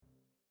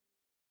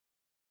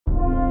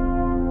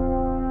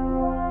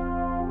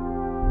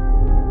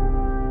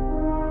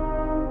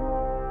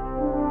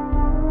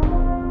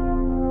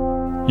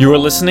You are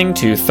listening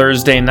to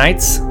Thursday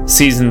Nights,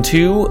 Season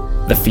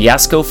 2, the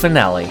Fiasco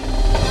Finale.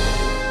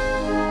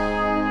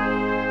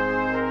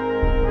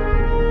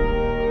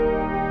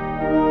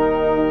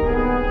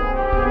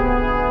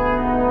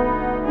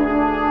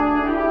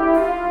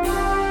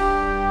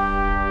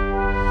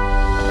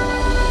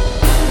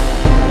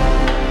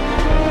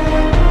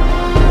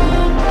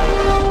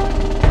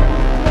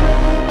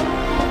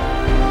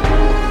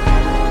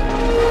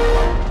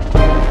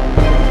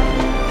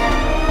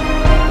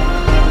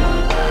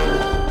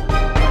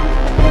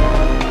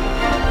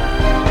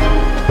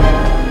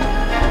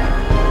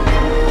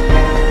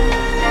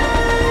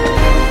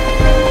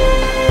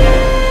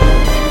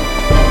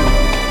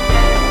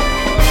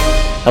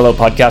 Hello,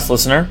 podcast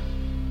listener.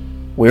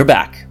 We're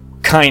back.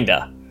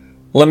 Kinda.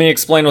 Let me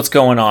explain what's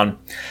going on.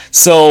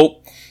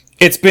 So,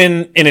 it's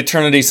been an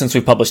eternity since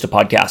we published a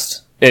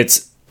podcast.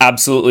 It's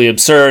absolutely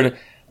absurd.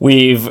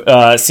 We've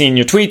seen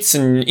your tweets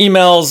and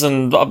emails,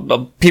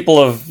 and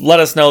people have let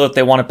us know that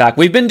they want it back.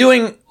 We've been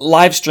doing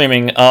live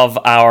streaming of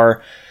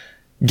our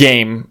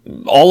game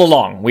all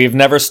along. We've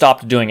never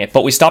stopped doing it,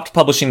 but we stopped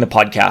publishing the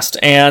podcast.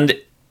 And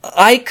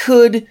I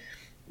could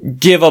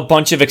give a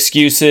bunch of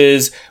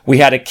excuses. We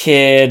had a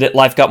kid,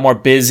 life got more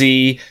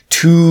busy,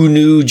 2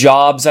 new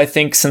jobs, I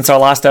think, since our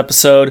last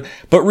episode.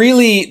 But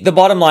really, the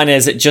bottom line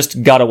is it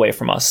just got away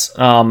from us.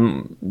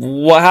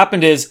 What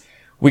happened is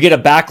we get a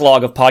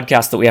backlog of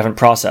podcasts that we haven't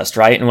processed,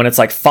 right? And when it's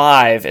like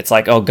 5, it's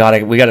like, oh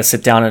God, we got to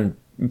sit down and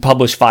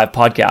publish 5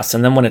 podcasts.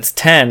 And then when it's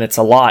 10, it's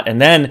a lot.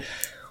 And then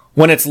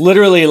when it's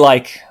literally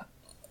like,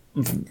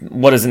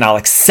 what is it now,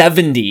 like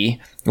 70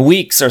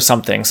 weeks or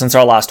something since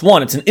our last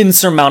one, it's an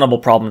insurmountable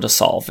problem to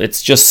solve.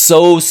 It's just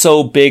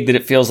so big that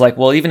it feels like,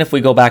 well, even if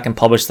we go back and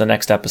publish the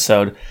next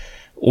episode,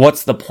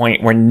 what's the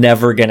point? We're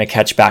never going to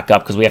catch back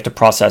up because we have to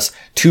process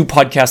 2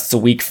 podcasts a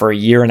week for a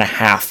year and a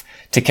half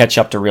to catch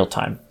up to real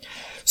time.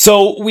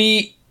 So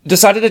we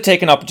decided to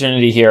take an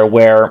opportunity here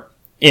where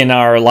in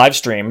our live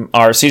stream,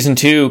 our season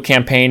 2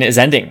 campaign is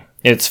ending.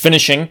 It's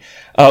finishing.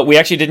 We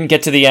actually didn't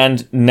get to the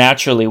end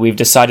naturally. We've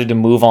decided to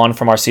move on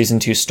from our season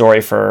 2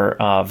 story for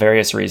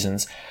various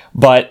reasons.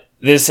 But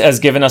this has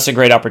given us a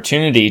great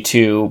opportunity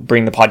to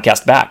bring the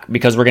podcast back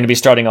because we're going to be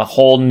starting a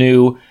whole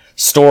new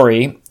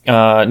story,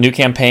 new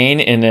campaign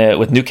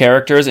with new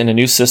characters in a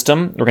new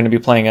system. We're going to be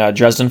playing a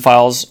Dresden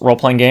Files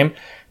role-playing game,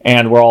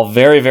 and we're all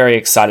very, very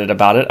excited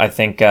about it. I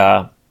think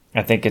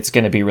it's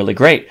going to be really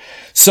great.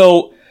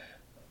 So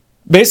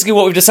basically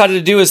what we've decided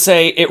to do is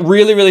say it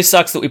really, really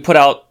sucks that we put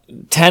out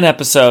 10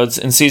 episodes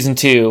in season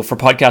 2 for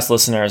podcast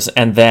listeners,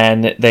 and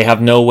then they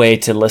have no way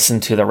to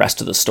listen to the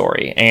rest of the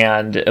story.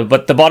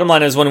 But the bottom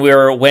line is when we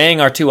were weighing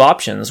our 2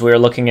 options, we were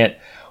looking at,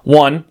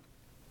 1,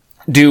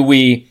 do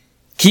we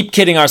keep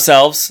kidding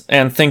ourselves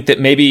and think that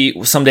maybe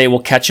someday we'll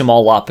catch them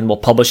all up and we'll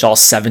publish all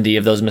 70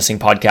 of those missing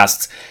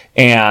podcasts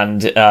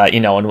and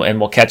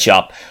we'll catch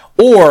up?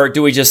 Or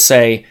do we just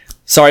say,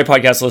 sorry,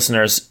 podcast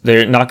listeners,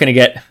 they're not going to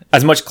get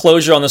as much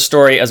closure on the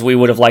story as we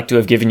would have liked to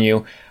have given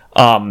you.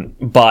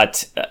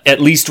 But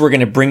at least we're going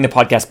to bring the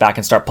podcast back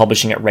and start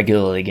publishing it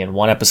regularly again,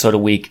 1 episode a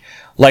week,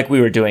 like we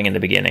were doing in the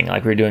beginning,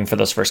 like we were doing for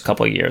those first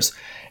couple of years.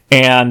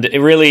 And it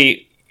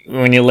really,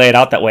 when you lay it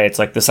out that way, it's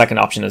like the second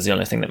option is the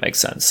only thing that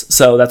makes sense.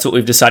 So that's what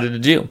we've decided to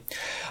do.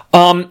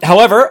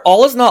 However,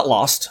 all is not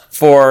lost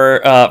for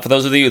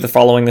those of you that are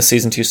following the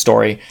season 2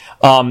 story.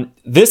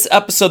 This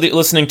episode that you're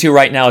listening to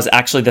right now is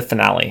actually the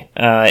finale.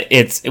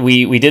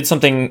 We did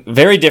something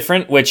very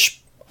different, which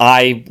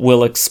I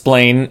will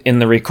explain in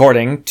the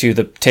recording to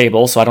the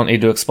table, so I don't need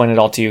to explain it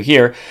all to you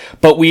here.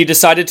 But we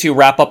decided to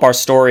wrap up our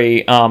story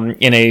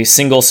in a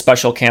single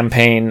special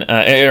campaign,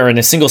 or in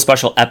a single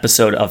special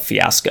episode of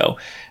Fiasco.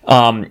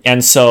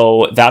 And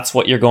so that's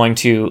what you're going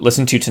to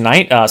listen to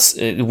tonight.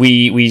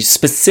 We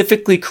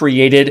specifically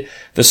created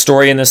the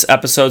story in this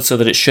episode so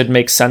that it should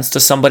make sense to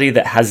somebody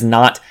that has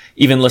not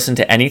even listened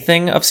to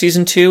anything of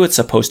season 2. It's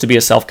supposed to be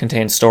a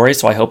self-contained story,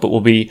 so I hope it will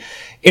be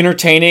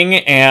entertaining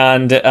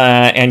and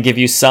give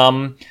you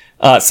some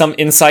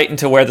insight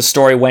into where the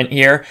story went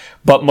here.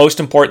 But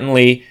most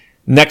importantly,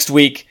 next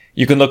week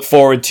you can look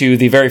forward to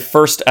the very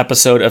first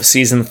episode of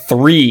season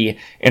 3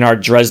 in our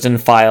Dresden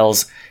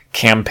Files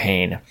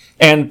campaign.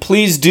 And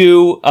please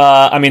do,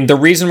 the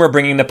reason we're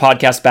bringing the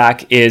podcast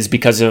back is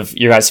because of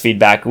your guys'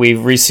 feedback.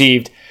 We've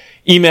received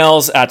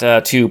emails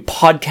to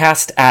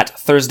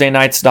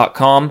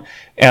podcast@thursdaynights.com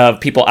of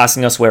people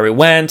asking us where we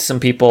went, some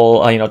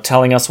people,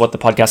 telling us what the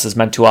podcast has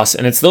meant to us.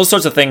 And it's those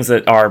sorts of things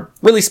that are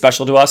really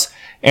special to us.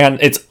 And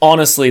it's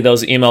honestly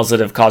those emails that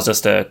have caused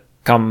us to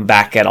come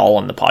back at all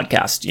on the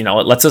podcast. It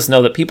lets us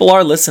know that people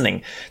are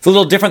listening. It's a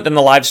little different than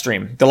the live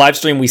stream. The live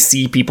stream, we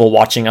see people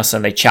watching us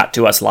and they chat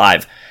to us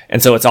live.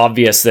 And so it's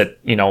obvious that,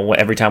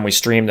 every time we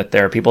stream that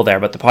there are people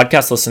there. But the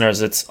podcast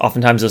listeners, it's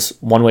oftentimes this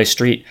one-way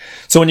street.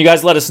 So when you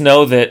guys let us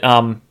know that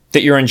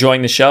that you're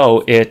enjoying the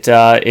show, it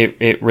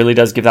really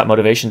does give that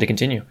motivation to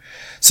continue.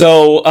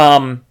 So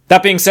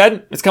that being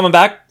said, it's coming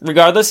back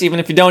regardless, even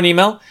if you don't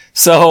email.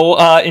 So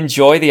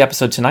enjoy the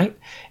episode tonight.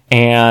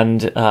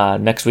 And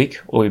next week,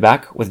 we'll be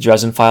back with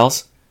Dresden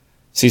Files,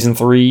 Season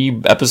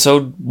 3,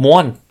 Episode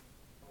 1.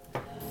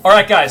 All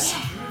right, guys.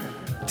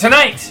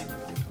 Tonight,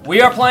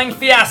 we are playing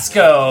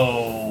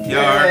Fiasco.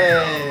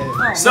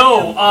 Yay.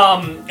 So,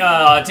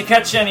 to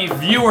catch any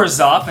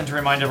viewers up and to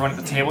remind everyone at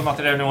the table, not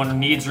that anyone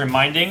needs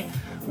reminding,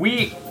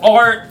 we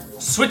are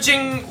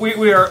switching.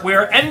 We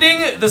are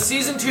ending the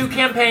season 2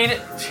 campaign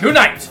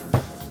tonight,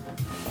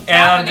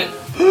 and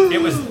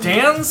it was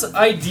Dan's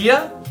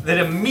idea that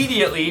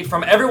immediately,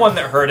 from everyone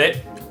that heard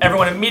it,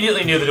 everyone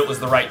immediately knew that it was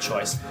the right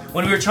choice.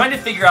 When we were trying to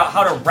figure out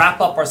how to wrap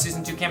up our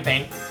season 2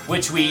 campaign,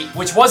 which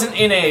wasn't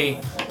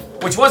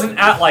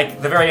at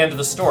like the very end of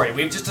the story.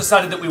 We've just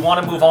decided that we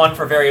want to move on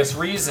for various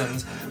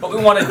reasons, but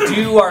we want to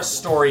do our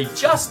story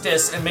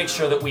justice and make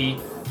sure that we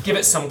give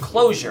it some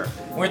closure.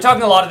 And we were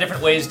talking a lot of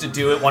different ways to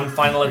do it, one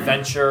final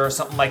adventure or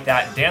something like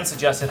that. Dan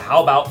suggested,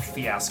 how about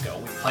Fiasco?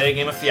 We play a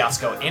game of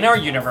Fiasco in our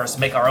universe,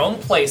 make our own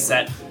play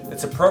set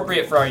that's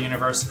appropriate for our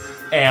universe,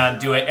 and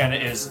do it, and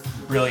it is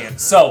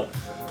brilliant. So,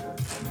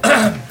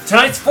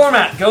 tonight's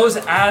format goes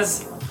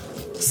as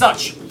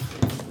such.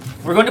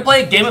 We're going to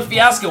play a game of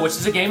Fiasco, which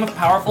is a game of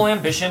powerful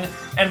ambition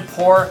and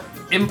poor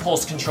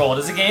impulse control. It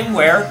is a game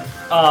where,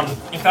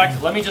 in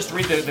fact, let me just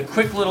read the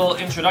quick little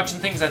introduction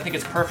thing, because I think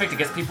it's perfect. It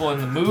gets people in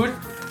the mood.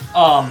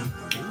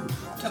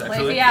 To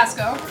play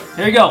Fiasco.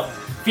 Here you go.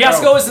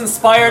 Fiasco is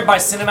inspired by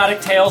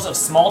cinematic tales of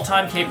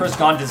small-time capers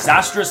gone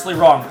disastrously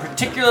wrong,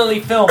 particularly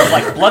films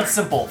like Blood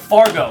Simple,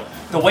 Fargo,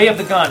 The Way of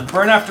the Gun,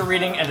 Burn After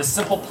Reading, and A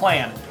Simple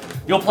Plan.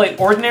 You'll play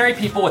ordinary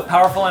people with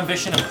powerful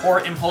ambition and poor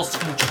impulse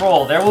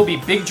control. There will be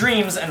big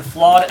dreams and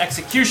flawed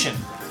execution.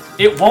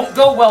 It won't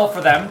go well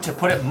for them, to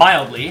put it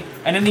mildly,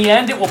 and in the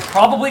end it will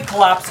probably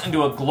collapse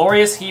into a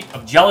glorious heap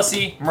of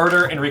jealousy,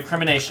 murder, and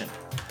recrimination.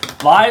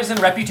 Lives and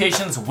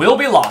reputations will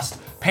be lost,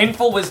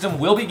 painful wisdom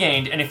will be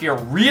gained, and if you're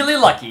really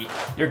lucky,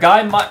 your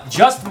guy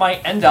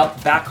might end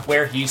up back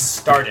where he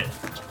started.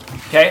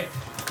 Okay?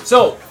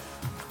 So,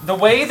 the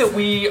way that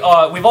we've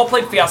all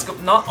played Fiasco,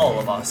 not all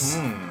of us.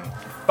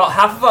 About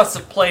half of us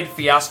have played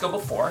Fiasco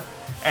before,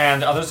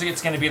 and others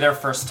it's going to be their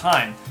first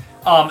time.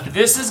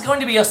 This is going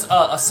to be a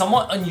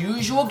somewhat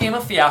unusual game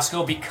of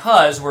Fiasco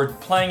because we're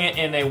playing it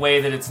in a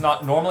way that it's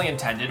not normally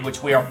intended,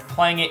 which we are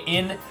playing it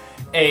in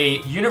a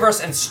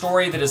universe and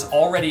story that is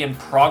already in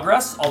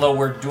progress, although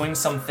we're doing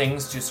some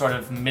things to sort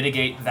of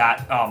mitigate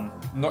that.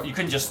 You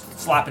couldn't just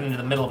slap it into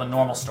the middle of a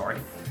normal story,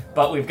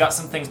 but we've got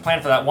some things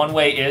planned for that. One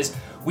way is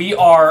we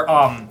are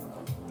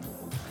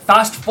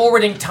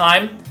fast-forwarding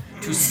time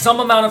to some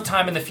amount of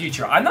time in the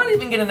future. I'm not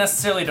even going to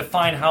necessarily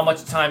define how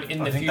much time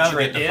in the future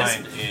it is.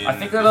 I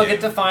think that'll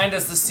get defined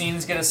as the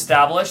scenes get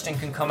established and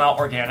can come out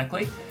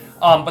organically.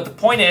 But the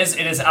point is,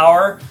 it is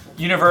our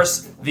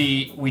universe.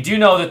 We do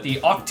know that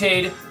the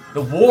Octade,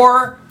 the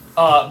war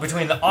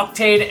between the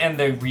Octade and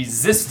the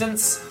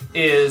Resistance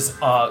is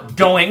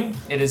going.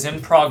 It is in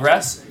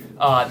progress.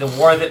 The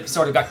war that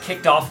sort of got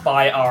kicked off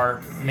by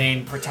our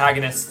main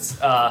protagonist's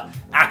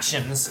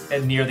actions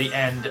near the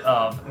end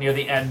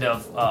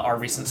of our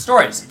recent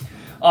stories.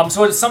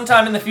 So it's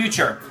sometime in the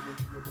future.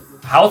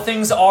 How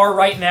things are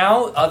right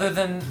now, other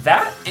than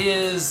that,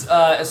 is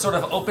sort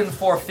of open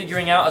for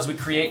figuring out as we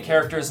create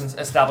characters and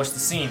establish the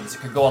scenes. It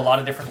could go a lot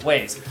of different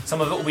ways. Some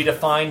of it will be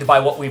defined by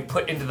what we've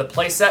put into the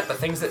playset, but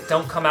things that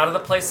don't come out of the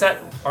playset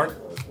aren't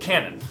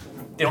canon.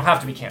 They don't have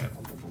to be canon.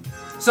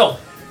 So,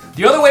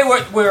 the other way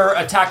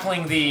we're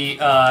tackling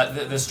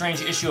the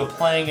strange issue of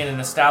playing in an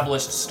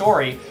established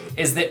story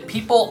is that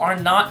people are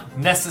not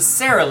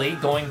necessarily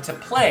going to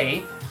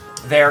play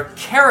their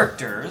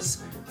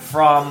characters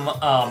from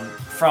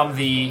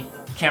the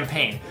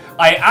campaign.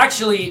 I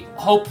actually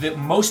hope that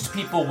most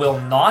people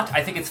will not.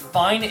 I think it's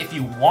fine if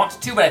you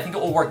want to, but I think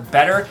it will work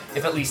better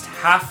if at least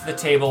half the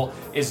table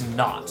is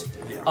not.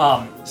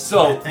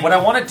 So what I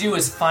want to do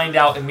is find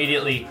out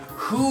immediately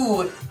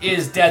who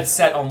is dead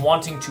set on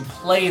wanting to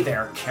play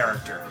their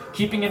character,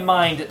 keeping in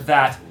mind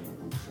that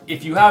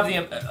if you have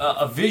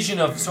a vision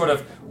of sort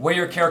of where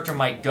your character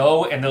might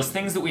go, and those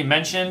things that we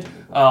mentioned,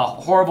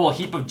 horrible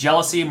heap of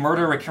jealousy,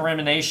 murder,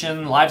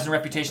 recrimination, lives and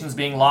reputations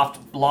being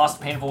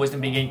lost, painful wisdom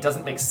being gained,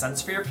 doesn't make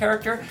sense for your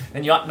character,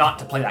 then you ought not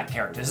to play that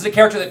character. This is a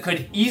character that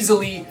could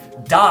easily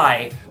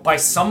die by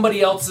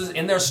somebody else's,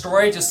 in their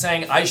story, just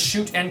saying, I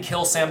shoot and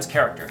kill Sam's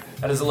character.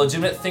 That is a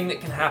legitimate thing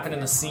that can happen in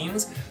the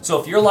scenes. So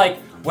if you're like,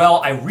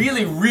 well, I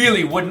really,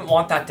 really wouldn't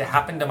want that to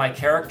happen to my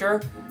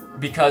character,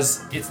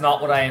 because it's not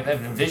what I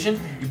have envisioned,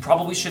 you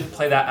probably shouldn't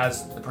play that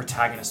as the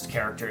protagonist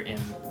character in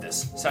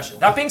this session.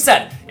 That being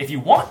said, if you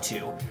want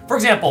to, for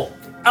example,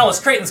 Alice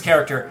Creighton's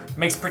character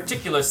makes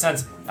particular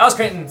sense. Alice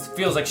Creighton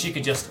feels like she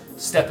could just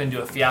step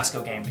into a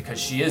Fiasco game because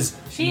she is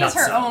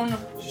her own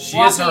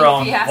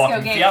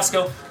walking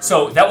Fiasco.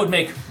 So that would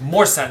make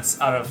more sense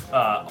out of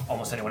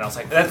almost anyone else.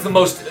 Like, that's the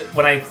most,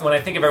 when I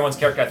think of everyone's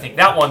character, I think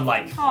that one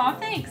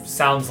thanks.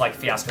 sounds like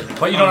Fiasco.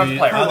 But you don't have to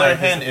play her. On the other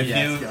hand,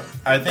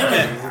 I think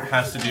it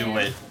has to do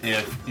with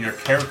if your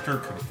character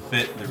could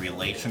fit the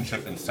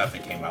relationship and stuff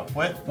it came up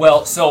with.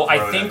 Well, so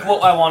I think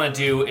what I want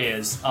to do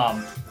is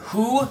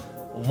who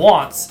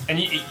wants, and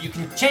you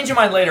can change your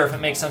mind later if it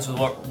makes sense with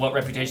what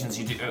reputations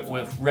you do,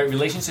 with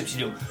relationships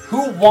you do.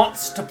 Who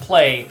wants to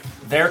play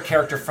their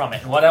character from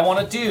it? And what I want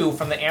to do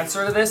from the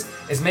answer to this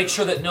is make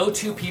sure that no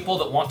two people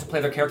that want to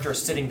play their character are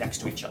sitting next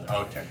to each other.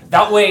 Okay.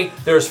 That way,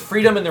 there's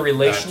freedom in the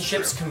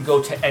relationships can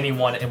go to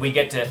anyone, and we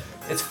get to.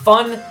 It's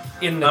fun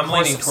in the. I'm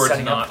course leaning of towards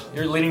setting not. Up.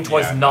 You're leaning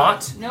towards Yeah,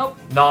 not. Nope.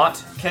 Not.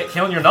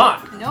 Kaylin, you're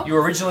not. Nope. You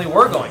originally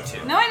were going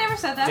to. No, I never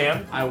said that.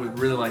 Dan, I would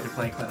really like to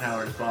play Clint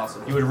Howard if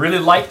possible. you would really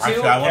like to.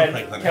 Actually, I wanna and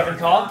play Clint Kevin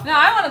Howard. Cobb. No,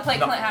 I want to play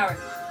No. Clint Howard.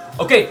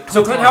 Okay,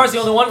 so Clint Howard's the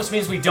only one, which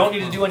means we don't need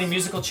to do any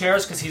musical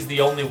chairs because he's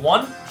the only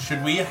one.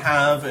 Should we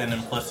have an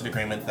implicit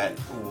agreement that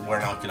we're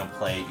not going to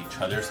play each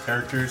other's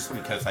characters?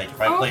 Because like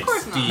if I Oh, of played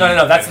course not. Steve,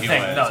 No, that's and the he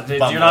thing. was No, you're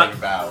bumbling not.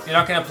 about- You're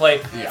not going to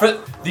play. Yeah.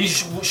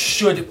 These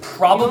should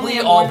probably You only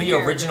have all one be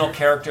character. original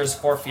characters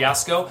for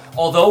Fiasco.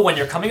 Although when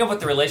you're coming up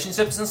with the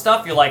relationships and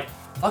stuff, you're like,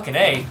 fucking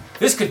A,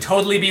 this could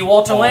totally be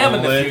Walter Lamb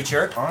in the Oleg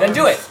future. Then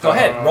do it. Go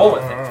ahead, roll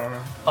with it. We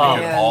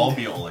could And- all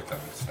be Oleg Gunstar.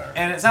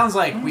 And it sounds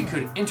like we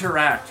could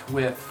interact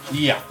with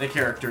Yeah. the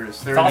characters.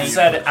 They're Falk in-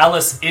 said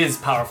Alice is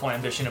powerful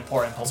ambition and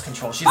poor impulse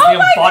control. She's Oh the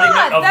my embodiment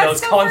God, of that's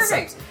those so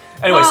concepts. perfect.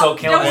 Anyway, so Well,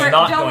 Kaylin is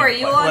not don't going worry, to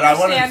you'll play. What I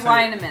wanted understand to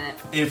why say- in a minute.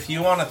 If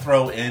you want to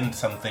throw in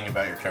something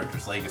about your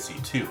character's legacy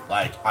too,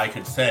 like I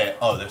could say,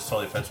 oh, this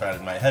totally fits right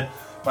in my head.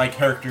 My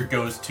character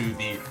goes to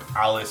the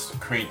Alice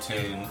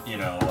Creighton,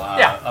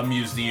 Yeah. a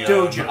museum,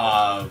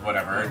 Dojo.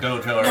 whatever, a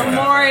dojo or whatever.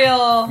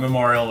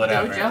 Memorial.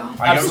 Whatever. Dojo. I go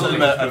to Absolutely.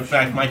 the, in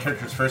fact, my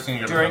character's first thing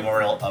to go to the During-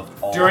 memorial of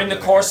all. During the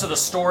other course of the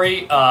characters.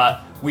 story,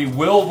 we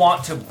will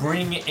want to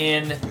bring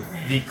in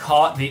the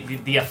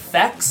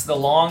effects, the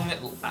long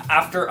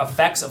after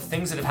effects of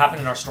things that have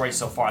happened in our story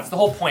so far. It's the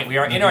whole point. We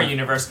are in our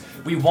universe.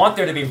 We want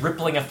there to be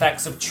rippling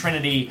effects of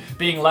Trinity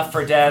being left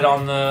for dead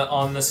on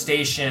the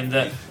station.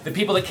 The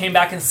people that came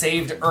back and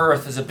saved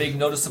Earth is a big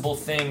noticeable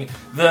thing.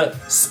 The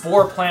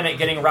Spore planet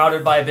getting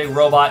routed by a big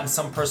robot and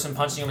some person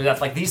punching him to death.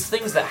 Like these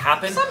things that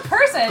happen. Some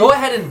person. Go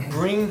ahead and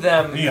bring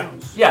them.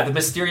 Yeah. The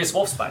mysterious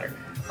wolf spider.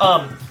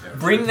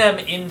 Bring them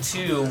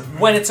into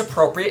when it's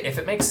appropriate, if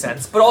it makes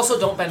sense, but also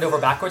don't bend over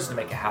backwards to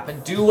make it happen.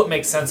 Do what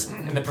makes sense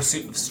in the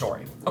pursuit of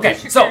story. Okay,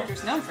 Your so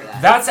character's known for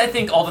that. that's, I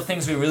think, all the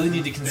things we really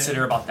need to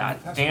consider about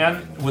that.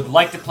 Dan would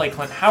like to play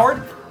Clint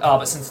Howard,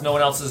 but since no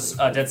one else is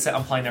dead set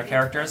on playing their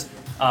characters,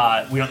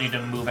 we don't need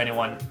to move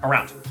anyone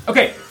around.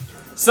 Okay,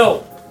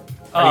 so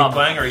Are you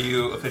playing or are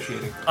you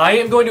officiating? I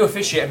am going to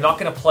officiate. I'm not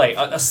going to play.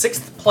 A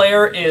sixth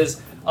player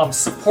is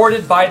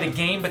supported by the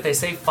game, but they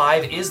say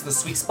 5 is the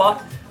sweet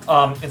spot.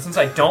 And since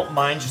I don't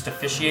mind just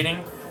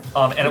officiating,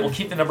 and it will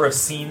keep the number of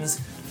scenes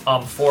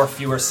for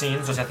fewer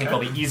scenes, which I think will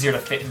be easier to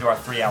fit into our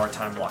 3-hour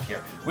time block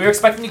here. We're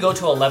expecting to go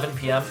to 11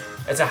 p.m.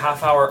 It's a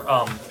half hour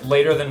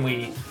later than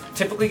we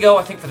typically go.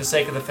 I think for the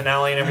sake of the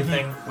finale and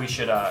everything, we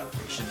should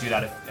do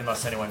that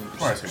unless anyone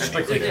course,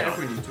 strictly Yeah, down. if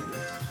we need to.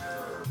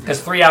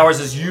 Because 3 hours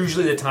is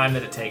usually the time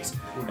that it takes.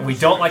 And we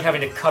don't like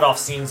having to cut off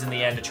scenes in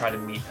the end to try to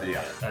meet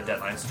a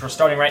deadline. Since we're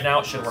starting right now,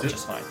 it should work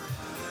just fine.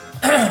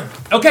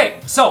 Okay,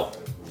 so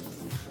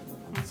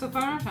So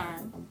far,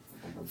 time.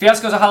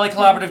 Fiasco is a highly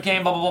collaborative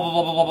game, blah, blah, blah,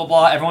 blah, blah, blah, blah,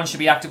 blah. Everyone should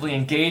be actively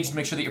engaged.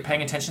 Make sure that you're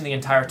paying attention the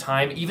entire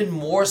time, even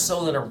more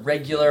so than a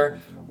regular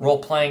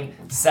role-playing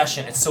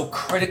session. It's so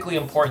critically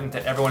important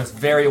that everyone is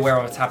very aware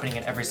of what's happening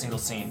in every single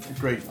scene.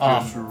 Great.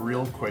 Just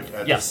real quick,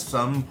 at yes.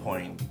 some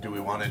point, do we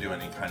want to do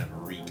any kind of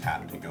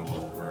recap to go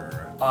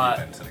over the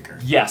events that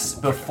occurred? Yes,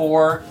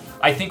 before,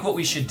 I think what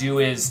we should do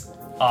is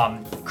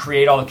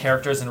create all the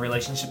characters and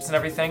relationships and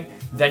everything,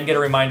 then get a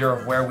reminder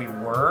of where we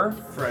were.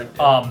 Fred.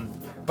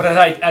 But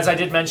as I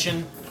did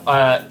mention,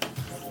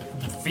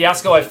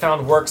 Fiasco I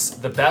found works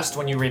the best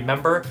when you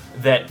remember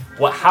that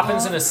what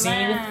happens in a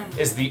scene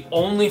is the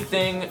only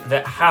thing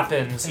that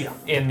happens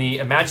in the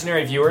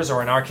imaginary viewers,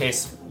 or in our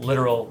case,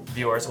 literal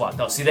viewers. Well,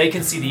 no, see, they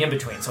can see the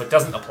in-between, so it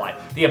doesn't apply.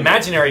 The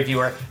imaginary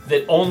viewer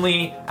that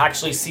only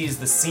actually sees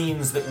the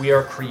scenes that we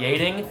are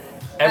creating,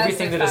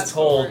 everything they that is fast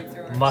forward told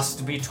through it.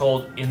 must be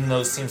told in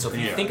those scenes. So if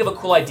you Yeah. think of a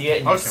cool idea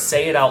and you Okay.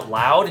 say it out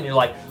loud and you're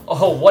like,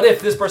 oh, what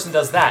if this person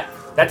does that?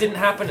 That didn't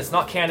happen, it's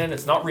not canon,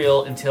 it's not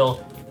real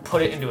until you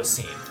put it into a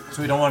scene.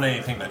 So we don't want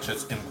anything that's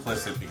just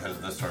implicit because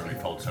of the story we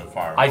told so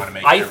far. We want to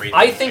make everything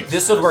I think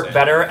this would work explicit.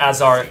 better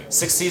as our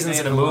 6 seasons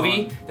in a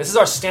movie. This is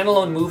our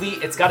standalone movie.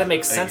 It's got to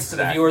make sense to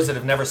the Exactly. viewers that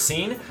have never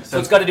seen. So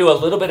it's got to do a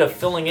little bit of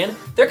filling in.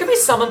 There could be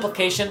some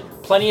implication,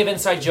 plenty of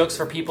inside jokes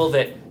for people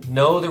that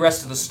know the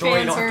rest of the story. Fan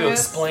You don't have to service.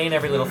 explain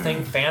every little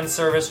thing. Fan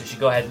service, we should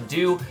go ahead and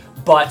do.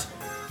 But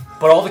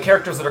all the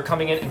characters that are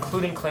coming in,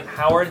 including Clint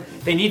Howard,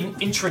 they need an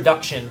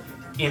introduction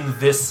in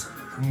this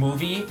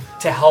movie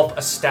to help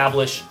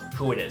establish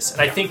who it is.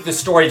 And I think the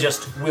story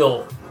just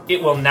will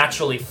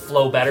naturally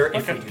flow better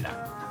if we do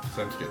that.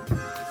 Sounds good.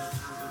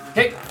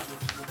 Okay.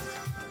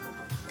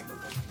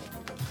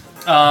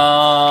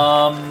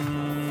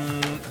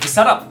 The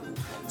setup.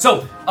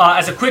 So,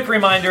 as a quick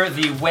reminder,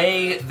 the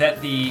way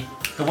that the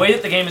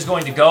game is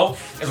going to go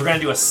is we're going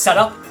to do a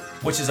setup,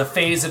 which is a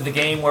phase of the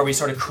game where we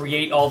sort of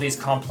create all these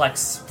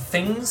complex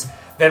things.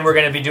 Then we're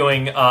going to be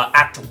doing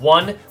Act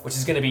 1, which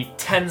is going to be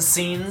 10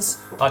 scenes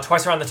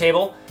twice around the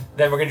table.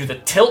 Then we're going to do the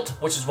tilt,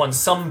 which is when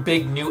some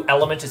big new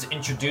element is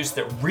introduced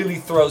that really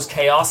throws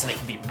chaos, and it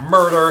can be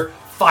murder,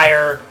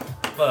 fire,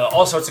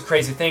 all sorts of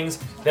crazy things.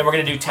 Then we're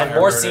going to do 10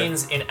 more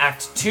scenes in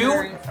Act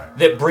 2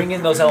 that bring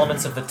in those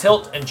elements of the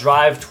tilt and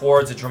drive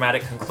towards a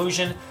dramatic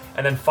conclusion.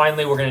 And then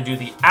finally, we're going to do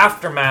the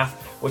Aftermath,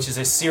 which is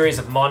a series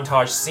of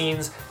montage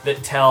scenes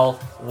that tell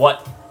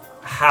what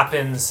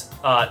happens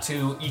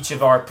to each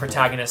of our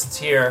protagonists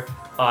here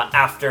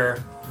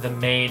after the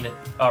main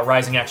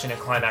rising action and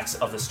climax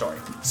of the story.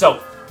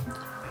 So,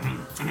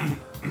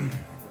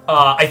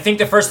 I think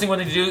the first thing we're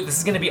going to do, this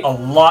is going to be a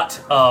lot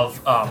of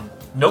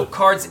note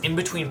cards in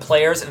between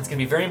players, and it's going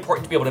to be very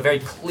important to be able to very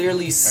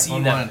clearly see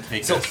them.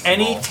 So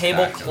any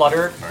table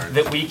clutter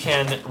that we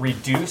can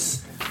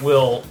reduce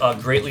will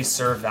greatly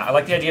serve that. I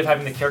like the idea of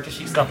having the character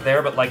sheet stuff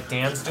there, but like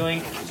Dan's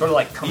doing, sort of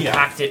like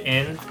compact it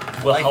in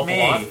will help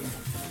a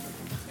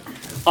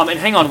lot. And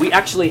hang on, we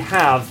actually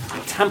have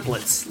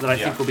templates that I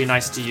think will be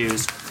nice to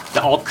use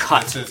that I'll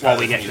cut while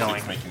we get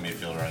going. Making me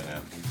feel right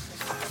now.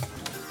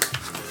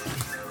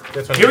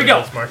 Here we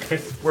go.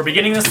 We're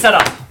beginning the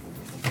setup.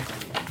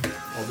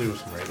 We'll do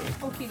some writing.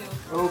 Okie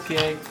doke.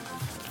 Okay.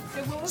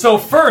 So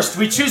first,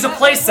 we choose a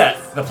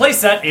playset. The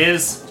playset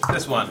is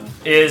This one.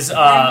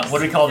 what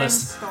do we call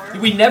this?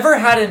 We never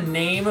had a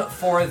name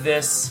for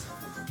this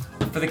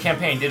for the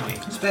campaign, did we?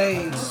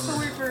 Space.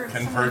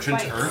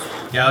 Convergent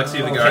Earth. Galaxy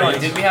of the Dylan,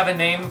 Guardians. did we have a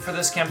name for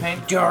this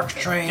campaign? Dark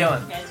Train.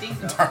 Dylan, Yeah, I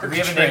think so. did we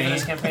have a name for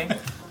this campaign?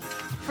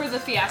 For the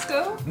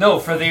fiasco? No,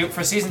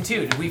 for season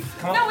 2. Did we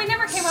come up? No, we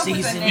never came up with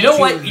a Season- name. You know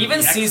what? Two.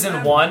 Even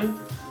season 1,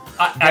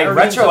 I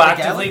Guardians of the retroactively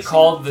Galaxy?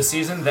 called the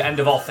season the end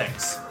of all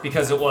things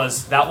because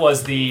that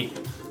was the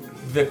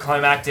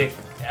climactic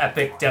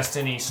epic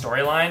Destiny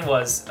storyline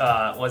was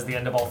the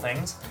end of all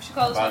things. We should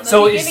call this one the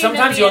So beginning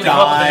sometimes of you the only come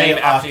up with a name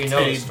after you know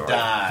the Octave story.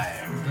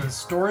 Dime. The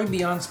story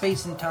beyond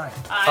space and time.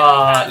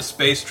 The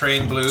Space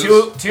Train Blues.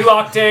 Two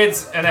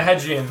Octades and a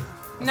Hedgian.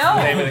 No.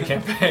 The name of the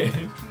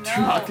campaign. No.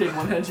 Octane,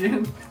 one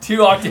Hedgian.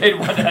 2 Octade,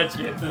 1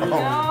 Hedgian. No.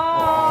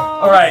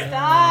 All right.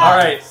 Stop. All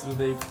right. So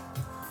they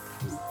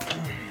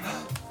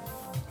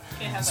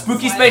Can't have that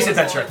Spooky slide Space over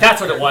Adventure. over.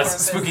 That's what it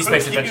was. Spooky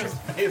Space Adventure.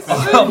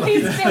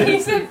 Spooky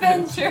Space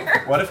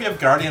Adventure. What if we have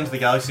Guardians of the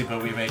Galaxy,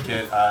 but we make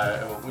it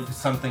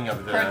something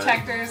of the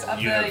Protectors of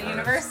the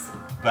universe.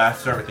 But I have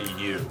to start with a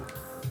U.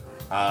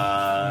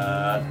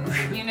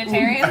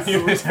 Unitarians.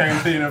 Unitarian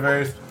of the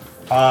universe.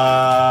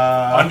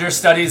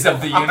 Understudies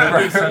of the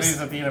universe.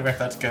 Studies of the universe.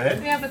 That's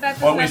good. Yeah, but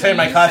that's What we say in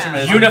my classroom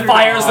is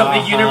Unifiers of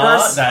the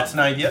universe. That's an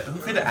idea. Who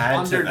could add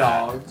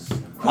underdogs. to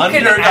that? Who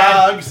can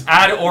Underdogs.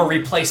 Add or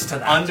replace to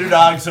that.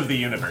 Underdogs of the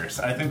universe.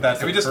 I think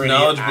that's Maybe a just pretty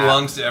knowledge apt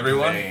belongs to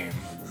everyone. name.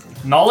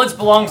 Knowledge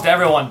belongs to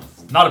everyone.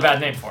 Not a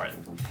bad name for it.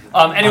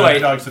 Anyway.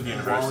 Underdogs of the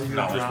universe. While you're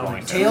Knowledge drowning.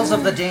 belongs to Tales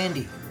of the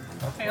Dandy.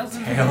 Tales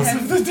of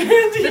the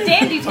Dandy. The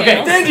Dandy Tales.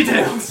 Okay, Dandy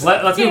Tales.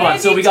 Let's move on.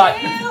 So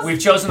Tales. we've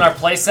chosen our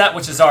playset,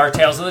 which is our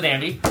Tales of the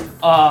Dandy.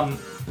 And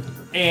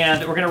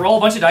we're gonna roll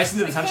a bunch of dice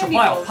into the central Candy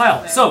pile.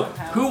 rolls. So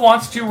who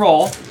wants to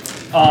roll?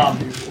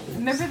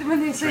 Remember when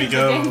they said the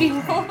go. Dandy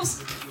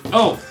rolls?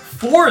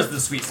 4 is the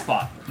sweet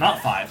spot, not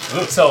 5.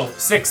 Ugh. So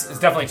 6 is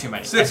definitely too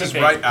many. 6 is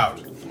right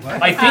out.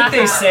 I think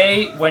they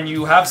say when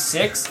you have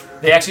 6,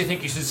 they actually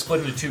think you should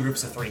split into 2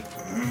 groups of 3.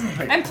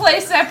 And play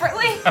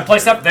separately? And play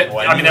separate.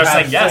 When I mean, you they're have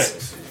saying yes.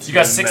 six, You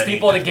got too 6 many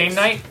people at a things. game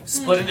night,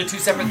 split into 2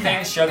 separate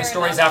things, share the Fair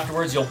stories enough.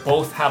 afterwards. You'll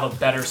both have a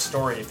better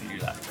story if you do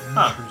that.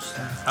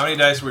 How many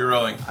dice are we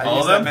rolling? I All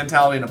use of that them?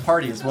 mentality in a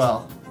party as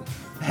well.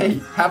 Hey,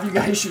 half you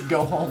guys should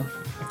go home.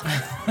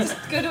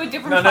 Go to a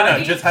different No,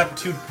 party? just have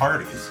 2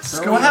 parties.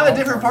 Just go have a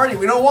different party.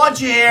 We don't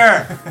want you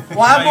here.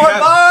 We'll have No, you more You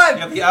fun.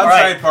 have the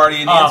outside Alright. party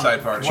and the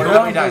inside party. What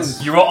about me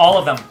dice? You roll all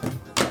of them.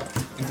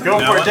 Go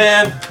No for one? it,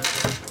 Dan.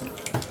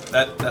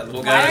 That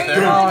little Why guy are right you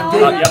there. rolling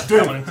all of Yep. them?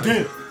 I'm gonna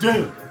include.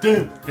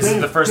 This is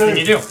the first thing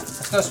you do.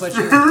 Let's go switch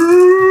it.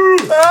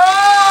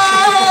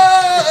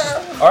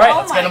 All right, Oh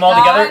let's get my them all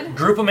God. together.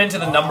 Group them into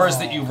the numbers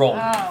that you roll.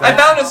 Oh. I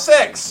found a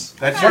 6.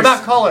 That's What your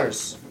about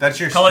colors? That's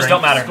your Colors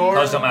don't strength matter. score.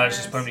 Colors don't matter.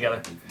 Just put them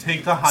together.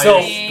 Take the highest. So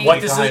Take what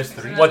take this the is, highest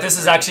 3. what this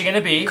is actually going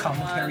to be,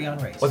 Commentary on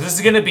race. what this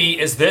is going to be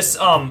is this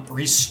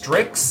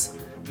restricts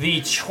the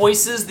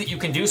choices that you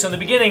can do. So in the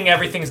beginning,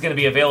 everything's going to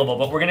be available,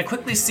 but we're going to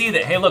quickly see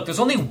that hey, look, there's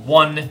only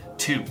 1,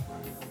 2.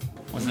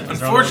 Was there only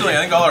Unfortunately,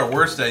 I think all our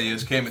worst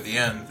ideas came at the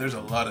end. There's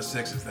a lot of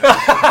 6s there.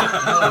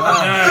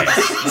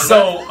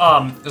 So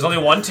there's only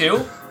 1,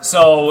 2.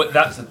 So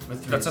that's a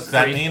Does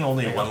that 3. mean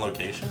only one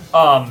location?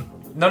 No.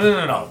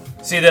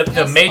 See,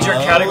 the major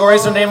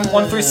categories are named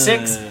 1 through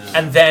 6,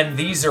 and then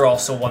these are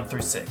also 1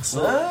 through 6.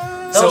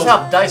 Those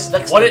have dice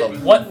next What to it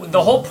them. what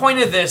the whole point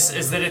of this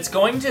is that it's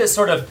going to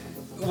sort of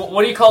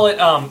what do you call it?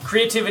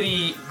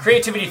 Creativity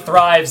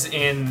thrives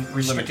in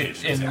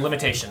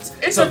limitations.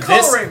 It's so a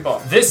coloring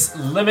book. This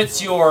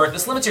limits your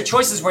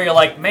choices where you're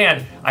like,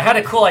 man, I had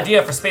a cool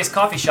idea for Space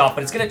Coffee Shop,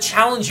 but it's going to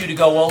challenge you to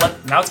go, well,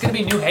 now it's going to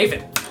be New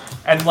Haven,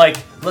 and like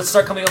let's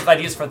start coming up with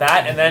ideas for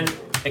that, and then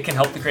it can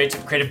help the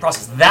creative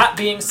process. That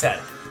being said,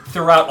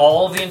 throughout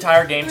all of the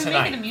entire game Can we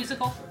make it a tonight.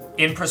 musical?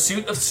 In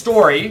Pursuit of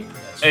Story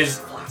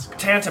is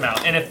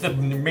tantamount. And if the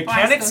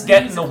mechanics Glasgow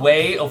get in the musical.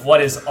 way of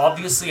what is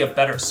obviously a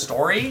better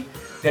story,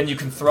 then you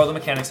can throw the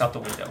mechanics out the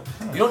window.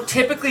 You don't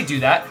typically do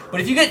that, but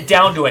if you get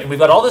down to it and we've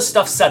got all this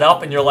stuff set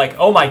up and you're like,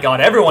 oh my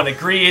god, everyone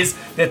agrees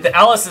that the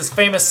Alice's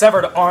famous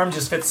severed arm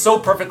just fits so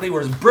perfectly,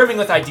 we're brimming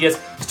with ideas,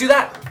 just do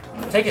that.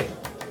 Take it.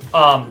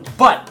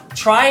 But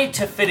try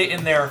to fit it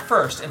in there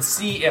first and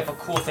see if a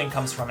cool thing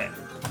comes from it.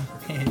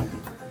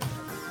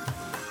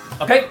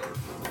 Okay?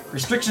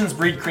 Restrictions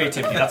breed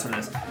creativity, that's what it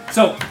is.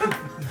 So,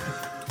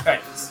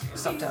 alright,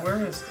 stop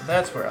down.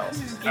 That's where Alice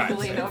is. Just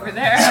giggling over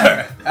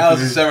there.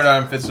 Alice's severed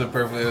arm fits so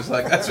perfectly. It was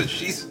like, that's what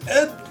she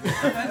said.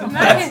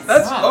 Nice.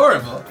 That's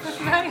horrible.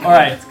 Nice. All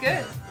right.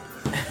 That's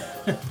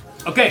good.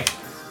 Okay,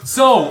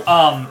 so,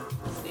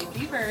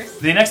 Safety first.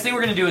 the next thing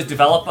we're going to do is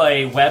develop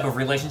a web of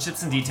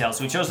relationships and details.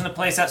 So we've chosen to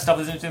place that stuff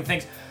with interesting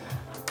things.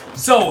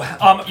 So,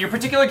 your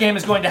particular game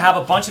is going to have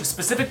a bunch of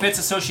specific bits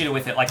associated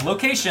with it, like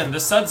location, the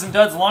Suds and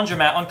Duds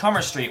laundromat on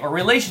Commerce Street, or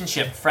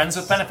relationship, friends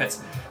with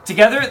benefits.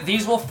 Together,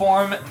 these will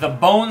form the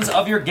bones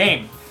of your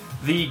game.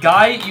 The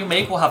guy you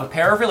make will have a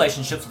pair of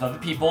relationships with other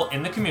people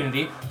in the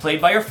community,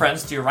 played by your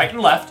friends to your right and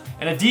left,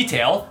 and a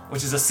detail,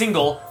 which is a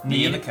single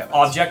Me and need, the Kevins.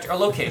 object, or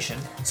location.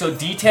 So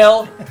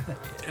detail,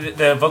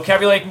 the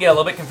vocabulary can get a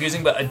little bit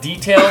confusing, but a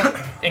detail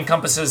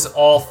encompasses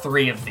all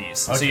three of these.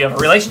 So you have a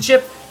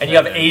relationship, and you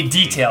have a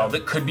detail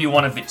that could be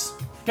one of these.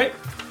 Okay?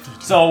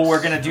 So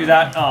we're going to do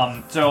that.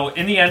 So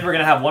in the end, we're going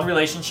to have one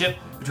relationship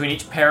between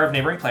each pair of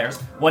neighboring players,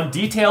 one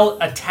detail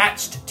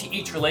attached to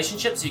each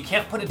relationship, so you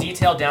can't put a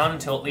detail down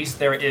until at least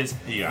there is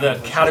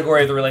the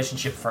category of the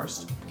relationship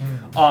first.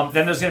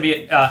 Then there's going to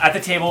be, at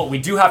the table, we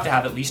do have to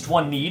have at least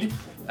one need,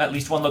 at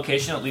least one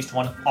location, at least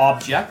one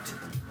object.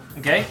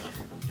 Okay?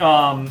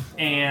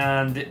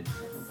 And,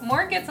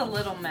 More gets a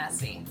little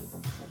messy.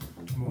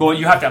 well,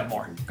 you have to have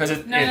more.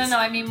 Because No.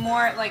 I mean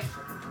more like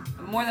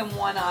more than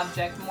one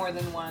object, more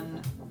than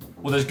one.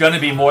 Well, there's going to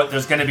be more,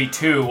 there's going to be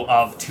two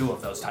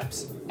of those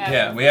types.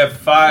 Yeah, we have You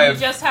 5.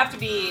 just have to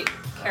be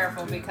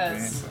careful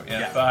because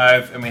Yeah,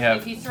 5, and we if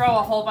have. you throw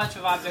a whole bunch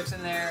of objects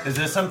in there, Is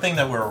this something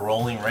that we're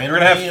rolling randomly? We're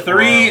gonna have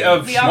 3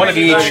 of We one of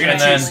already each, rolled and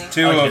then randomly.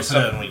 2 Okay, of so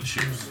some. then we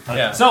choose.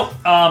 Yeah. So,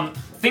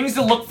 things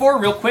to look for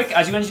real quick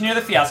as you engineer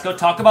the fiasco.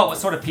 Talk about what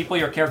sort of people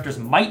your characters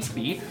might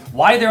be,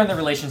 why they're in the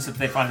relationship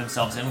they find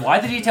themselves in, why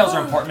the details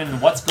are important,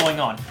 and what's going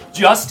on.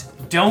 Just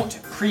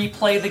don't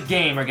pre-play the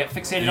game or get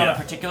fixated on a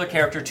particular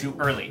character too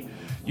early.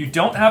 You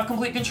don't have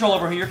complete control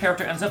over who your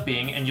character ends up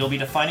being, and you'll be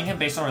defining him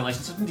based on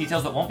relationships and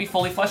details that won't be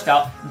fully fleshed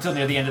out until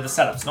near the end of the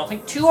setup. So don't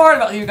think too hard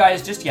about who your guy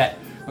is just yet,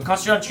 but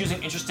concentrate on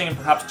choosing interesting and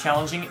perhaps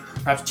challenging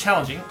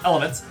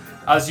elements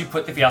as you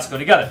put the fiasco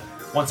together.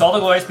 Once all the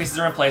glorious pieces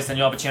are in place, then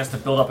you'll have a chance to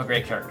build up a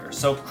great character.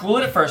 So cool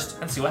it at first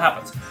and see what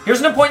happens. Here's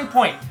an important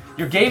point.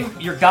 Your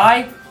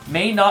guy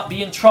may not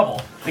be in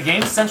trouble. The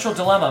game's central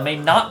dilemma may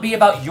not be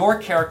about your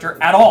character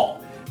at all.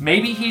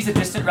 Maybe he's a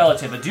distant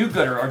relative, a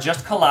do-gooder, or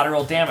just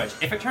collateral damage.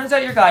 If it turns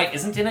out your guy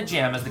isn't in a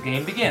jam as the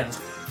game begins,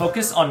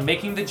 focus on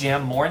making the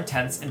jam more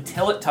intense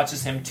until it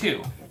touches him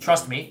too.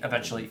 Trust me,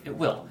 eventually it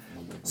will.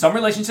 Some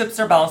relationships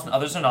are balanced and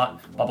others are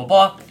not. Blah, blah,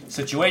 blah.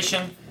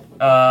 Situation.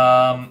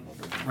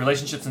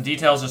 Relationships and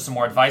details. There's some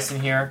more advice in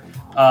here.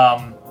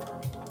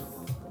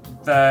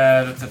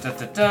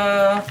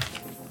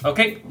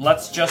 Okay,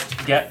 let's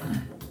just get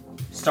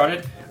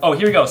started. Oh,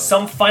 here we go.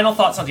 Some final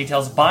thoughts on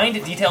details. Bind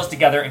details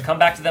together and come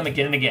back to them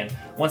again and again.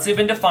 Once they've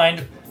been defined,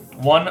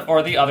 one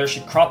or the other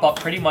should crop up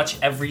pretty much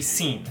every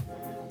scene.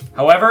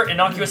 However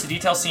innocuous the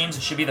detail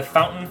seems, should be the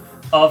fountain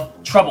of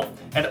trouble.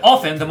 And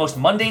often, the most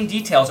mundane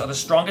details are the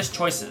strongest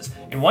choices.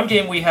 In one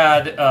game, we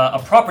had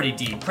a property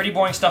deed. Pretty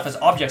boring stuff as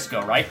objects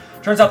go, right?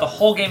 Turns out the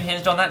whole game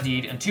hinged on that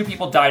deed, and 2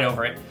 people died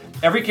over it.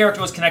 Every character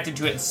was connected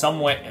to it in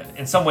some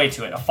way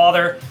to it. A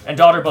father and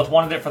daughter both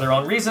wanted it for their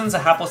own reasons. A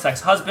hapless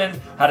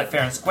ex-husband had it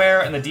fair and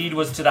square, and the deed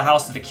was to the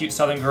house that the cute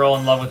southern girl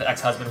in love with the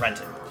ex-husband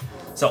rented.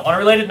 So, on a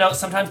related note,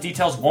 sometimes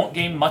details won't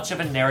gain much of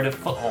a narrative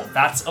foothold.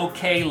 That's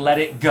okay, let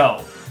it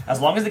go.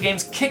 As long as the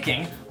game's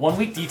kicking, one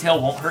weak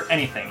detail won't hurt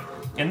anything.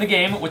 In the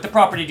game, with the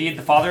property deed,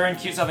 the father and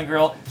cute southern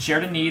girl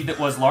shared a need that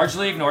was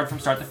largely ignored from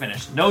start to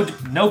finish. No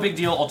big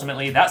deal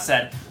ultimately. That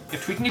said,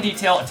 if tweaking a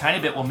detail a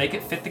tiny bit will make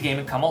it fit the game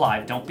and come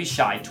alive, don't be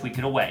shy, tweak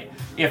it away.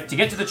 If to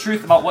get to the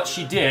truth about what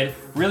she did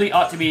really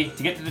ought to be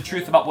to get to the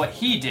truth about what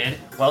he did,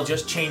 well,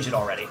 just change it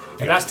already.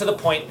 And that's to the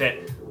point that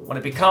when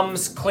it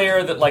becomes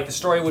clear that like the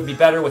story would be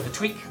better with a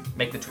tweak,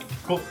 make the tweak.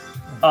 Cool.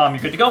 You're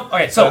good to go?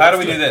 Okay, So how do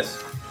we let's do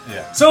this?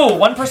 Yeah. So,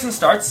 one person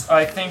starts.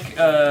 I think,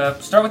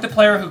 start with the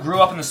player who grew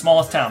up in the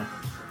smallest town.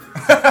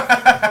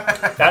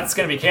 That's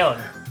going to be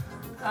Kalen.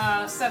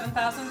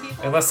 7,000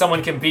 people. Unless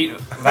someone can beat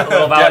that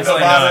little valley.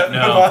 Definitely not,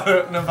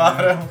 no.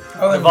 Nevada.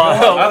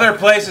 Nevada. Other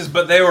places,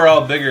 but they were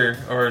all bigger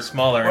or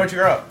smaller. Where'd you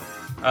grow up?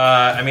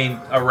 I mean,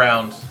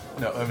 around.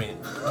 No, I mean,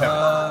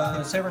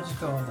 San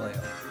Francisco and Vallejo.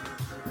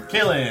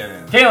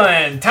 Kaylin.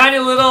 Kalen, tiny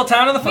little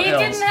town in the We foothills.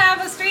 didn't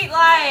have a street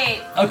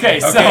light. Okay,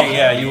 so Okay,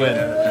 yeah, you win.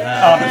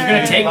 you're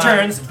going to take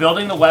turns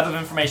building the web of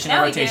information in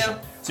Now we rotation. do.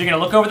 So you're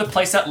going to look over the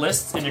playset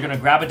lists, and you're going to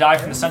grab a die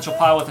from the central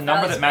pile with a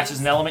number that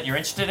matches an element you're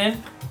interested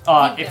in.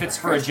 If it's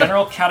for a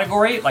general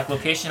category, like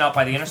location out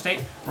by the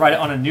interstate, write it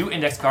on a new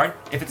index card.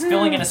 If it's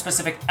filling in a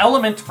specific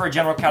element for a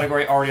general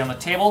category already on the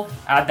table,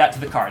 add that to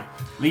the card.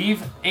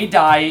 Leave a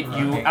die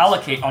you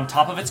allocate on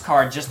top of its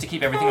card just to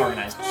keep everything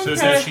organized. So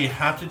does she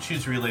have to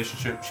choose a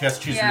relationship? She has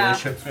to choose a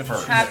relationship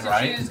first, Have to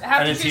right? choose-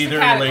 have and to it's choose the either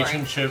category.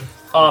 relationship.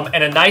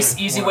 And a nice,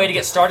 easy way to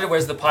get started,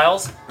 where's the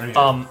piles?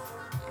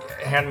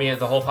 Hand me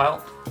the whole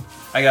pile.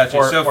 I got you.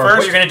 Or, So or first,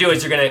 what you're gonna do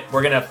is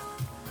you're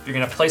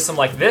gonna place them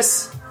like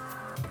this,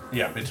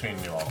 Yeah, between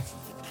you all.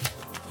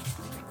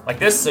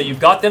 so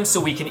you've got them, so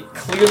we can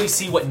clearly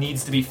see what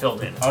needs to be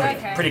filled in.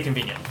 Okay. Pretty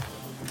convenient.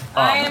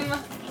 I'm.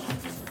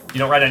 You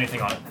don't write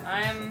anything on it.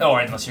 Oh,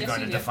 Unless you're yes, going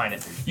to you do. define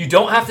it. You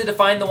don't have to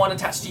define the one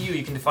attached to you.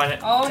 You can define it.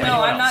 Oh to no,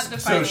 anyone I'm not else.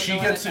 defining. So she the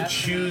one gets to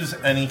attached me. choose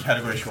any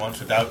category she wants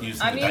without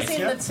using I'm the dice using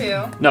yet?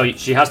 the 2, No,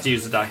 she has to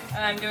use the die.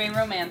 and I'm doing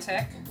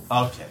romantic.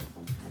 Okay.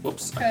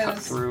 Whoops, I cut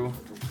 'Cause- through.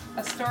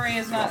 A story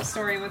is not a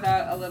story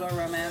without a little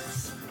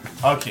romance.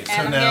 Okay, so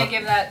And I'm now... gonna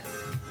give that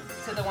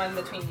to the one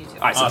between you two.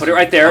 All right, so put it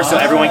right there so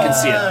everyone can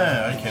see it.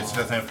 Okay, so it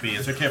doesn't have to be...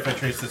 Is it okay if I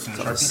trace this in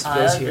Sharpie?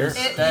 Goes here.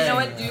 You know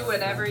what? Do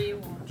whatever you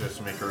want. Just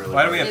to make it really...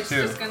 Why do we clear. have It's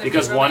two? just gonna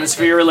Because be one is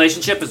for romantic. your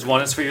relationship, and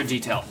one is for your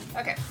detail.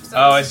 Okay. So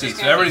Oh, I this is see.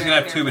 just So everybody's be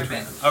gonna right have two here, between.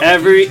 perfect.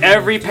 Okay.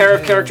 Every pair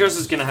of characters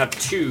is gonna have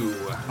 2.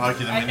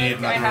 Okay, then I we need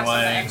think I another have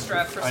one. some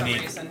extra for some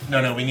reason.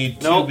 No, we need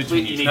 2 No,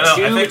 between you each. need No, no,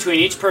 2 I think- between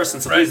each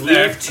person. So Right please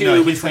there. leave 2 No,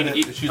 he between said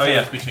each. she Oh, said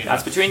yeah. it's between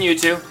That's us. between you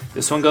two.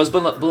 This one goes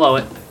below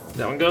it.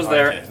 That one goes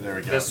there. Okay, there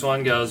we go. This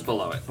one goes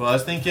below it. Well, I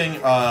was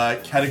thinking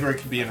category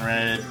could be in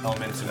red,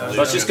 elements in blue.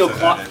 let's just go so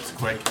clock- that it's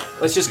quick.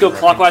 Let's just go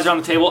clockwise around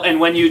the table, and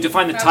when you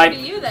define the That type,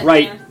 would be you then,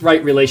 write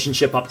Dan.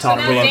 relationship up So top.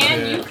 now, below.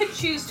 Dan, you could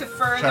choose to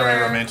further. Should I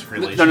write romantic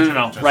relationship?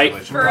 no, Just right.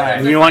 relationship?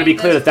 further We want to be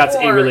define clear this, that that's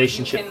a or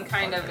relationship. You can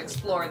kind of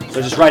explore these.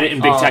 So just other write it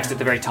in big Um, text at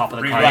the very top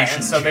of the card. Right,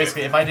 and so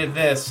basically, if I did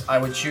this, I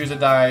would choose a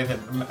die that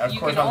You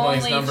corresponds can to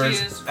these only numbers,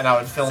 choose- and I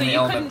would fill So in the you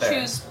element couldn't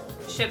there. choose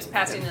ships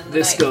passing in the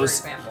This night,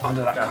 goes for example.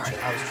 onto that Gotcha.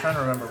 card. I was trying to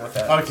remember what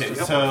that. Okay, was.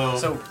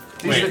 so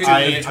these are wait, the two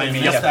I between me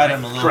and missed that.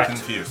 I'm a little Correct.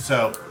 confused.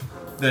 So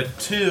the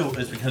 2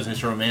 is because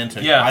it's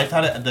romantic. Yeah. I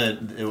thought it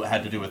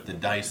had to do with the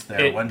dice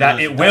there. When does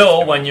It the will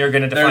dice when you're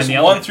going to define There's the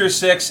 1 element. through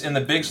 6 in the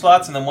big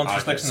slots, and then 1 through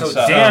Okay. 6 in the So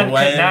sub. Dan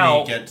when can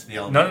now. we get to the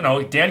element.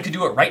 No. Dan could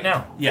do it right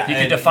now. Yeah, He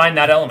could and define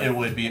that It element,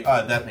 would be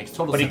that makes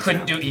total but he sense. couldn't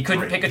now. do. He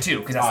couldn't Great. pick a 2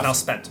 because that's now Awesome.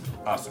 spent.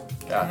 Awesome.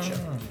 Gotcha.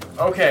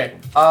 Okay.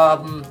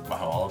 Wow,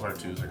 all of our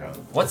 2s are gone.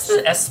 What's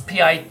the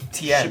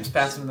SPITN? Ships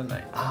passing the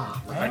night. Ah,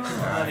 I couldn't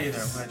remember that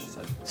either. I'm glad you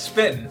said.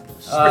 Spitting.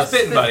 We're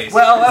spitting buddies.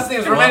 Well, that thing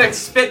is romantic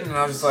spitting, and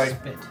I was just like,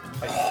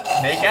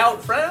 make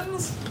out,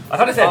 friends. I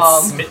thought it said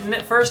Um, smitten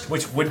at first,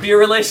 which would be a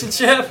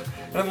relationship.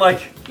 And I'm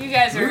like, You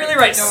guys You are really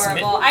write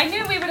adorable. I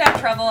knew we would have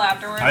trouble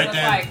afterwards. I That's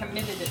did. why I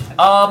committed it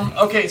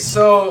to. Okay,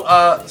 so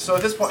so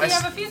at this point, So you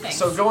have a few things.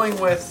 so going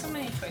with, So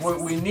many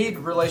choices. we need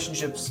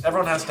relationships.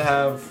 Everyone has to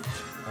have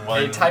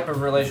a type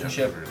of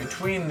relationship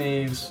between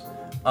these.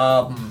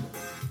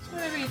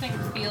 Whatever you think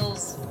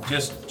feels.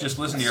 Just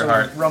listen to So your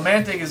heart.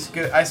 romantic is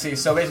good. I see.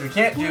 So basically, we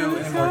can't do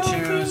any more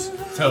 2s.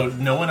 So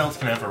no one else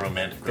can have a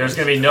romantic. there's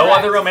going to be no Correct.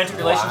 other romantic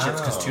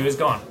relationships because 2 is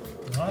gone.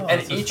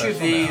 And each of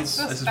these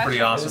So This is pretty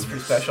special. is awesome.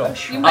 pretty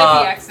special. You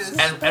might be exes.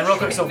 And real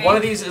quick, so one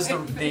of these is the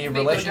Make them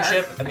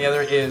relationship, dark. and the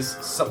other is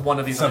one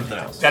of these other Something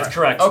details. That's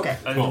correct. Okay,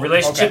 A cool.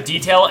 relationship Okay.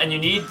 detail, and you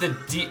need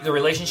the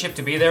relationship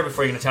to be there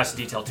before you can attach the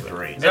detail to it.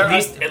 Great.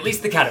 At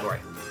least the category.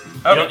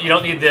 Okay. You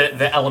don't need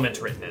the element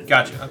written in.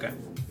 Gotcha. Okay.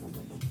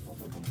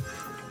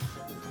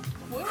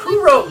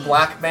 Who wrote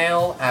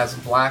blackmail as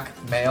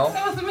blackmail?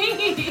 That was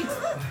me.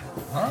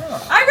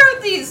 I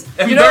wrote these.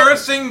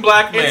 Embarrassing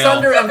blackmail. It's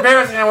under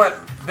embarrassing. I went,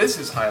 this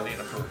is highly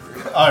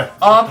inappropriate. All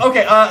right.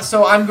 Okay,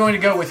 so I'm going to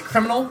go with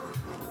criminal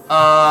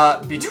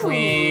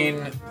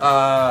between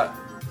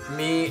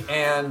me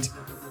and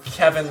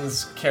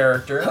Kevin's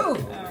character. All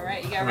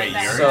right, you gotta Wait, write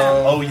that yours?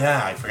 So- Oh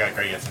yeah, I forgot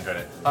Greg gets some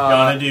credit. You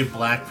wanna do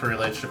black for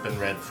relationship and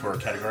red for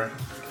category?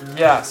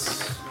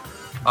 Yes.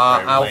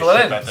 Right, I'll fill it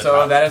relationship at in. the So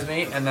top. that is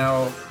me, and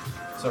now,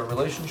 so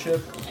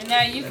relationship. And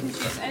now you can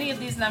choose any of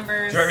these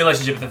numbers. Joint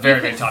relationship at the very,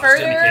 You very could top. just to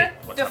further indicate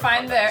what type of define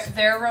context.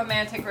 their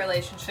romantic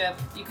relationship.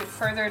 You could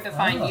further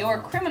define your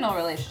criminal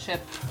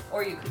relationship,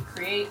 or you could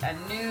create a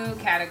new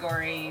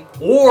category.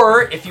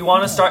 Or if you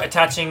want to start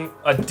attaching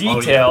a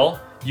detail,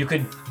 you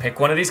could pick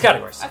one of these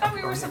categories. I thought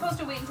we were supposed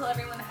to wait until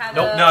everyone had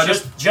Nope, a. no,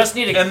 just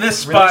need a And this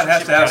spot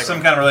has to have relationship some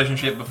category. kind of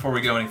relationship before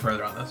we go any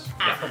further on this.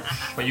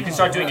 But you can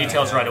start doing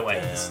details right away.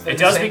 It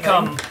does Same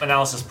become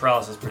analysis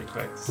paralysis pretty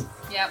quick.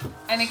 Yep,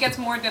 and it gets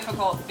more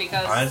difficult I'd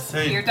because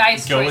say your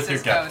dice go choices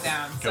with your guts. go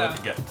down. Go so.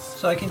 with your guts.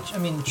 So I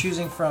can,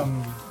 choosing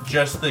from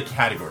Just the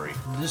category.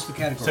 just the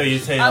category. So you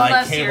say like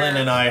Unless Caitlin you're-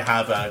 and I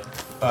have a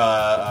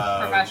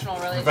Professional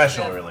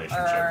relationship.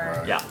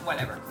 or Yeah.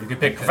 Whatever. You could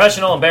pick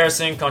professional,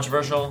 embarrassing,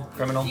 controversial,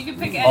 criminal. You can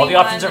pick All the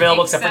options are anyone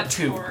available except for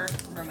 2. for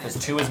Because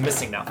romantic. 2 is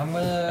missing now. I'm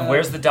gonna. And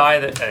where's the die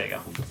that? There you go.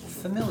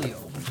 familial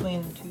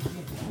between two people?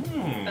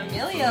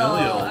 Familial.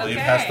 Will you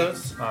Okay. pass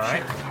those? All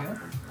right. There you go.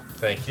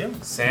 Thank you.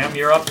 Sam,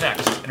 you're up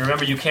next. And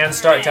remember, you can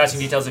start attaching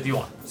details if you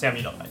want. Sam,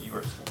 you know that. You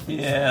were.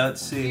 Yeah,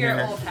 let's see Your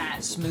here. old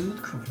hat. Smooth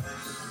criminals.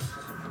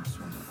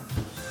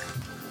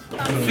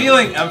 I'm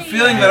feeling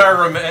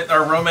that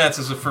our romance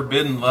is a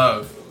forbidden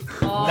love.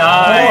 Oh.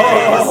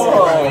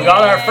 Nice. We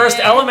got our first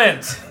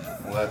element.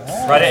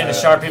 Write it into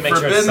Sharpie. Make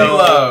Forbidden sure it's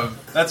love.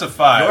 That's a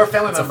 5. Your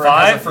family It's a member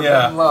has a 5? forbidden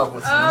Yeah. love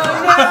with Oh no!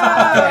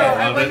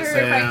 I Love it, wonder if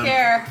I Sam.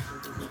 care.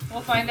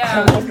 We'll find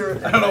out.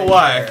 I don't know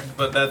why,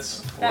 but that's.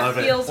 That Love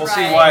it. feels We'll right.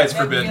 see why it's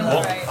That forbidden.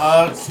 feels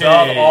right.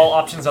 Stop Okay. all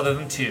options other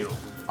than 2.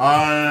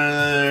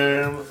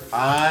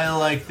 I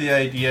like the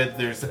idea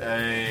there's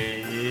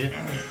a.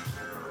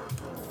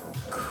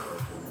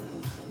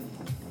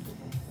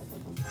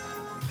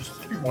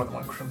 more than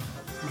one criminal.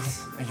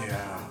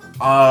 Yeah.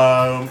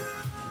 I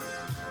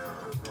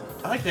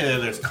like that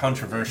there's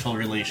controversial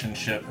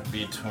relationship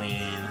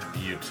between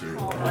you two.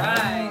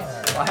 Right.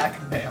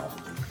 Blackmail.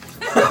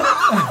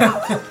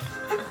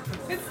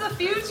 It's the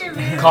future,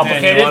 man. And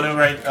Complicated. you want to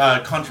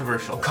write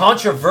controversial.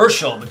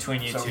 Controversial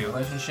between you So two.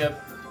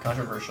 relationship,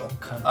 controversial.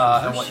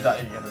 And what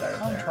that you have there.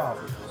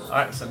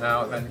 Alright, so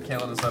now then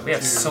Kaylin is up We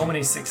have to so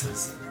many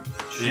 6s.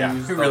 Yeah.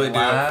 choose We the really do.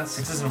 last,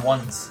 6s and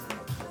 1s.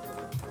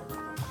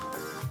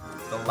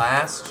 The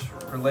last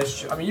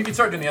relationship. I mean, you can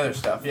start doing the other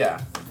stuff, yeah.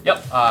 Yep.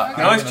 You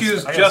can always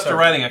choose just a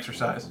writing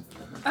exercise.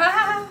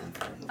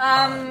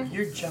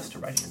 You're just a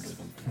writing exercise.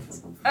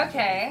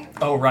 Okay.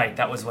 Oh, right.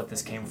 That was what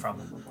this came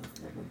from.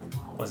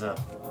 Was a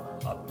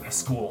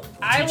school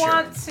I teacher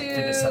want to. did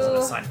this as an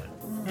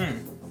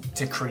assignment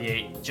to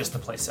create just the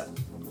playset.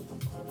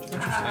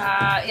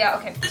 Yeah.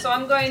 Okay. So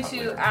I'm going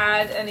to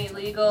add an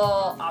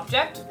illegal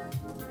object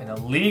An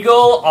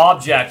illegal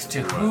object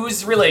to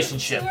whose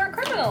relationship? to our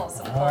criminals,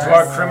 of course. To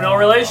our criminal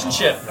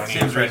relationship.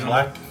 Seems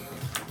reasonable.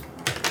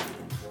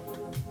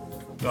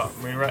 Oh,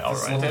 rewrite. I'll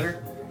write it.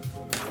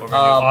 Facilitator? Over your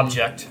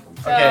object.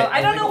 So Okay,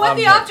 I don't know illegal what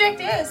the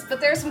object. object is, but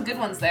there's some good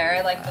ones there.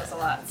 I like those a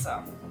lot.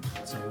 So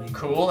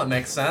Cool, that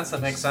makes sense,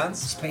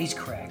 Space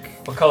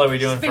crack. What color are we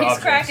doing for space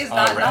objects? crack is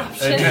not an Alright.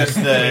 option. Just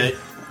the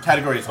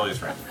category is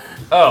always red.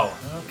 Oh,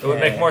 it would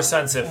make more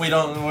sense if. We're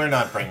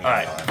not bringing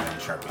Alright.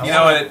 Sharpie. You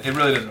know what? It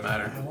really doesn't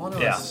matter. I want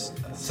to Yeah.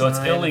 So it's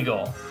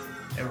illegal.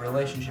 A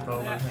relationship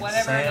over Yeah, between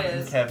whatever Sam it and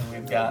is. Kevin.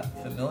 We've got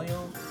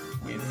familial,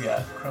 we've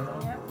got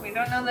criminal. Yeah, we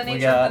don't know the We nature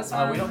got. of this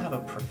one. We don't have a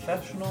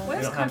professional. What we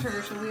is don't have.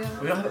 controversial?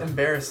 We don't have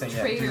embarrassing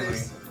yet, do we?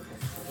 Traitors.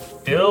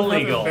 We don't have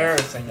Illegal.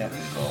 embarrassing yet.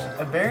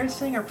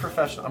 Embarrassing or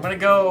professional? I'm gonna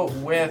go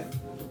with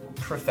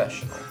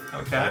professional.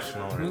 Okay.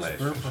 Professional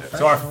relationship.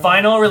 So our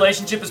final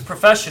relationship is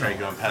professional. Are you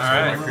going past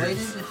Alright. the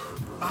Related?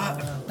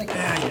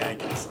 Yeah, I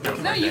guess.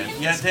 No, you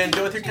can. Yeah, Dan,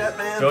 go with your gut,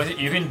 man. Go with it.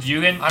 You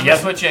can. I'm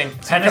yes, switching.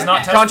 Pen is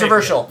not touch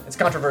Controversial. It's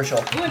controversial.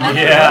 You and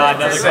Yeah,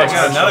 another So I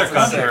got another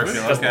controversial.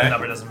 controversial. Doesn't- The Okay.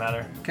 number doesn't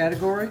matter.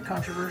 Category?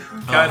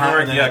 Controversial?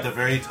 Category, And then yeah. at the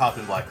very top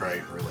in black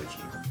right relationship.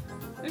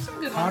 There's some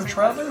good ones.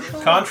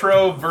 Controversial?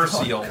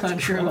 Controversial.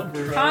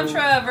 Controversial.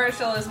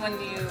 Controversial is when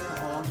you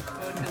go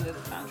to the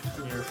contra.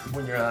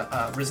 When you're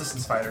a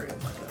resistance fighter in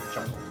like a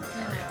jungle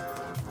area.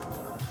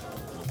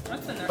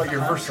 What's the But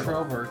you're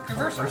versatile.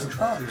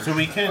 Controversial. So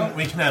we can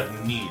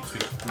have needs.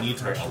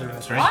 Needs are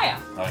elements, Oh right?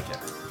 yeah. Okay.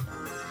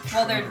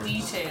 Well, they're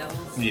details.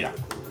 Yeah.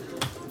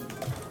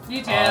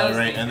 Details.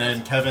 Alright, and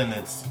then Kevin,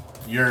 it's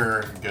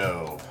your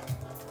go.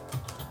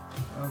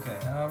 Okay,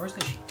 where's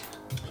the sheet?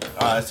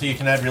 So you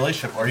can add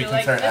relationship, or you You can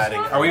like start this adding.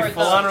 one? Are we Or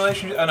full on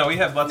relationship? Oh no, we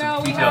have lots No,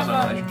 of we details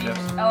have on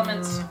relationships.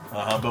 elements.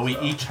 But we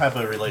each have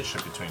a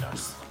relationship between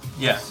us.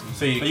 Yes.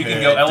 So you, But you can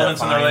could go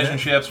elements in the define it.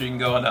 relationships, or you can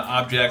go into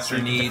objects or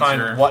needs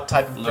Define or. what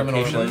type of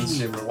criminal locations.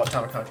 relationship or what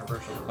type of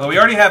controversial. Well, we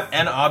already have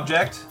an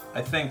object.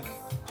 I think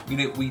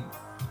we.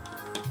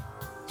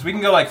 So we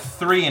can go like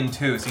 3 and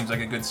 2. Seems like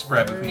a good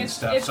spread between It's-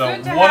 stuff. it's So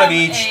good to one of have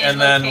each, a and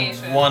then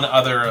location. one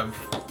other of.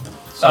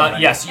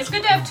 something. Yes. It's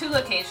good to have 2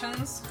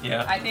 locations.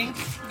 Yeah. I think.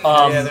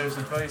 Yeah, there's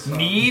advice on-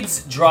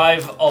 Needs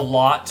drive a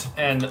lot,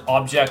 and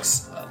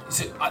objects.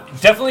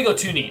 Definitely go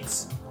 2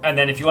 needs, and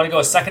then if you want to go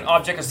a second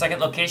object, a second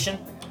location,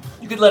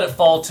 you could let it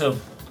fall to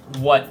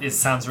what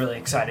sounds really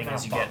exciting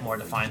as you get more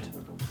defined.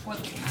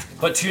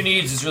 But 2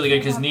 needs is really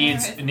good because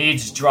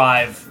needs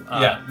drive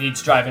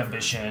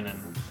ambition,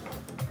 and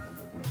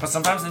but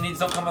sometimes the needs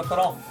don't come up at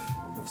all.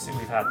 Let's see what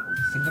we've had.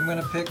 I think I'm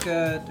gonna pick.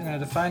 I'm gonna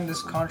define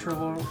this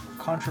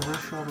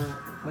controversial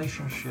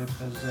relationship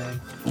as a.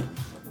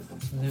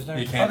 There's no.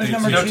 You can't there's do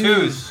number No 2.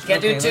 twos.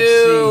 Can't do Okay, let's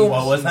 2. see.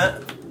 What was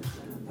that?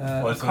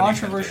 A What's the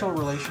controversial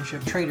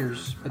relationship,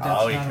 traitors, but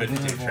that's Oh, you not could do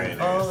available. traders.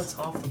 Oh, it's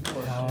off the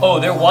board. Oh,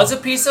 there was a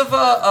piece of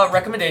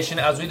recommendation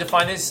as we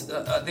define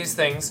these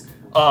things.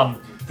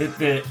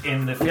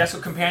 In the Fiasco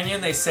Companion,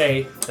 they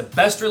say the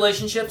best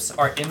relationships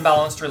are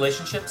imbalanced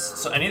relationships.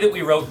 So any that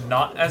we wrote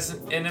not as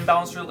an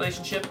imbalanced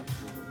relationship,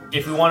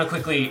 if we want to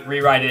quickly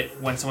rewrite it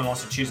when someone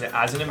wants to choose it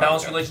as an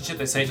imbalanced relationship,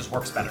 they say it just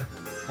works better.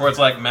 Or it's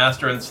like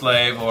master and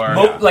slave, or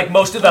Like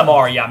most of them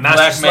are, yeah.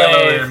 Master blackmailer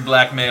slave. and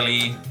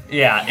blackmailee.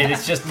 Yeah, it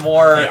is just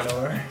more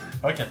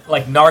Okay.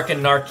 like narc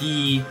and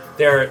narky.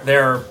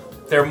 They're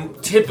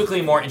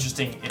typically more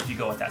interesting if you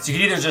go with that. So you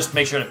can either just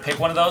make sure to pick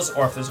one of those,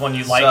 or if there's one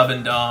you like. Sub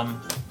and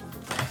dom.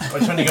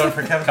 Which one are you going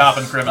for, Kevin? Cop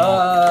and criminal.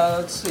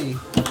 Let's see.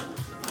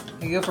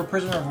 You go for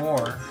prisoner of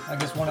war. I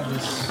guess one of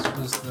this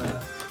was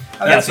the.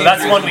 Yeah, so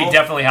that's one we reasonable.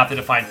 definitely have to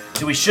define.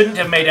 So we shouldn't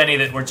have made any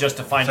that were just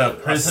defined So a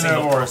prisoner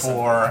single of person.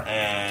 war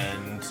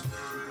and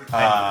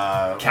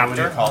what do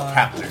captor? you call it?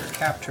 Captor.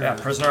 Capture. Yeah,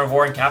 prisoner of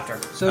war and captor.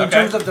 So in Okay.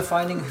 terms of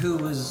defining who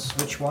was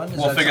which one, is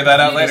We'll figure something- that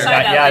out You later.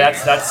 decide that Yeah, later.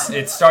 that's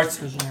it starts.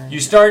 You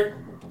start.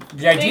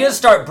 The ideas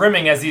start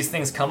brimming as these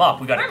things come up.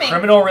 We got Brimming. a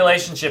criminal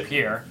relationship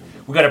here.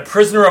 We got a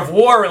prisoner of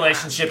war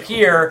relationship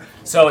here.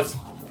 So it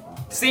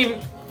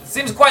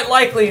seems quite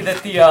likely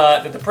that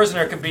the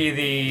prisoner could be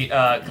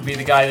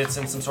the guy that's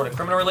in some sort of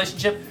criminal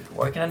relationship,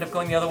 or it can end up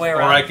going the other way Or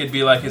around. I could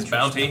be like his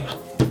bounty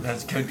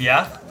That could be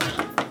yeah.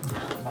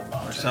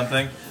 or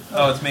something.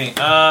 Oh, it's me.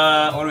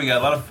 What do we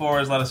got? A lot of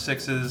 4s, a lot of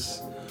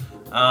 6s.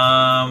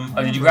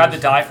 Oh, did you grab the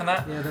die from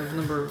that? Yeah, there's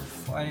number.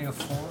 I need a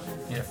 4.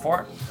 You have 4.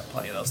 Got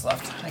plenty of those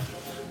left. Thank you.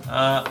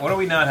 What do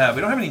we not have?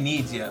 We don't have any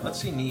needs yet. Let's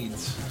see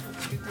needs.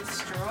 To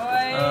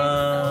destroy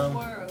the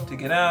world. To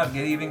get out,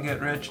 get even, get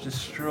rich,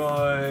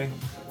 destroy,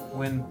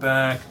 win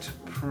back, to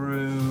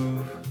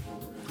prove.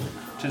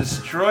 To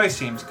destroy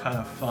seems kind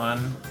of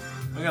fun.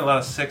 We got a lot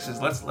of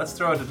 6s. Let's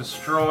throw it to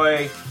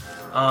destroy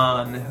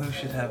on who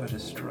should have a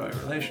destroy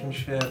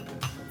relationship.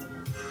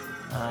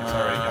 It's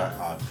already got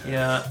object.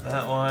 Yeah,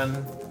 that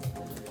one.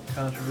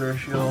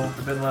 Controversial.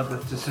 Forbidden love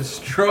to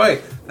destroy.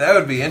 That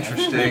would be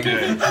interesting.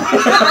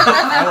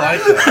 I like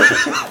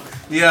that.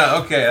 Yeah.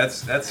 Okay.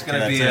 That's gonna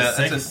Okay, be that's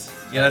a that's 6.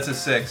 that's a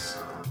 6.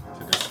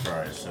 To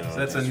destroy. So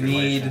that's a this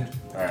need. relation-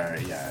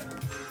 Alright, yeah.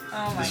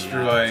 Oh my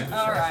Destroy.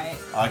 god. Alright.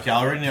 Okay, I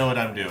already know what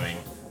I'm doing.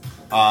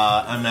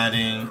 I'm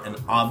adding an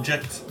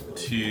object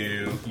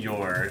to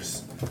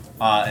yours,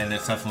 and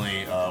it's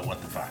definitely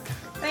what the fuck.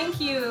 Thank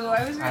you.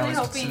 I was really was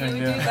hoping you would considering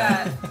do doing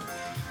that.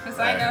 Because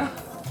I know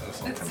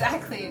That's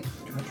exactly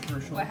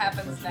what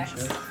happens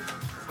next.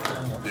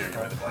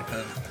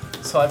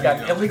 So I've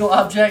got illegal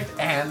object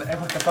and a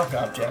what the fuck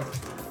object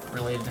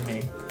related to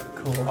me.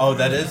 Cool. Oh,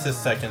 that is the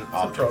second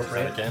object. Is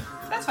that appropriate. okay?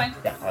 That's fine.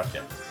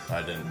 Okay.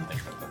 I didn't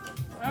think about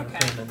that.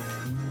 Okay.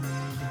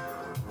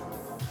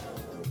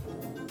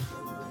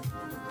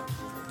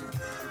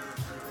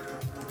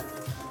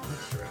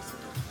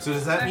 So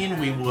does that mean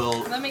we will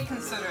Let me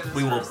consider this.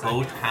 we for will a second.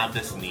 both have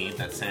this need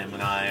that Sam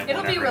and I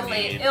It'll be whatever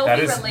related. need? It'll That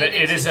be is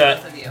related it to is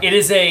both of you. it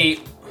is a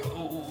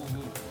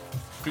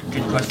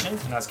good question.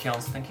 And as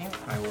Kalen's thinking,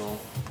 I will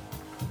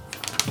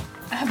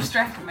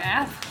Abstract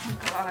math.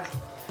 Oh, God.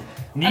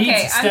 needs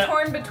Okay, I'm step.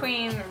 torn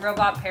between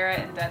Robot Parrot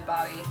and Dead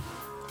Body.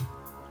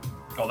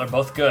 Oh, they're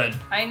both good.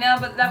 I know,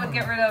 but that would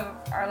get rid of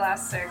our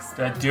last 6.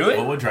 Did I do it?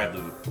 What would drive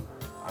the?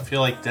 I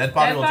feel like Dead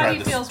Body Dead will Body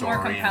drive the feels story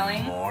more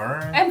compelling. more.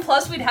 And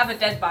plus, we'd have a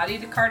dead body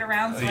to cart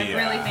around, so I Yeah.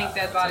 really think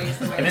Dead Body is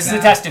the way And this to is go.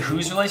 attached to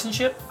whose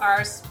relationship?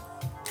 Ours.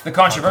 The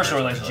controversial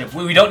relationship.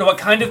 We don't know what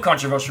kind of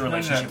controversial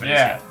relationship it is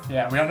Yeah, yet.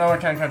 yeah. We don't know what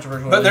kind of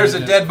controversial. But there's a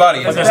it is. dead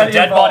body. But there's a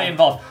dead body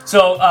involved.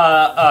 So,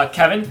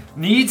 Kevin,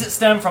 needs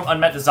stem from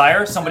unmet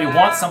desire. Somebody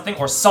wants something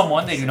or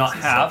someone they do not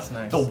have.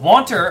 Nice. The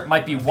wanter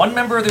might be one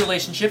member of the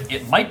relationship.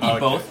 It might be Okay.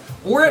 both.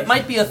 Or it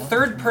might be a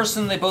third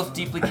person they both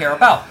deeply care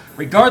about.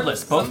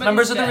 Regardless, both Somebody's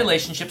members of the dead.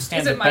 relationship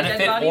stand Is to it my dead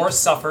benefit body? or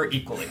suffer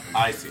equally.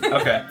 I see.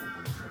 Okay.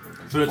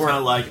 So it's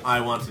not like I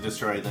want to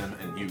destroy them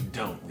and you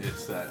don't.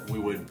 It's that we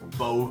would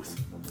both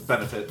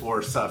benefit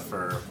or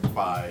suffer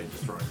by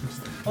destroying this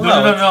thing.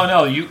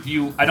 No.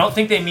 You. I don't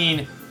think they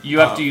mean you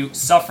have to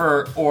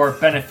suffer or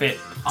benefit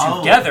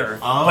together.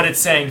 But it's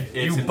saying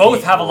It's you an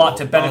both have a lot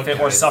to equal- benefit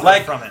okay. or suffer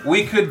Like from it.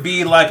 we could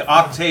be like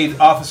Octane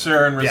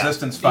officer and Yeah.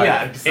 resistance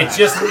fighter. It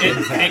just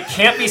it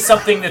can't be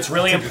something that's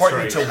really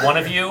important to destroy. one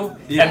of you,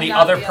 Yeah. and the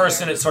Not other the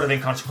person other. it's sort of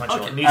inconsequential.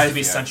 Okay, It needs I to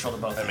be see. central to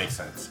both. That makes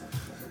sense.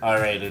 All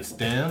right, it's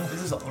Dan.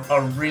 This is a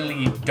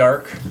really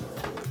dark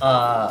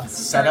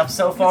setup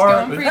so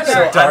far. going pretty So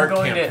dark. Dark I'm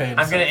going campaign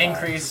to so far.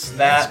 increase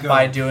that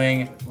by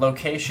doing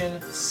location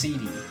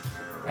seedy,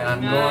 and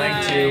I'm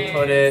going to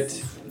put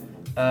it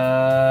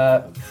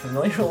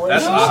familial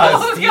That's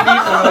relationship Stevie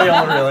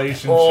familial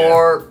relationship.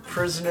 or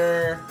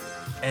prisoner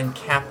and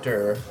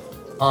captor.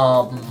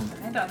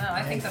 I don't know.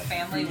 I think the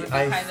family would be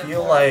I kind of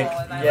feel horrible, like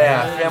and I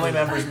yeah, family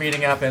members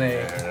meeting up in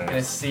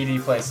a seedy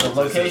place. So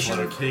location.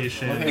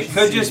 Location. It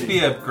could just be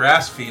a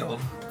grass field.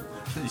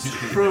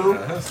 True.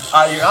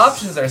 Your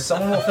options are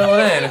someone will fill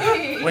it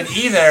in with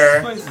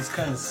either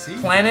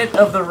Planet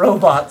of the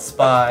Robot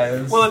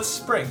Spies, Well, it's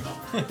spring.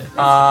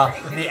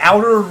 the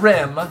Outer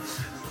Rim,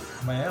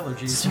 My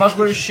allergies.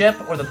 Smuggler's Ship,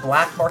 or the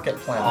Black Market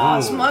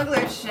Planet.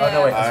 Smuggler shit. Oh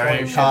no, wait, that's All right,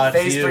 Smuggler's Todd,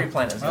 Ship. Phase you. 3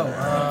 planet.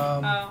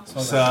 Oh.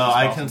 So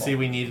I can see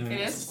we need It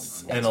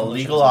is? an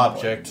illegal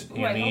object.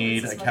 You Wait, what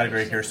need was a this category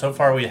location? here. So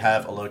far we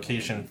have a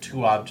location,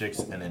 2 objects,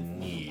 and a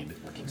need.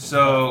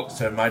 So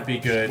So it might be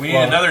good. we need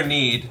Well, another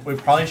need. We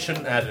probably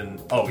shouldn't add an.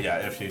 Oh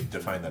yeah, if you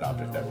define that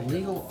object, that would be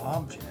Legal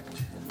object.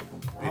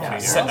 between A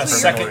your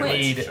second criminal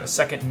need. relationship. A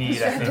second need.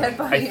 I Dead think.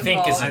 body I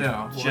think is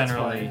involved.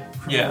 generally.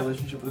 Yeah.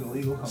 Relationship with an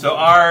illegal company. So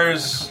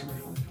ours.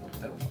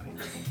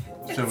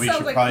 So we Sounds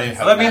should like probably this.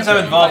 have. Well, that means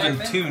I'm involved in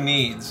Environment. 2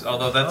 needs.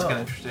 Although that's kind of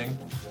interesting.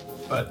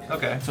 but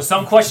okay. So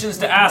some questions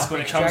to ask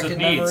when it comes with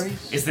Extracted needs.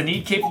 memories? Is the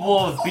need capable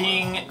of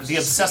being the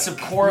obsessive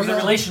core of the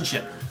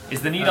relationship?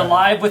 Is the need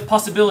alive with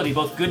possibility,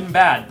 both good and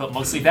bad, but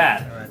mostly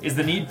bad? Is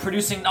the need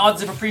producing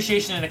nods of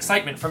appreciation and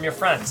excitement from your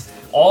friends?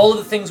 All of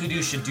the things we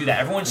do should do that.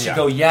 Everyone should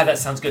go, yeah, that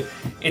sounds good.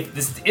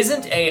 This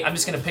isn't I'm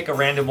just going to pick a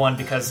random one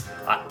because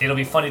it'll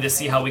be funny to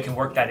see how we can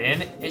work that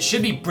in. It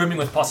should be brimming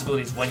with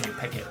possibilities when you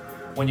pick it,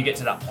 when you get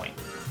to that point.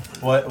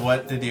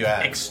 What did you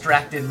add?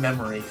 Extracted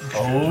memory.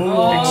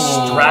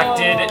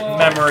 Extracted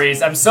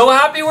memories. I'm so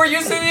happy we're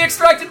using the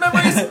extracted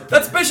memories.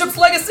 That's Bishop's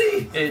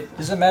legacy.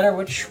 Does it matter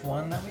which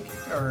one that we get?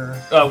 Or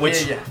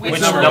Which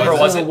Which number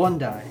was it? One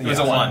die. It was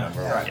a 1.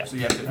 Right. Yeah. So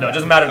you have to, No, it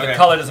doesn't matter. The Okay.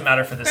 color doesn't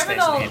matter for this space.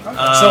 Criminal. Did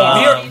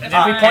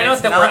we point out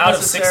that we're out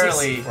of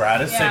sixes? We're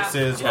out of Yeah.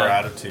 sixes. Yeah. We're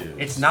out of twos.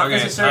 It's not Okay,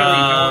 necessarily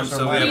yours or so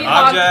we mine. have We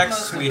hogged objects.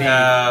 most of We it.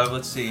 have,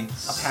 let's see.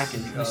 A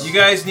package. You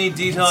guys need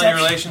detail in your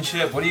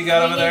relationship. What do you got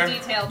We over need there?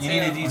 detail, You too.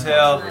 need a detail.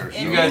 And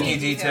You we guys need need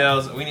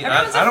detail. details. We need.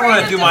 Everyone's I don't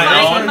want to do my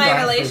define own. my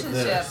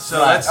relationship.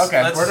 So let's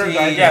Okay. let's Where did see.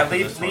 I Yeah, for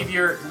this leave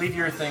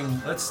your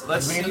thing. Let's We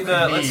see need the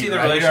the let's see the need,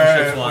 right?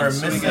 relationships We're one.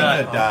 So we missing a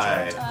got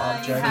die. You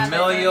Object. have it,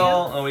 don't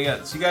familial. you? Oh, we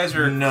got. So you guys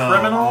are No,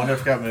 criminal. I wonder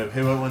if got moved.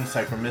 Hey, wait one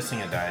sec. We're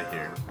missing a die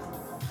here.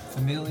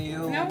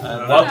 Familial. No.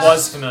 What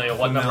was familial?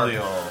 What number?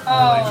 Familial.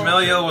 Oh,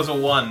 Familial was a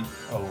 1.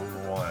 Oh,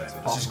 one.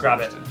 Let's just grab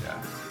it.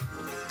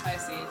 I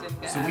see. It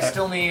didn't get So we added.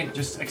 still need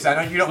just because I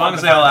know you don't As long want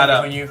as the they all fact add that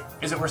up.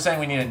 When is it we're saying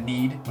we need a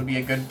need would be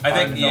a good. I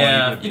think,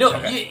 yeah. You know,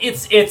 Okay.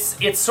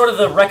 it's sort of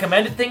the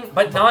recommended thing,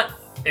 but not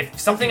if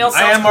something else. I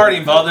sounds am cool. already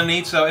involved in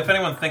each, so if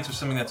anyone thinks of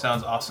something that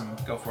sounds awesome,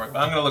 go for it. But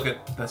I'm gonna look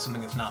at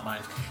something that's not mine.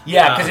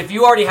 Yeah, because if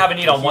you already have a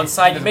need on one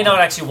side, you may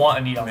not actually want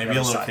a need on Maybe the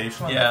a other side.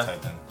 location on Yeah. that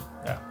side then.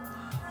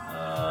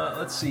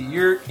 Let's see,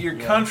 your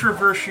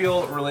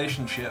controversial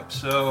relationship.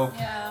 So,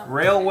 Yeah.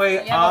 railway You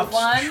have a ops,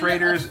 1,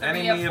 traitors, a 3,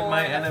 enemy a of 4,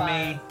 my and a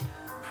enemy,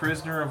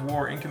 prisoner of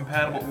war,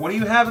 incompatible. What do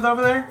you have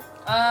over there?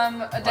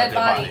 A dead dead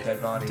body. body.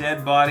 Dead body.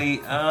 Dead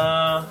body.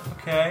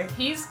 Okay.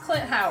 He's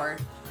Clint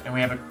Howard. And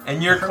we have a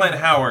And you're Clint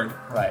Howard.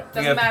 right.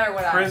 We Doesn't have matter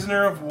what I.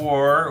 prisoner of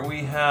war.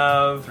 We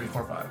have 3,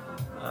 4, 5.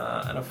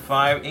 and a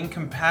 5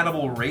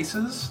 incompatible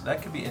races.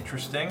 That could be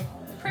interesting.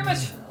 Pretty much,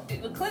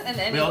 Clint and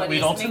anybody.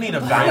 We'd also need a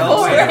compatible,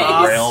 balance.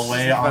 right?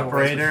 Railway Race.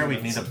 operator.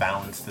 We'd need a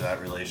balance to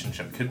that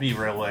relationship. Could be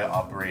railway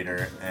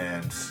operator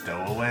and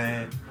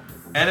stowaway.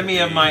 Enemy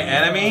of my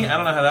enemy. I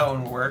don't know how that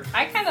one would work.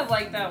 I kind of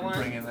like that one,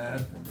 Bring in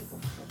that.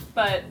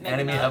 but maybe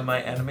Enemy not. of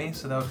my enemy.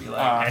 So that would be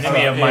like.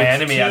 Enemy of my It's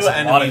enemy two has a lot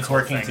of enemies cool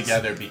working things.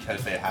 together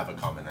because they have a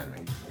common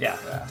enemy. Yeah,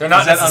 they're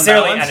not Is that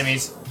necessarily unbalanced?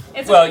 enemies.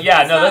 It's Well,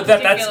 yeah, it's no, not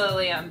that's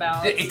particularly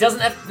unbalanced. it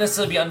doesn't have to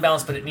necessarily be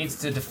unbalanced, but it needs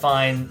to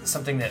define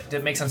something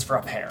that makes sense for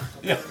a pair.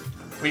 Yeah.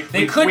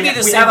 They could be the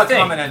we same have a thing.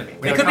 common enemy.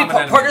 We They have could a be common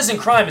enemy. partners in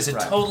crime. Is a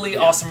Right. totally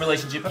awesome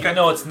relationship, Okay. even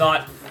though it's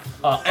not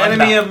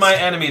Enemy of unbalanced. my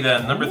enemy.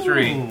 Then number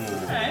 3.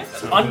 Okay.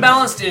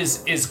 Unbalanced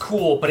is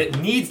cool, but it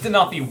needs to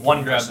not be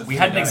one Grab person. the We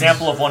had an three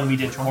example of one we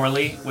did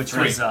poorly, which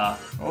was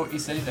Oh, you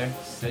steady there.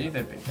 Steady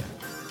there, big guy.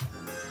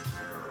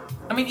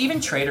 I mean,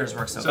 even traders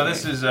works okay. So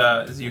this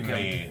is you can.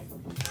 Me.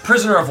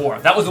 prisoner of war.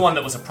 That was the one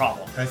that was a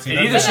problem. I see It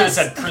that. either should have Yes.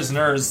 said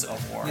prisoners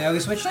of war. Yeah, we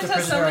switched to Clint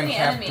has so prisoner and many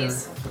captor.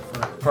 enemies.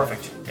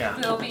 Perfect. Yeah.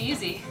 It'll be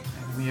easy.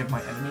 Enemy of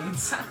my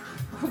enemies.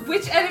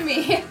 Which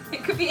enemy?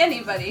 It could be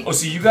anybody. Oh,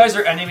 so you guys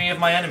are enemy of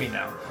my enemy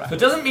now. So it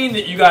doesn't mean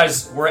that you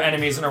guys were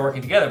enemies and are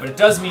working together, but it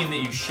does mean that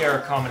you share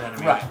a common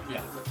enemy. Right. Yeah.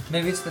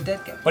 Maybe it's the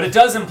dead guy. But it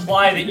does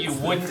imply that you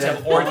wouldn't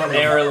have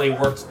ordinarily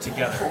worked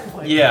together.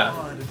 Yeah.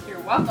 You're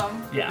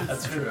welcome. Yeah,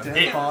 that's true.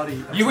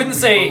 Body. You wouldn't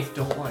say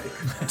Don't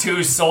like.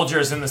 two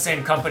soldiers in the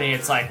same company.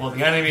 It's like, well,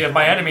 the enemy of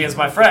my enemy is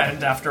my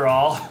friend, after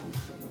all.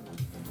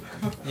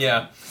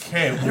 Yeah.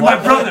 Okay, You're my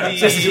brother.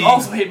 Says you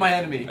also hate my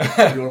enemy.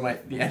 You're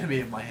the enemy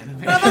of my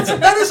enemy.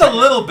 That is a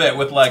little bit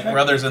with like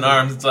brothers in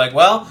arms. It's like,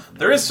 well,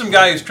 there is some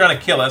guy who's trying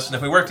to kill us, and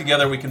if we work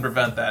together, we can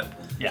prevent that.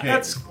 Yeah.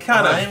 That's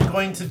kind of. I'm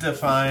going to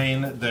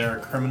define their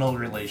criminal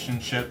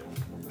relationship.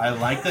 I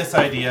like this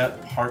idea,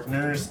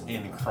 partners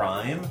in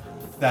crime.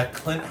 That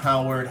Clint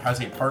Howard has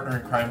a partner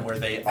in crime where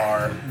they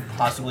are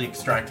possibly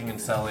extracting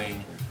and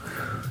selling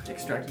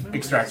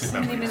extracted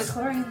memories.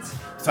 midichlorians.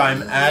 So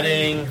I'm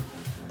adding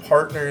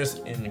partners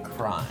in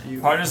crime.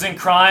 Partners in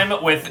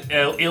crime with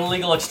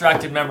illegal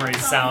extracted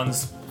memories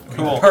sounds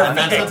Cool. And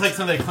that perfect. sounds like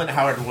something Clint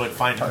Howard would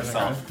find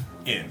himself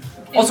in.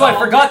 Also, I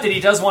forgot that he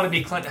does want to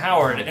be Clint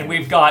Howard, and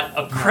we've got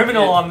a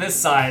criminal on this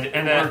side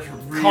and a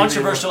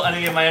controversial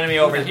enemy of my enemy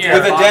over here.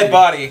 With a dead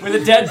body. With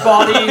a dead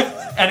body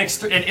and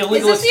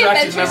illegal Is this the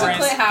extracted Adventures of memories.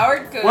 Clint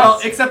Howard? Good.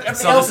 Well, except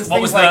everything So else this, is what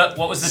things was like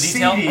the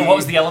detail CD. or what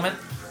was the element?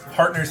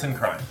 Partners in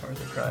crime.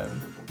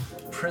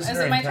 Prisoner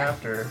Is it my and turn?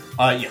 captor.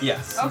 Yeah.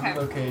 Yes. Okay.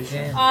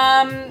 Location.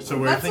 So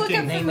we're let's look thinking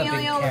at name of the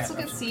familial. Let's cat.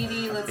 look at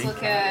CD. Let's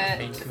look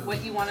at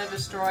what you want to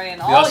destroy and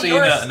We all also need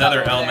your stuff another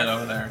over element there.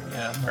 over there.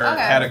 Yeah. Or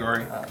Okay.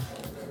 category.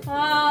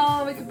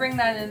 Well, we could bring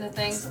that into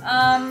things.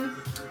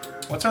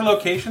 What's our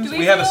locations? Do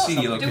We have a feel-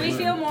 CD Do location. we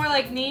feel more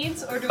like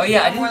needs, or do we Oh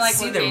yeah, I feel more didn't like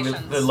see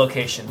locations? the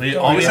location. We We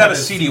only just have a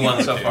CD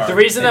one so far. The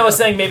reason I was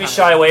saying maybe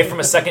shy away from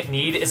a second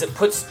need is it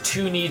puts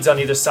 2 needs on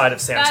either side of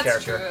Sam's That's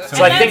character. true.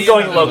 So And I think that's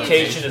going true.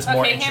 location is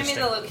more Okay, hand me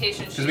interesting. the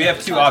location. Because we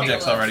have 2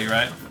 objects already,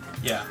 right?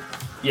 Yeah.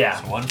 Yeah.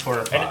 1, 4, or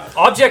And 5.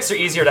 objects are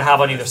easier to have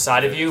on either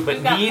side of you, but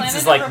We've got needs planet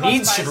is like number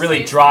needs 5 should really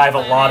space drive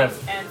a planet lot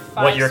of and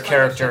what 5 your smuggler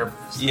character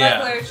ship. Yeah.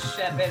 Smuggler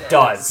ship it is.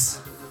 does.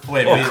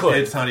 Wait, Or wait, could.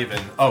 it's not even.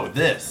 Oh,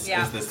 this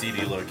Yeah. is the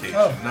CD location.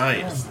 Oh.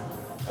 Nice.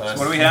 What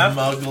do we have?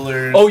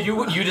 Smugglers. Oh,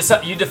 you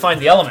define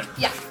the element.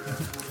 Yeah.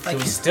 So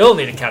we still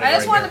need a category. I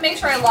just wanted to here. make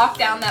sure I locked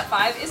down that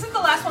 5. Isn't the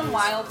last one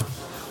wild?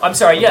 I'm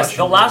sorry. Yes,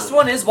 the last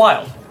one is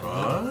wild.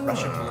 Ah.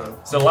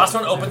 So the last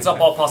one opens up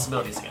all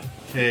possibilities again.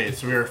 Okay,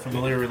 so we are a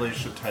familiar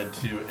relationship tied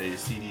to a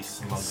CD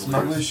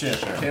Smuggler ship.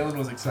 Kalen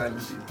was excited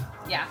to see that.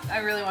 Yeah, I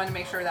really wanted to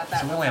make sure that So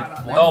we was only not have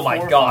on one. there. Oh my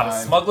 4, god,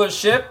 5. smuggler's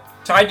ship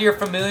tied to your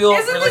familial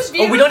Isn't this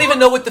relationship. Oh, we don't even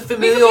know what the We could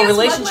familial be a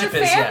relationship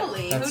smuggler is yet.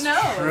 family. That's Who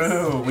knows?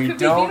 true. It We could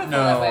be don't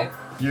beautiful that way. know.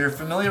 Your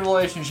familiar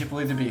relationship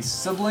will either be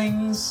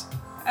siblings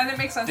And it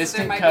makes sense that there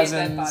Distant might be a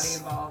dead body cousins.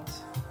 involved.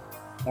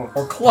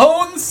 Or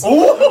clones.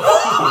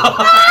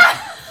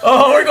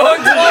 Oh, we're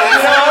going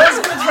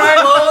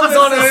clones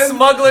on a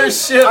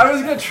smuggler's ship. I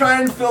was gonna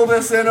try and fill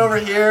this in over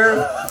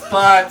here,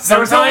 but there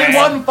was only Sometimes-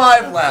 1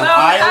 5 left. No,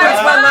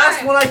 That's my fine.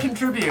 last one I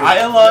contribute.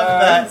 I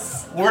love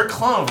Yes. that we're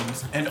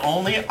clones, and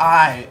only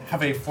I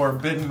have a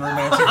forbidden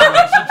romantic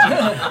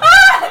relationship.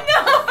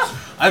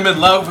 I'm in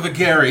love with a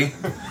Gary.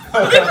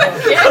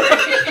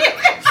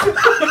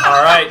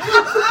 All right.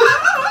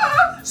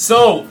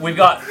 So we've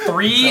got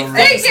 3 Hey,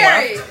 things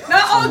Gary! left,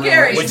 Not all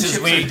Gary! which is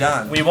Relationships are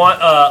done. we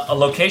want a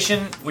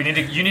location. You need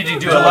to do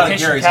There's a a lot of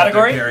location Garys out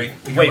there, category. Gary.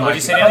 Wait, what did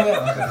you say, Danny?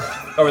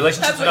 Oh,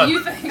 relationships That's are what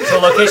you done. think. So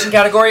location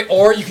category,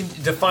 or you can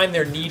define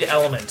their need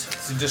element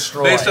to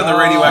destroy. Based on the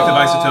radioactive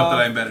isotope that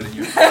I embedded in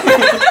you.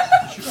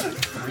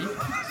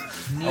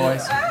 Oh, I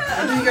see.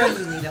 I'll do you guys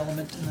the need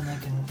element, and then I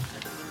can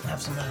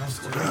have someone else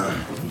do it.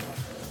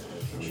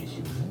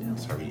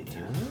 Sorry.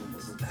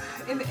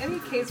 In any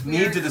case, we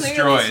Need are to clearly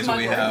destroy is what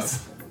we smugglers.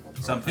 have.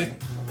 Something.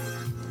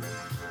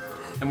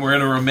 And we're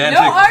in a romantic,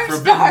 No arm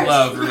forbidden stars.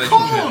 love relationship.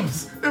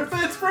 Clones! It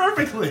fits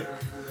perfectly!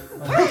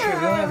 Oh,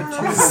 shit, we only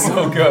have a 2.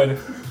 So good.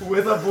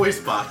 With a voice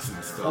box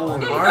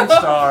installed.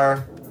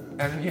 Armstar,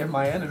 enemy of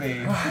my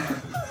enemy.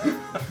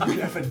 We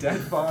have a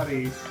dead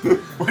body.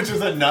 Which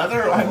is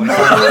another one.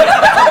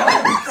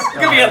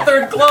 Could be a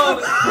third clone.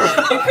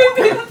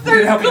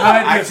 Dude, help me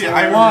hide this. Actually,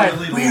 I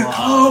really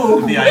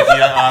love the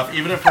idea of,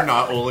 even if we're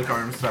not Oleg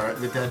Armstar,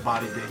 the dead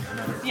body being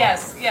another clone.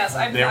 Yes,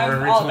 I'm There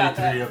were all originally about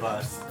 3 that. of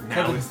us.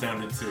 Now it's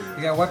down to 2.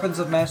 You got weapons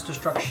of mass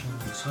destruction,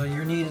 so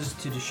your need is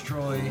to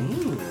destroy.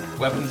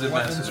 Weapons of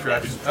mass Weapons of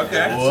destruction. mass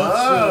Okay.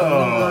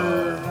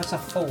 Whoa! That's a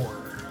 4.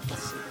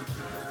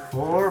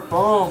 4,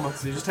 boom.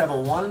 So you just have a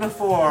 1 and a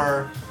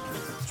 4,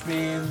 which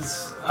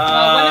means.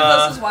 One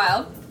of those is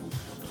wild.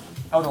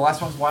 Oh, the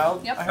last one's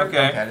wild? Yep. I heard-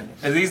 Okay. I didn't-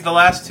 Are these the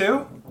last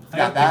 2?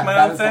 Yeah, pick that, my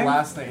that own is thing? the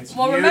last thing. It's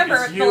Well, you, remember,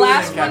 it's the you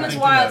last and one Kevin. is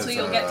wild, so knows,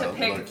 you'll get to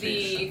pick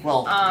location.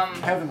 Well, the.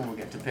 Kevin will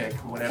get to pick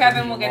whatever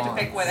Kevin he will get to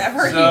wants. pick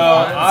whatever he So,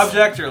 wants.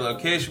 object or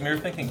location? We were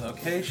thinking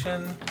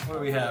location. What do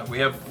we have? We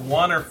have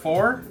 1 or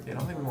 4? I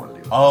don't think we want to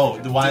do it. Oh,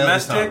 the wild is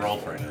Domestic? not role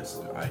playing this.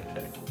 I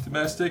picked.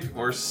 Domestic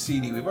or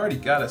CD? We've already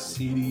got a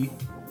CD.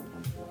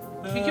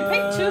 You can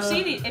pick 2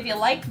 CD if you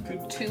like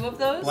 2 of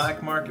those.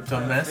 Black market.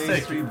 Domestic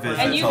Phase 3 visits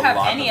And you a have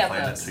lot any of of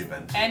planets those. we've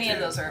been to, Any of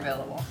too. those are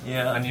available.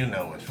 Yeah. And you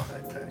know which one I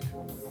pick.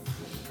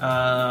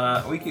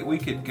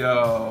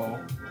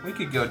 We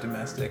could go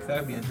domestic. That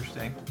would be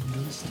interesting.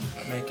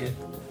 Make it.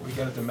 We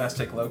got a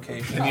domestic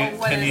location. Can you,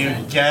 what can is you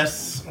it?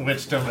 guess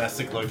which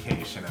domestic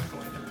location I'm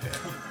going to pick?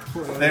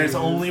 There's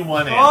only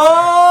one answer.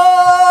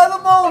 Oh, the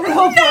mole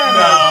real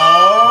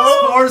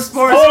No!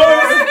 Spores!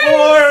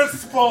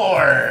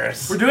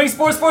 We're doing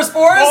spores. Only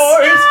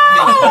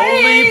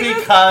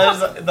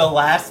because the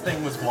last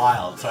thing was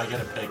wild, so I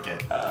gotta pick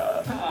it.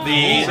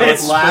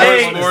 It's last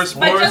spades. one is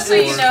But just so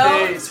you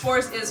know, Spades.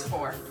 Spores is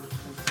 4.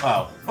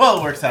 Oh, well,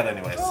 it works out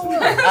anyways.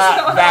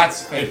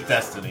 That's fake. It's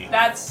destiny.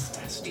 That's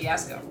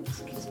fiasco.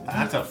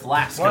 That's a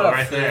flasco What a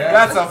right there.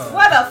 That's a.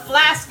 What a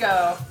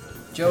flasco!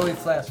 Joey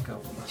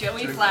Flasco.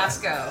 Joey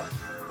Flasco.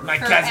 My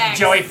Her cousin ex.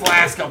 Joey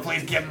Flasco,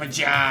 please give him a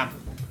job.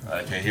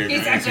 Okay, here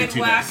He's you a answer good 2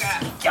 dice.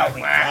 whacker.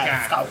 Joey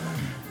Flasco.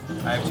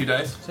 I have 2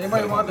 dice. Does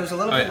anybody want? There's a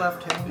little Oh, bit yeah.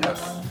 left here.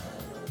 Yes.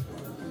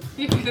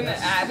 You're gonna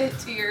add it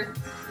to your.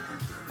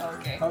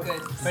 Okay, Oh,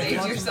 good. thank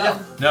Save you.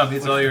 yourself. No,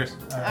 it's all yours.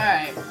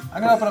 Alright.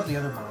 I'm gonna open up the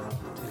other bottle too.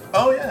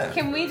 Oh, yeah.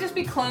 Can we just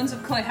be clones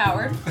of Clint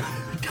Howard?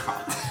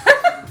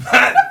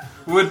 That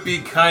would be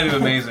kind of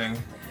amazing.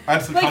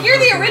 That's the Like, you're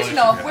the controversial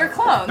original. relationship. We're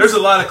clones. There's a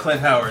lot of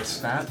Clint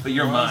Howards, That but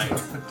you're was mine. a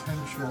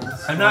potential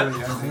I'm not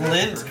story, I think.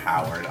 Clint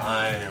Howard.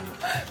 I'm.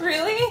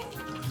 Really?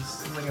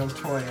 Something I was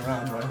toying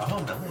around with. Oh,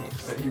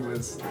 nice. That he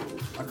was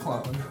a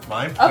clone.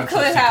 My Of potential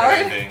Clint secret Howard?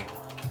 ending.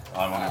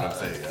 I won't even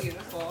say it yet.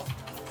 Beautiful.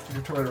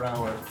 You're toying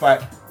around with.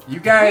 But you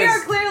guys. We are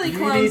clearly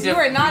clones. need to- You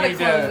are not a need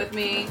clone to- with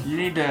me. You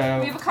need We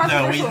have a to.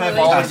 controversial have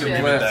Follow Relationship. your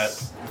relationship. With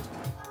bliss.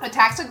 A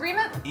tax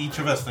agreement? Each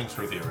of us thinks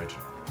we're the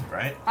original,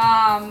 right?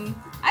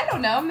 I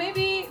don't know.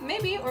 Maybe,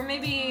 or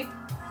maybe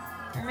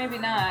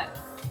not.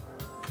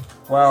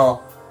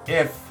 Well,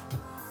 if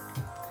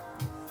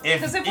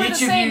Because if we're the each of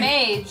same you,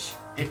 age,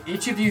 if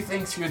each of you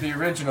thinks you're the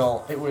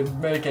original, it would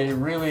make a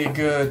really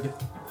good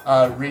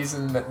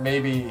reason that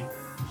maybe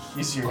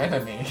he's your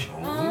enemy.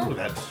 Ooh,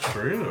 that's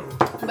true.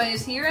 but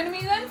is he your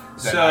enemy then?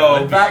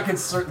 So That could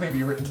certainly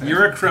be written.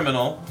 you're a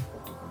criminal.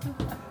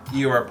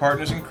 You are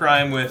partners in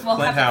crime with We'll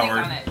Clint have to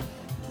Howard. think on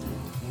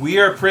it. We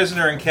are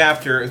prisoner and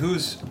captor.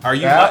 Are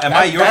you? That- am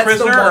I your that's the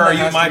prisoner one or that are you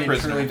has to my be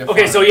prisoner? truly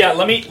Okay, so yeah,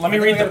 let me think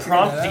read we the have to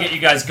prompt figure to that get you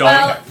guys going.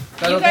 Well,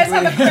 I you don't guys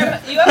think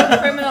have you have a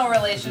criminal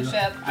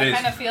relationship. I Jeez.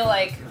 kind of feel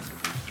like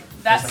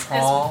that's There's a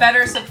call. is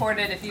better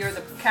supported if you're the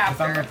If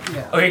I'm captor.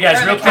 yeah. Okay,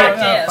 guys, Or real the quick.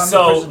 captive. I'm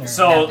So, the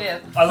so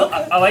Captive.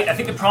 I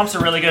think the prompts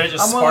are really good at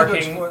just I'm willing to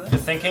sparking explore that. the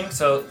thinking.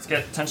 So let's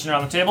get tension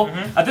around the table.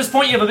 At this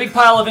point, you have a big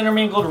pile of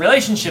intermingled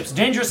relationships,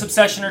 dangerous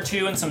obsession or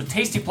two, and some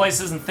tasty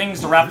places and things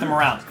to wrap them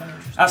around.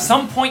 At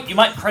some point, you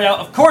might cry out,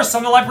 "Of course,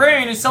 I'm the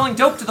librarian who's selling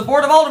dope to the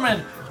Board of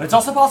Aldermen." But it's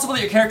also possible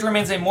that your character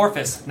remains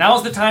amorphous. Now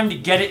is the time to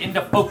get it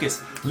into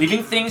focus.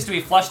 Leaving things to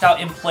be fleshed out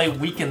in play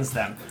weakens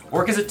them.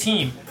 Work as a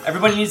team.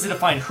 Everybody needs to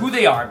define who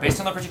they are based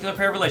on their particular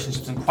pair of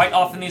relationships, and quite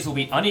often these will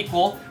be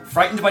unequal,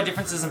 frightened by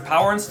differences in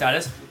power and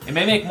status. It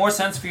may make more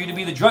sense for you to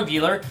be the drug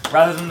dealer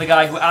rather than the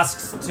guy who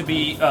asks to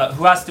be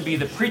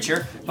the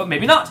preacher, but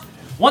maybe not.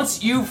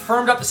 Once you've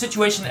firmed up the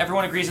situation,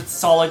 everyone agrees it's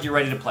solid, you're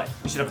ready to play.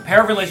 You should have a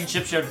pair of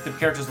relationships, you have the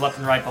characters left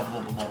and right, blah, blah,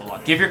 blah, blah, blah, blah.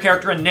 Give your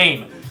character a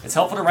name. It's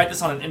helpful to write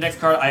this on an index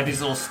card. I have these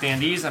little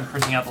standees. I'm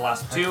printing out the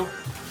last two.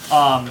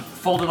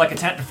 Folded like a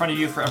tent in front of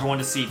you for everyone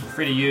to see. Feel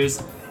free to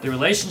use the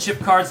relationship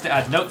cards to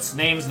add notes,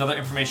 names, and other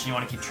information you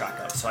want to keep track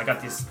of. So I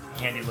got these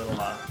handy little,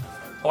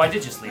 oh, I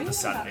did just leave the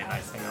Saturday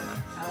night thing on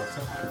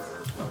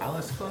there.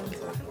 Alice clones?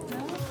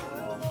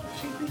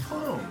 She'd be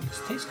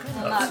clones. Tastes kind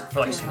of. Not For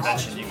like some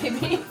convention, you can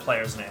maybe. put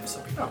players' names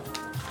so people.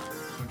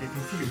 Don't get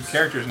confused.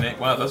 Character's name.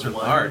 Wow, those are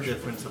One large.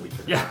 difference that we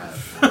could Yeah.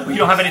 have. You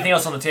don't have anything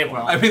else on the table.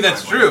 I mean,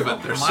 that's true,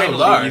 but they're so Mine will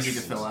be large. easy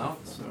to fill out.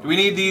 So. Do we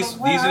need these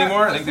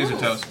anymore? I think these are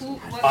toast.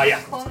 What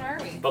yeah. clone are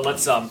we? But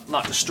let's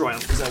not destroy them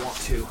because I want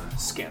to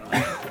scan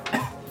them.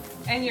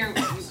 And your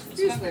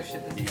smuggler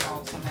ship is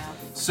involved somehow.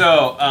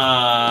 So,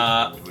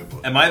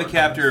 am I the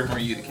captor or are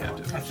you the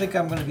captive? I think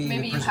I'm gonna be.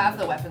 Maybe the you prisoner. have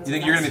the weapons. You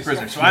think in you're that gonna be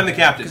prisoner? So situation. I'm the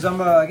captain. Because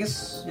I'm, I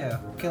guess, yeah.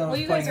 Kaylin Well, was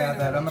you guys pointing are out in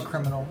that a I'm a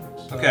criminal.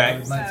 So Okay.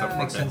 It might So-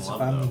 make sense if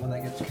I'm the one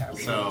that gets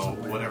captured. So,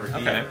 somewhere. whatever he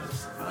Okay.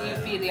 is.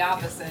 You'd be the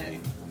opposite.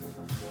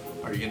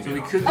 Are you going to So be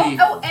we could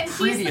Oh, be and he's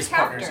previous the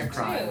partners captor in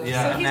crime. too.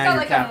 Yeah. So he's Now got you're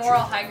like captured. a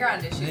moral high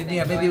ground issue. Maybe, thing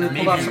yeah, maybe going we on. pull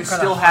Maybe off you some kind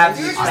still of have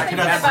We were these just that could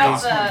thinking have about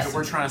things the- that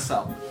we're trying to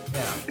sell.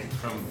 Yeah.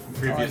 from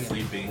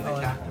previously being the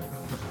captain?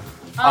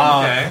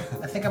 Okay.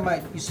 I think I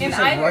might. You see, In you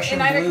said either, Russian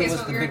in either blue case, was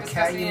what the we were big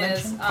cat discussing you is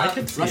mentioned. I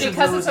could see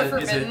because Blue it's a is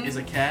forbidden. is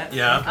a cat.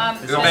 Yeah.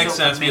 so It'll make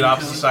sense to be at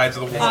opposite sides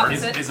of the war.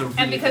 opposite, is a and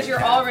really because big you're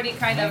cat. already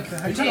kind of Are you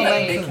talking Talking about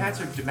a big Big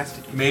cats or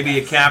domestic? Maybe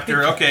a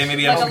captor. Okay,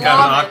 maybe Like have a some kind of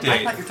an lawman. I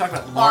octave. thought you were talking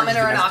about large Lawman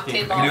or an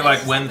domesticated octave You do like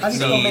when How do you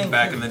spell seed main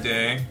back too? in the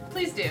day.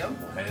 Please do.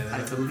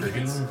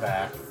 Bringing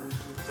back.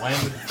 When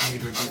would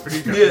be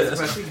pretty good. Yes.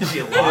 Especially because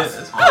he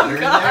lost honor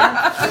in there,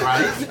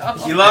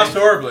 right? You lost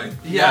horribly.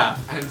 Yeah,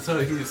 and so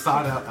he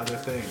sought out other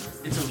things.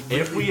 It's a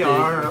If really we big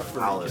are fur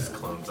Alice cat.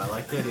 clones, I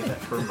like the idea that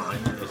her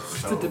mind is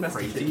so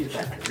domesticated crazy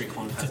cat. that every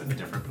clone has a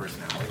different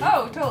personality.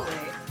 Oh, totally.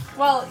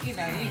 Well, you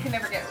know, you can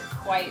never get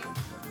quite.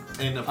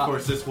 And of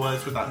course, this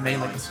was without Main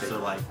like headlights, a so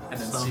like and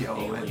then some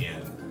COO.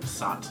 alien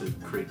sought to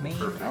create the Main-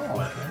 perfect oh, okay,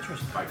 weapon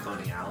interesting. by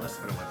cloning Alice,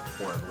 but it went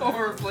horribly.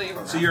 Horribly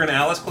wrong. So you're an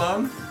Alice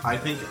clone? I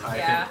think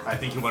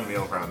you won me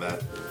over on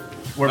that.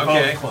 We're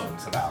Okay. both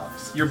clones of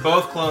Alice. You're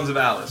both clones of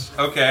Alice.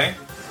 Okay.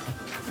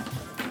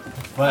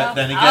 But Well,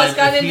 then Alice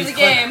again, got if into he's the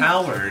Clint game.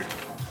 Howard,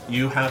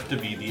 you have to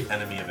be the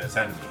enemy of his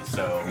enemy.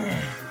 So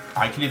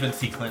I can even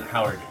see Clint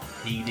Howard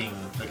hating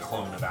the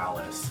clone of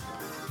Alice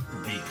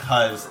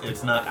because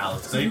it's not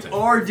Alice Clayton.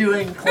 Or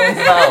doing clones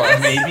of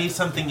Alice. Maybe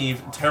something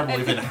terrible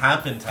even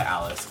happened to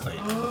Alice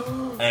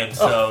Clayton, and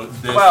so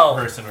this well,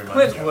 person reminds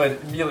Clint you.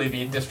 would really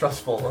be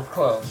distrustful of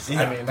clones.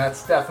 Yeah. I mean,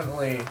 that's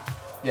definitely.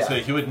 Yeah. So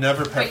he would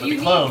never pair But with you a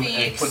need clone, me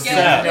to except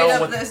get know rid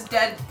of what- this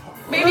dead.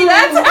 Maybe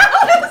that's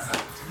Alice.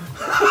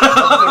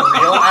 the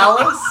real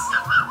Alice?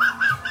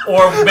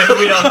 Or maybe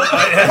we don't.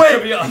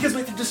 Wait, because we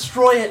have to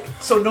destroy it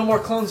so no more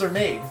clones are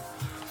made.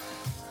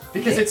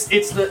 Because it's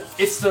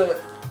the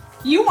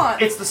You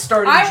want?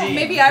 starting gene.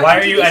 Maybe I Why want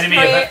are to you enemy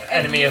destroy of it and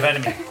enemy you- of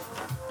enemy?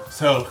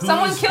 So who's,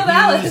 Someone killed who's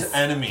Alice.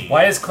 enemy?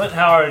 Why is Clint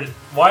Howard?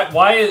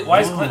 Why is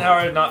Clint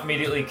Howard not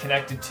immediately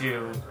connected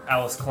to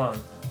Alice clone?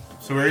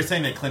 So we were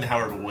saying that Clint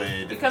Howard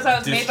would Because I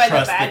was made by the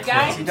distrust bad guy?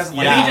 clones. He doesn't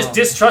Maybe Yeah. he just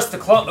distrusts the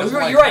clone. Doesn't You're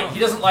like right. clones. He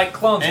doesn't like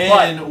clones,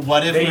 And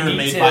what if they we were need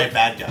made to- by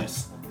bad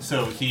guys?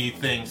 So he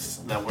thinks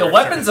that but the we're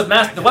weapons of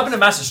mass, bad the weapon guys. of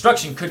mass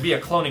destruction could be a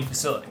cloning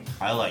facility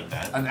I like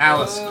that. An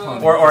Alice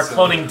clone. or a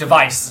facility. cloning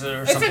device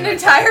or It's something. an like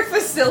entire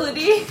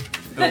facility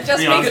that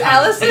just Beyond makes that.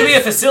 Alice's. It could be a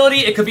facility.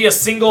 It could be a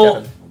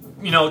single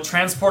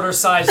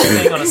transporter-sized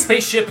thing on a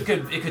spaceship.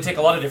 It could take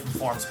a lot of different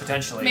forms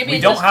potentially. Maybe we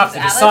it don't just have was to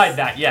Alice? decide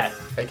that yet.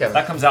 Hey, Kevin.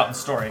 That comes out in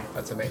story.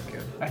 That's a main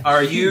goon.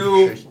 Are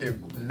you? They're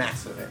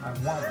massive. I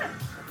want it.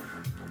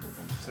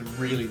 It's a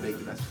really big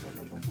domestic.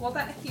 Well,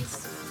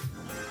 he's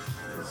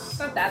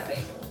not that big.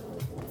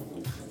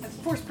 That's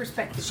forced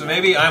perspective. So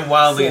maybe I'm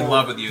wildly in So,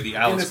 love with you, the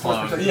In Alice this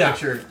first clone, Yeah.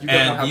 picture, you don't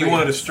know how and you big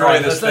want it to is. destroy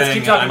Alright, this let's thing,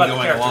 keep and talking I'm about the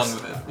going characters.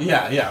 along with it.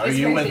 Yeah. Are It's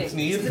you very with big. It's a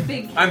Sneed?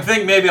 big. I'm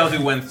thinking maybe I'll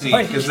do Wenthnee,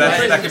 because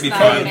that could be It's not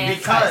fun. a man.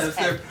 Because Size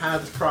their 10.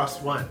 paths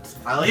crossed once.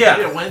 I like Yeah.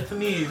 that it went to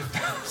Sneed,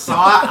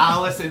 saw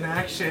Alice in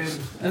action,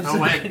 and so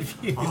went,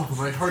 confused. oh,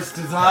 my heart's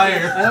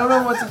desire. I don't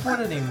know what to put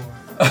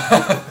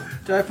anymore.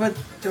 Do I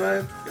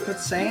put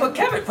Sane? But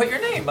Kevin, put your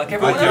name like Put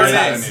everyone your else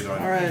name. has. All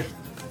right.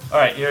 All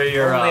right,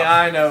 your Only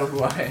I know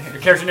who I am.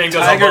 your character name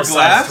goes Tiger on both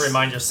Glass? sides to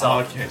remind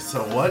yourself. Okay,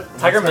 so what?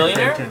 Tiger what's my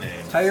Millionaire? character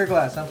name? Tiger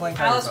Glass. I'm playing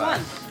Tiger Alice Glass.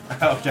 1.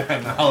 Okay,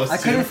 I'm Alice. I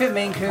too. couldn't fit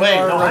main coon Wait,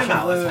 or no, I'm Russian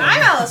Alice. blue.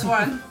 I'm Alice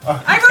 1.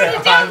 I wrote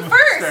it down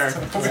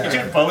first. We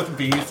should both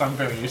be some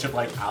variation of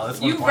like Alice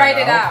 1.0. You write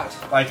it out.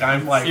 Like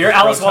I'm like. You're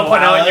Alice Proto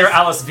 1.0 and you're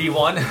Alice. Alice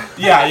V1.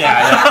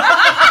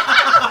 Yeah.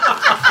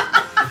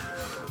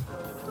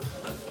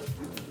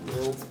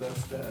 World's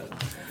best dad.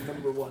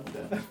 Number one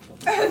dad.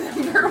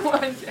 Number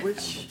 1.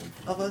 Which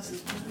of us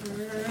is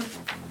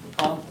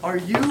better? Are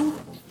you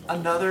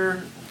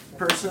another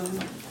person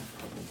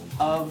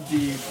of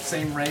the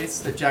same race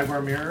that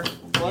Jaguar Mirror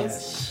was?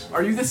 Yes.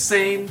 Are you the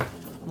same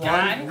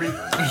God? one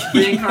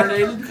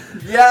reincarnated?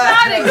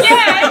 Yes! Not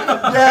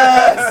again!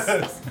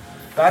 Yes!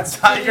 That's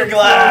Tiger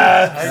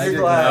Glass. Tiger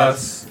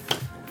Glass.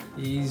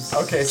 He's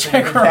Okay, so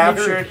you've been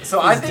captured.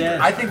 So I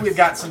think we've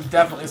got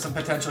definitely some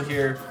potential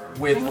here.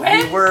 With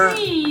we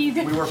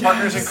were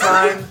partners in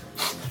crime.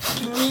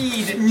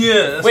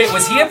 Yes. Wait,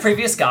 was he a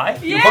previous guy?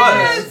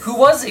 Yes! Who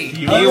was he?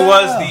 He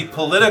was the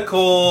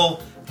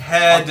political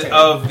head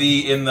of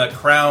in the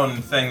crown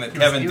thing that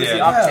Kevin He was did.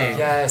 the octave.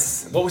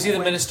 Yes. What was he the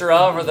minister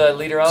of or the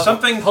leader of?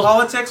 Something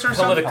politics or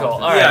something? Political. All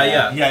right.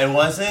 Yeah. Yeah, it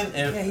wasn't.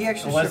 Yeah, he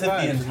actually was it the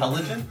survived.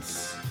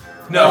 intelligence?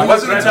 No, it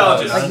wasn't Greg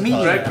intelligence. Like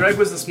media. Greg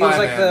was the He spy was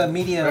like man. the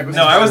media. Greg was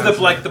No, I was the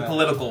political.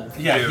 political.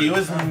 Yeah, dude. he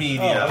was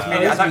media. Oh,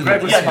 I thought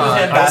Greg was Yeah, he was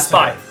spy. ambassador.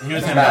 spy. He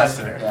was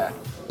Ambassador. ambassador.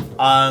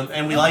 Yeah.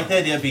 And we like the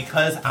idea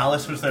because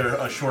Alice was there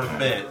a short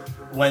bit.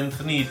 When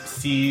Sneed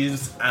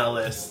sees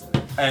Alice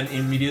and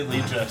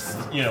immediately just,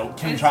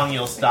 Kim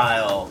Jong-il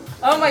style,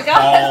 Oh my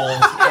god.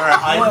 balls, or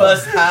I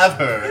must have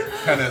her,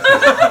 kind of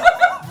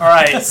thing. All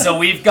right. So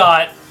we've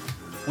got.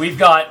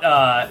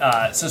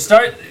 So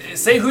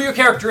say who your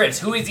character is.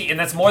 Who is he? And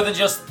that's more than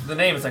just the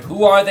name. It's like,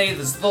 who are they?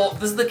 This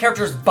is the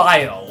character's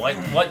bio. Like,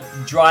 what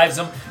drives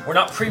them. We're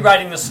not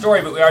pre-writing the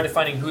story, but we are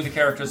defining who the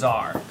characters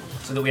are,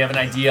 so that we have an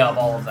idea of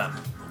all of them.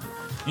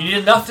 You need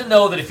enough to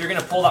know that if you're going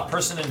to pull that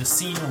person into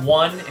scene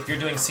 1, if you're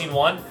doing scene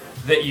 1,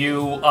 that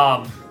you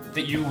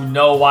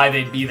know why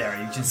they'd be there.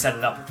 You can set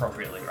it up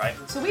appropriately, right?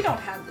 So we don't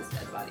have this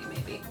dead body,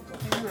 maybe.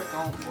 Maybe we're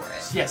going for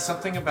it. Yeah,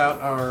 something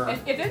about our.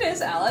 If it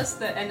is Alice,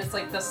 and it's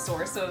like the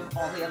source of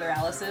all the other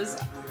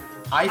Alices,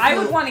 I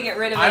feel- would want to get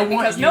rid of I it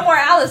want because you- no more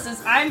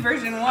Alices. I'm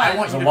version 1. I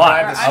want you So to what?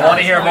 drive the I want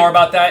to hear starting more point.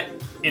 about that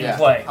in Yeah.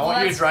 play. I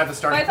want you to drive the But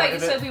starting I thought point you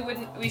of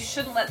said it. we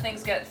shouldn't let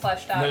things get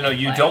fleshed out. No, in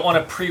you play. don't want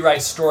to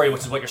pre-write story,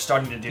 which is what you're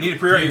starting to do. You need to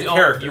pre-write your don't-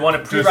 character. You want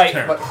to Just pre-write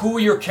character. who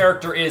your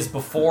character is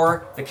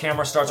before the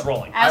camera starts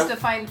rolling. As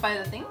defined by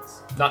the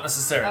things? Not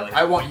necessarily. Okay.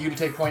 I want you to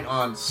take point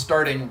on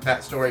starting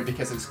that story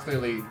because it's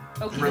clearly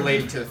Okay.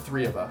 related to the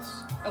three of us.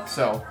 Okay.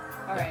 So,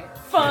 Alright.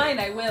 Fine,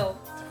 I will.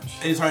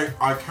 Is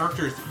our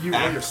character's You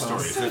are your backstory, clone.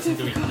 is that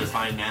something we can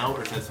define now,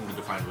 or is that something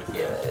defined with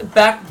you?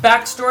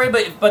 Backstory,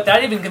 but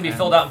that even can be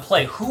filled out in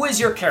play. Who is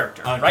your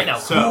character right now?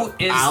 So Who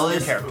is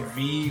Alice your character?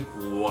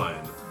 V1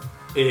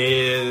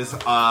 is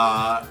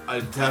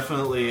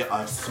definitely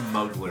a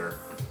smuggler.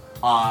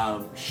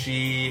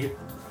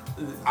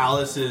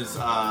 Alice is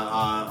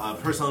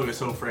personally was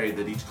so afraid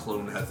that each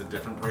clone has a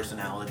different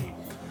personality,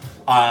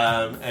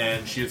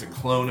 and she is a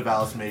clone of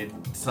Alice made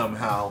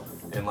somehow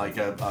in like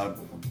a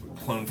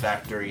clone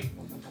factory,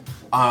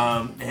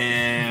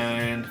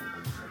 and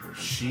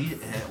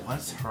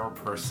what's her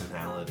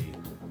personality?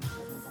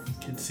 You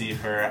can see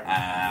her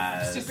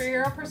as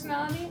Superhero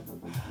personality?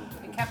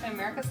 Like Captain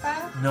America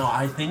style? No,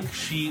 I think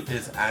she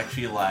is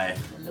actually like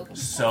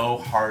so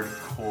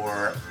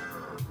hardcore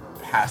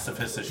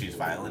pacifist that she's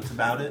violent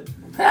about it.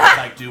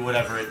 Like do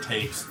whatever it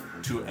takes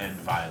to end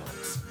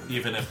violence,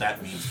 even if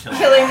that means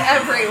Killing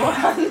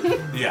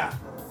everyone. Yeah.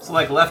 So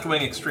like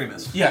left-wing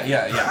extremist. Yeah.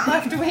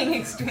 Left wing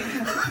extreme.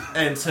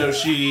 And so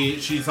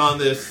she's on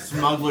this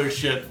smuggler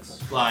ship,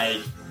 like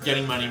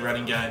getting money,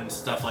 running guns,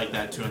 stuff like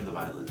that to end the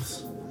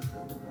violence.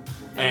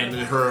 And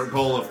her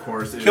goal, of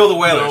course, is Kill the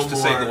whalers no to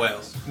more- save the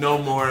whales. No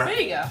more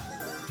There you go.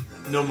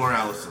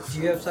 Alices.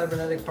 Do you have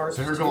cybernetic parts?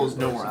 So her goal is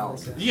no more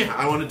Alice. Yeah,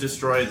 I want to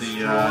destroy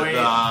the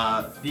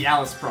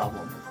Alice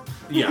problem.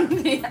 yeah, The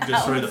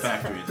destroy the Alice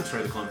factory,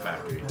 destroy the clone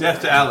factory.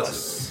 Death to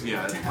Alice.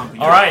 Yeah, it's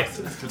pumping All right.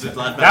 gas.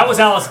 That was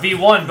Alice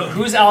V1, but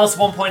who's Alice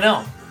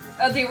 1.0?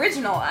 The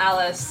original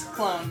Alice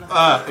clone,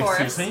 of course.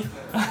 Excuse me?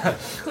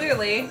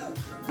 Clearly.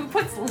 Who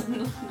puts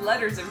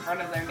letters in front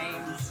of their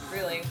names,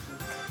 really?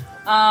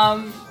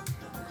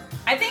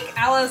 I think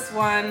Alice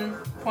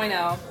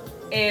 1.0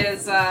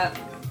 is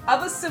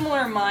of a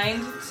similar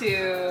mind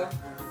to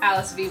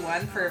Alice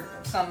V1 for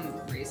some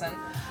reason,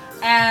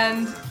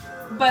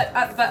 but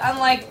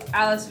unlike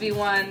Alice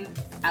V1,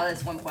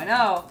 Alice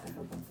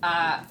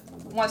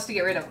 1.0 wants to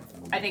get rid of,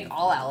 I think,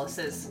 all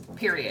Alice's,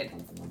 period,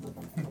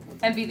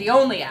 and be the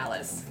only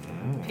Alice,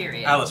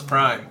 period. Alice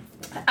Prime.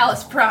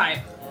 Alice Prime.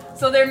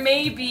 So there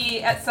may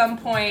be at some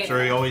point. So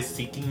are you always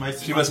seeking my?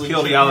 She must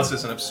kill the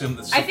Alices and assume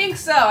that. I think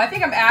so. I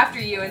think I'm after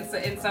you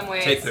in some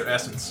ways. Take their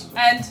essence.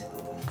 And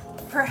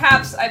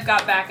perhaps I've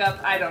got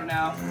backup. I don't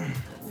know.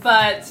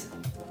 But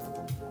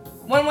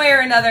one way or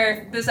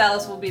another, this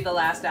Alice will be the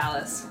last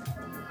Alice.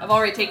 I've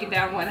already taken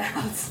down one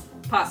Alice,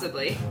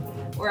 possibly,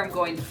 or I'm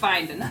going to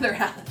find another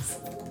Alice.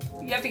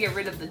 You have to get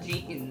rid of the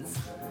genes.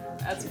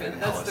 That's good.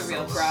 That's the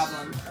real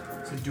problem.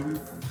 So do we?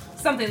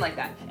 Something like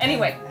that.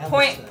 Anyway,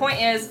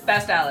 point is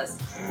best Alice,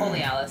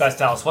 only Alice.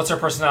 Best Alice. What's her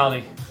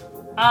personality?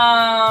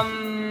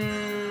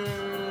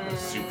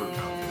 Super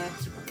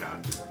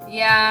cocky.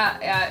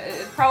 Yeah,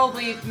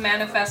 probably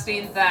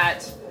manifesting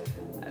that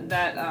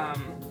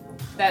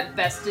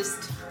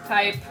bestest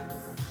type.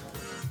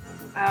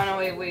 I don't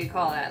know what do you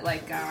call that?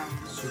 Like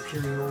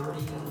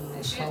Superiority.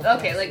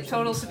 Okay, like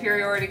total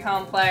superiority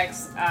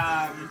complex.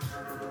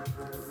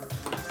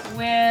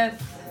 With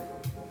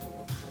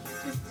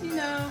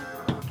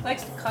just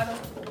likes to cuddle.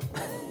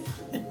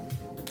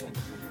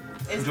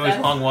 Enjoys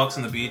long walks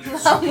on the beach.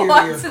 Long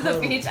walks on the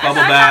beach. Bubble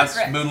baths,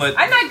 moonlit.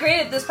 I'm not great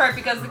at this part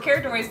because the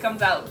character always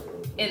comes out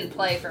in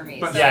play for me.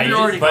 But so.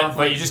 Yeah,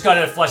 but you just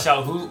gotta flesh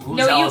out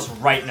who's Alice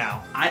right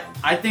now.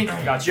 I think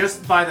Gotcha.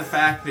 just by the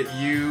fact that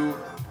you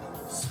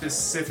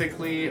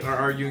specifically are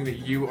arguing that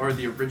you are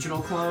the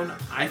original clone,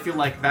 I feel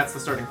like that's the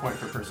starting point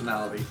for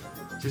personality.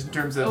 Just in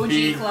terms of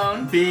OG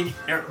clone? being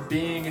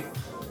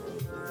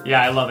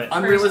Yeah, I love it.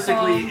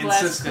 unrealistically clone,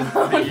 blessed insistent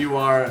clone. that you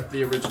are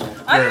the original. You're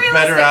a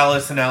better Unrealistic.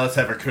 Alice than Alice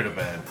ever could have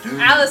been.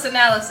 Alice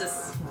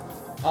analysis.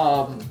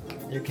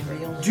 There can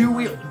be only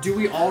Do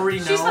we already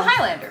know? She's the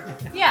Highlander.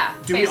 Yeah.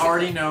 Do we basically.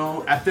 already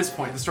know at this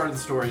point, the start of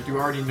the story? Do we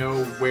already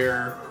know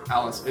where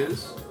Alice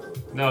is?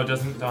 No, don't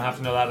have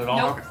to know that at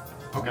all. Nope.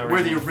 Okay. No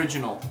Where the reason.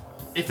 original,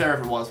 if there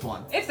ever was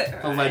one. If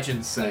The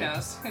legends say. Who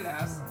knows? Who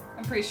knows?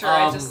 I'm pretty sure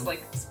I just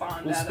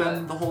spawned We'll out spend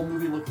of the whole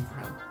movie looking for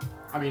him.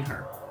 I mean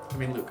her. I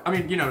mean Luke. I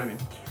mean, you know what I mean.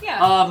 it.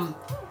 Yeah.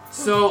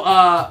 So,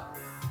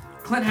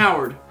 Clint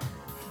Howard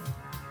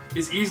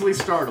is easily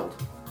startled.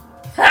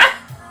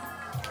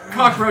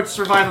 Cockroach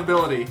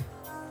survivability.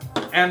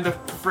 And the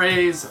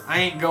phrase, I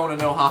ain't going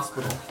to no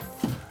hospital.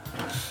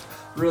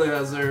 Really,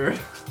 that's there.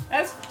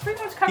 That's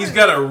pretty much covered. He's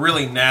got a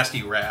really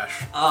nasty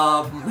rash.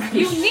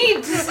 You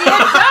need to see a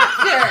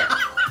doctor.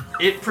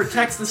 It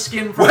protects the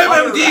skin from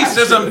WebMD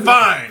says I'm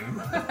fine.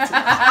 He's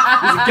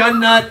a gun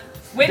nut,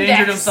 Windex.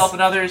 endangered himself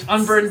and others,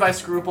 unburdened by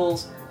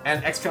scrumples,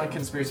 and excellent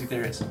conspiracy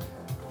theorist.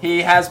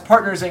 He has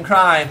partners in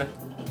crime,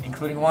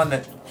 including one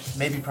that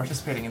may be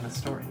participating in this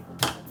story.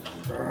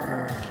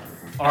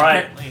 All right.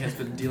 Apparently has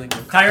been dealing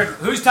with.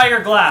 Who's Tiger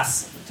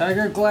Glass?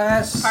 Tiger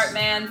Glass Part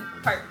man,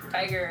 part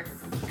tiger.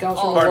 comes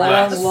Oh, from a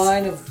long glass.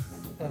 line of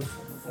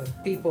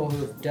people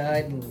who have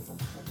died and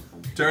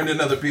Turned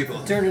into other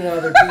people. turned into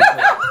other people.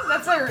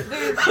 That's their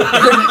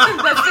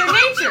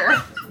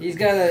nature. He's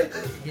got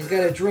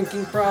a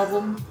drinking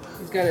problem.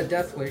 He's got a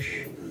death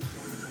wish,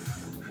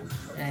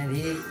 and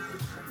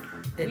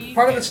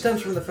part of it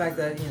stems from the fact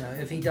that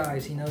if he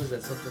dies, he knows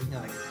that something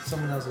like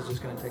someone else is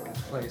just going to take his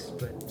place.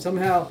 But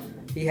somehow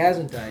he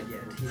hasn't died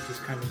yet. He's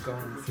just kind of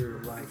going through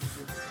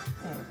life,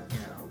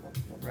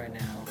 right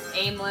now,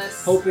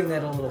 Aimless. hoping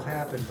that it'll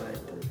happen. But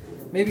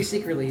maybe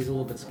secretly he's a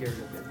little bit scared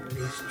of it. But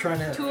he's trying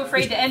to. Too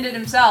afraid to end it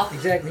himself.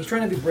 Exactly. He's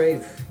trying to be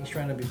brave.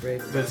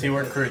 Does he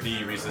work for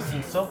the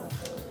Resistance still?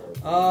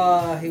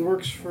 He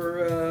works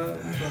for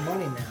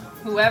money now.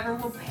 Whoever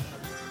will pay.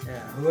 Yeah,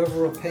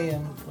 whoever will pay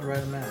him the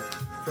right amount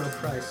for a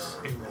price,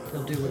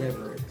 he'll do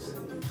whatever it is.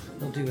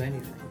 He'll do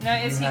anything. Now,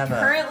 is he have a-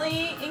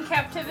 currently in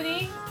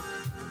captivity?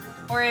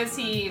 Or is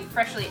he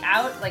freshly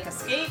out, like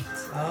escaped?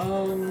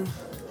 Or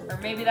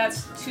maybe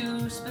that's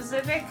too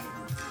specific?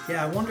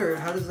 Yeah, I wonder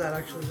how does that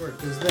actually work?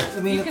 Does that?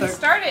 I mean, You if can they're-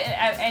 start it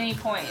at any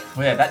point.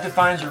 Well, yeah, that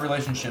defines your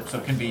relationship, so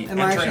it can be am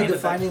I entering actually into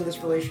defining this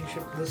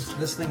relationship,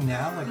 this thing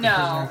now? Like the No,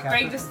 prisoner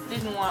Greg captive? just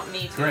didn't want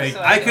me to. Greg,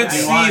 so I could did.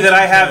 see that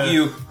I have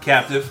you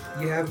captive.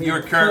 You have me. You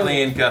are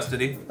currently in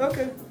custody.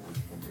 Okay.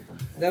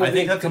 That would I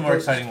think be that's a more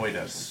composed- exciting way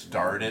to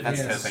start it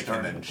Yes. because they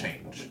can then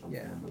change.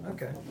 Yeah.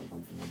 Okay.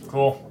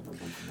 Cool.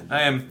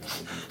 I am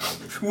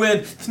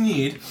Wed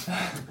Sneed.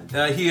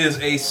 He is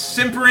a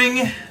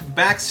simpering,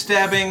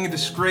 backstabbing,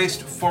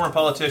 disgraced former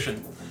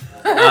politician.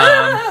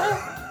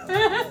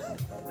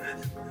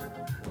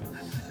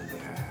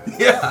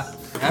 Yeah.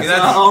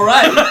 That's all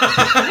right.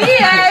 The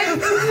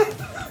end!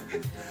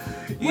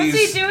 What's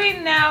he He's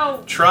doing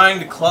now? trying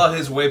to claw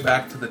his way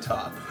back to the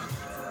top.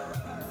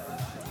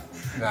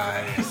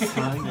 Nice.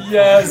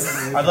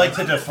 Yes. I'd like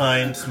to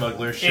define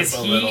smugglership Is a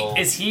he little.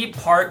 is he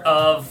part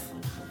of?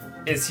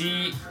 Is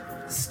he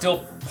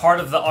still part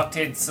of the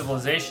Octade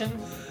civilization?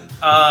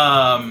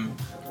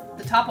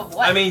 The top of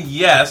what? I mean,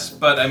 yes,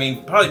 but I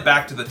mean, probably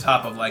back to the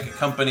top of like a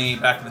company,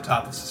 back to the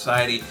top of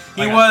society.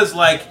 He Okay. was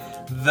like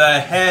the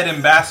head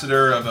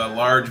ambassador of a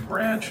large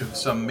branch of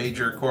some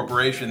major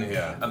corporation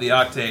Yeah. of the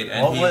Octade,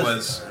 and What he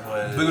was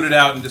booted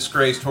out and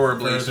disgraced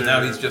horribly, so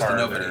now he's just a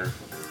farther, nobody.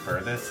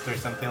 Furthest or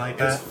something like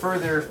It's that?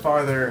 further,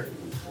 farther.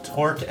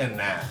 Torque and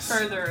Nas.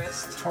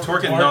 Furthest.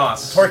 Torque and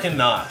Nos. Torque and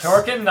Nas.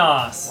 Torque and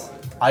Nos.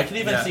 I could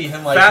even Yeah. see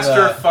him like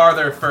Faster, the-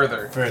 farther,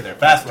 further. Further,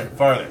 faster,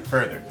 farther,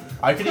 further.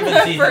 I could even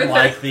see Further. him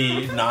like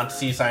the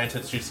Nazi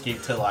scientists who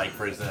escaped to like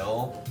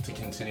Brazil to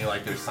continue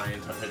like their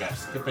scientific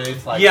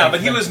escapades. Like Yeah,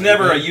 but he was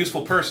never a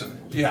useful person.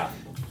 Yeah.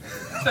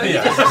 So he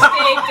Yeah. just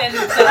escaped and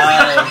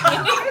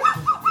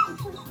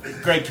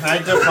Greg, can I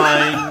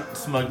define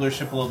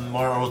smugglership a little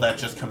more, or will that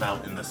just come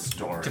out in the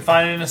story?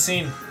 Define it in a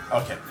scene.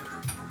 Okay.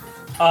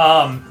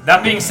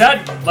 That being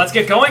said, let's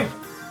get going.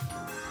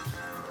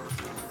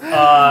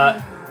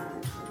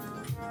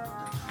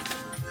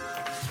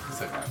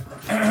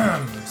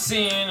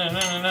 Scene,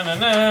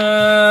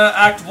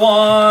 Act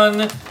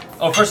 1.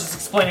 Oh, first it's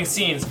explaining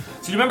scenes.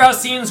 So you remember how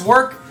scenes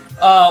work?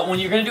 When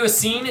you're going to do a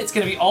scene, it's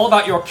going to be all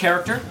about your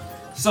character.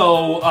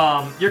 So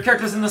your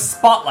character's in the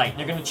spotlight.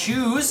 You're going to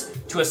choose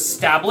to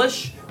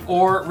establish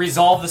or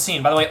resolve the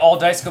scene. By the way, all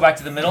dice go back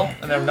to the middle,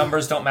 and their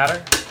numbers don't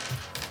matter.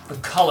 The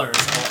colors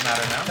won't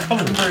matter now.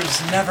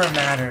 Numbers never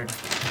mattered.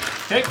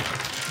 Okay.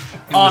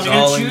 was You're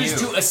all going in to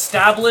choose you. to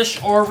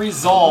establish or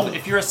resolve.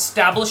 If you're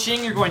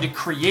establishing, you're going to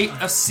create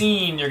a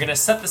scene. You're going to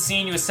set the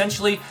scene. You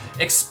essentially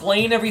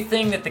explain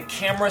everything that the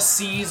camera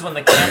sees when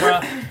the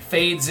camera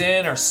fades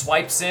in or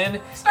swipes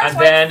in, and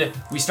then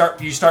you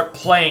start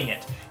playing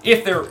it.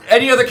 If there are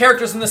any other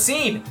characters in the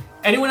scene,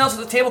 anyone else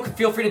at the table can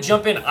feel free to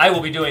jump in. I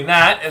will be doing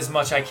that as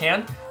much I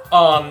can.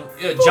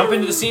 Jump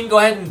into the scene, go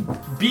ahead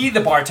and be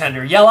the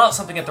bartender. Yell out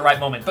something at the right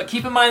moment. But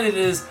keep in mind that it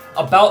is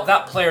about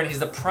that player, and he's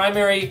the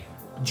primary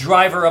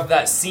driver of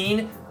that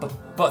scene,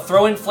 but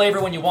throw in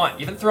flavor when you want.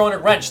 Even throw in a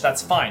wrench,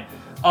 that's fine.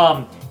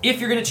 If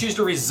you're going to choose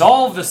to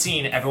resolve the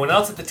scene, everyone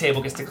else at the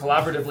table gets to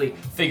collaboratively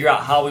figure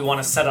out how we want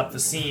to set up the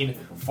scene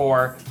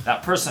for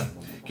that person.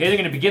 Okay, they're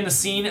going to begin the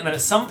scene, and then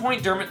at some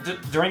point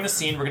during the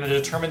scene, we're going to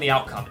determine the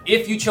outcome.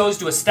 If you chose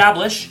to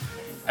establish,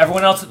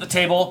 everyone else at the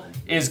table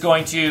is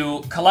going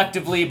to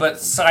collectively but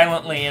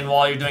silently, and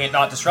while you're doing it,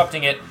 not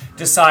disrupting it,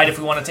 decide if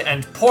we want it to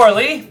end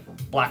poorly,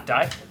 black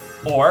die,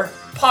 or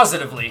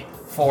positively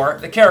for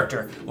the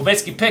character. We'll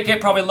basically pick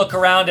it, probably look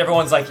around,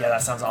 everyone's like, yeah,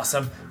 that sounds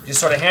awesome. Just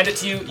sort of hand it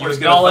to you, you just get a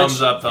acknowledge,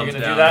 thumbs up, you're thumbs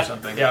going to down do that. or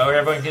something. Yeah, or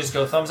everyone can just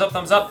go thumbs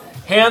up,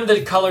 hand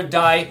the colored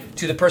die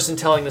to the person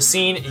telling the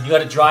scene, and you got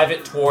to drive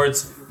it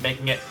towards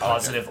making it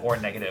positive or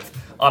negative.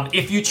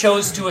 If you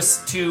chose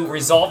to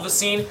resolve the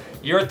scene,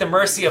 you're at the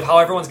mercy of how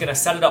everyone's going to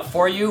set it up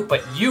for you,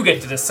 but you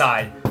get to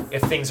decide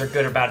if things are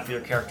good or bad for your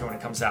character when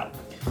it comes out.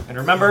 And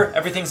remember,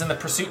 everything's in the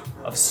pursuit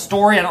of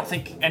story. I don't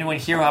think anyone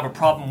here will have a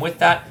problem with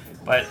that,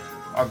 but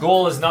our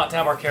goal is not to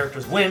have our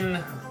characters win.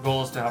 Our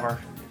goal is to have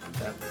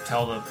to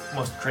tell the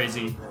most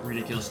crazy,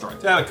 ridiculous story.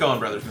 To have a Coen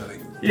Brothers movie.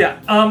 Yeah.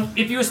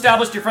 If you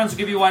established, your friends will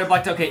give you a white or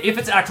black die. Okay, if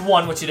it's Act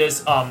 1, which it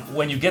is,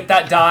 when you get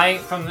that die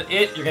from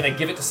it, you're going to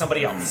give it to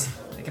somebody else.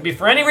 It can be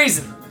for any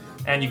reason.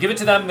 And you give it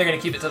to them, they're going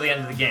to keep it till the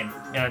end of the game.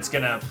 And it's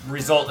going to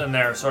result in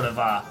their sort of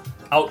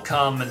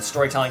outcome and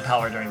storytelling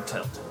power during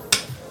Tilt.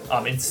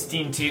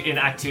 In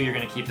Act 2, you're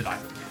going to keep the die.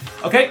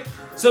 Okay,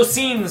 so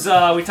scenes,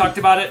 we talked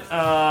about it.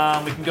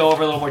 We can go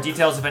over a little more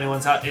details if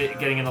anyone's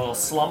getting in a little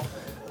slump.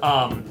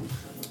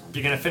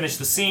 You're going to finish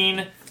the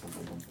scene.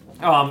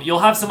 You'll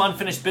have some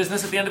unfinished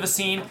business at the end of a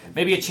scene,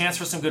 maybe a chance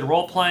for some good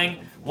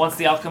role-playing once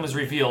the outcome is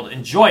revealed.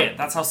 Enjoy it.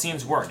 That's how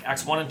scenes work.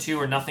 Acts 1 and 2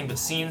 are nothing but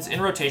scenes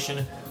in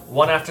rotation,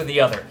 one after the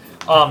other.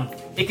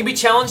 It can be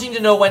challenging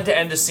to know when to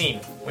end a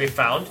scene, we've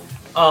found.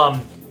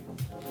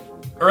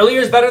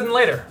 Earlier is better than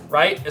later,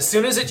 right? As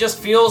soon as it just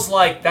feels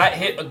like that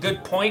hit a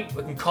good point,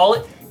 we can call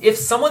it. If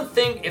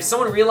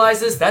someone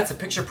realizes that's a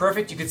picture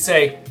perfect, you could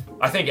say,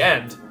 I think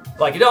end.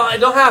 Like, you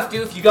don't have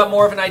to if you got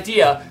more of an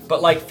idea,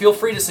 but like, feel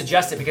free to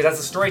suggest it, because as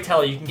a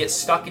storyteller, you can get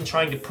stuck in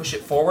trying to push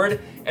it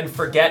forward and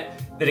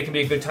forget that it can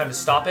be a good time to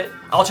stop it.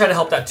 I'll try to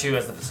help that too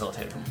as the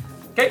facilitator.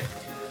 Okay,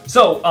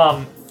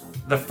 so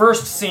the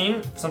first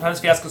scene, sometimes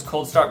Fiasco's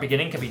cold start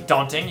beginning, can be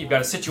daunting. You've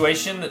got a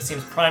situation that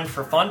seems primed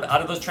for fun, but how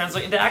do those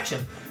translate into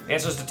action? The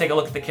answer is to take a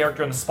look at the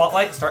character in the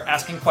spotlight and start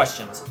asking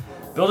questions.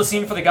 Build a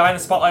scene for the guy in the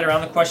spotlight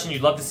around the question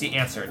you'd love to see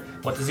answered.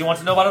 What does he want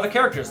to know about other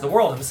characters, the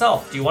world,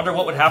 himself? Do you wonder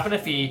what would happen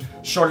if he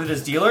shorted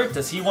his dealer?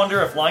 Does he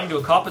wonder if lying to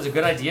a cop is a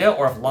good idea,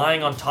 or if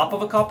lying on top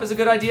of a cop is a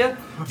good idea?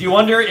 Do you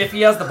wonder if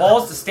he has the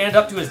balls to stand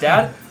up to his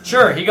dad?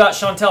 Sure, he got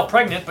Chantel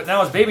pregnant, but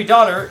now his baby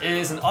daughter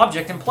is an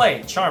object in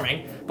play.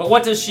 Charming. But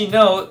what does she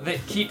know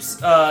that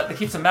keeps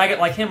a maggot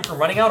like him from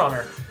running out on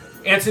her?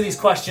 Answer these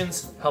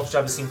questions, helps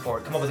drive the scene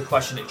forward. Come up with a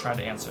question that you're trying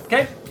to answer,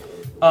 okay?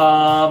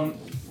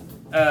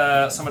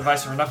 Some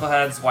advice for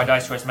knuckleheads, why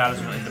dice choice matters,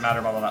 you don't need to matter,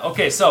 blah, blah, blah.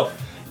 Okay, so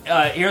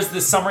here's the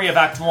summary of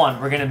Act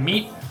 1. We're going to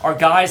meet our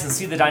guys and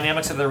see the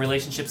dynamics of their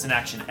relationships in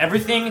action.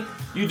 Everything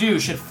you do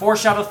should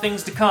foreshadow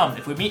things to come.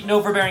 If we meet an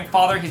overbearing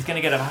father, he's going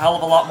to get a hell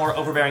of a lot more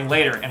overbearing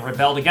later and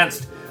rebelled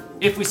against.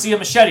 If we see a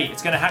machete,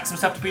 it's going to hack some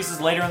stuff to pieces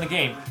later in the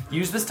game.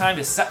 Use this time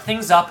to set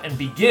things up and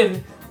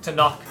begin to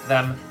knock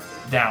them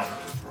down.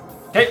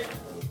 Okay?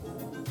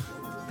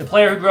 The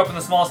player who grew up in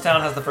the smallest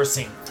town has the first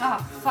scene. Oh,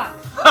 fuck.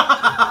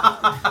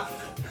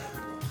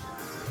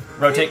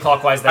 Rotate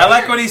clockwise there. I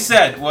like what he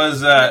said.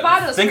 Was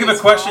Bravato's think of a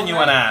pretty question small, you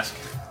right? want to ask.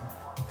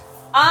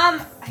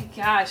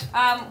 Gosh.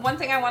 One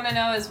thing I want to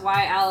know is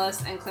why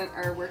Alice and Clint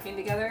are working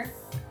together.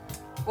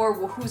 Or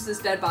who's this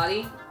dead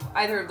body?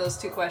 Either of those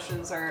two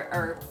questions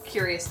are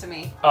curious to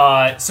me.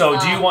 So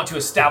do you want to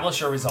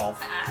establish or resolve?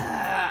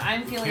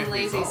 I'm feeling Can't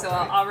lazy, resolve, so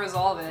right? I'll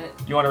resolve it.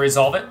 You want to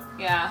resolve it?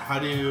 Yeah. How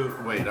do you...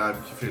 Wait, I'm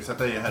confused. I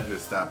thought you had to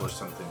establish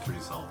something to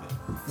resolve it.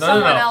 No,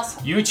 Someone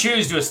else You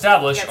choose to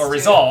establish gets or to.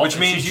 resolve. Which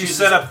and means she you chooses-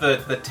 set up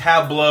the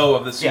tableau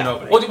of the scene Yeah.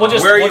 opening. We'll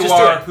just- where we'll you just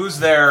do are, it. who's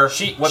there.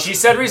 She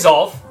said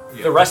resolve.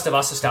 The rest of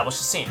us establish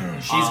the scene.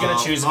 She's going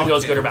to choose if it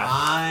goes good or bad.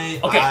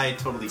 I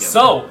totally get it.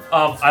 So,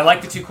 I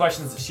like the two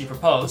questions that she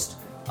proposed.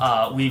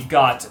 We've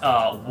got,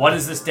 what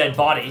is this dead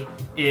body?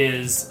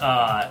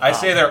 I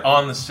say they're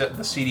on the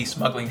CD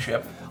smuggling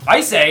ship. I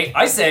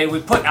say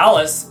we put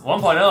Alice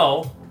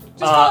 1.0.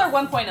 Just call her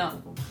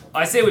 1.0.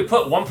 I say we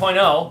put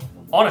 1.0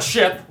 on a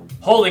ship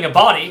holding a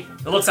body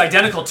that looks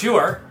identical to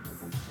her.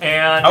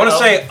 And I want to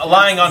say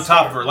lying on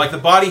top of her, like the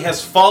body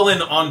has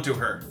fallen onto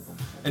her,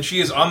 and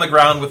she is on the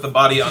ground with the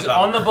body on she's top.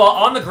 on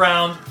on the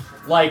ground,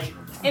 like.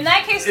 In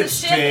that case, the It's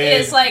ship dead.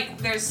 is like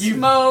there's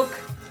smoke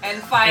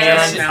and fire.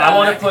 And and I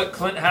want to stuff. put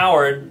Clint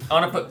Howard. I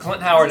want to put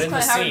Clint Howard Is in the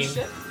Clint Howard's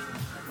scene. ship?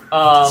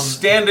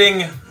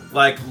 Standing,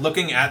 like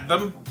looking at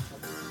them.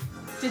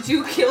 Did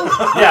you kill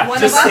Yeah, one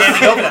just of us?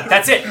 standing over them.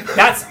 That's it.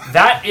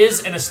 That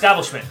is an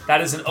establishment.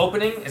 That is an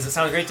opening. Does it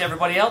sound great to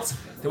everybody else?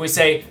 Then we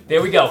say,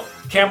 there we go.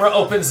 Camera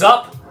opens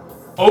up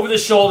over the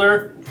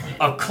shoulder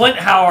of Clint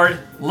Howard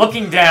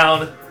looking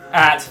down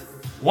at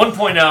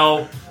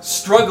 1.0,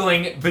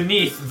 struggling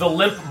beneath the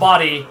limp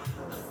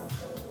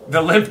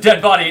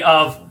dead body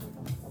of.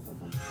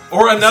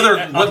 Or another,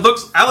 what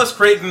looks Alice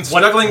Creighton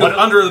struggling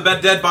under the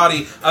dead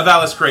body of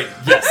Alice Creighton.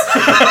 Yes.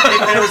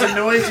 If there was a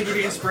noise to give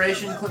you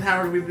inspiration, Clint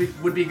Howard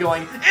would be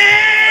going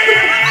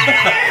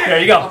There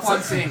you go.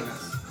 upon seeing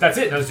this. That's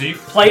it. So you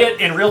play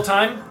it in real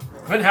time.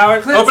 Clint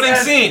Howard. Opening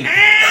scene.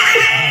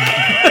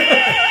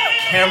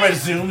 Camera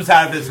zooms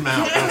out of his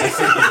mouth.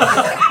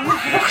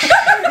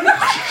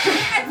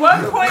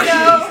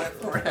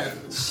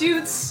 1.0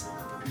 shoots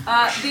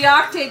the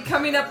Octane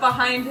coming up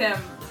behind him.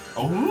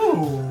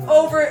 Ooh.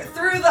 Over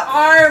through the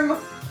arm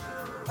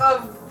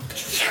of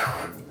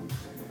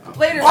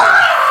later.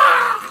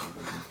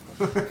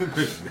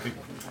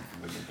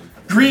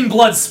 Green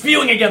blood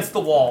spewing against the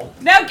wall.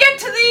 Now get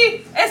to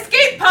the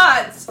escape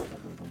pods,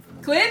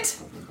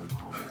 Clint.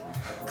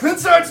 Clint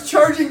starts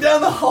charging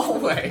down the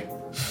hallway,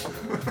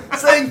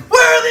 saying,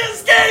 "Where are the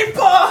escape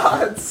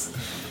pods?"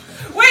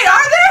 Wait,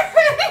 are there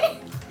any?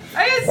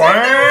 I just said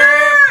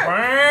there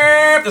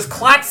were. There's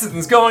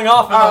klaxons going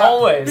off in the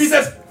hallways. He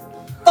says,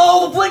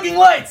 "Follow the blinking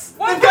lights."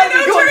 One They've got to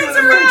be point going turns to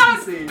an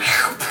around. emergency.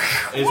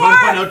 Is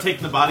What? 1.0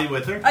 taking the body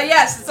with her?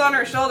 Yes, it's on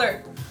her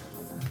shoulder.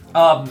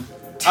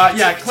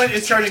 Yeah, Clint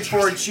is charging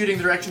forward, shooting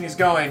the direction he's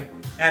going,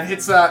 and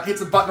hits a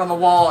button on the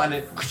wall, and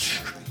it.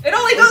 It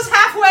only goes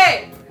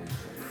halfway.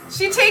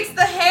 She takes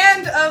the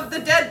hand of the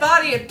dead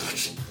body and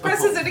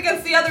presses it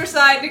against the other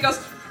side, and it goes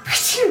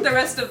the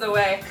rest of the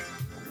way.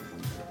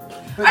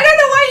 I don't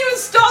know why you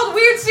installed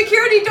weird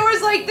security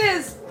doors like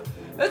this.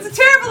 That's a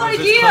terrible Is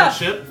this idea. Clint's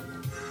ship?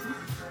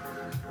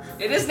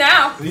 It is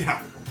now.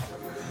 Yeah.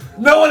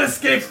 No one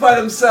escapes by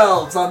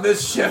themselves on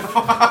this ship.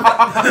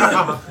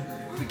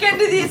 We get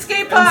into the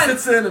escape And pod.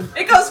 sits in and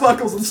It goes.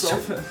 buckles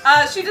himself in.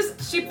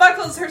 She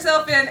buckles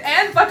herself in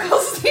and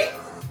buckles the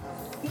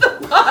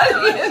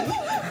body in.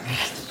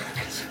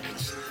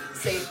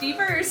 Safety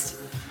first.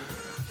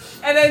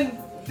 And then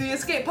the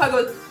escape pod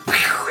goes.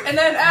 And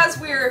then as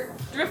we're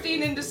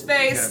drifting into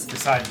space,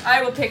 Decide.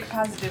 I will pick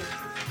positive.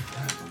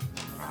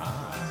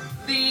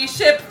 The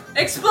ship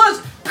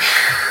explodes,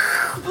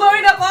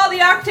 blowing up all the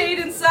Octane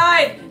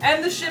inside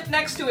and the ship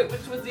next to it,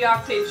 which was the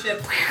Octane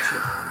ship.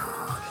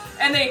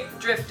 And they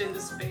drift into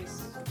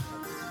space,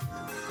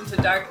 into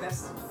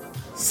darkness.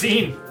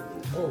 Scene.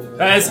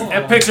 That is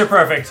a picture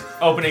perfect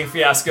opening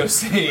fiasco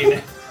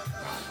scene.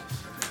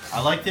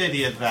 I like the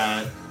idea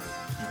that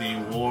the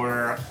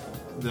war,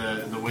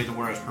 the way the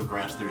war has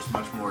progressed, there's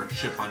much more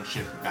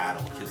ship-on-ship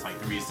battle, because like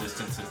the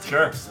resistance is...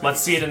 Sure. Let's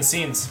see it in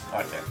scenes.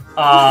 Okay.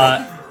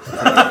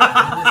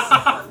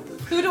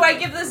 Who do I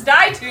give this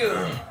die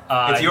to?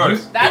 It's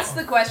yours. That's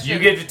the question. You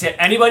give it to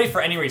anybody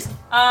for any reason.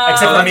 Except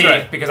for that's me,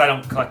 right. because I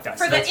don't collect dice.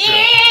 for the That's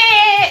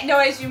true.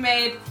 noise you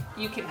made,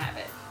 you can have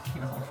it.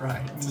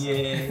 Right.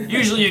 Yeah.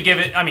 Usually you give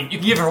it, I mean, you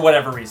can give it for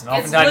whatever reason.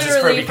 Oftentimes it's for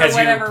literally because for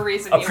whatever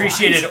reason you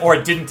appreciated want.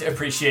 or didn't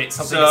appreciate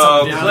something that So,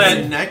 someone did. Now,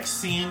 Glenn- the next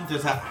scene,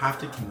 does that have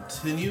to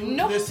continue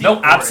Nope. this scene? Nope,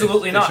 or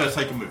absolutely it's not. just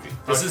like a movie.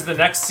 This Okay. is the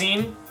next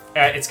scene.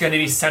 It's going to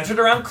be centered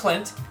around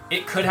Clint.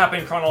 It could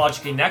happen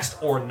chronologically next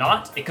or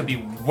not. It could be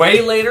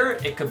way later.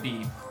 It could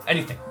be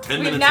anything.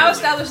 We've now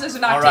established there's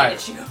an octane Alright.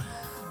 issue.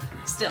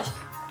 Still.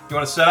 You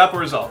want to set up or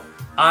resolve?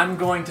 I'm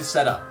going to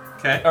set up.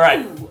 Okay. All right.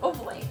 Ooh, oh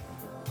boy.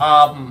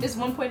 Is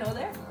 1.0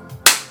 there?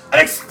 An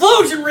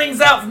explosion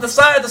rings out from the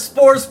side of the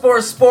Spores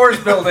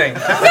building. No!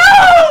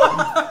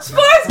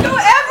 Spores go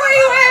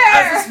everywhere!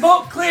 As the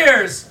smoke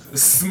clears,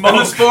 And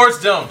the spores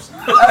don't.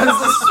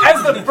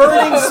 as the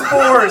burning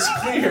spores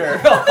clear,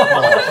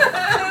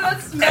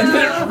 That's and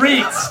it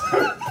reeks.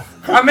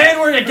 A man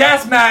wearing a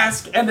gas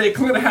mask and a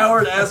Clint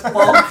Howard-esque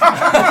bulk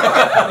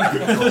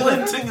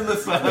Glinting in the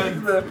sun.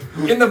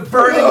 in the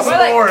burning We're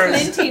like spores.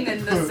 glinting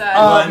in the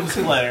sun. Lens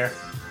flare.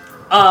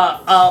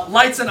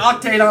 Lights an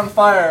octane on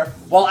fire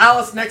while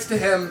Alice next to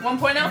him,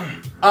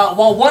 1.0?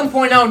 while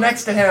 1.0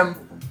 next to him,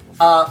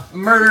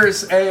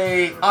 murders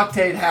a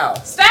octane Hal.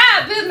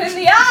 Stab him in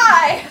the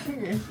eye!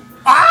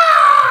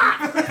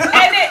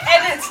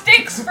 and it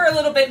stinks for a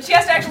little bit. She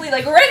has to actually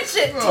like wrench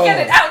it to get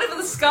it out of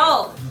the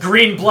skull.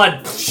 Green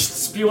blood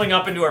spewing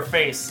up into her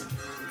face.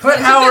 Clint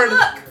Good Howard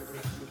luck.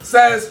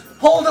 says,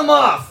 "Hold him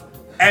off,"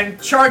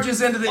 and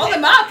charges into the Hold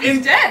him up,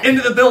 he's dead.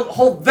 into the building.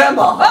 Hold them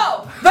off.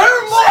 Oh.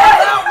 They're more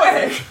that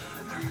way.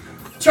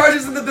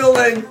 Charges in the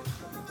building,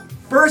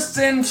 bursts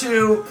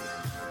into.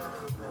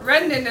 I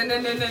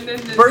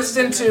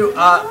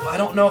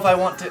don't know if I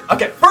want to.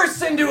 Okay,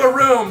 bursts into a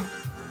room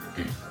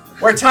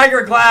where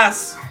Tiger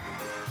Glass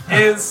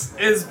is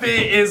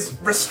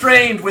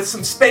restrained with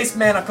some space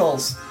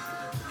manacles.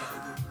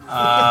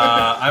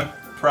 I'm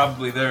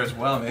probably there as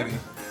well, maybe.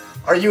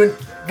 Are you in?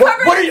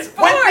 Covered What are in you?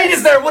 What spores. feat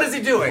is there? What is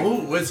he doing?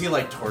 Ooh, was he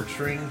like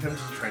torturing him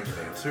to try and get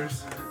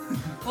answers?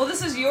 Well,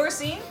 this is your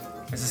scene?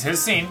 This is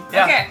his scene.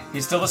 Okay.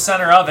 He's still the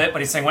center of it,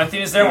 but he's saying when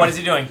Thien is there, what is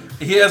he doing?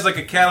 He has like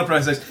a cattle prod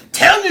and says,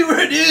 "Tell me where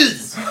it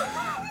is."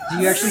 Do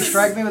you actually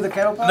strike me with a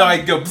kettle pot? No, I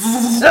go.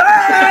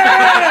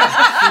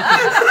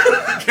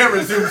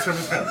 Camera zooms from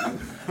his head.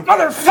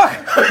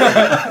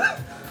 Motherfucker!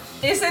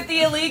 Is it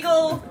the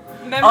illegal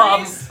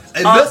memories?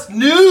 I must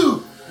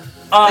know.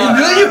 I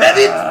know you have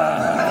it.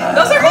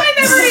 Those are my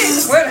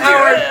memories! Clint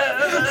Howard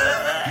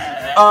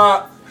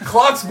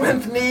clocks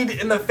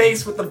Wimpmead in the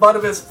face with the butt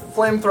of his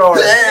flamethrower.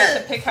 I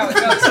have to pick how it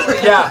goes for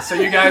you. Yeah, so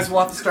you guys will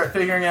have to start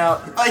figuring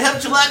out. I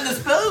have gelatinous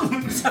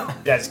bones. Yeah,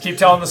 just keep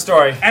telling the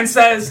story. And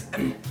says,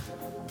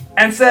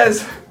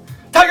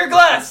 Tiger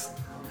Glass,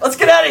 let's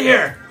get out of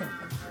here.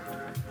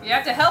 You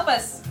have to help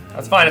us.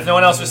 That's fine. If no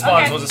one else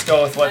responds, Okay. we'll just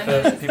go with what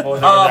the people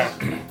who are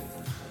there.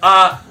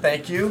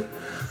 Thank you.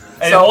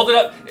 And so- hold it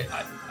up.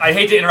 I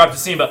hate to interrupt the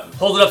scene, but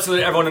hold it up so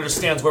that everyone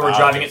understands where we're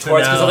driving it so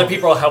towards, because now other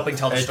people are helping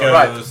tell the It story.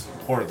 goes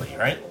poorly,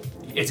 right?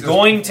 It's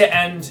going to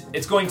end.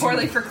 It's going to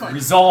Poorly for Clint.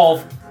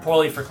 resolve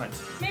poorly for Clint.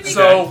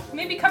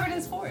 Maybe covered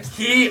in spores.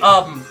 He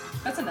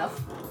That's enough.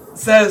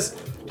 says,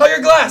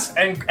 Tiger Glass,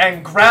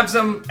 and grabs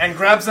him and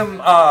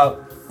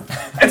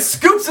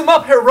scoops him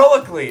up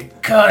heroically.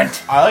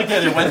 Cunt. I like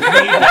that it went when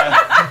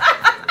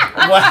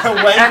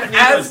And he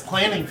as- was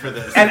planning for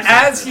this. And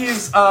as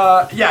he's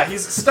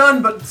he's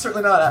stunned, but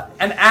certainly not.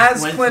 And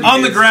as When- Clint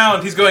On the is-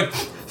 ground, he's going.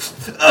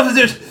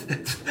 Officers,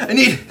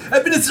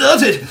 I've been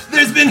assaulted.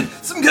 There's been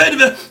some kind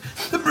of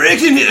a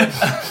break in here. and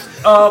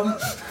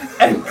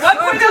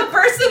 1.0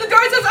 bursts in the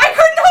door and says, I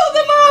couldn't hold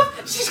them off!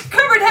 She's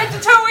covered head to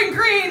toe in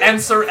green!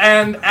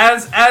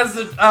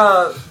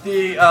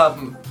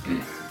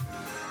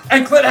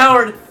 and Clint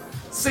Howard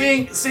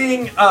seeing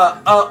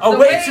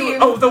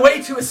the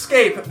way to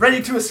escape,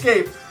 ready to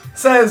escape,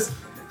 says,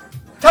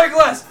 Tiger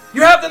Glass,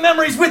 you have the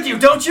memories with you,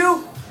 don't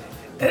you?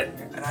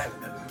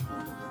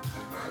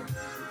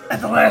 At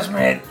the last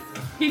minute,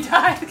 He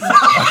dies.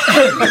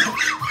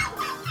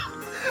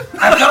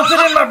 I felt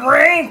it in my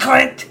brain,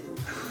 Clint.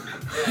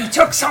 He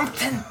took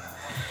something.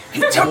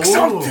 He took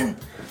something.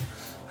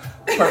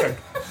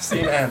 Perfect.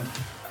 Scene end.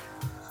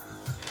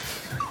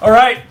 All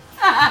right.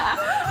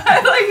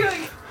 I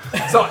like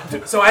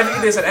So I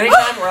do this at any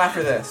time or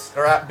after this,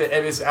 or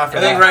it is after.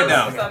 I think that? right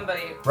now.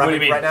 somebody. What do you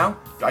mean? Right now?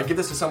 I give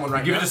this to someone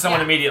right Give now. it to someone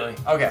Yeah. immediately.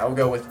 Okay, I'll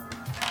go with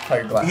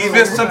Tiger Glass. He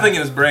missed something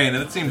in his brain,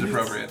 and it seems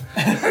appropriate.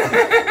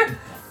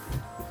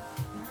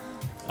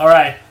 All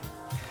right.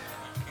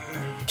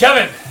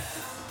 Kevin,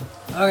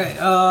 Okay,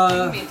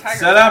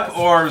 Set up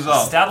or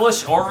resolve?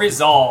 establish or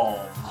resolve.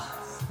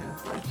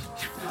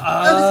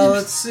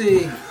 let's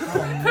see.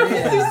 Oh,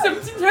 man.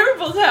 Something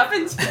terrible's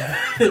happened.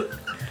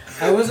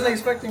 I wasn't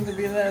expecting to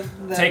be that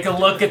Take a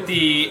look at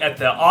the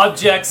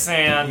objects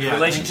and Yeah,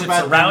 relationships think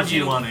about around things you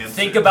you. want answered.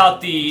 Think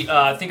about the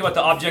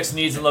objects,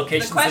 needs, and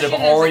locations that have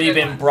question is a already good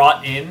been one.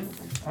 brought in.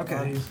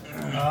 Okay.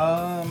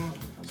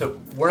 So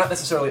we're not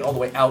necessarily all the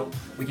way out.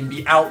 We can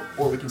be out,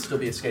 or we can still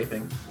be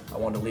escaping. I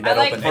wanted to leave that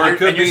I like open. that. Or And it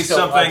could you're be still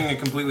up. something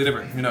completely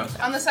different. Who knows?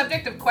 On the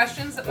subject of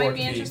questions that Or might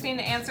be he. interesting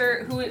to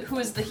answer, who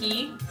is the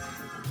he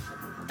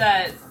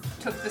that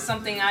took the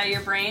something out of your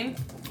brain?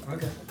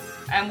 Okay.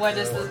 And what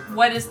is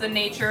the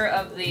nature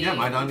of the Yeah,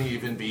 might not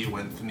even be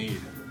when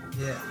need.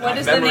 Yeah. what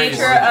is the Memories.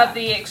 nature of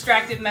the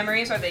extracted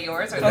memories? Are they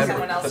yours or are they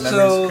someone The else's?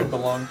 memories So- could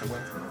belong to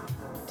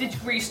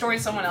Winston. Were you storing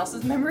someone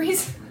else's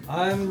memories?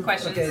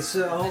 questions okay.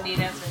 So that need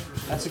answering.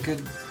 that's a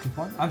good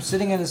point. I'm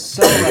sitting in a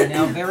cell right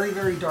now, very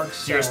very dark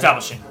cell. So you're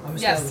establishing. I'm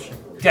Yes.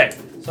 establishing. Okay.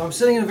 So I'm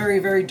sitting in a very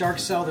very dark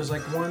cell. There's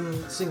like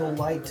one single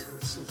light.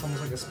 It's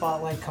almost like a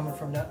spotlight coming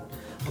from that.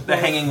 The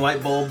hanging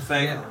light bulb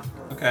thing. Yeah.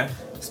 Okay.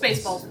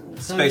 Space bulb.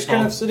 So I'm just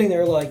kind of sitting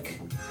there like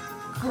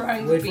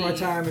Grind waiting for my bee.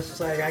 time. It's just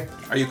like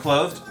Are you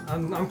clothed?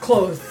 I'm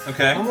clothed.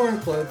 Okay. I'm wearing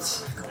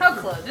clothes. How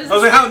close? Is I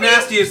was it like, how sexy?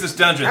 nasty is this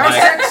dungeon? How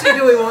Like, sexy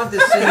do we want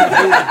this thing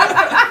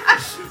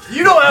to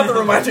You don't have the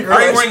romantic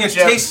are you wearing a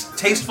relationship.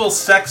 tasteful,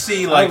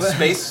 sexy, like Oh, but-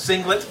 space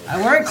singlet? be?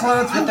 I'm wearing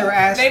clothes with their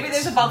ass. Maybe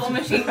there's a bubble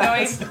machine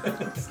going.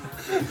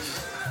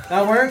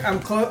 I'm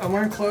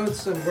wearing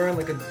clothes. I'm wearing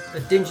like a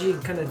dingy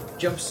kind of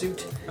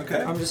jumpsuit.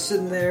 Okay. I'm just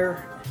sitting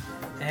there,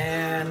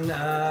 and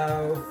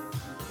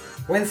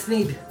when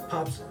Thneed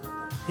pops,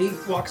 he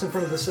walks in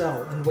front of the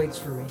cell and waits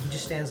for me. He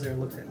just stands there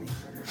and looks at me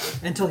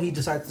until he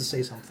decides to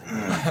say something.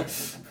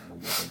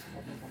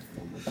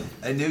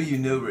 I know you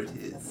know where it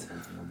is.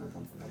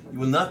 You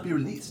will not be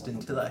released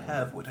until I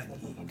have what I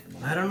need.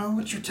 I don't know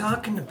what you're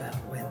talking about,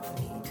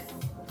 Thneed.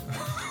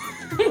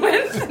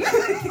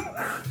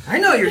 I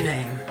know your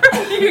name.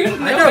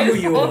 I know who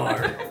you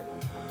are.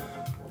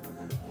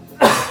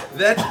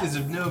 That is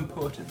of no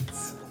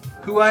importance.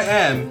 Who I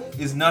am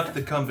is not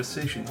the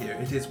conversation here.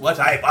 It is what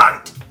I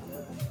want.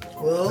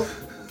 Well,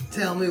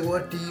 tell me,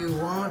 what do you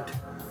want,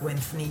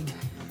 Thneed?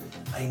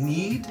 I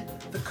need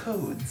the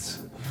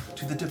codes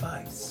to the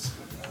device.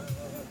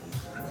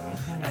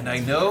 And I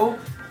know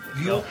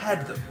you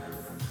had them.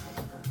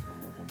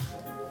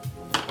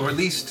 Or at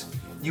least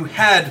you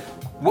had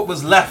what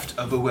was left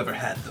of whoever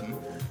had them.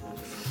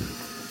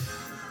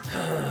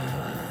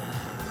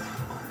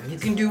 You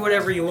can do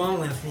whatever you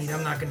want, Thneed.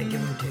 I'm not going to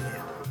give them to you.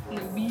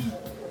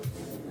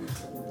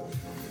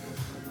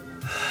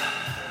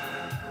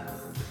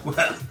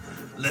 Well,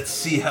 let's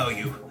see how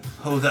you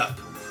hold up.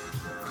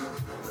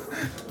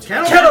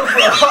 Cattle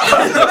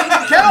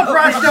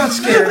Crush don't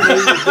scare me.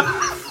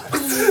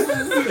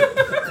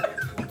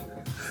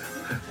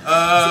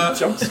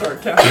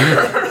 Jumpstart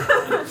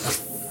counter.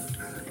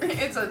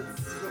 It's a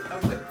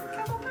whip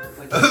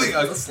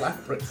A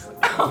slap bracelet.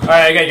 All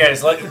right, okay,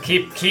 guys.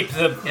 Keep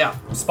the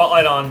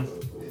spotlight on.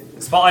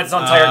 Spotlight's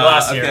on Tiger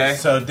Glass here. okay.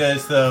 So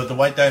does the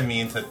white die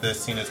means that this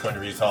scene is going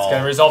to resolve? It's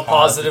gonna resolve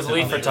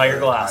positively for Tiger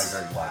Glass.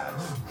 Tiger Glass.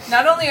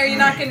 Not only are you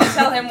not going to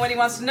tell him what he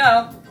wants to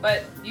know,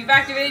 but you've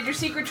activated your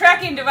secret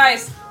tracking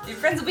device. Your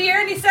friends will be here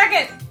any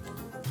second.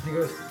 He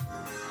goes,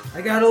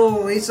 I got a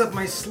little lace up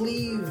my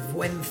sleeve,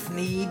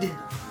 Thneed.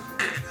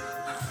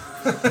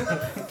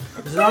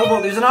 There's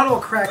an audible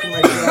crack in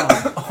my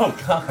jaw. Oh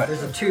God.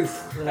 There's a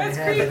tooth that That's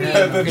I have. creepy.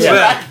 that The Yeah.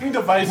 tracking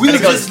device. We'll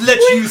just let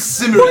you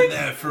simmer in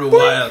there for a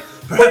while.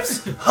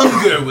 Perhaps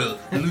hunger will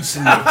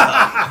loosen your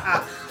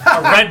tongue.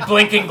 A red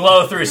blinking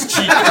glow through his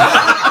cheek.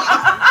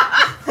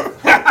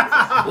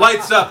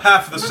 Lights up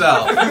half the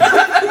cell. I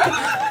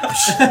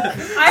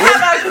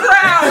have a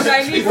crown.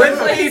 I need When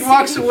replacing. he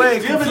walks away,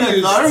 You have an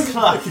alarm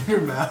clock in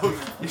your mouth.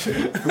 if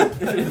it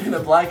had been a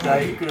black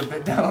guy, he could have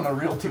bit down on a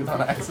real tooth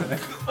on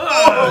accident.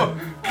 Oh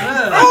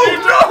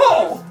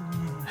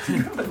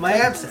My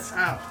abscess.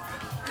 Ow.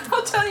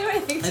 I'll tell you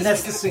anything. And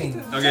that's the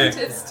scene. Okay.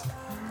 Dentist.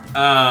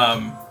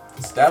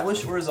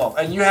 Establish or resolve.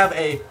 And you have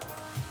a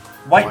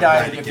white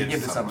die that you can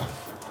give to someone.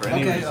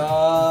 Okay,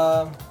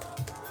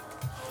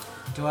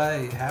 do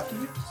I have to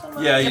give it to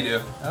someone? Yeah, you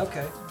do.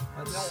 Okay.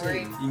 Let's Don't see.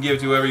 worry. You can give it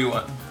to whoever you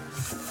want.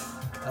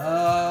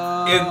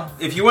 Uh,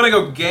 If you want to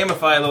go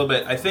gamify a little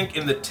bit, I think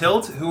in the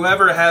tilt,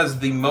 whoever has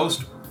the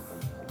most,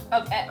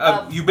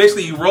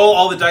 you roll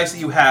all the dice that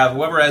you have.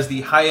 Whoever has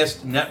the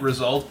highest net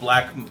result,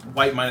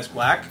 white minus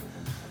black,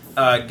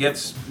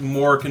 gets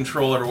more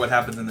control over what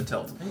happens in the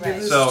tilt.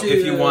 Right. So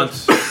if you want,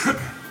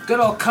 good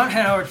old cunt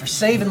Howard for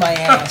saving my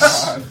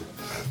ass.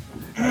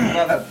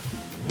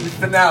 The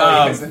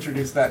finale has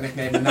introduced that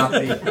nickname and not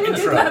the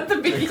intro. Not the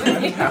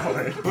beginning.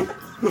 Howard.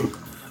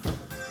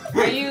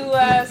 Are you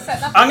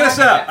setting up? I'm gonna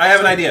set up. I have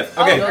an idea.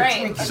 Okay, Oh,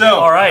 great. so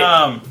All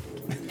right.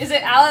 Is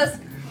it Alice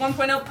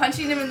 1.0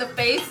 punching him in the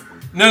face?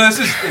 No, this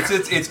is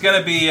it's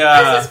gonna be.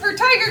 This is for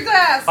Tiger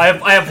Glass.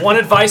 I have one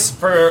advice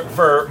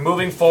for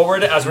moving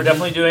forward, as we're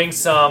definitely doing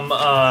some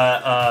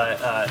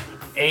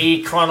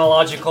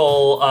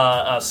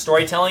achronological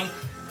storytelling.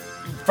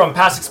 From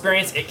past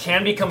experience, it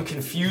can become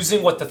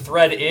confusing what the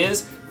thread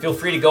is. Feel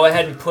free to go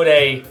ahead and put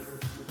a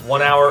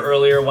 1 hour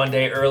earlier, 1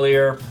 day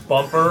earlier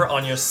bumper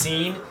on your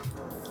scene.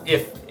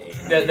 If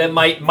that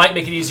might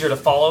make it easier to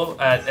follow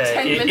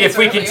if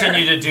we earlier.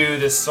 continue to do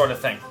this sort of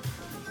thing.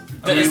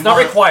 It's not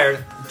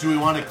required. Do we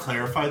want to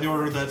clarify the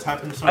order that's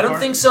happened so I don't far?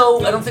 think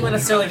so. I don't think we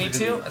necessarily need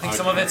to. I think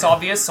some of it's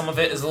obvious, some of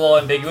it is a little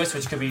ambiguous,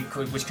 which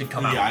could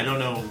come out. Yeah, I don't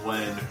know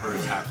when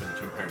hers happened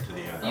compared to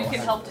the other. You can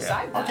help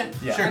decide that.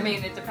 Yeah. I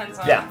mean, it depends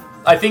on. Yeah,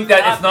 I think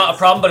that it's not a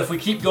problem, but if we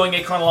keep going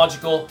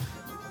achronological,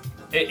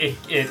 it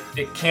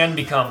can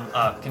become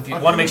confusing.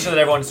 I want to make sure that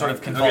everyone sort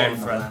of can follow the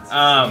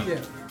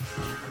thread.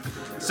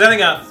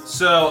 Setting up.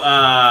 So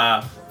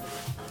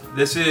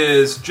this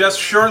is just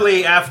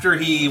shortly after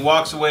he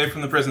walks away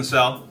from the prison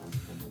cell,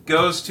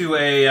 goes to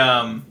a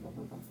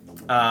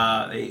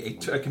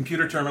a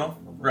computer terminal,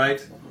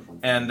 right?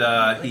 And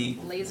he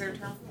Laser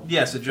terminal.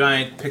 yes, a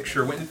giant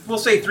picture. We'll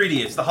say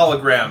 3D. It's the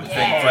hologram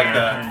thing. It's like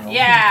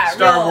the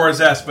Star real.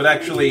 Wars-esque, but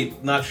actually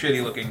not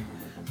shitty looking.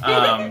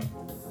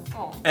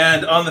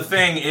 And on the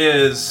thing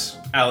is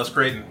Alice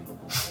Creighton.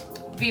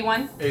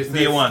 V1. Is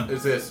V1.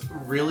 Is this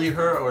really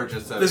her or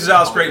just a... This is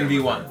Alice Creighton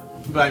V1.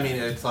 But I mean,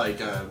 it's like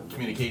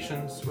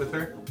communications with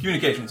her?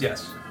 Communications,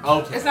 yes.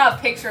 Okay. It's not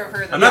a picture of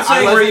her. I'm not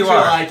saying where you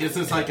are. Like, is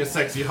this like a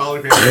sexy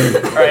hologram?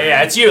 Alright,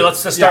 yeah, it's you.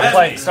 Let's just start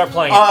playing. Start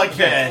playing.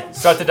 Okay.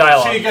 Start the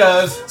dialogue. She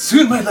goes,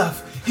 Soon, my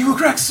love, he will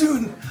crack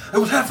soon. I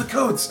will have the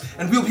codes,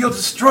 and we'll be able to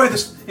destroy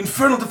this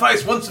infernal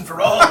device once and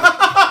for all.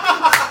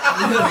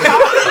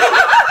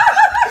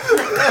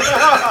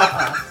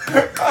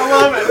 I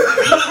love it.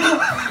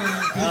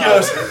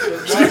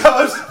 She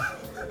goes,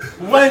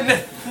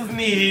 when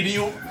Sneed,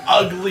 you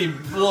ugly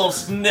little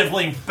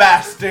sniveling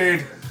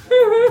bastard,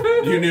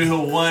 you knew the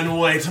one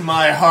way to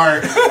my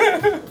heart.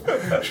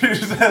 She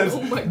says,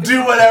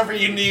 do whatever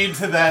you need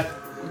to that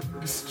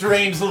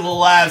strange little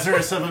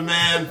Lazarus of a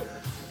man.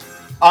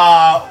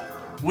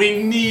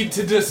 We need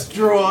to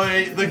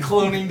destroy the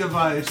cloning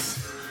device.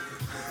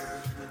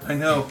 I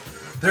know.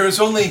 There is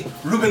only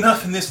room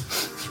enough in this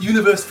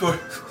universe for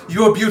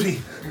your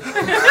beauty.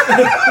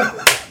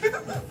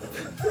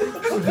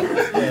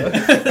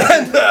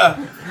 And,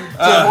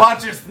 Just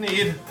watch your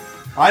Sneed.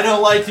 I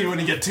don't like you when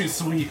you get too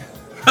sweet.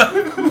 and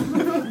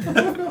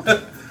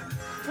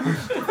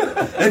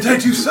I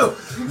do so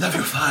love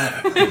your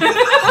fire.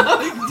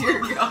 Oh, dear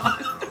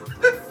God.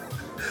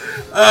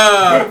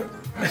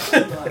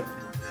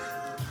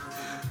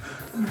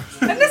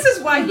 And this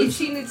is why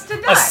she needs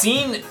to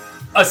die.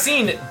 A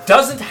scene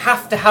doesn't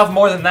have to have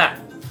more than that.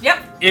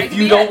 Yep. If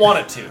you don't want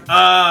it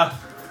to.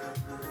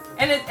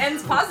 And it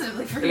ends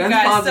positively for It you ends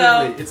guys,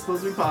 positively. so... It's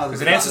supposed to be positive.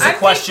 Because it answers the I'm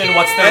question, thinking-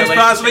 what's the And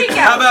relationship? possibly, Speak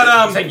how out.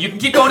 about, Saying you can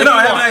keep going if No, you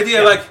I have want. an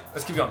idea, Yeah. like,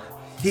 Let's keep going.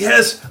 he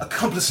has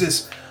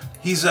accomplices.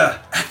 He's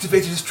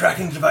activated his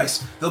tracking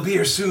device. They'll be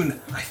here soon.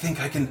 I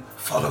think I can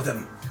follow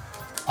them.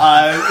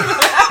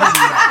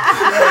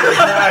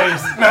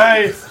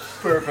 Nice.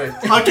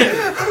 Perfect. Okay.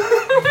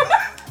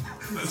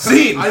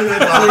 Scene! I really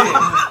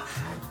love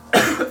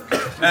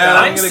And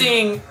I'm gonna-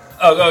 seeing...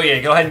 Oh, yeah,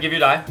 go ahead and give your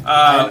die. it.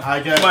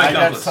 I got my I got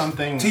accomplice.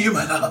 something To you,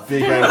 my love.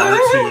 big I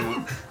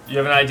want You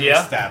have an idea? to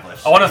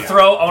establish. I want to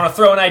Yeah.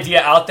 throw an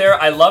idea out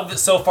there. I love that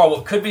so far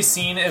what could be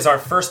seen is our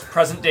first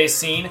present day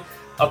scene.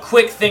 A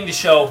quick thing to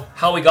show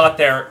how we got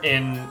there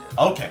in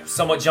Okay.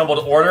 somewhat jumbled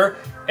order.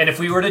 And if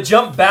we were to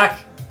jump back,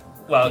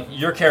 well,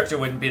 your character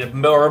wouldn't be the,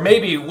 or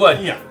maybe you would.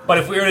 Yeah. But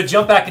if we were to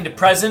jump back into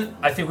present,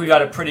 I think we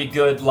got a pretty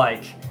good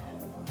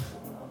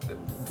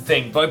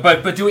thing. But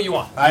do what you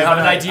want. You have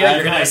an idea.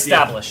 You're going to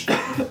establish.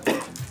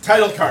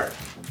 Title card.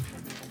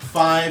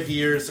 5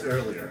 years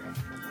earlier.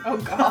 Oh,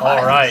 God.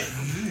 All right.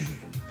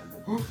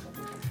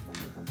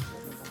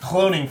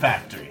 Cloning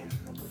factory.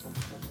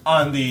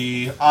 On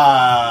the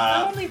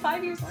I'm only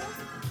 5 years old.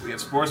 We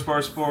have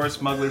Spore,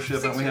 Smuggler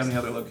Ship, and we have any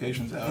other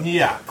locations out.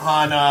 yeah,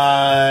 on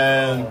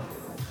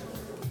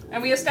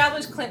And we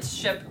established Clint's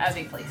ship as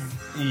a place.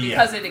 Yeah.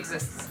 Because it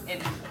exists in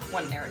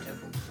one narrative.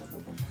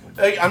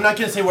 I'm not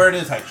gonna say where it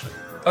is actually.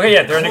 Okay,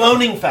 yeah, they're in a,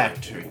 Cloning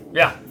factory.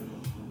 yeah.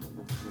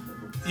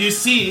 You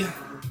see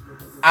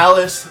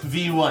Alice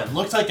V1.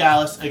 Looks like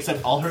Alice,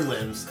 except all her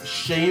limbs,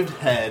 shaved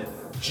head,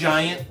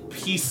 giant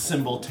peace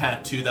symbol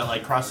tattoo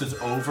that crosses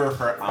over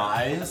her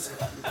eyes.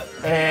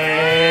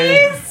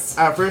 And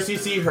at first you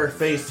see her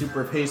face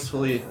super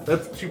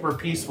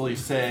peacefully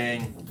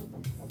saying,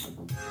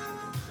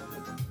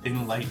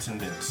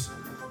 enlightenment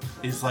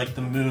is like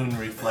the moon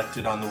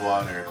reflected on the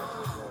water.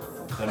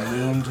 The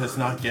moon does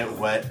not get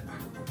wet,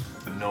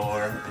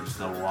 nor is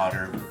the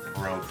water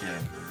broken.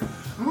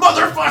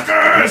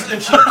 Motherfuckers!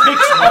 And she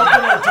kicks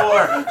open her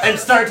door and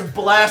starts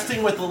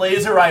blasting with the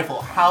laser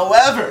rifle.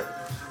 However,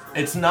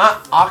 it's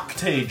not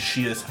Octade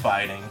she is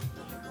fighting,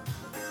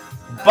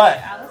 but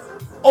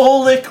Alice's?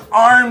 Oleg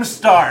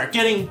Armstar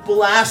getting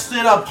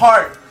blasted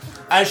apart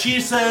as she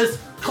says,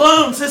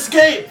 "Clones,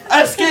 escape!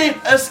 Escape!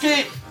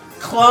 Escape!"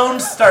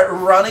 Clones start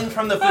running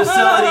from the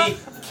facility.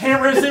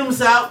 Camera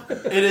zooms out.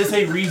 It is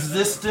a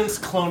resistance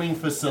cloning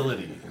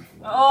facility.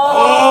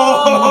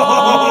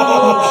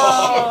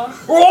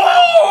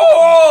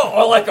 Whoa!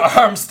 Or like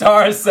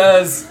Armstar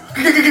says.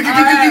 I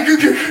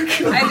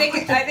think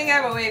I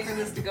have a way for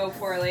this to go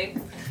poorly.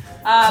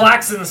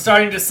 Klaxon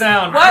starting to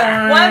sound. What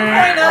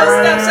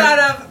 1.0 steps out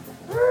of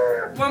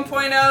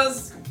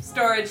 1.0's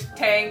storage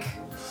tank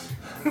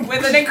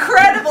with an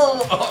incredible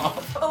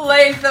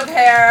length of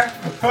hair.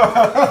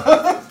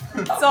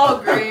 It's all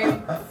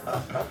green.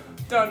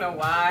 Don't know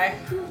why.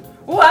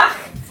 Whack!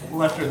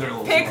 Left her there a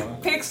little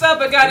long. Picks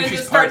up a gun and She's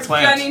just part starts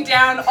plant. gunning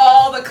down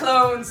all the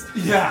clones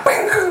Yeah.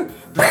 They're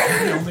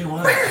the only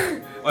one.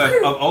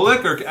 Of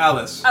Oleg or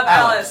Alice? of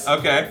Alice.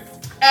 Okay.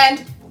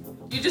 And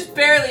you just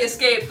barely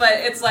escape, but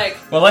it's like,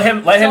 Well, let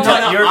him No,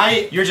 talk.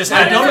 no, You're just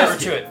I adding don't over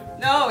escape. to it.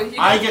 no, you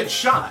I get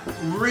shot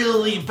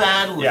really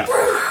badly.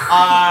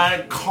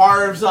 Yeah.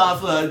 Carves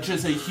off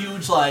just a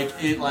huge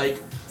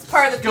it's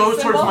part of the goes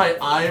peace towards symbol. my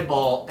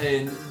eyeball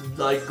and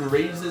like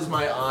grazes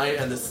my eye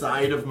and the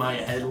side of my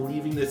head,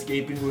 leaving this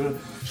gaping wound.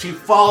 She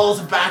falls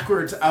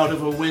backwards out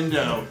of a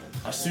window,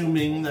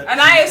 assuming that.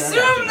 And I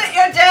assume that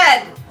you're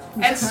dead.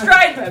 And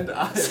Stride.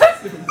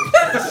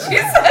 She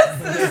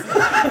says this.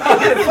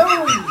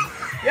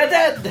 You're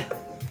dead.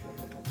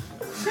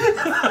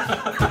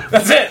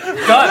 That's it.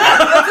 Done.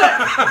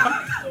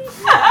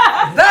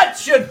 That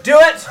should do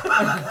it!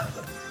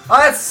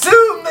 I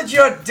assume that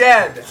you're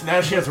dead!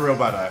 Now she has a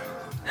robot eye.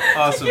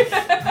 Awesome.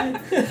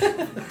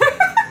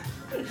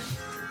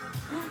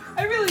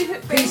 I really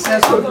hit Peace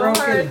banged has been myself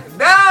broken. hard.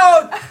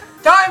 Now,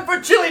 time for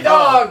chili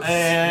dogs!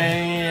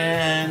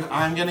 And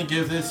I'm gonna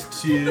give this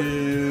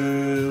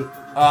to.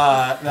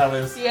 That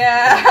was.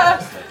 Yeah.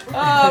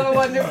 Oh,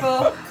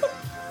 wonderful.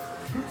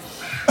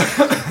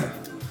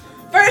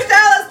 First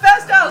Alice,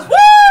 best Alice.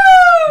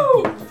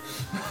 Woo!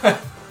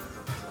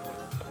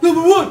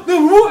 Number one!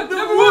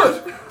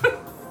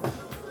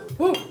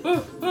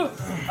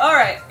 All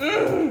right.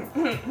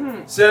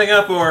 Setting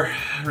up or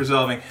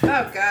resolving?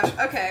 Oh gosh.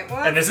 Okay.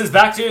 Well, And this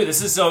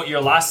is so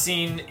your last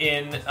scene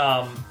in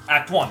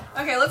Act 1.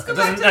 okay. Let's go It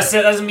back doesn't to.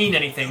 that doesn't mean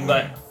anything,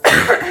 but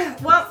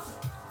Well,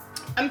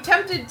 I'm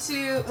tempted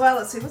to. Well,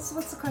 let's see. What's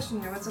the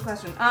question here? What's the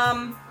question?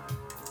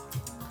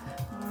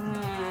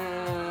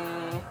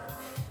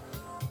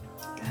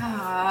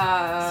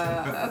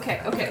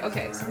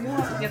 Okay. So we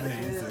want to get the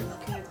kids.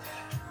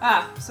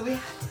 So we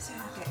have to say.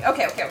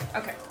 Okay.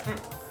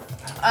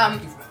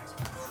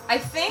 I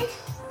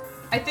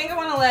think I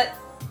want to let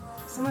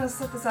someone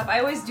set this up. I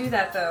always do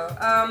that though.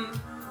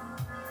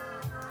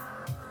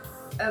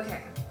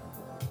 Okay.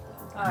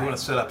 All You right. want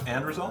to set up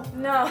and resolve?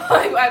 No,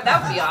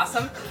 that would be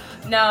awesome.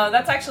 No,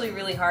 that's actually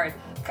really hard.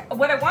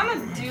 What I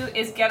want to do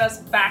is get us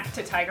back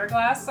to Tiger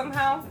Glass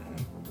somehow.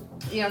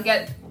 You know,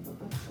 get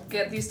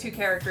these two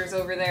characters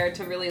over there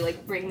to really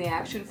like bring the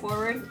action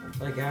forward.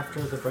 Like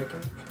after the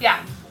breakout?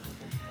 Yeah.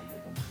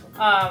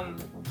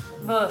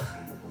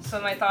 So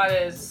my thought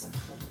is,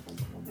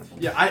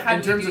 Yeah, how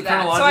in do you terms do of that?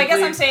 chronologically. So I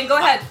guess I'm saying go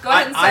ahead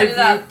and I set it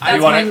up. view- That's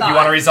you my want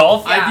thought. to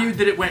resolve? Yeah. I viewed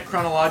that it went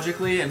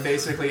chronologically, and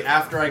basically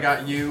after I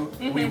got you,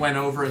 we went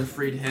over and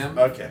freed him.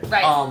 Okay.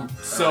 Right.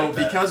 So like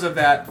that. because of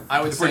that,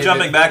 I would If say we're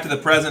jumping that, back to the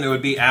present, it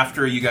would be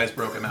after you guys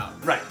broke him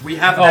out. Right, we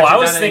haven't. Oh, actually I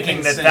was done thinking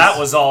anything that since.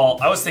 was all.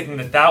 I was thinking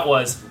that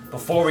was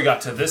before we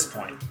got to this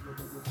point.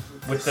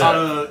 With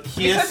the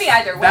He It is. could be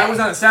either way. That was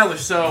not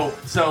established, so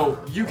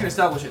you can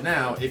establish it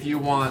now if you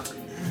want.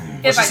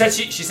 If she I- said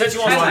she said she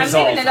wants to I'm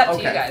resolve. leaving it up to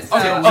Okay. you guys. So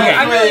Okay. I'm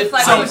Okay. really So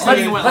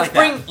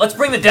flexible. Let's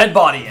bring the dead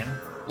body in,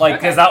 like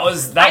because Okay. that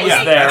was there.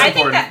 I think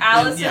important. that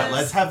Alice's. Yeah,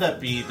 let's have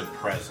that be the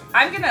present.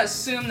 I'm gonna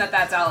assume that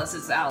that's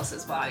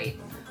Alice's body.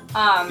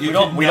 We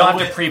don't know have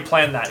to it-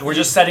 pre-plan that. We're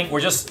just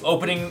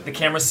opening the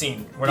camera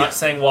scene. We're Yeah. not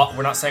saying what.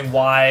 We're not saying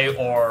why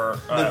or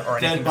The anything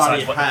dead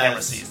body besides what the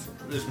camera sees.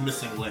 is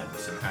missing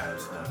limbs and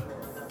has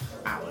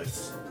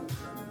Alice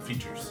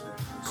features.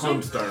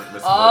 Some start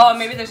missing Oh, limbs.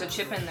 maybe there's a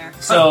chip in there.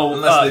 So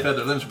Unless they've had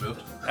their limbs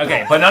removed.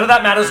 okay, but none of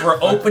that matters.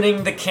 We're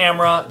opening the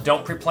camera.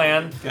 Don't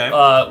pre-plan. Okay.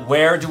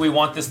 Where do we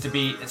want this to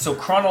be? So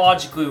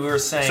chronologically, we were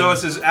saying. So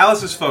this is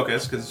Alice's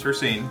focus because it's her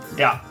scene.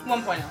 yeah.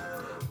 1.0.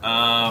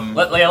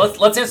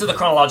 Let's answer the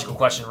chronological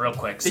question real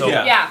quick. So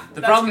Yeah. Yeah.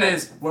 The that's problem good.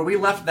 is where we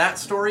left that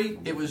story,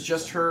 it was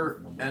just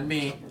her and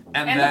me,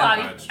 and And the then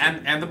body.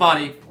 and the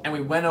body, and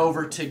we went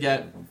over to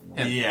get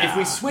him. Yeah. If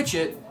we switch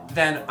it,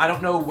 then I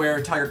don't know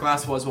where Tiger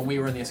Glass was when we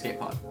were in the escape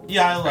pod.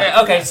 Yeah, I like.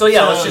 Okay, so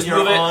yeah, let's just you're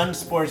move it. on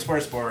sports.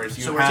 You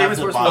So we're have taking the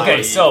sports- body.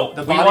 Okay, so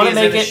The we body want is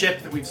to make in a it.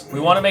 ship that we've.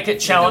 We want to make it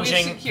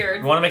challenging.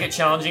 secured. We want to make it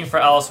challenging for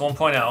Alice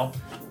 1.0.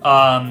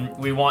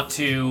 We want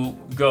to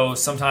go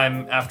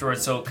sometime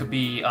afterwards, so it could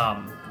be.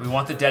 We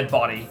want the dead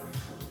body.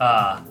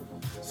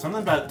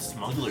 Something about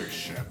smuggler's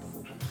ship.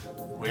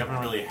 We haven't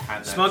really had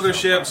that. Smuggler so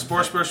ship,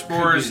 far. spores, Could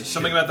be the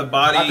something ship. about the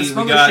body. The we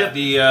smuggler got ship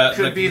the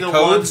could be the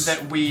codes. ones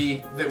that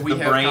we the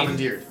have brain.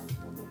 commandeered.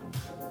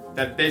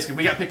 That basically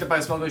we got picked up by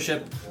a smuggler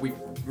ship. We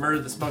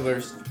murdered the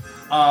smugglers.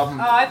 Oh,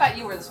 I thought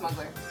you were the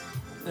smuggler.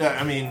 Yeah,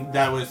 I mean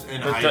that was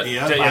an But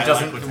idea. it but I like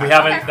doesn't. what's We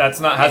happening. haven't. That's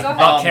not has Okay, go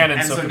not ahead. canon.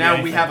 And so, so it could now be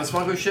we anything. have a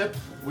smuggler ship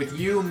with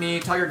you, me,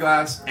 Tiger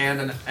Glass,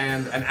 and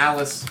an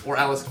Alice or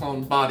Alice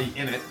clone body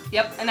in it.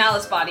 Yep, an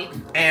Alice body.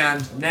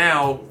 And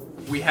now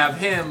we have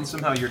him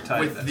Somehow you're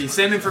tied. with to the that.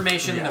 same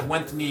information that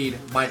Went Need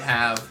might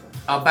have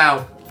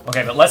about.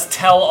 Okay, but let's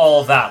tell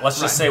all of that. Let's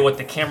just Right. say what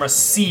the camera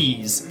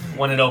sees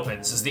when it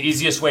opens is the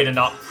easiest way to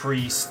not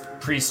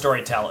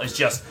pre-story tell. Is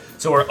just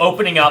so we're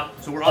opening up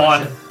So we're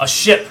on a a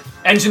ship,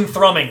 engine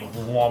thrumming,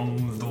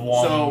 thwum,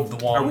 thwum, So,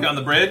 thwum. Are we on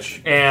the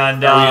bridge?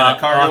 And Are we in a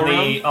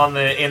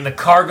cargo in the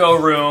cargo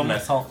room,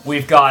 Mess hall.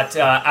 we've got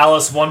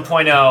Alice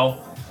 1.0.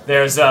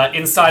 There's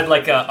inside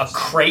like a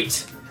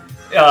crate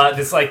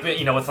that's like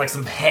with like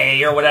some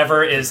hay or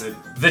whatever is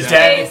the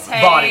dead Hay's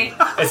hay. body.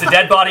 It's a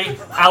dead body.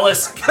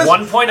 Alice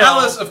 1.0.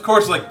 Alice, of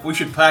course, like we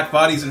should pack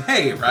bodies in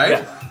hay, right?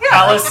 Yeah. Yeah,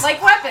 Alice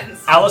like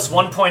weapons. Alice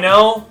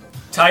 1.0,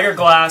 Tiger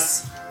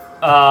Glass,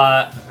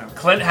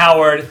 Clint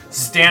Howard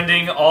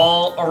standing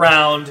all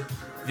around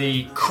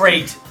the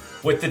crate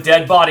with the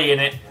dead body in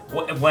it,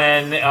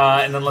 when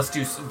and then let's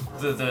do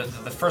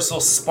the first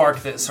little spark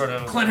that sort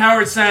of. Clint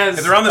Howard says.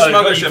 If they're on the go,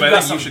 smuggler you ship, got I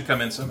think some- you should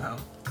come in somehow.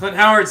 Clint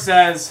Howard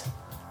says,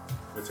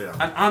 What's it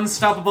an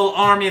unstoppable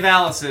army of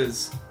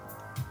Alice's.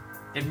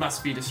 It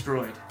must be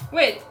destroyed.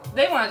 Wait,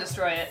 they want to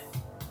destroy it.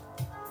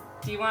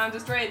 Do you want to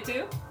destroy it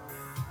too?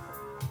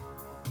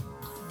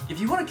 If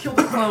you want to kill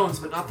the clones,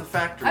 but not the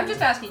factory. I'm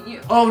just asking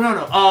you. Oh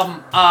no.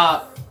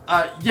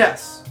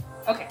 Yes.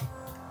 Okay.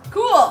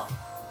 Cool.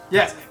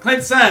 Yes,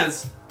 Clint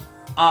says,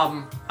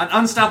 an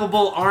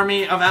unstoppable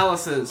army of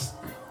Alice's.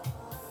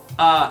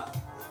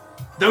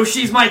 Though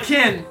she's my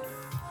kin,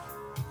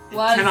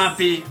 Was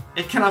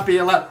it cannot be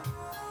allowed.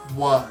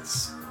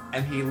 Was.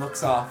 And he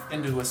looks off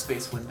into a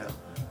space window.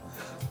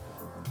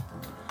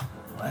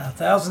 Wow,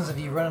 thousands of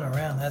you running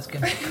around. That's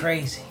gonna be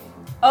crazy.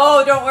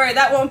 Oh, don't worry,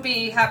 that won't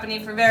be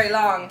happening for very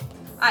long.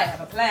 I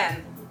have a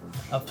plan.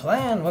 A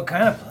plan? What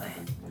kind of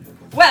plan?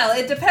 Well,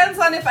 it depends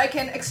on if I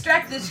can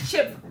extract this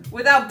chip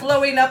without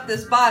blowing up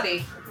this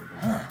body.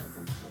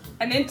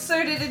 And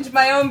insert it into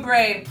my own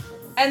brain.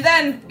 And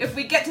then, if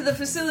we get to the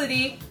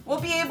facility, we'll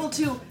be able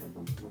to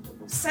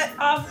set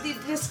off the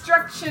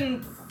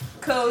destruction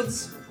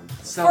codes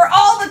for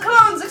all the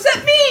clones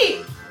except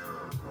me!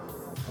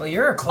 Well,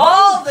 you're a clone.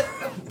 All the...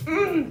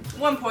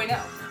 1.0.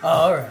 Oh,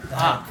 alright.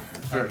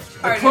 The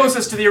Alright,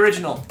 closest to the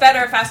original.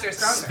 Better, faster,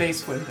 stronger.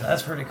 Space window.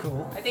 That's pretty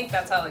cool. I think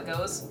that's how it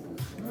goes.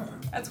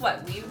 That's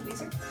what,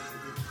 Weezer?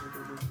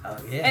 Oh,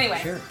 yeah. Anyway,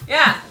 Sure.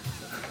 yeah.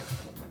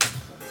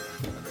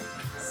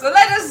 So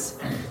let us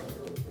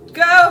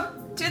go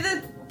to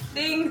the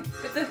thing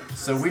with the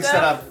So we've stuff.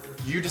 set up.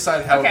 You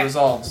decide how Okay. it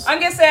resolves. I'm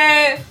gonna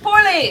say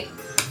poorly,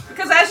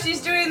 because as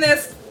she's doing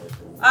this,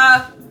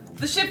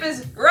 the ship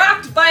is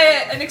rocked by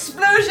an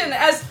explosion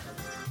as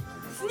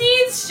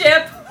Sneed's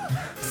ship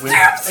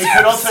It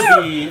could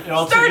also be. It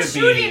also starts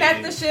could shooting be.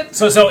 at the ship.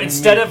 So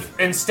instead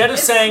of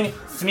saying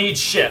Thneed's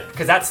ship,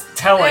 because that's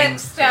telling.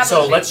 Establishing.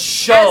 So let's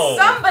show As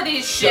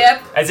somebody's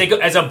ship. as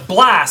a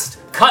blast.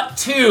 Cut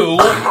to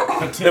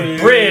the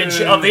bridge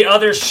of the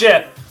other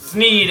ship.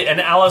 Thneed and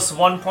Alice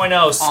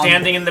 1.0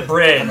 standing in the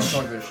bridge.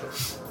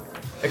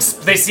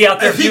 They see out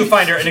their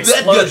viewfinder an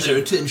explosion.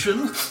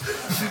 attention.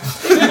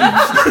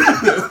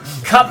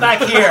 Cut back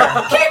here.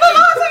 Keep him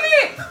off of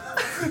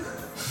me!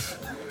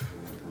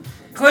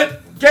 Clint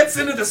gets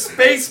into the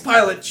space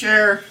pilot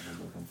chair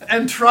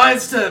and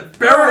tries to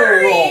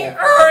barrel roll.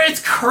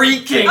 It's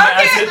creaking Okay,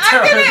 as it I'm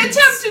turns. gonna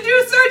attempt to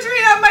do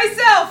surgery on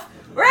myself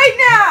right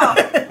now!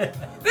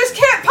 This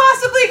can't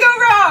possibly go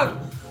wrong!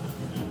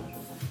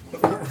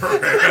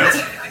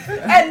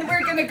 And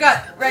we're gonna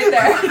gut right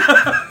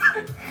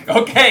there.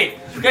 Okay,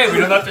 we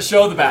don't have to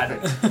show the bad.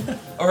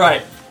 All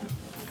right.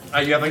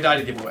 You have a die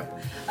to give away.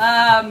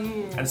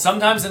 And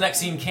sometimes the next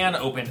scene can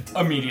open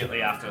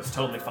immediately after. It's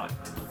totally fine.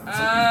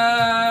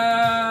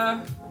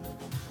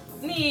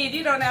 Need,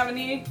 you don't have a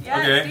need yet,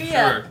 Okay, do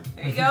ya? sure.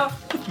 There you go.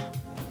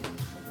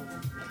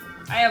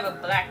 I have a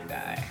black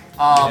die.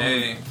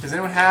 Hey. Does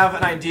anyone have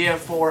an idea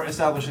for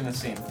establishing the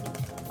scene?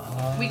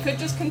 We could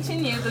just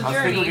continue the I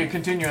think we journey. could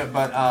continue it,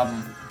 but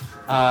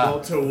Well,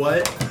 to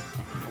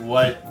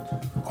what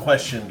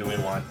question do we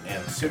want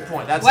answered? good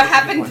point. That's What a good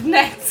happened point.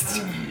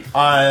 next?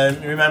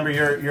 Remember,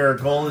 your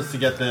goal is to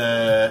get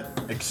the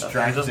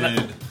extracted.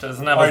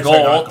 Doesn't have Oh, a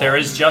sorry, goal. not There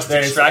is just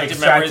There's extracted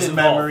memories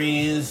involved.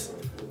 memories,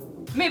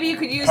 Maybe you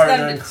could use partner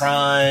them in to...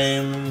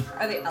 crime.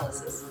 Are they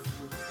Ellis's?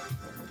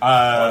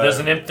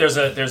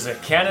 There's a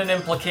canon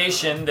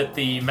implication that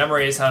the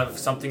memories have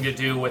something to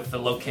do with the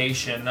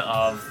location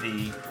of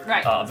the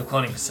Right. of the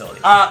cloning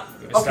facility.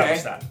 We've Okay,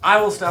 established that. I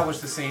will establish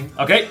the scene.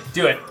 Okay,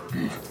 do it.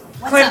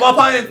 Clint, while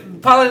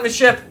piloting the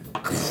ship,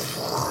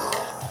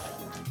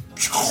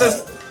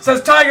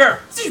 says Tiger,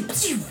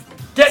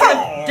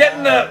 get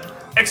in the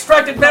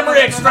extracted memory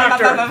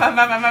extractor.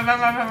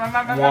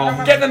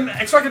 Get in the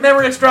extracted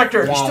memory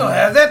extractor. You still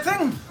have that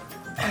thing?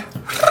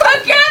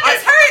 Again,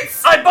 this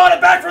hurts! I bought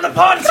it back from the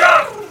pawn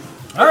shop.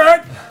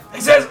 Alright.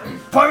 He says,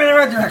 Point me in the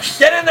right direction.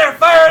 get in there,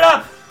 fire it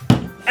up,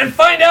 and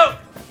find out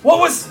what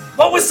was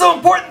so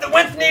important that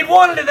Wenthnede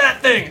wanted to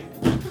that thing.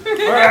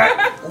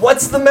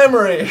 What's the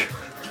memory?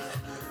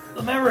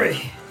 The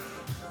memory.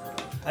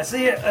 I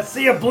see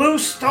a blue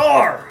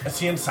star. Is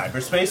he in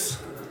cyberspace?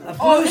 A blue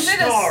Oh, is it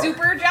star. a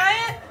super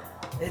giant?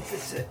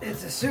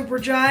 It's a super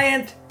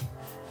giant,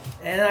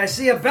 and I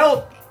see a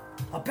belt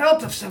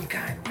of some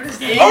kind. What is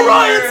that?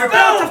 Orion's A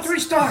belt of 3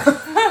 stars.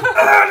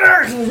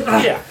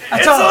 Yeah.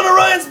 That's It's all. on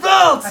Orion's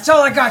belt. That's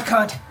all I got,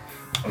 cunt.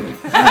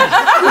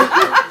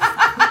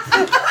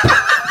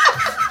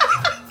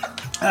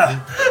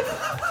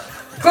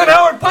 Clint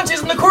Howard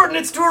punches in the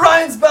coordinates to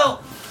Orion's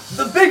belt.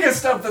 The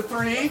biggest of the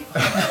three.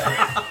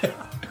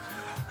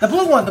 The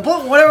blue one,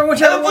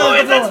 whichever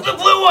one. That's the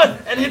blue one,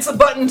 and hits a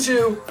button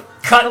to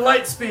Cut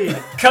light speed.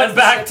 Cut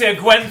back to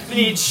Gwen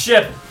Thneed's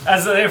ship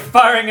as they're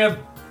firing a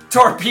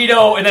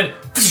torpedo, and then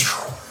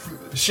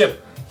the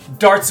ship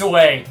darts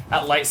away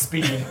at light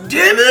speed.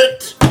 Damn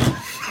it!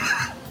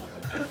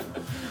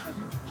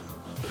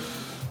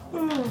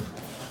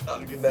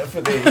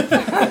 for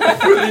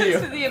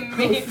the The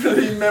amazing for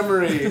the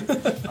memory.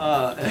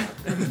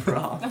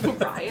 Improv.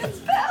 Ryan's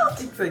belt.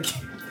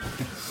 Thank you.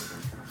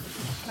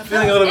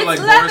 Feeling a little bit like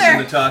It's Boris leather.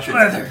 and Natasha.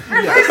 Leather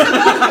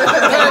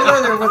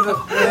with a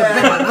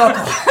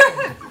buckle.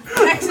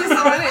 Texas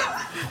on it.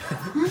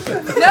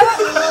 No,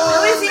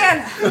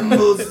 Louisiana.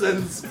 Moose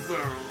and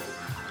squirrel.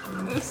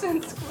 Moose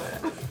and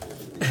squirrel.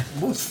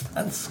 Moose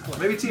and squirrel.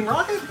 Maybe Team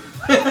Rocket?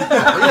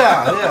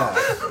 Yeah.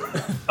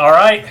 All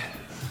right.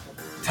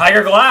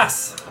 Tiger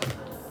Glass.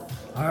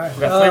 All right.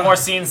 We got 3 more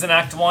scenes in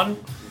Act 1.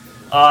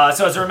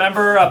 So as a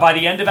remember, by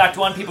the end of Act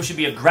 1, people should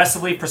be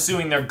aggressively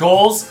pursuing their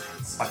goals.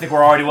 I think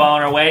we're already well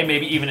on our way,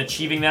 maybe even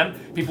achieving them.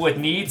 People with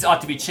needs ought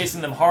to be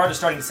chasing them hard or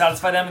starting to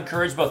satisfy them.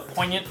 Encourage both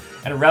poignant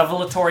and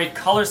revelatory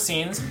color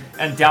scenes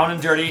and down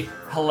and dirty,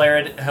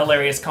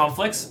 hilarious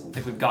conflicts. I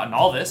think we've gotten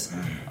all this.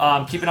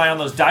 Keep an eye on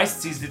those dice.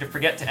 It's easy to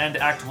forget to end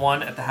Act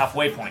 1 at the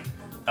halfway point.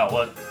 Oh,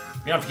 well, you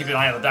don't have to keep an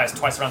eye on the dice.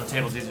 Twice around the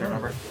table is easy to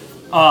remember.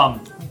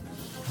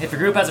 If your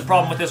group has a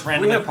problem with this We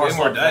randomly have way parcel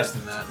more up dice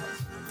than that.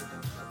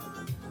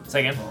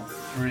 Say again?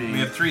 We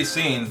have 3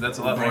 scenes. That's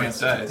a lot more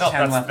dice. No,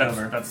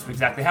 that's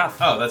exactly half.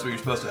 Oh, that's what you're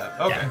supposed to have.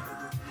 Okay. Yeah.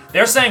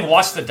 They're saying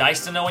watch the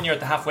dice to know when you're at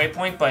the halfway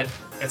point, but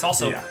it's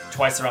also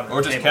twice around the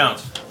Or table. just count.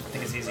 I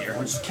think it's easier.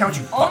 Or just count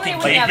you Only fucking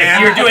when you have If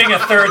you're doing a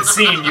third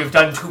scene, you've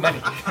done too many.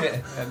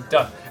 And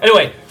done.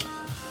 Anyway,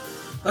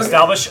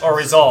 establish or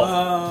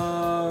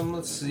resolve.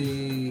 Let's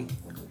see.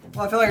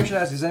 Well, I feel like I should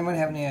ask. Does anyone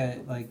have any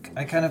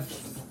I kind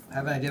of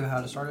have an idea of how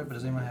to start it, but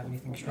does anyone have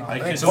anything strong?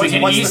 So we can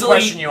What's the easily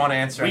question you want to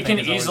answer? we can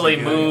easily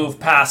move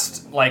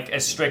past like a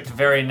strict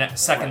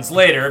seconds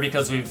later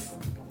because we've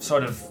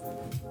sort of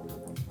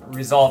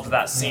resolved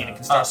that scene and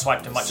can start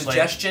swipe to much later.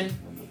 Suggestion: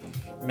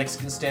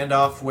 Mexican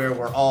standoff where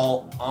we're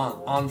all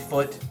on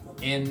foot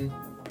in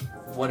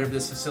whatever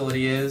this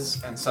facility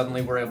is, and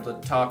suddenly we're able to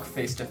talk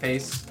face to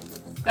face.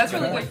 That's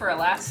really good for a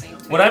last scene.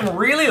 Too. What I'm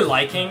really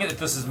liking that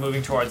this is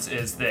moving towards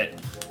is that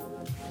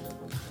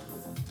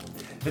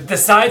the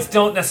sides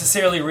don't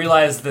necessarily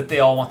realize that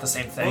they all want the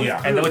same thing,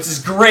 and which is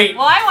great.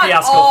 Well, I want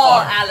Fiasco all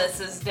fodder, Alice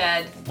is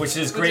dead. which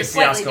is which great is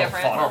slightly fiasco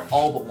different. fodder. Well,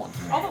 all but one.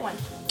 All but one.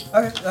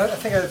 Okay, I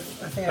think I have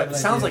But an it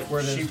sounds idea like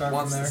where to she start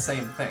wants from the there.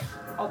 same thing.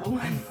 All but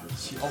one.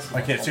 She also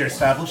Okay, wants so you're all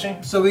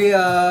establishing? So we She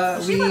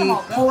let 'em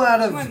all go. pull out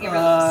She of wanted to get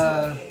rid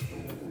of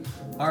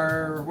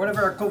our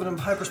whatever our equivalent of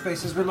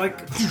hyperspace is. We're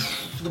like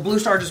the blue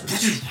star just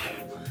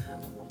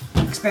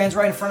expands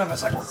right in front of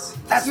us. Like that's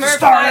the Smurf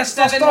star. That's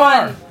the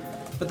 571. star.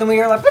 But then we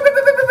hear like, "Beep, beep,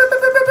 beep, beep, beep,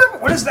 beep, beep,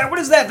 beep." What is that? What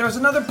is that? There's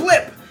another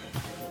blip.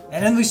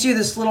 And then we see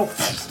this little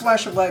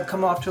flash of light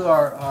come off to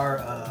our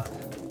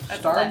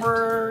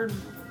starboard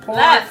port.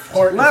 Left.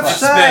 Left It's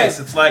side. space.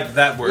 It's like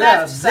that word. Yeah,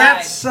 Left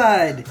that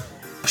side.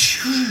 side.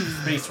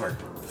 Space work.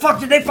 Fuck,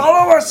 did they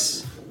follow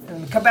us?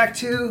 And we come back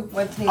to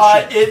Wenton's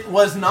ship. It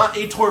was not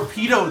a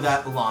torpedo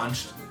that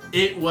launched.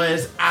 It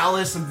was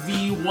Alice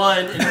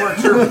V1 and her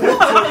torpedo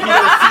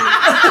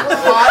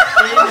caught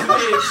in the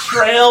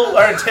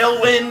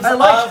tailwinds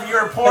of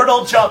your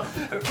portal jump.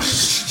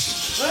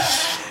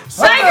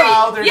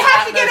 Spider, you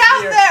have to get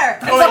out there.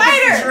 Going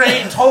Spider.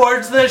 straight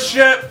towards the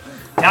ship.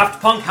 Daft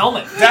Punk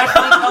helmet. Daft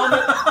Punk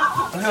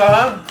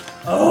helmet.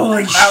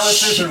 Holy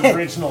Alice's shit.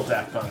 original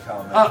Daft Punk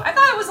helmet. I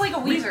thought it was like a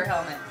Weezer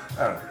helmet.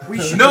 I don't know. We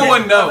should No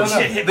one knows. No.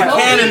 The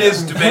canon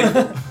is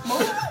debatable.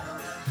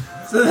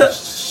 So the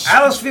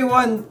Alice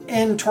V1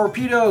 in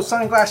torpedo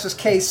sunglasses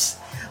case,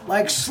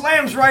 like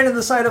slams right in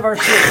the side of our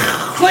ship.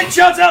 Clint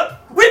shouts out,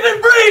 "We've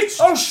been breached!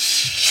 Oh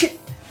shit!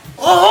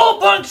 A hole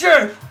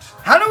puncture!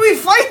 How do we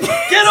fight this?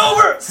 Get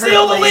over!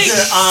 Seal the leak!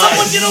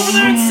 Someone get over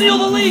there and seal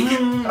the leak!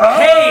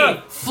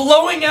 Hey!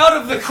 Flowing out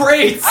of the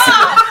crates!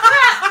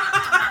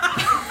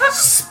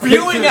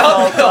 Spewing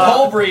out the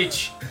hole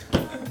breach!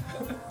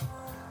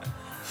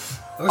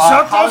 We're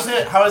so close.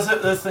 How is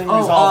it this thing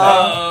resolved?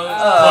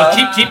 Well,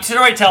 keep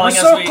storytelling We're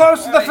as so we...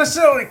 close to the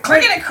facility. We're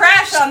Click. gonna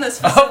crash on this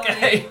facility.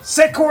 Okay.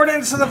 Set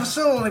coordinates to the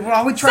facility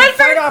while we try Send to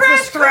fight for off crash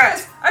this threat.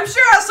 course. I'm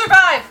sure I'll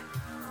survive.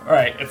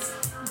 Alright, it's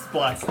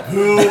black.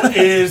 Who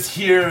is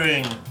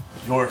hearing?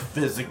 Your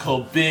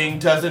physical being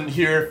doesn't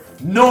hear,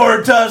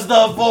 nor does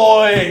the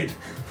void.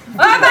 Oh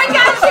my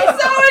gosh, she's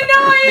so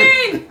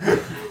annoying!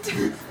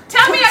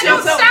 Tell me I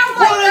don't sound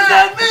like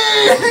that!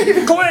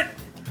 Clint,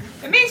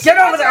 It means get she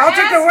over wants there. her I'll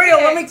take the ass wheel.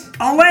 kicked.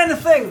 I'll land the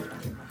thing.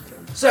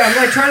 So I'm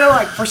like trying to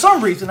like, for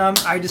some reason,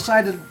 I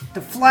decided to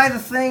fly the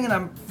thing, and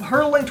I'm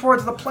hurtling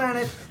towards the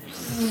planet,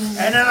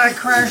 and then I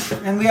crash,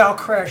 and we all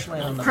crash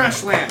land on the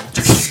Crash land.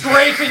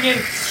 Scraping in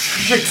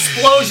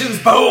explosions,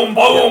 boom,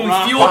 boom,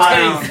 fuel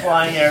tank,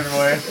 Flying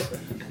everywhere.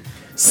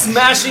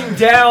 smashing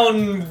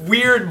down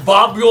weird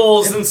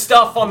bobules and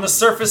stuff on the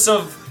surface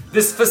of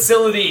this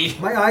facility.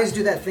 My eyes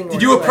do that thing.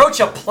 Did you approach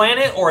a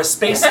planet or a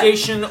space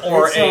station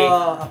or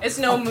It's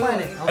no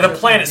moon. a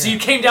planet? So you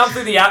came down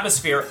through the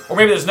atmosphere, or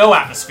maybe there's no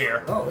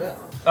atmosphere. Oh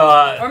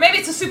yeah. Or maybe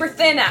it's a super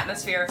thin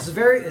atmosphere. It's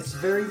very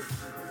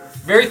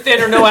Very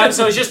thin or no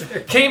atmosphere. So it just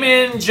came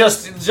in,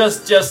 just A coming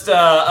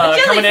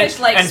in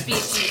jellyfish-like and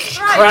species.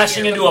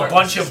 crashing Right into here a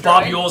bunch before of it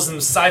was destroyed. bobules and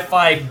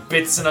sci-fi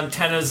bits and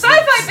antennas. and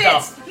Sci-fi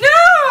stuff. bits!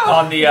 No!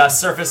 on the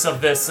surface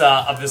of this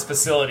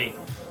facility.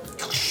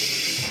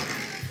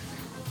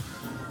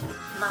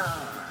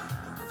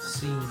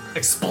 Scene.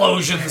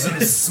 Explosions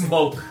and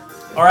smoke.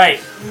 All right,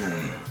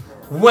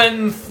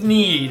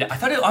 Gwenthneed.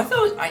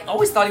 I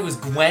always thought he was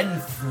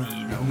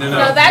Gwenthneed. No,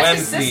 No, that's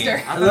his Gwen's sister.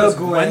 knee. Hello,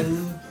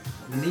 Gwen.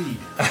 Need.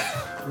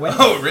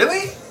 Oh,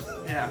 really?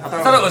 Yeah. I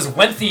thought it was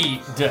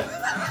Gwenthneed.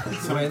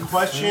 So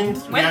question we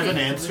Wendy. haven't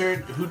answered.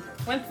 Who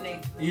Wendy.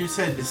 you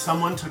said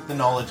someone took the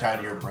knowledge out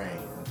of your brain,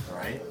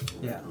 right?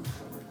 Yeah.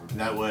 And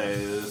that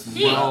was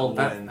Well,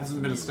 that when-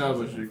 hasn't been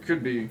established. It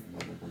could be.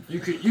 You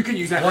could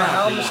use that Well,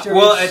 how now.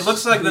 mysterious- Well, it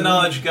looks like the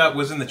knowledge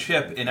was in the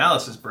chip in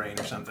Alice's brain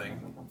or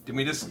something. Didn't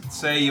we just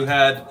say you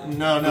had?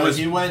 No, it was-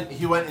 he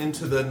went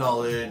into the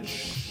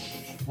knowledge.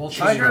 Well,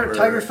 chamber.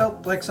 Tiger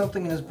felt like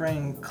something in his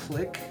brain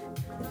click,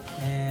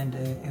 and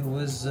it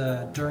was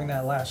during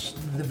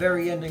the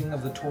very ending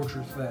of the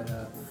tortures that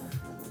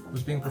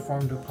was being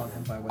performed upon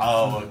him by Wendy.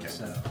 Oh, okay.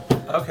 So,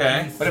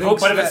 Okay. But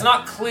thinks if it's that-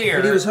 not clear,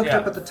 But he was hooked yeah.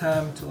 up at the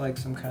time to like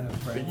some kind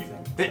of brain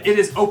thing. It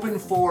is open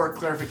for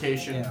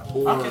clarification. Yeah.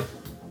 Or Okay.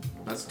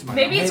 that's to my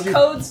Maybe knowledge. it's Maybe-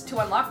 codes to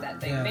unlock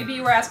that thing. Yeah. Maybe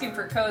you were asking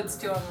for codes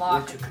to Or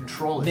unlock. to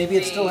control it. Maybe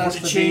it still Or has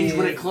to to change be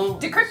when it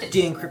closed. Decrypt it.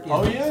 de-encrypted.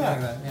 Oh something yeah.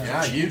 like that,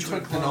 Yeah, you Change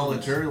took the clones.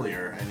 knowledge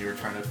earlier, and you were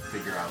trying to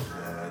figure out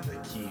the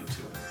key to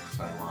it.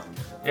 So I unlocked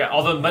it. Yeah,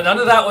 but none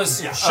of that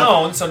was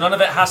shown, so none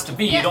of it has to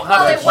be. Yeah, you don't well,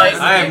 have it to play. was-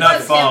 I am It not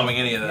was following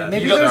any of that. Yeah,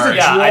 maybe You don't- there's a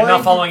yeah, I'm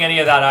not droid- following any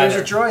of that There's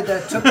either. a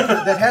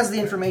droid that has the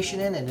information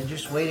in it and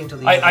just waiting till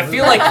the end I of the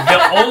feel movie. like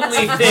the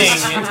only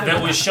thing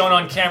that was shown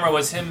on camera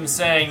was him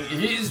saying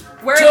he's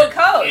Where are the took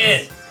codes?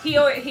 it.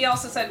 He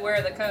also said where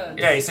are the codes.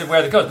 Yeah, he said where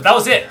are the codes, but that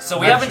was it. So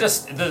we haven't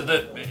just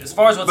as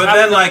far as what's But happening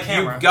then, like, on the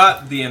camera. you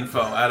got the info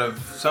out of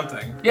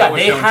something. Yeah, that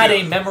was they shown had too.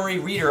 a memory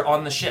reader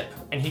on the ship,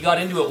 and he got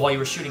into it while you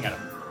were shooting at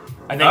him.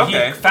 And then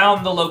Okay. he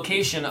found the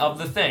location of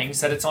the thing,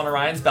 said it's on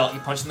Orion's belt, he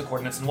punched in the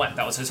coordinates and went.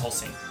 That was his whole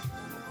scene.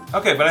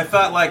 Okay, but I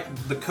thought like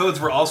the codes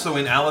were also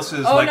in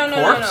Alice's Oh, like no, no,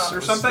 no, corpse no.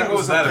 or something. What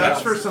was that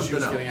That's about? for She something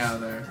was else. getting out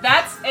of there.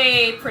 That's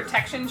a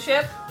protection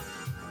ship.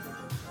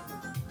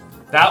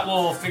 That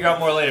we'll figure out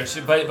more later.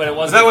 But it But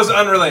wasn't. that was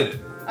unrelated. Is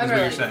what you're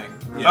Unrelated. saying?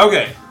 Yeah.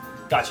 Okay.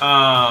 Gotcha. There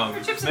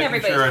are chips in Making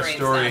everybody's sure our brains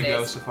story nowadays.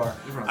 goes so far.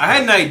 I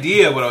had an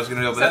idea what I was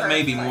going to do, but Except that for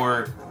may be Fire.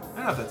 more.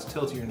 I don't know if that's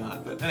tilty or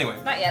not, but anyway.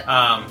 Not yet.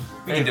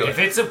 We can do if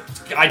it. it's an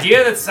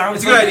idea that sounds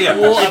It's a good like idea. a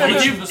cool If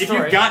evolution you, of the if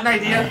story. you've got an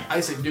idea, I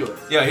say do it.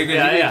 Yeah,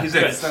 Yeah, he's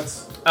good. in.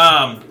 That's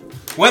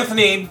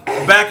Gwenthneed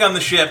back on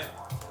the ship,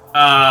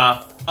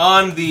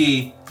 on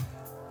the.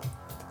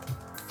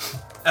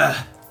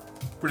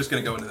 We're just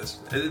gonna go into this.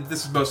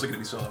 This is mostly gonna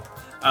be solo.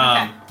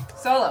 Okay.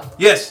 Solo.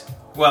 Yes.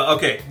 Well,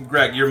 okay,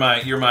 Greg, you're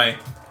my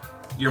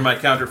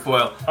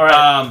counterfoil. All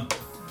right.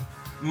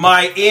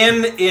 My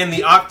in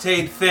the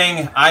Octade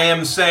thing, I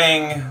am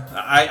saying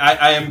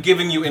I am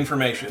giving you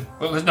information.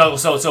 No,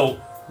 so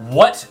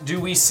what do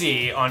we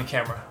see on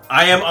camera?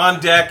 I am on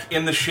deck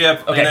in the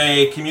ship Okay. in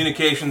a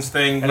communications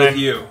thing And with I'm,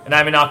 you. And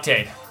I'm an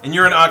Octade. And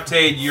you're an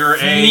Octade, you're a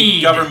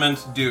Thneed.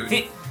 government dude.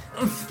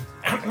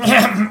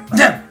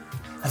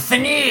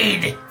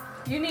 Thneed.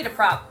 You need a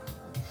prop.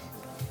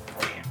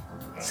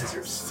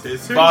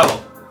 Scissors?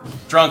 Bottle.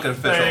 Drunken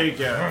official. There you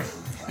go.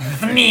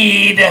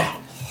 Thneed.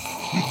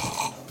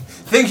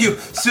 Thank you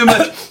so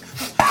much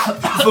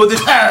for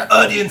this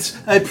audience.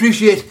 I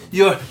appreciate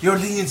your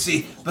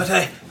leniency, but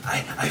I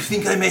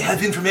think I may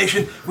have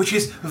information which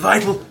is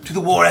vital to the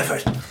war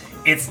effort.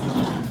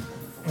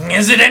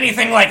 Is it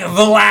anything like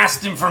the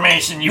last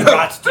information you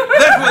got?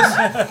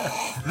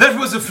 That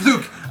was a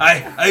fluke.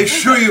 I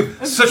assure you,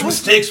 such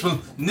mistakes will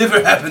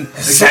never happen.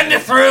 Send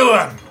it through.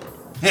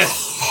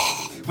 Yes.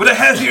 What I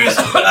have here is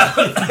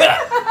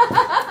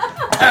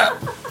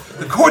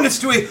the coordinates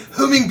to a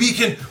homing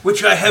beacon,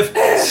 which I have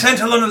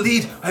sent along a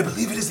lead. I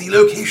believe it is the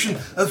location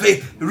of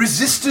a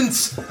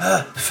resistance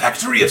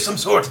factory of some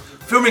sort,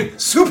 filming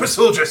super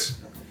soldiers.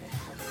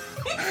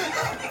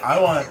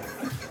 I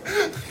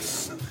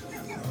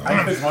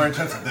think it's more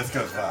intense if this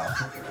goes well.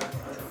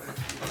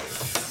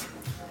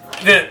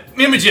 The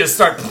images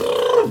start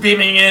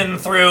beaming in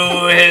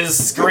through his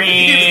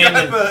screen.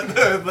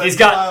 He's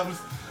got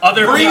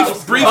other Brief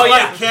Oh, like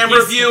yeah. camera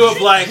He's- view of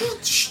like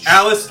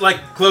Alice,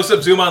 like close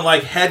up zoom on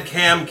like head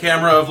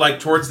camera of like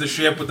towards the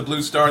ship with the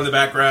blue star in the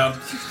background.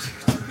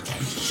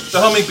 The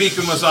homing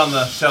beacon was on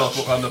the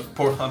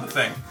teleport on the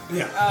thing.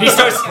 Yeah. He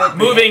starts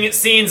moving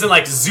scenes and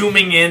like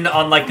zooming in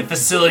on like the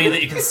facility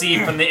that you can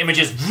see from the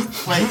images,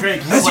 Like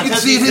Greg, As you can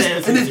see, it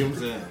is- and it-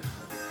 zooms in.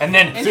 and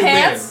then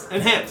Enhance.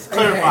 Enhance.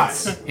 Clarify.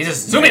 he says,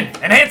 "Zoom in,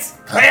 enhance,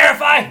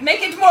 clarify,"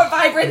 Make it more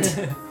vibrant.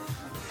 and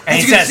As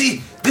he you can says,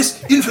 see,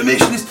 this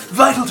information is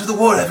vital to the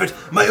war effort.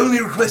 My only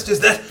request is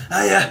that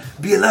I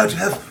be allowed to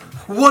have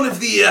one of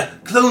the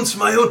clones for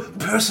my own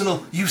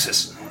personal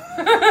uses.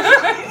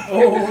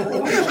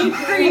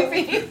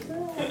 Creepy.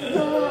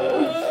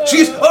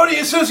 She's already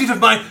an associate of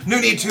mine. No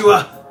need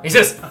to. he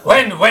says,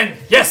 when,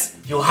 yes,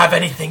 you'll have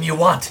anything you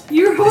want.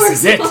 You're This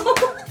is it.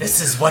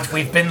 This is what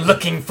we've been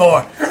looking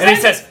for. And he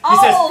says,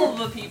 all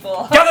the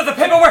people. gather the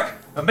paperwork,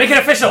 make it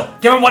official,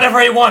 give him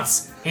whatever he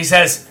wants. He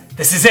says,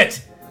 this is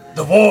it.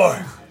 The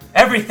war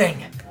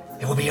everything.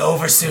 It will be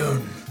over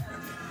soon.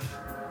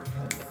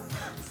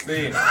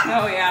 See.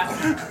 Oh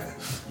yeah,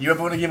 You have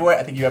one to give away?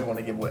 I think you have one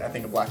to give away. I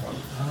think a black one.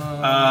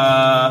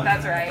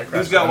 that's right.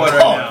 Who's got what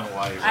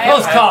right now?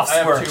 Those coughs I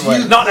have were two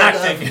white. not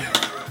acting.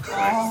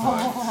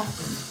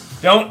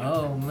 Don't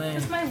Oh man.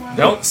 That's my one.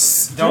 don't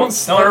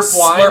slurp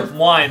wine. slurp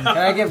wine. Can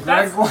I give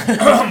Greg one?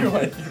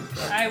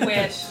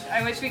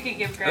 I wish we could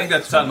give Greg I think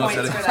that's some Tunless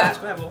points that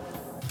for that.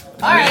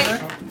 All right,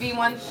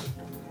 V1.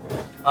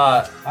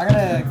 I'm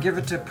gonna give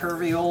it to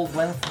pervy old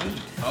Wenthmead.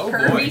 Oh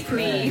Curvy boy.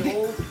 Sneed.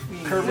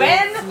 Curvy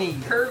When Sneed.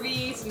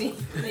 Curvy Sneed.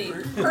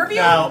 Pervy.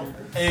 Now,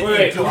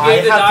 Wait, do who I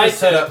gave the have die to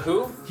set up?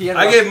 who? He had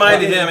I a- gave mine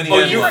to him and he Oh,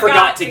 had you one.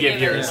 forgot to to give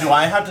give yours. it. Do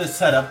I have to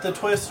set up the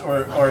twist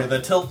or the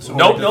tilt? Or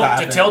Nope, does nope. that The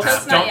happen tilt.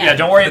 Tilt's not Don't yet.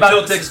 don't worry The about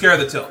tilt it. takes care of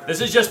the tilt.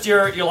 This is just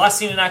your last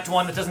scene in Act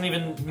 1 that doesn't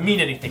even mean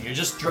anything. You're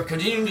just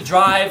continuing to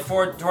drive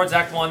towards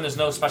Act 1. There's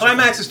no special.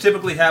 Climaxes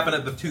typically happen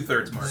at the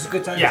 2/3 mark. This is a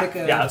good time Yeah, to take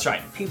a yeah, that's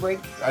right. pee break.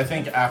 I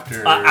think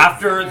after.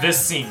 After this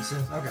scene.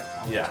 Okay.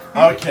 Yeah.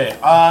 Okay.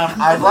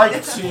 I'd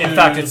like to. In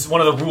fact, it's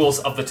one of the rules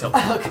of the tilt.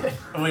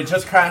 We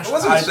just crashed. It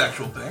wasn't a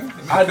sexual thing. I mean,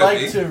 it I'd could like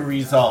be. to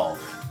resolve.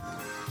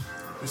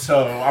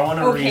 So I want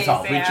to Okay,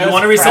 resolve. We Sam. just You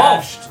wanna resolve?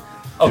 crashed.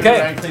 Okay.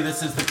 Frankly,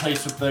 this is the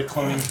place with the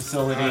cloning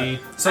facility.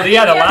 So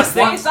yeah, the Yeah, last the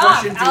thing. same What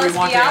question do Alice we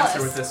want v. to Alice.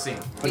 answer with this scene?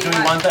 But do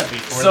we want that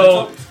before? So- the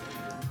tilt?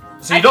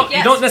 So you I don't think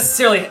you don't yes.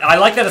 necessarily. I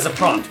like that as a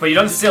prompt, but you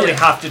don't necessarily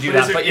have to do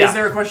But that. But yeah, is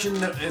there a question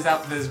that is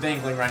out that is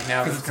dangling right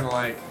now that's kind of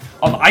like...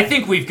 I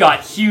think we've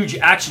got huge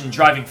action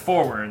driving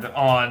forward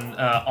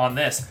on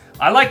this.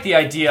 I like the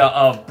idea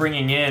of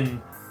bringing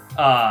in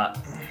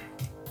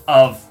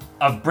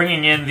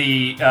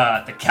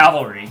the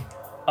cavalry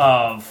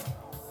of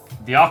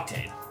the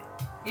Octade.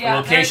 Yeah,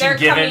 location they're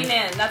given. coming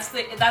in. That's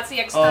the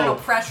external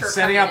pressure.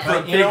 Setting coming up in. the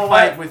But you big know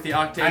fight what? with the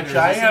Octane Actually,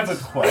 I have a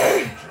Resistance.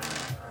 question.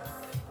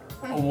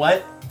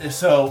 What?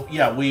 So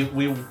yeah, we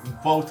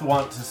both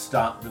want to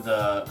stop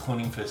the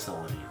cloning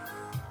facility,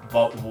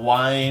 but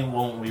why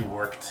won't we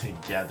work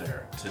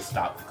together to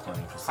stop the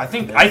cloning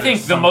facility? I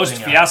think the most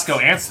something fiasco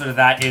else. answer to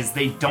that is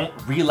they don't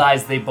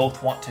realize they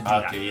both want to do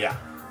that. Okay, yeah.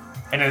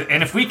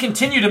 And if we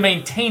continue to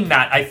maintain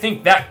that, I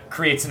think that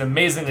creates an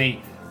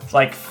amazingly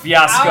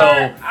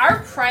fiasco. Our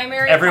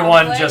primary.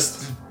 Everyone conflict,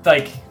 just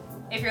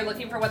If you're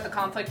looking for what the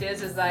conflict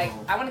is like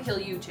I want to kill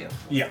you two,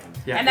 Yeah.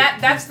 Yeah. and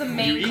that's the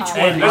main each conflict.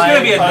 one- There's going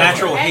to be a And-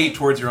 natural hate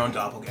towards your own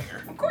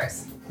doppelganger. Of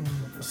course.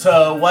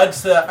 So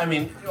what's the? I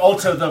mean,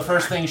 also the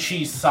first thing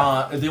she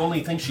saw, the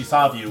only thing she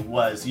saw of you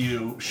was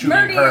you shooting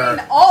Murdering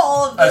her,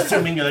 all of the.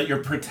 assuming that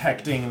you're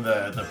protecting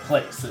the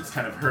place. It's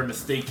kind of her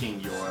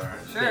mistaking your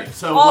Sure. thing.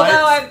 So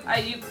Although what?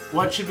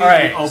 What should be all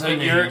right. the So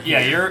opening?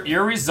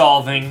 you're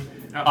resolving.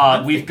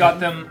 We've got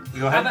them.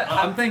 Go ahead.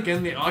 I'm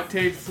thinking the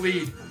Octade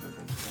fleet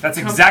That's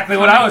exactly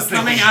what I was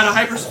thinking. coming out of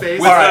hyperspace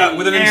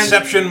With an and-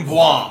 Inception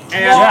bomb. and,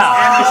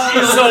 Yeah.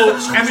 and the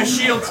shields and the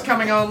shields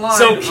coming online.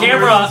 So on the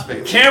camera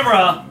resistance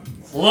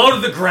base. low to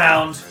the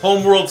ground.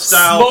 Homeworld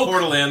style Smoke.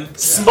 portal in.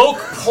 Smoke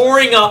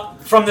pouring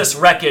up from this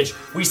wreckage.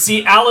 We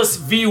see Alice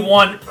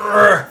V1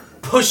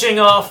 pushing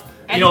off,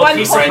 And a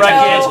piece of 1.0.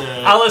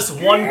 wreckage. Alice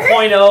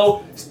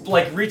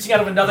 1.0, reaching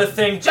out of another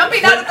thing.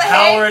 Jumping out of the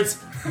hay. Howard's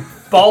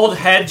bald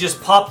head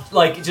just popped,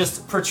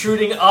 just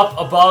protruding up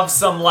above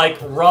some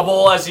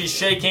rubble as he's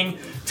shaking.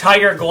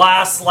 Tiger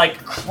Glass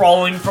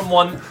crawling from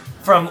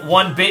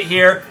one bit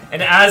here,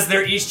 and as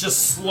they're each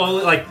just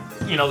slowly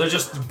they're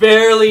just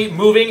barely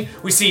moving.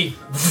 We see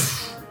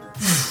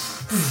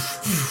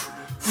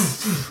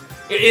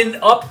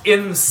up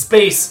in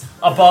space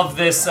above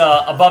this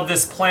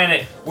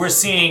planet, we're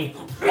seeing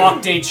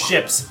Octade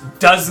ships,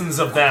 dozens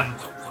of them,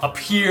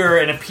 appear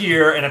and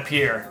appear and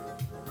appear.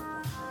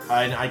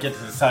 I get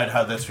to decide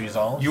how this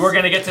resolves. You are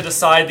going to get to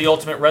decide the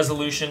ultimate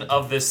resolution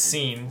of this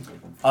scene.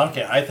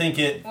 Okay, I think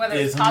it Whether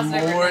it's is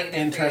positive or more negative for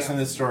interesting you.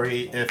 in the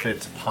story if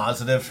it's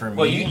positive for me.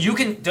 Well, you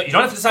don't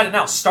have to decide it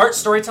now. Start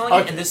storytelling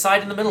it and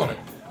decide in the middle of it.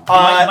 You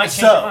might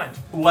change your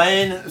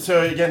mind.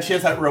 So again, she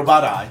has that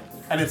robot eye,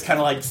 and it's kind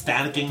of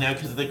staticking now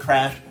because of the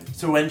crash.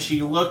 So when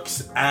she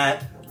looks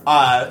at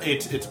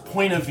its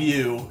point of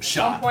view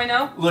shot,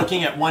 1.0?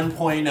 looking at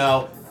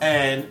 1.0,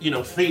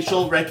 and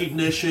facial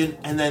recognition,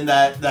 and then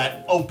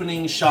that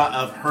opening shot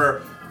of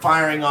her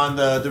firing on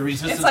the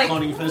resistance It's like-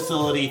 cloning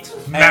facility,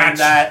 Match. and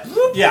that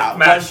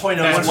Match. 1.0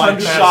 Match. one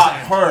 100%. shot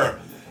her,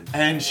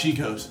 and she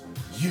goes,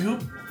 "You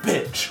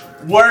bitch,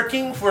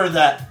 working for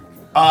that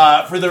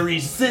for the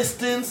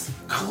resistance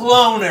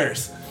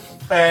cloners."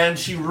 And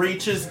she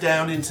reaches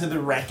down into the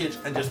wreckage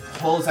and just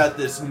pulls out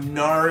this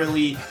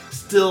gnarly,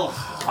 still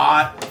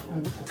hot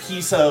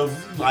piece of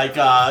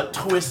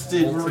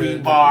twisted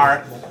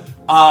rebar.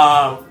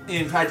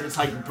 In fact, it's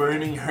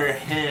burning her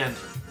hand,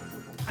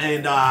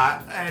 and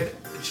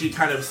she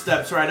kind of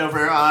steps right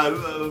over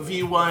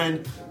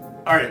V1.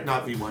 All right,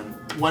 not V1.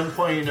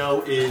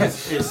 1.0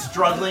 is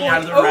struggling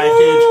out of the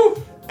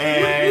wreckage,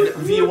 and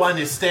V1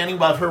 is standing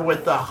above her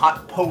with the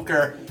hot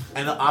poker,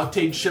 and the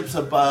Octane ships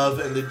above,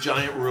 and the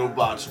giant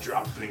robots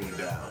dropping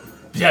down.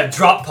 Yeah,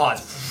 drop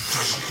pods.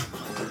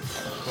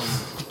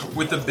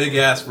 With the big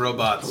ass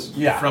robots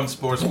Yeah. from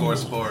Spores.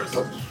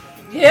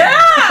 Yeah!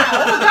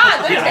 Oh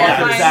god, they're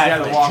terrifying.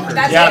 exactly. the walker.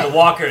 That's Yeah, it. the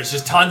walkers,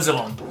 just tons of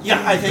them.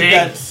 Yeah, I think Big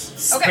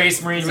that's. Okay.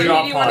 Space Marine So with who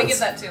drop do you want to pods. give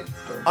that to?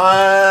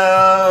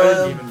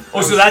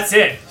 Oh, so that's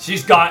it.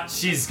 She's got her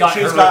She's got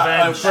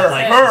revenge. for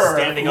like, her,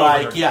 standing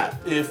like over her.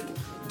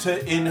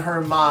 yeah, in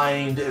her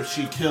mind, if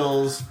she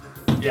kills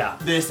Yeah.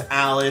 this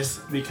Alice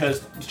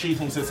because she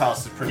thinks this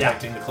Alice is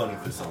protecting the cloning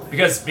facility.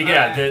 Because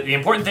the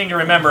important thing to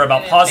remember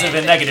about positive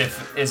and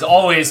negative is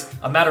always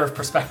a matter of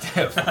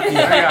perspective.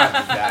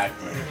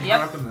 Exactly. Yep.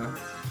 Up in the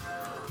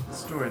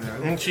story there.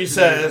 And she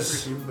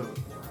says,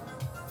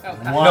 Oh,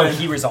 god. No,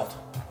 he resolved.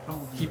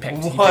 He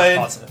picked One.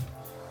 positive.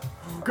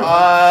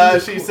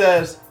 she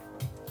says,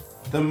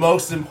 the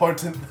most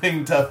important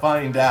thing to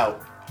find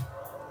out.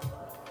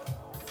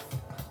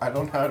 I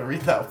don't know how to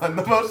read that one.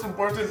 The most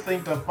important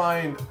thing to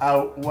find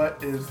out.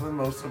 What is the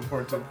most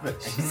important thing?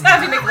 She's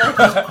having a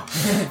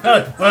glitch.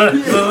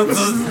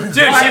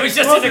 Dude, she was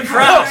just in the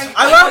crowd.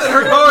 I love that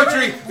her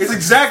poetry is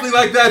exactly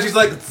like that. She's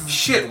like,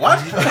 shit, what?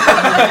 The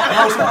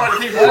most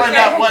important thing to find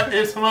out. What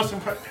is the most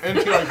important? And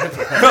she like hits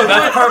her. No,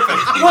 that's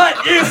perfect.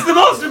 What is the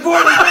most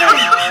important thing?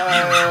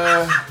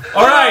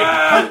 All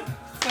right.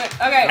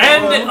 Okay.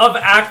 End of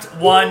Act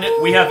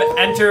 1. We have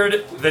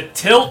entered the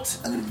tilt.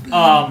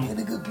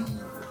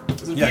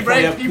 Yeah,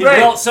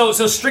 Well, so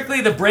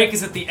strictly the break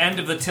is at the end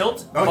of the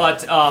tilt,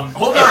 but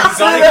Hold if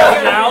on, you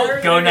gotta go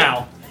now, go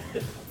now.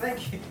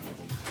 Thank you.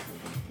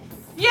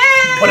 Yay!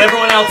 But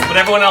everyone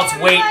else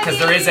wait because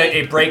there is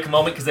a break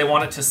moment because they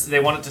want it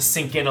to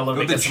sink in a little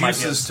The bit. get some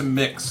juices ideas. to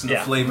mix and Yeah.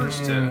 the flavors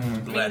to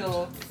blend.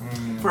 Mingle.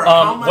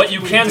 What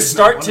you can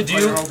start to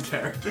do.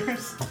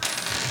 Characters.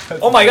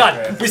 Oh my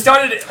god, we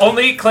started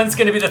only Clint's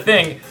gonna be the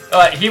thing.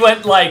 He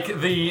went like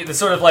the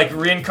sort of like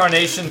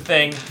reincarnation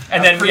thing,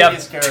 and then we have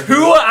previous character.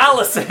 2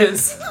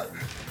 Alices.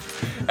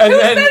 And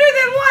Who's then better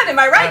than one? Am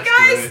I right,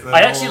 guys?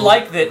 I actually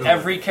like that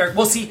every character.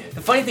 Well, see, the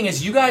funny thing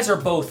is, you guys are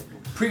both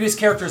previous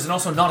characters and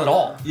also not at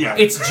all. Yeah,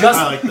 it's just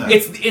I like that.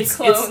 it's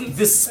Clones.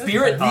 the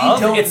spirit We of.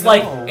 don't It's know.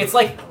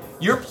 like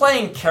you're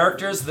playing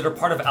characters that are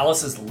part of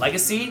Alice's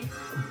legacy,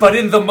 but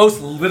in the most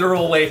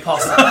literal way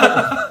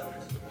possible.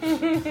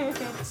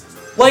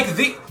 Like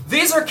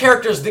these are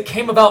characters that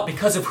came about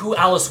because of who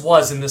Alice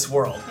was in this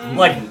world.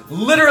 Like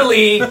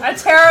literally. A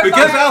terrifying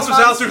Because Alice was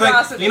out there like,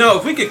 monstrosity. you know,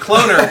 if we could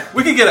clone her,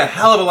 we could get a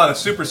hell of a lot of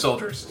super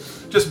soldiers.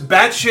 Just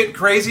batshit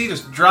crazy,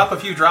 just drop a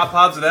few drop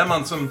pods of them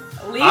on some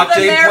Leave them octane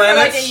there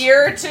planets. for like a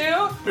year or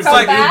two. It's come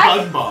like back.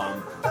 Bug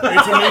bomb. It's a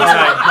mix of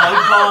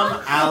Bug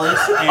bomb,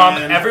 Alice,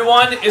 and.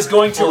 Everyone is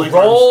going to Holy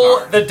roll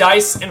Star. the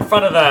dice in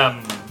front of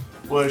them.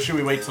 Well, should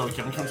we wait till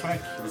Kevin comes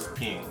back? He's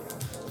peeing.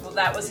 Well,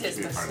 that was his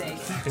mistake.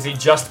 Is he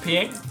just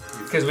peeing?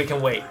 Because we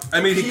can wait. I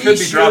mean, he could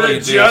be dropping a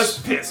dish.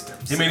 just pissed him.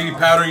 He may be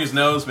powdering his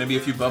nose, maybe a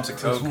few bumps of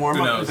coke. Let's warm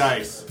Who up knows? the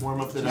dice.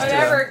 Warm up the dice.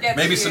 Whatever gets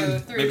Maybe you some,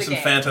 through maybe the some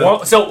game. Fanta.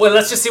 Well,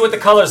 let's just see what the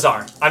colors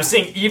are. I'm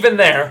seeing even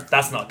there.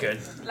 That's not good.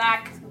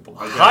 Black.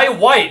 High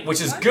white,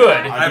 which is good.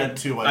 I got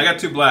 2. I got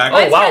 2 black.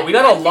 Oh wow, we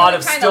got a lot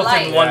of Kinda stilted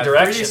light. in one Yeah,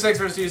 direction. 3d6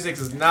 versus 2d6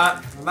 is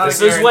not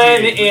This a is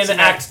when guarantee. in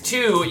Act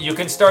 2 you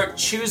can start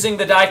choosing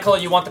the die color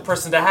you want the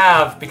person to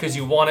have because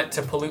you want it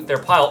to pollute their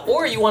pile,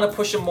 or you want to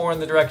push them more in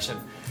the direction.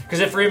 Because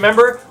if you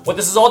remember, what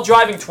this is all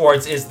driving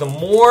towards is the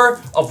more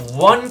of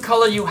one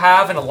color you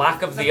have and a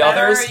lack of the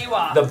better others, you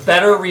are. the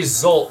better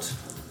result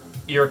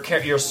your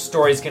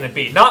story is going to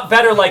be. Not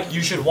better like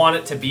you should want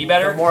it to be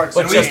better, The more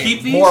but extreme. just Do we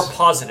keep these? more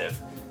positive.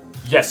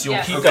 Yes, you'll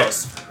Yes. keep Okay.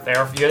 those.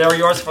 They're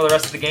yours for the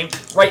rest of the game.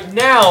 Right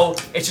now,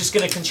 it's just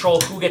going to control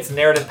who gets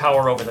narrative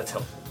power over the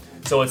tilt.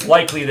 So it's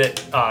likely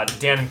that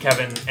Dan and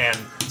Kevin and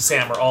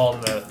Sam are all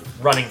in the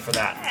running for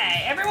that.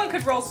 Hey, everyone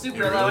could roll super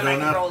You low really and I don't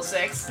could know? roll a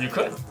 6. You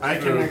could.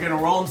 You're gonna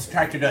roll and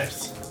subtract your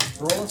dice.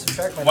 Roll and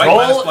subtract my White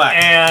minus Roll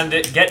black. and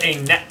get a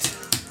net.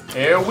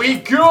 Here we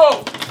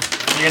go.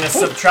 You're going to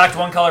subtract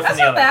one color from That's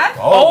the not other. bad.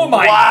 Oh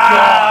my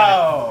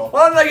god.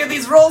 Why don't I get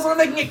these rolls when I'm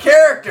making a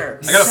character?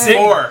 I got a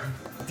 4.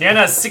 Dan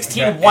has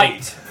 16 I got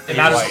white. It 8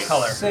 matters white. what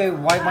color. Say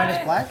white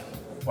minus black.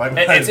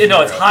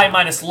 It's high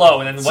minus low,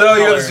 and then what So color?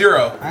 you have a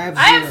 0. I have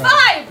I have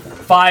 0.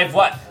 5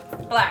 what?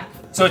 5. Black.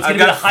 So it's I've going to be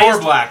the got 4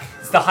 highest black.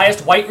 It's the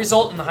highest white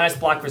result and the highest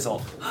black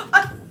result.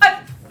 I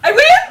win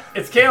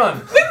It's Kalen.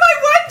 with my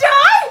one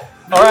die.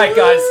 All right,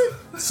 guys.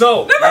 So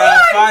Number 1.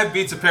 5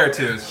 beats a pair of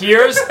 2s.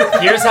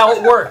 here's how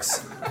it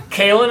works.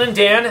 Kalen and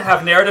Dan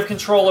have narrative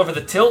control over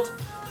the tilt.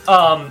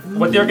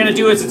 What they're going to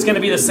do is it's going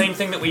to be the same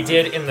thing that we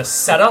did in the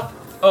setup.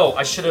 Oh,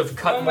 I should have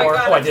cut Oh my more.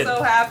 god, Oh, I I'm did.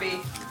 so happy.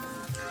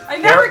 I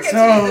never get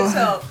to do this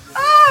tilt.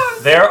 Oh,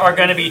 There are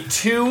going to be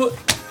 2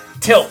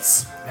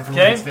 tilts.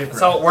 Okay, that's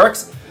how it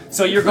works.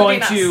 So you're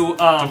going to.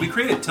 Did we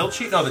create a tilt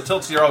sheet? No, the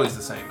tilts are always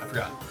the same. I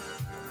forgot.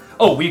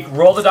 Oh, we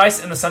roll the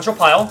dice in the central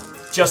pile.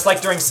 Just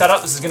like during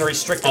setup, this is going to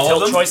restrict the All of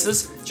tilt them?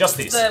 choices. Just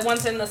these. the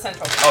one's in the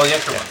central. Oh, the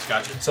extra ones.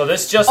 Gotcha. So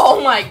this just.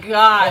 Oh my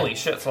god. Holy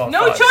shit! 12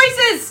 No fives.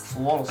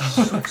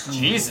 choices.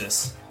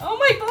 Jesus. Oh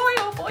my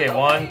boy. Oh boy. Okay, oh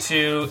 1, boy.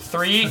 2,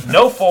 3.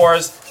 No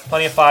 4s.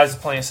 Plenty of 5s.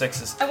 Plenty of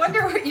 6s. I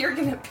wonder what you're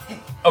gonna pick.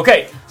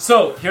 Okay,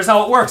 so here's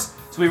how it works.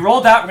 So we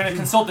rolled that. We're going to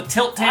consult the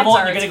tilt table,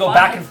 and you're going to go fun.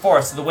 back and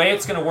forth. So the way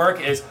it's going to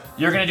work is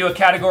you're going to do a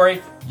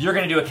category. you're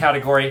going to do a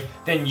category.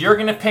 Then you're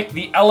going to pick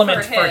the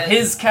element For for his.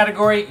 his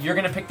category. You're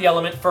going to pick the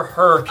element for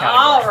her category.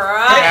 All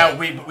right. Yeah,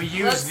 we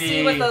use Let's the,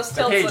 see what those the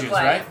tilts look pages,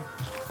 like. right?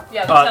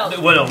 Yeah, the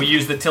tilt. Well, no, we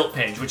use the tilt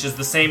page, which is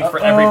the same for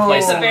every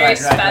place. It's a very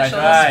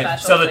special.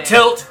 So the thing.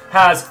 tilt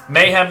has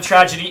mayhem,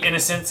 tragedy,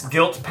 innocence,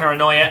 guilt,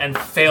 paranoia, and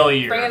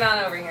failure. Bring it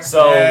on over here.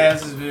 So Yeah,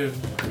 this is good.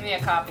 Give me a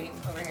copy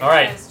over here. All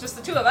right. It's just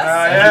the two of us.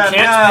 Yeah, you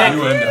can't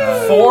You pick.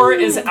 and 4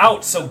 is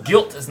out, so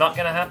guilt is not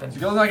going to happen. So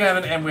Guild's not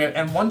gonna happen,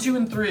 and 1, 2,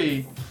 and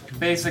 3,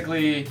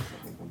 basically,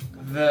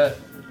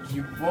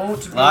 you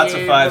won't be Lots of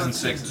able 5s and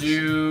to 6s.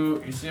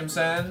 do. You see what I'm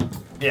saying?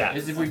 Yeah.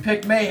 Is if we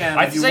pick mayhem,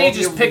 I'd say you won't be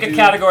just able pick to a do-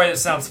 category that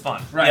sounds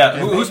fun. Right. Yeah, okay,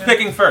 who's mayhem.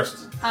 picking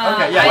first?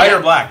 Okay, yeah, White or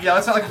black? Yeah,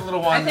 let's not like the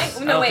little I ones.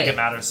 think I no don't wait. think it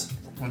matters.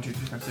 1, 2,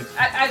 3, 4, 6.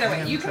 Either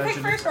way, you can pick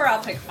first or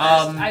I'll pick first.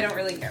 I don't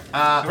really care.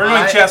 We're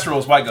doing chess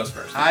rules. White goes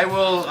first. I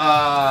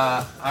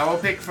will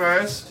pick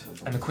first.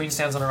 And the queen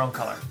stands on her own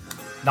color.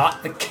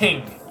 Not the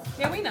king.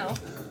 Yeah, we know.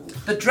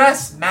 The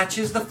dress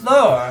matches the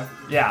floor.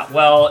 Yeah,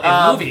 well, in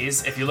Um,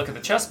 movies, if you look at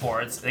the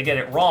chessboards, they get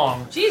it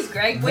wrong Jeez,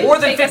 Greg, more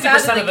than take us out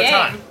 50% of the game.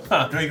 time.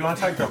 Huh. Do you want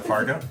to talk about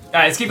Fargo? Alright,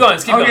 let's keep going,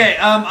 let's keep Okay,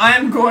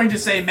 I'm going to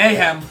say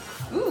mayhem.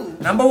 Ooh.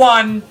 Number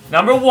 1. going.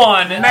 Number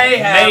 1,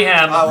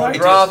 Mayhem. I will Right.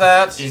 draw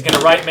that. He's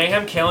gonna write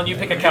mayhem. Kalen, you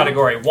pick a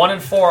category. 1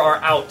 and 4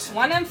 are out.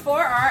 1 and 4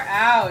 are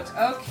out.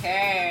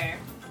 Okay.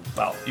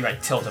 Well, you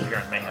write tilt up here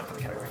and mayhem for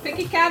the category. Pick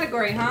a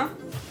category, huh?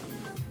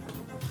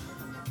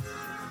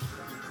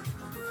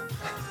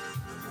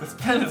 This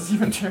pen is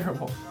even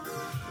terrible.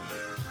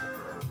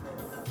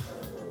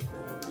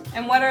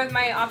 And what are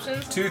my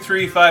options? 2,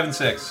 3, 5, and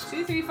 6.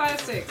 2, 3, 5,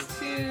 6.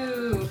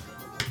 2,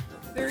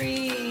 3,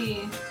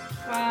 Use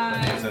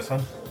 5, this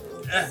one.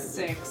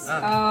 6.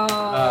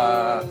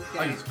 I'll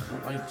Okay. just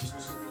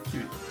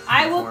keep it.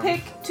 I will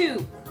pick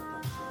 2.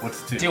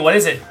 What's 2? Dude, what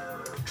is it?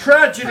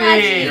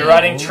 Tragedy. You're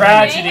writing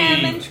tragedy.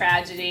 Mayhem and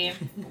tragedy.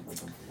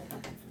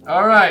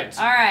 All right.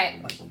 All right.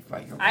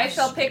 I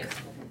shall pick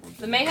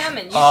the mayhem,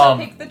 and you shall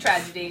pick the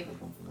tragedy.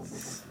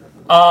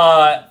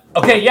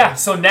 Okay, yeah.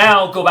 So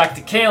now go back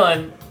to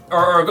Kalen,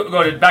 or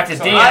back to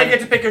So Dan. I get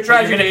to pick a You're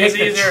tragedy. gonna pick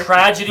the easier.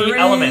 tragedy 3,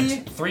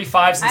 element. 3,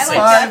 5s, and I 6. like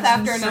Five death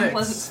after and an six.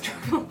 unpleasant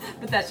struggle,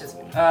 but that's just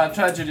me.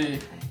 Tragedy.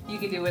 You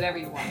can do whatever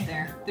you want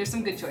there. There's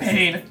some good choices.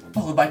 Pain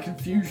followed by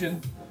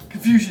confusion.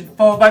 Confusion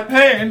followed by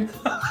pain.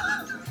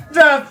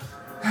 Death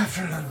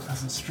after an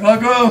unpleasant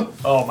struggle.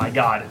 Oh my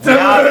god. We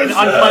have an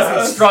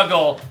unpleasant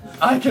struggle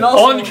I can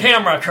also on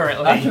camera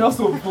currently. I can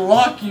also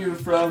block you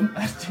from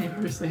a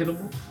dangerous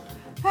animal.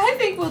 I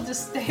think we'll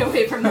just stay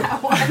away from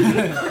that one.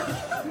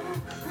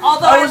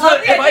 Although I I, was love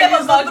like, the if I idea of a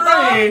use bug the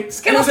bomb. 3,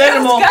 Skittle, it was skittle,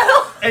 animal.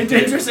 skittle. A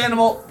dangerous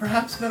animal,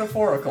 perhaps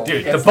metaphorical.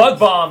 Dude, Yes. the bug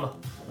bomb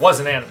was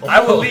an animal. I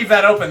will leave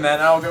that open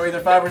then. I will go either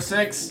 5 or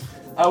 6.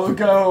 I will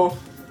go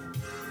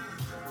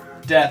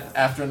death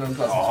after an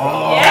unpleasant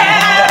struggle.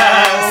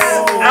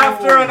 Yes!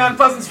 After an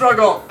unpleasant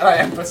struggle. And I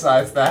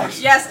emphasize that.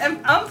 Yes, an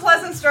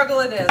unpleasant struggle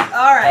it is. All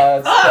right.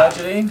 It's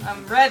tragedy.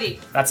 I'm ready.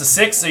 That's a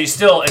 6,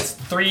 so it's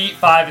 3,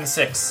 5, and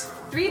 6.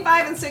 3,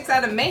 5, and 6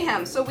 out of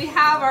mayhem. So we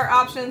have our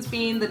options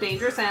being the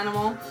dangerous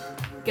animal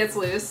gets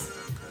loose,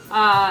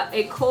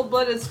 a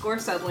cold-blooded score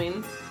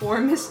settling, or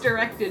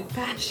misdirected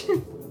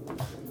passion.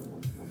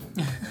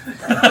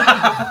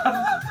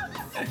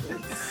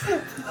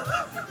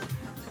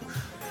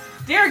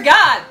 Dear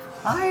God!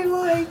 I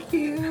like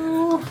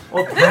you.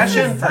 Well,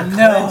 passion for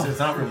No. Clint is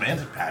not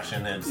romantic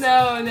passion. It's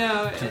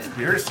No.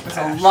 conspiracy There's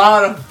passion.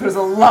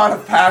 a lot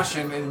of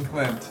passion in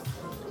Clint.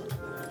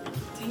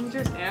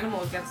 Dangerous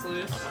animal gets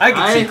loose. I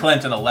could see I-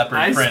 Clint in a leopard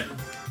I- print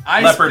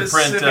I leopard-print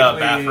specifically-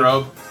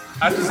 bathrobe,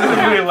 I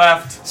specifically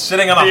left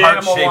sitting on the a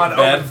animal one heart-shaped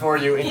open bed. for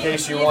you in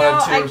case you know,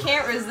 wanted I to.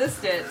 can't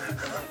resist it.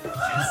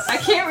 I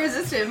can't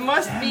resist it. It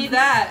must be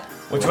that.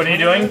 Which one are you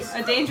doing?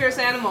 A dangerous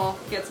animal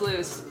gets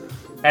loose.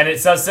 And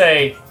it does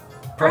say,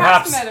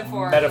 perhaps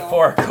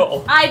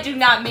metaphorical. I do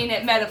not mean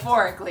it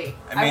metaphorically.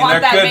 I mean, want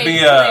there that could made be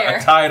clear.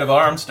 a tide of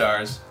arm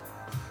stars.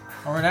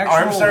 Or an actual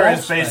Armstar wolf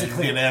is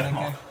basically an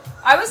animal.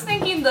 I was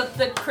thinking the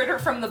critter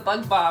from the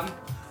bug bomb.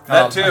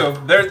 That too.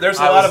 There's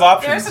a I lot of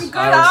was- There's options. some good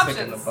I was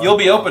thinking options. the You'll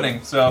be opening,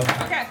 so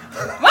Okay.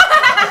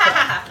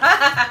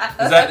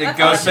 is that it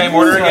goes same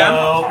order again?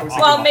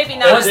 Well, maybe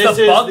not. Was This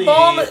the is bug the-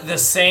 bomb the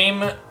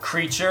same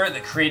creature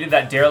that created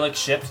that derelict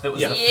ship that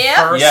was the Yep.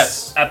 first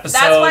Yes. episode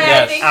That's why I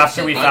Yes. think it after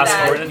should we be fast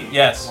that. forwarded?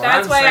 Yes.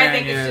 That's I'm why I saying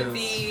think it is- should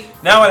be.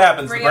 Now what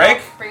happens? The Bring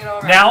break? Bring it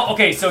over. Now,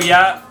 okay, so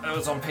yeah, it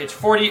was on page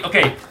 40.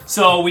 Okay,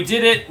 so we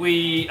did it.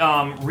 We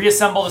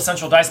reassembled the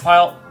central dice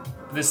pile.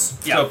 This,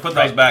 yeah. So put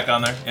those right. back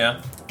on there. Yeah.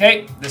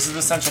 Okay, this is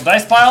the central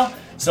dice pile.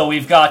 So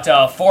we've got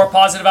 4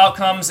 positive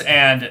outcomes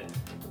and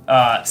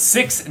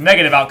 6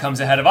 negative outcomes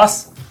ahead of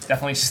us.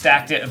 Definitely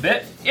stacked it a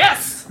bit.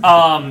 Yes.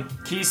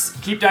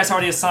 Keep dice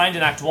already assigned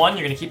in Act 1.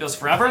 You're going to keep those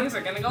forever. Things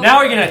are gonna go Now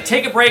we're away. going to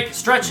take a break,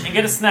 stretch, and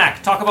get a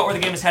snack. Talk about where the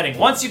game is heading.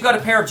 Once you've got a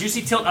pair of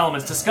juicy tilt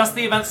elements, discuss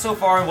the events so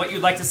far and what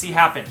you'd like to see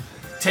happen.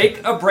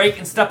 Take a break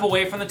and step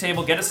away from the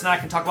table, get a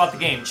snack, and talk about the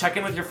game. Check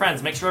in with your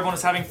friends, make sure everyone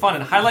is having fun,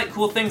 and highlight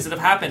cool things that have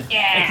happened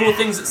and cool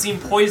things that seem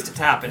poised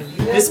to happen.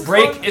 This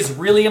break is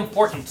really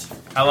important.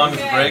 How long is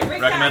the break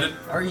break recommended?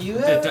 Are you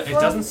It, having it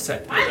fun? doesn't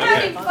say. I'm Okay.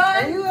 having Are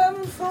fun. you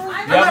having fun? I'm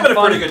Yeah. It's having been a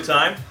fun. pretty good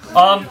time.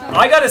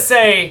 I gotta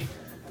say,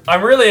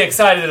 I'm really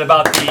excited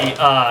about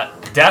the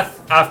death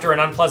after an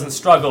unpleasant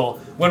struggle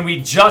when we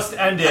just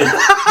ended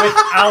with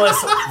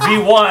Alice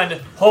V1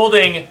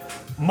 holding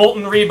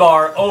Molten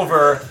Rebar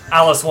over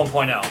Alice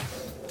 1.0.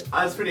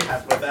 I was pretty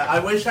happy with that. I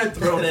wish I'd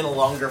thrown in a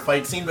longer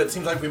fight scene, but it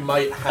seems like we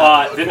might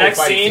have a The cool next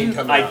fight scene,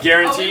 coming I up.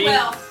 guarantee,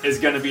 Oh, we will. is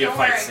going to be a Don't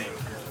fight worry. scene.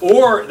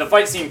 Or the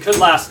fight scene could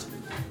last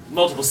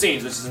multiple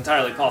scenes, which is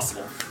entirely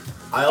possible.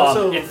 I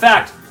also in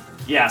fact,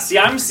 yeah. See,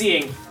 I'm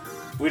seeing.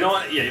 We don't.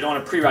 Want, yeah, you don't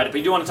want to pre-write it, but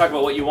you do want to talk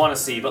about what you want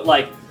to see. But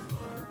like,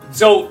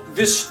 so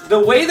the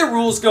way the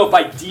rules go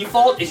by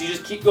default is you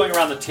just keep going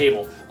around the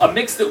table. A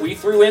mix that we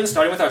threw in,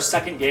 starting with our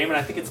second game, and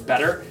I think it's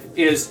better,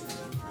 is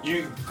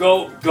you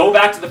go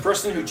back to the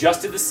person who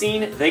just did the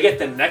scene. They get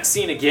the next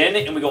scene again,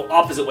 and we go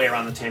opposite way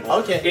around the table.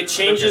 Okay. It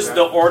changes Okay.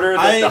 the order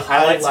that the I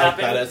highlights like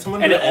happen, that. As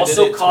someone and who it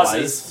also edited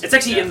causes. twice, It's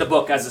actually yeah. in the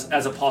book as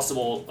a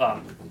possible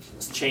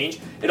change.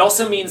 It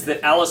also means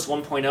that Alice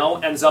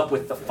 1.0 ends up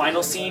with the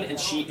final scene, and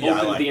she Yeah, I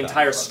opened like the that.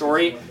 entire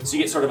story, so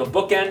you get sort of a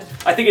bookend.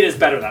 I think it is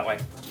better that way.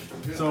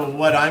 So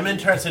what I'm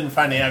interested in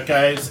finding out,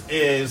 guys,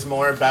 is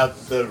more about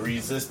the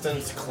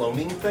resistance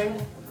cloning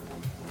thing.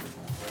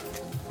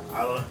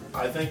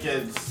 I think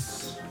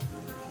it's.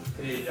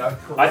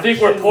 I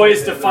think we're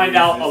poised to find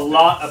out a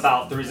lot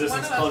about the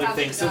resistance One of us cloning has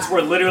thing to since die.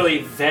 we're literally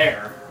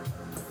there.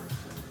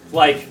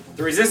 Like,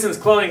 the resistance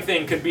cloning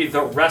thing could be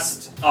the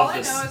rest All of I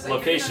this know is that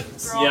locations. you're gonna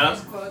throw all Yeah?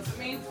 those quotes at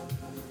me,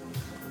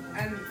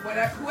 and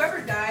whoever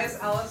dies,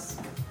 Alice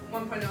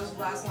 1.0's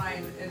last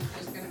line is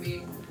just gonna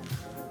be,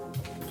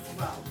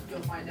 well,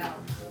 you'll find out.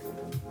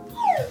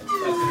 That's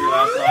gonna be your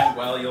last line.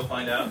 Well, you'll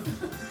find out.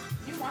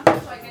 You want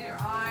it like in your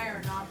eye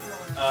or nostril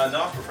or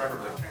Nostril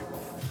preferably.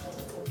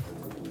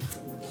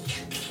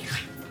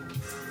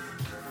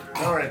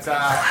 Alright,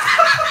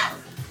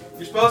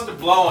 You're supposed to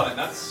blow on it,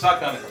 not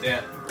suck on it,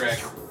 Dan. Greg.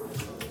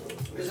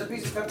 There's a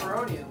piece of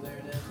pepperoni in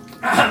there,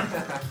 Dan.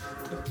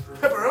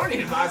 pepperoni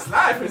in my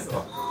slide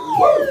whistle.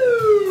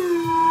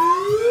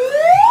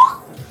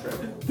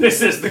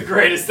 This is the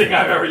greatest thing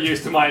I've ever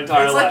used in my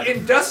entire It's life. like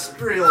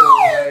industrial,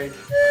 like.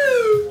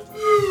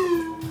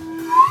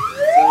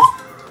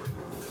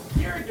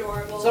 You're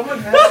adorable. Someone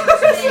has to do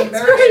something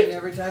embarrassing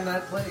every time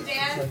that plays. It's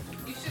Dan, like,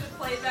 you should have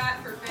played that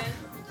for Finn.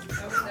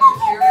 That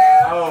was your.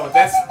 Oh,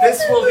 this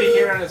will be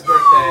here on his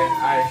birthday,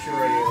 I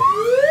assure you.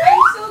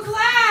 I'm so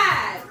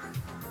glad.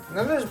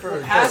 none of this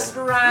bird. Pass it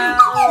around.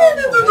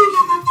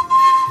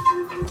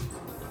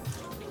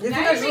 You Now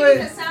can you're actually,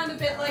 making it sound a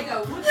bit like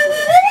a.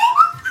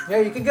 yeah,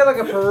 you can get like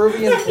a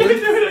Peruvian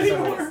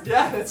flute.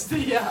 Yeah, that's the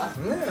Yeah.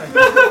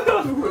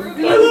 Mm.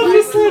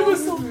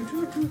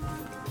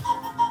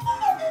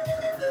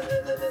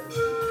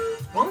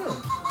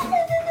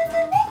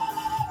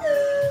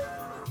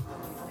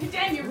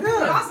 Dan, you're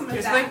really awesome at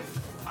Here's the that.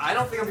 thing, I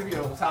don't think I'm gonna be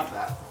able to top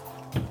that.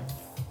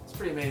 It's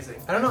pretty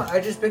amazing. I don't know. I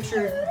just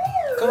picture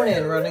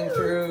Conan running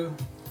through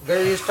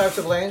various types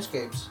of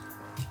landscapes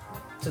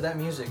to that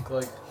music,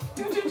 like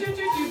Conan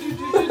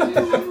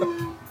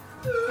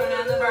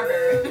the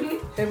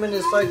Barber. him and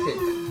his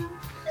sidekick.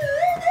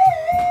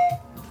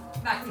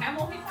 That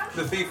camel he punched?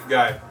 The thief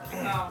guy.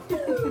 No.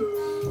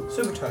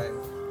 Super time.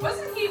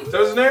 Wasn't he? Is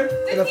that his name? In the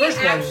Didn't he first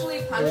one, actually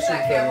it punch was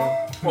that Super camel?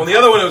 Time. Well, the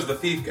other one was the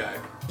thief guy.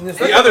 In the The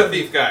second other one-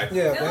 thief guy.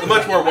 Yeah. It The looked much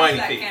like more he whiny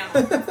punched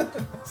that thief.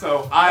 camel.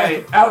 So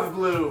I, out of the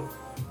blue,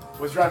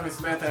 was driving with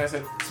Samantha and I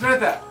said,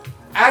 Samantha,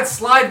 add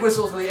slide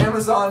whistle to the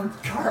Amazon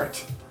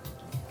cart.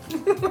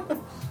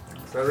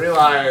 So I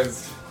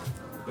realized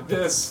that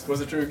this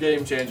was a true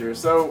game changer.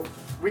 So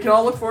we can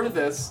all look forward to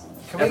this.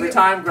 Can we Every get-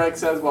 time Greg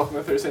says welcome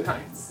to Thursday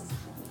nights.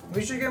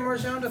 We should get more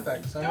sound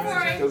effects. Don't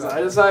worry. Because I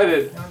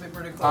decided, That'll be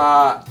pretty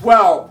cool.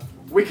 well,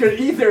 we could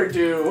either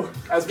do,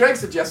 as Greg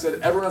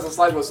suggested, everyone has a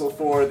slide whistle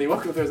for the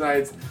Welcome to Thursday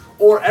Nights,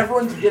 or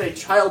everyone can get a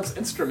child's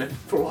instrument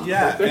for Welcome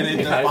Yeah, to Thursday and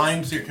it Nights.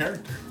 defines your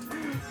character.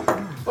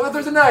 Welcome to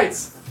Thursday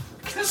Nights!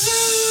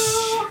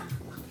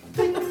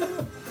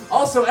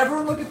 Also,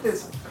 everyone look at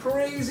this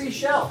crazy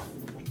shelf.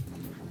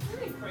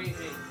 Pretty crazy.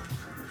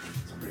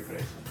 It's pretty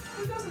crazy.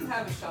 Who doesn't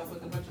have a shelf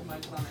with a bunch of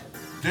mugs on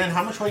it? Dan,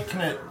 how much weight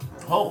can it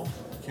hold?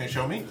 Can you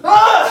show me?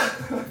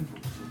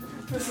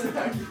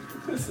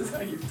 This is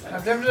how you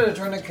I'm tempted to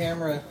turn the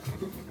camera.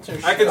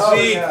 I can Oh,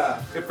 see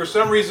yeah. if for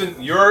some reason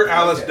your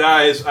Alice Okay.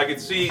 dies, I can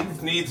see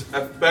needs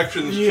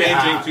affections Yeah.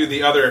 changing to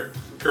the other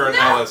current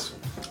No. Alice.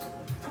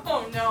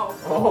 Oh no.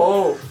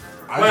 Oh.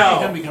 I Well-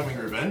 see him becoming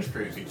revenge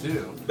crazy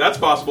too. That's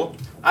possible.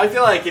 I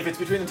feel like if it's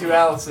between the two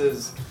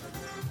Alices,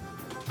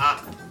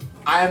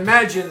 I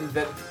imagine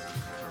that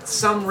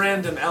some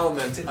random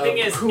element The of thing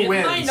is, who it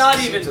wins might not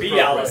seems even be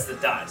appropriate. Alice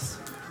that dies.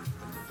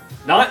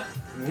 Not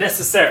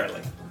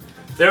necessarily.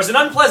 There's an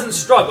unpleasant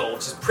struggle,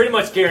 which is pretty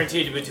much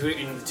guaranteed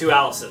between the two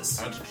Alices.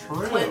 That's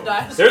true. Clint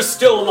dies. There's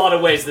still a lot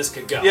of ways this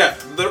could go. Yeah,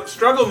 the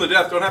struggle and the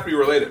death don't have to be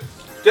related.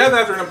 Death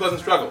after an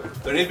unpleasant struggle.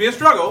 There needs to be a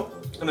struggle,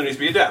 and there needs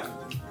to be a death.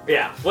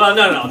 Yeah. Well,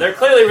 no. They're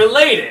clearly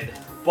related,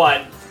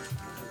 but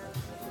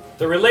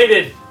they're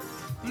related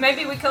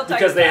Maybe we kill Tiger.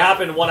 because they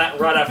happen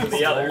right after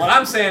the other. What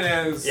I'm saying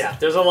is, Yeah,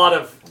 there's a lot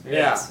of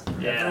Yes.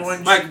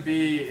 Everyone Mike, should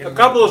be. a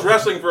couple is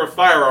wrestling for a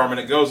firearm and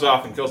it goes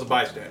off and kills a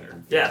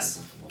bystander.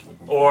 Yes.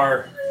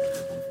 Or.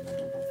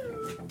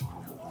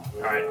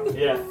 Alright,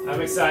 yeah,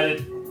 I'm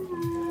excited.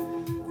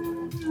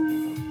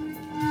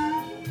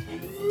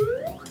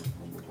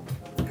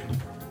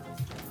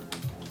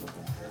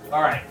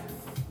 Alright.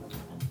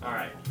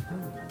 Alright.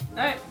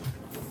 Alright.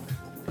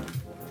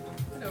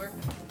 Over.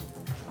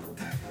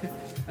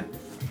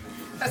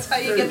 That's how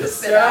you get the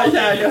spit out.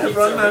 Yeah.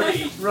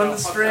 Run the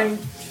string.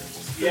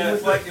 Yeah,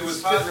 it's like it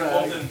was hot and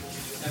molten, and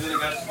then it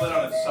got split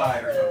on its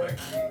side or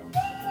something.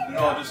 And it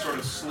all just sort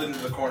of slid into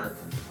the corner.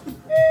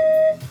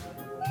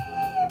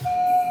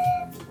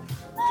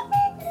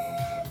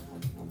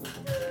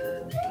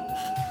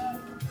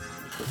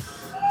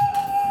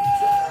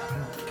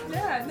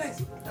 Yeah,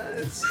 nice.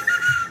 It's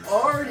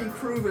already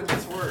proven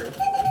its worth.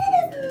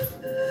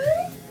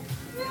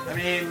 I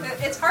mean,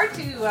 It's hard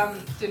to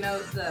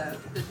denote the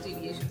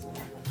deviations.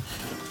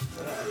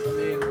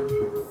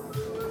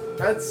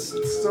 that's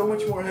so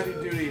much more heavy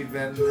duty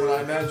than what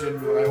I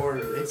imagined when I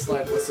ordered a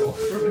slide whistle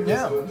from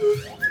Amazon.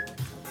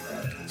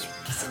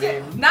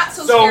 Not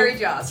so, So, scary,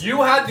 Jaws.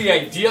 you had the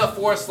idea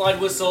for a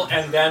slide whistle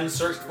and then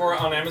searched for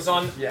it on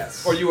Amazon?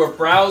 Yes. Or you were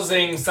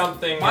browsing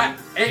something?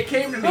 It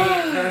came to me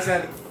and I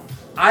said,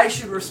 I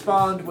should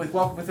respond with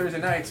Welcome to Thursday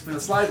Nights with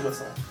a slide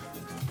whistle.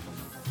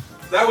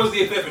 That was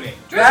the epiphany.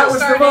 That was the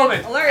started.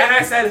 moment. Alert. And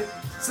I said,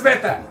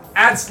 Samantha,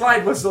 add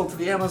slide whistle to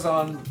the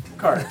Amazon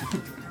cart.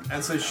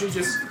 And so she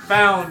just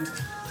found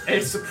a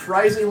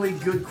surprisingly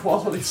good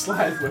quality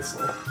slide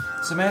whistle.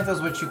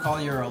 Samantha's what you call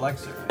your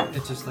Alexa.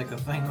 It's just like a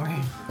thing where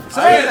you...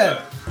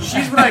 Samantha!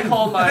 She's what I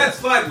call my... That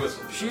slide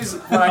whistle. She's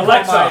what I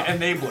Alexa. call my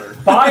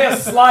enabler. Buy a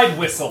slide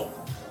whistle.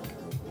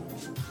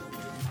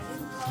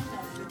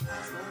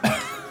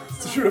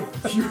 It's true.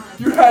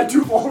 You had to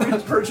have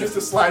already purchased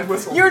a slide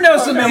whistle. You're no on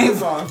Samantha.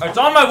 Amazon. It's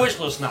on my wish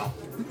list now.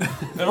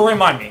 It'll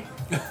remind me.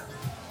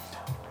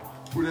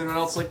 Would anyone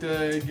else like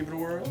to give it a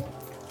whirl?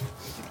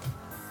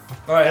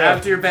 All right,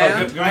 Add to your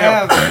band? give me I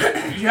a-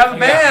 have... You have a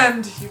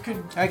band. You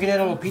could... I could add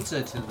a little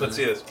pizza to the... Let's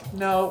see this.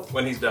 No.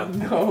 When he's done.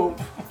 No.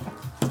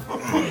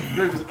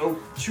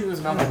 Chew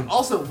his mouth open.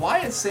 Also, why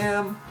is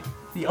Sam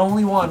the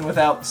only one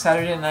without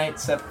Saturday Night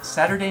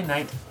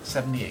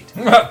 78?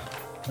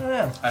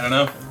 I don't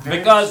know.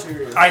 Because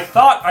I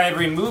thought I had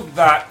removed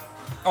that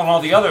on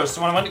all the others,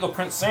 so when I went to go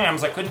print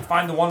Sam's, I couldn't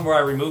find the one where I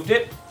removed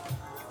it.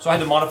 So I had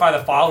to modify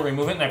the file,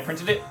 remove it, and I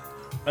printed it.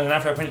 And then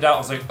after I printed it out, I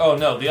was like, oh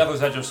no, the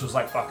others I just was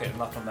like, fuck it, and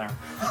left them there.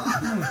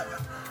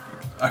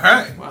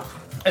 Alright.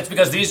 It's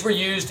because these were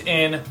used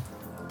in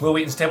Will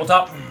Wheaton's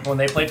Tabletop when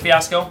they played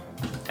Fiasco,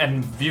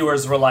 and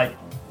viewers were like,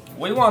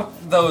 we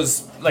want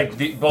those, like,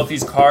 both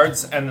these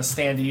cards and the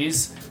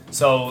standees.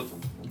 So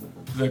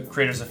the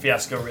creators of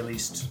Fiasco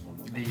released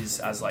these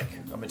as, like,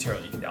 a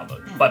material you can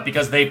download. But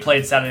because they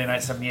played Saturday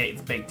Night 78,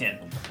 it's baked in,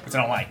 which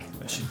I don't like.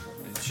 It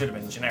should have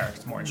been generic.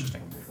 It's more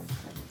interesting.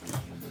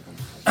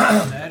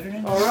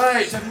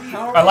 Alright.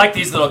 I like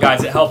these little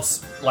guys. It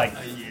helps, like...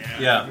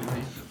 Yeah.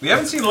 We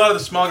haven't seen a lot of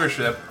the smaller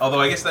ship, although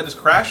I guess that just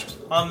crashed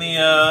on the,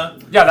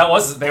 Yeah, that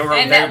was... They were...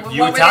 And that-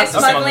 you what were they attacked the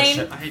smuggler smuggling?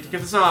 ship. I hate to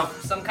get this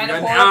off. Some kind We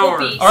of got an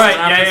horrible hour. beast. Alright,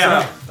 Wrap this yeah.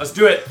 up. Let's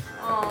do it.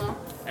 Aw.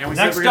 And we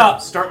Next said we're gonna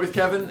up. start with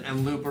Kevin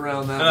and loop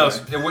around that no,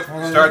 way.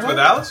 it starts with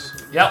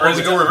Alice? Yeah. Or does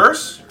it go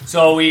reverse?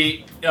 So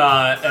we...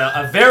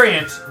 a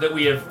variant that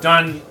we have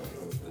done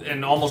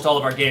in almost all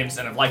of our games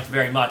and have liked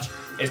very much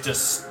is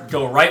just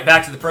go right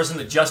back to the person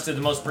that just did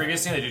the most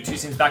previous scene. They do two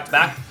scenes back to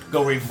back.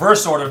 Go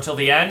reverse order till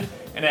the end,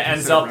 and it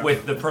ends up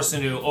with the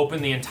person who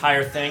opened the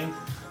entire thing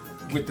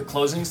with the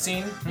closing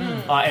scene.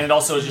 And it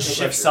also just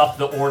shifts up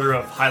the order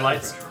of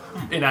highlights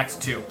in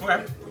Act 2.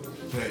 Okay.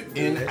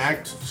 In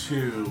Act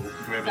 2, do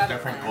we have a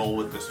different goal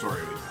with the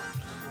story?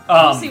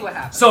 We'll see what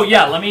happens. So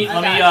yeah, let me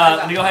I got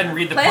let me go ahead and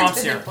read the plans prompts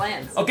within here.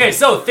 plans. Okay,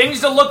 so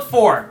things to look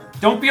for.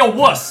 Don't be a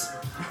wuss.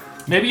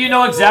 Maybe you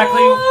know exactly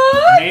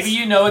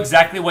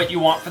what you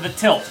want for the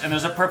tilt, and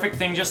there's a perfect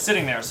thing just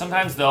sitting there.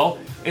 Sometimes though,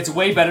 it's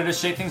way better to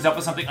shake things up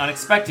with something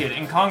unexpected,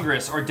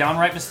 incongruous, or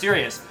downright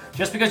mysterious.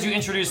 Just because you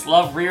introduce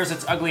love rears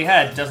its ugly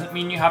head doesn't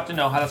mean you have to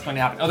know how that's going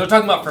to happen. Oh, they're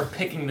talking about for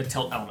picking the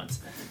tilt elements.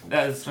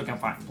 That's okay,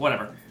 fine,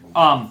 whatever.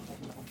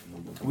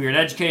 Weird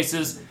edge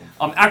cases.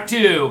 Act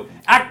 2.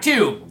 Act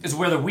 2 is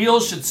where the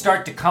wheels should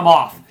start to come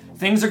off.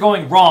 Things are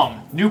going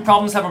wrong. New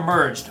problems have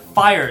emerged.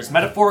 Fires,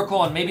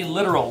 metaphorical and maybe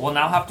literal, will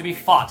now have to be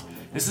fought.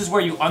 This is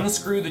where you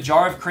unscrew the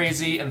jar of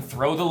crazy and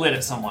throw the lid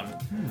at someone.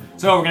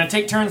 So we're going to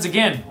take turns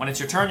again. When it's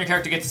your turn, your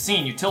character gets a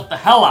scene. You tilt the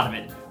hell out of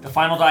it. The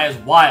final die is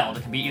wild.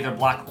 It can be either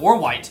black or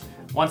white.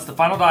 Once the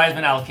final die has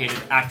been allocated,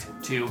 Act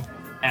 2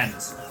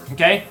 ends.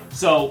 Okay?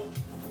 So,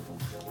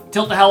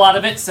 tilt the hell out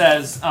of it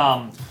says...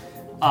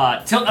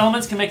 tilt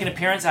elements can make an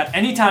appearance at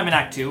any time in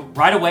Act 2,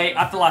 right away,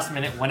 at the last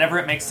minute, whenever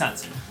it makes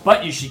sense.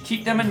 But you should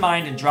keep them in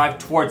mind and drive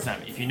towards them.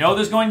 If you know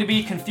there's going to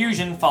be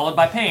confusion followed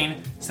by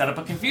pain, set up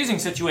a confusing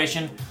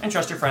situation and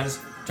trust your friends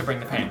to bring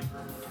the pain.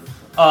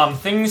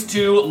 Things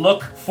to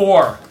look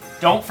for.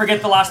 Don't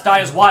forget the last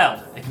die is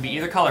wild. It can be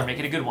either color, make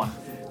it a good one.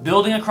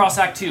 Building across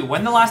Act 2.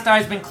 When the last die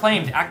has been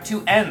claimed, Act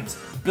 2 ends.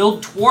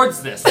 Build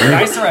towards this. The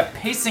dice are a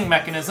pacing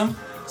mechanism,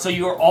 so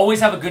you always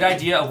have a good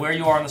idea of where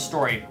you are in the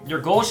story. Your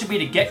goal should be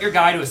to get your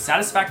guy to a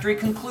satisfactory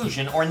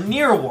conclusion, or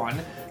near one,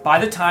 by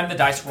the time the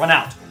dice run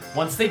out.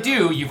 Once they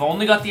do, you've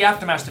only got the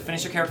aftermath to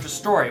finish your character's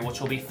story,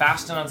 which will be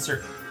fast and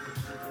uncertain.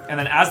 And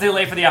then as they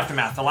lay for the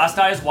aftermath, the last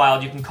die is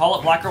wild. You can call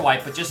it black or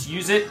white, but just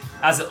use it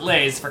as it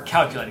lays for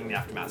calculating the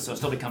aftermath, so it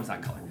still becomes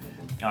that color.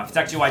 If it's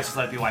actually white, just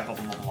let it be white, blah,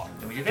 blah, blah, blah.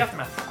 Then we do the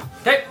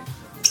aftermath. Okay.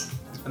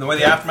 And the way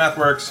the aftermath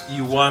works,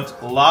 you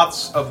want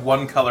lots of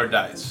one-color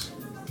dice.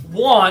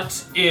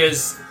 Want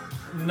is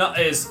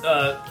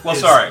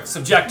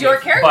subjective. Your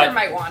character but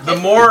might want The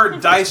it. more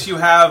dice you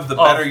have, the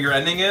better your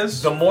ending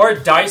is. The more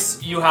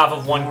dice you have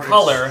of one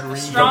color, the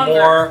stronger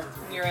more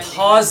your ending.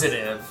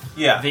 positive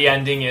the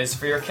ending is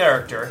for your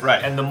character.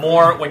 Right. And the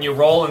more, when you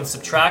roll and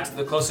subtract,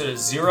 the closer to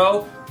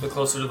 0, the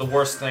closer to the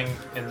worst thing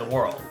in the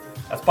world.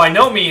 That's by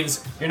no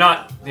means,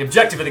 the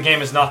objective of the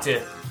game is not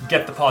to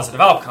get the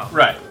positive outcome.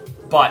 Right.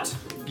 But,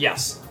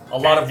 yes, a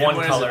lot of one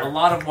what is it? A color.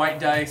 lot of white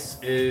dice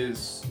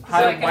is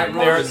like white a-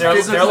 rolls.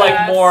 They're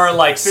like more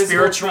like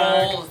physical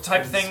spiritual track,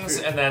 type things,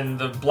 and then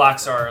the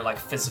blacks are like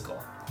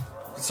physical.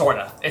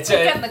 Sorta. It's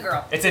Like getting the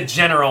girl. It's a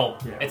general.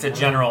 Yeah, It's a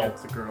general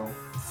That's the girl.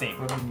 theme.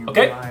 When you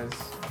Okay. realize-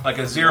 Like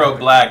a 0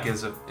 black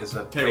is a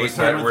we're face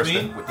starting right with worse me?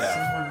 than with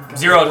that.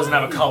 0 doesn't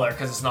have a color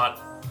because it's not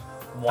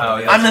one. Oh, of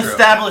yeah. the I'm That's true.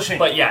 establishing.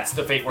 But yeah, it's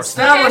the fate worse.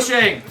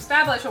 Establishing.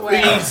 Establish a We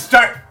way.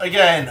 start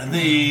again.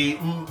 The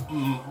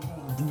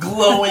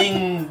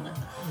glowing,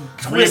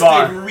 twisted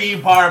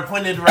rebar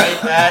pointed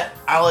right at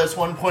Alice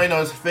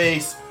 1.0's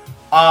face.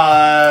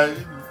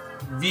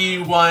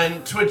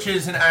 V1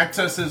 twitches and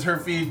accesses her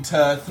feed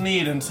to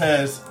Thneed and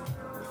says,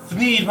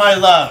 "Thneed, my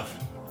love,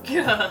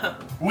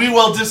 we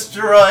will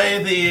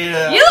destroy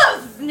the. You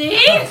love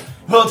Sneed?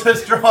 We'll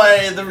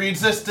destroy the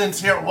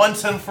resistance here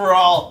once and for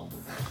all.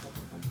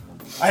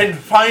 And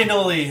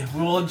finally,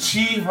 we will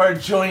achieve our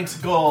joint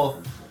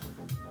goal.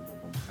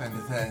 And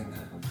then,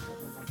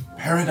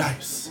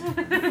 paradise."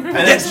 And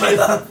then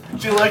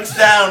she looks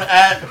down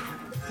at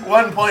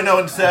 1.0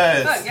 and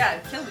says, Oh god,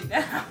 kill me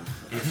now.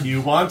 "If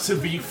you want to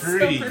be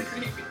free, Super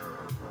creepy.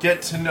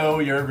 get to know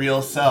your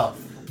real self.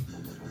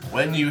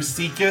 When you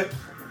seek it,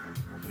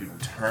 you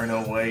turn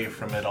away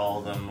from it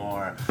all the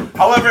more."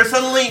 However,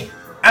 suddenly,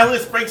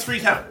 Alice breaks free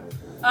count.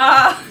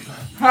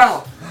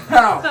 How?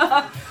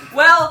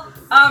 Well,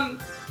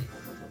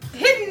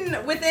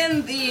 hidden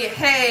within the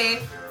hay,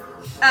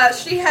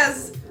 she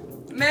has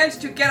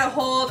managed to get a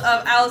hold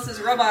of Alice's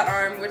robot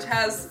arm, which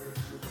has,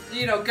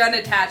 gun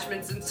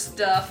attachments and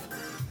stuff.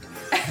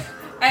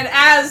 And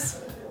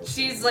as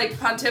she's like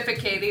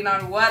pontificating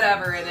on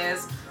whatever it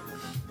is,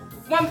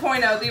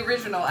 1.0, the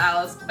original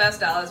Alice,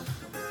 best Alice,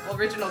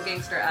 original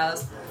gangster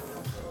Alice,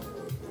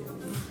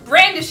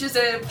 brandishes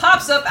it,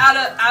 pops up out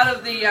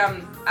of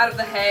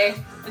the hay,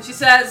 and she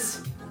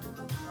says,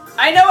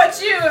 "I know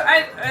it's you.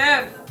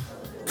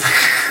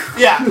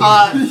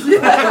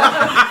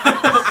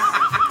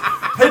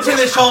 Hitch in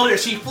the shoulder,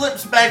 she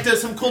flips back to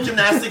some cool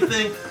gymnastic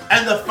thing,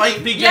 and the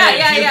fight begins.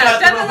 Yeah. You've got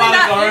the Definitely robotic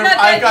not- you're arm, not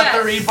I've dead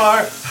got the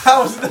rebar.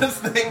 How's this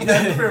thing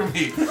end for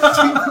me?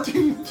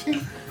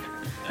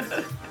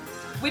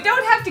 We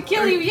don't have to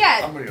kill you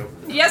yet. I'm gonna go.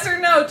 Yes or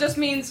no just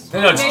means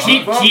No, just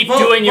maybe- keep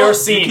doing your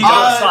scene. Don't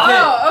stop.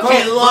 Oh,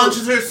 okay. She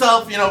launches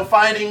herself,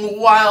 fighting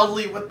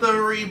wildly with the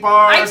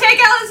rebar. I take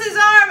Alice's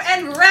arm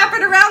and wrap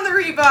it around the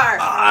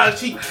rebar.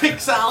 She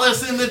kicks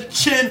Alice in the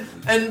chin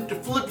and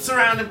flips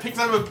around and picks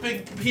up a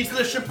big piece of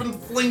the ship and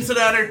flings it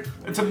at her.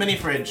 It's a mini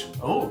fridge.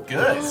 Oh,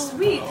 good.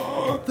 Sweet.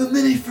 The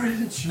mini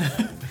fridge.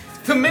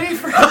 The mini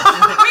fridge.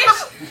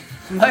 Which?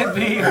 Might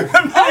be. Oh no! I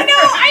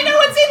know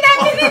what's in that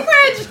mini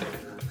fridge.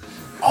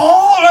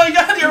 Oh my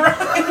god, you're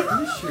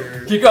right.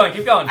 Sure. Keep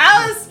going.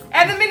 Alice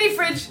and the mini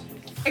fridge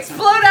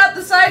explode out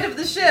the side of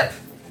the ship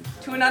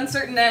to an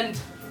uncertain end.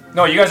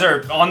 No, you guys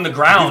are on the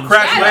ground.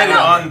 Crash Yeah, landed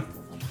no. on.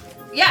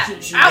 Yeah,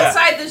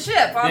 outside the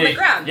ship on the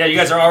ground. Yeah, you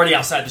guys are already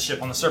outside the ship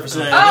on the surface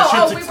of the Yeah.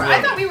 Oh, ship's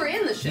I thought we were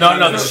in the ship. No,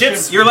 the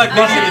ship's. You're like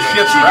most of the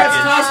ship's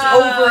wreckage. Tossed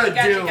over a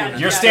Gotcha, dune. gotcha,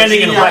 You're gotcha.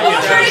 standing in Over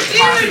wreckage. a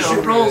dune. She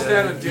rolls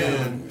down a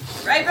dune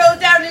Right, roll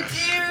down the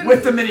dune.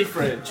 with the mini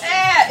fridge.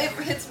 Yeah, it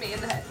hits me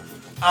in the head.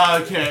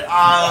 Okay,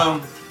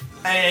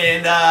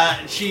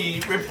 and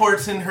she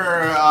reports in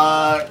her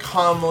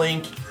comm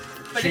link.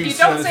 But she if you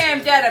don't says- say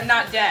I'm dead, I'm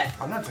not dead.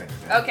 I'm not saying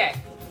that. Okay.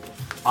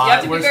 You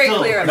have to be we're very still-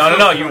 clear.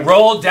 No. You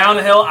roll down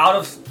a hill out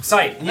of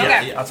sight.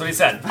 Okay. That's what he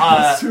said.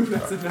 Assume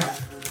that's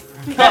enough.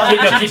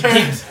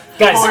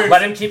 Guys,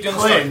 let him keep doing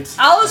the story. Clint,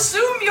 I'll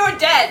assume you're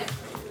dead.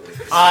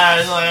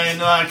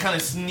 kind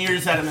of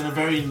sneers at him in a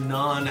very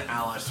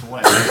non-Alice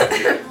way.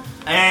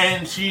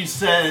 And she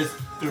says,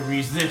 "The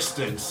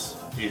resistance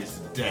is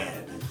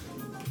dead."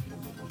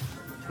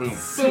 Boom.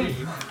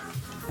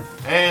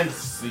 And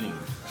scene.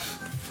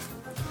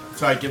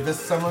 So I give this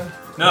to someone?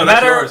 No,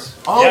 that's yours.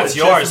 Oh, yeah, it's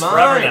yours just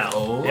forever mine. now.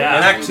 Oh. In Yeah.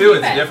 Act 2,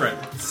 it's different.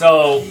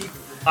 So,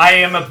 I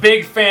am a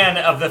big fan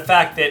of the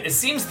fact that it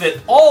seems that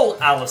all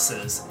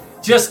Alices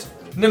just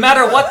no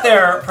matter what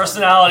their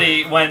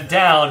personality went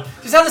down,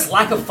 just have this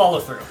lack of follow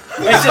through.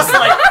 It's just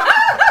like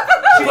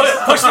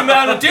push them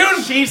down the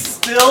dune. She's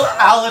still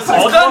Alice.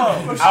 All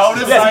done.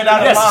 Out of sight,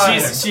 out of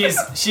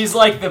mind. She's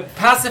like the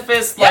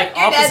pacifist, Yep, like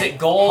you're opposite dead.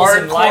 goals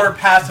in life, Hardcore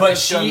pacifist but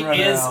she gunrunner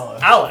is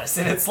Alice. Alice,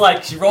 and it's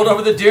like she rolled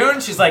over the dune.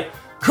 She's like,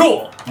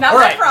 cool. Not all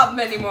my right. problem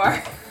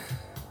anymore.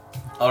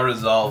 I'll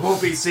resolve. We'll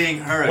be seeing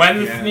her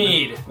When again.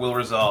 need, We'll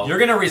resolve. you're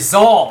gonna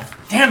resolve.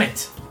 Damn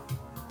it.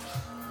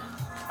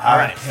 All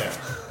right.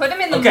 Put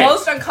him in the Okay.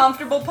 most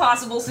uncomfortable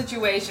possible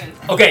situation.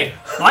 Okay,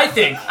 I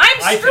think I'm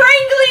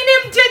strangling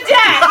him to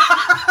death!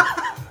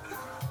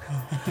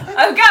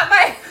 I've got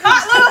my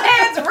hot little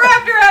hands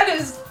wrapped around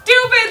his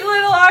stupid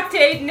little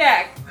Octade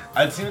neck.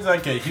 It seems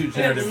like a huge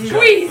narrative joke,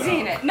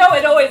 Squeezing it. No,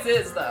 it always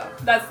is, though.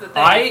 That's the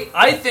thing.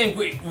 I think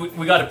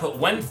we got to put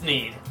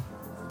Wenthnid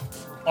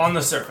on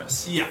the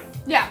surface. Yeah.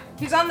 Yeah,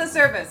 he's on the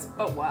surface,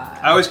 but why?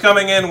 I was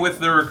coming in with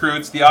the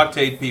recruits, the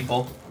Octade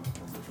people.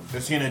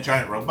 Is he in a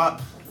giant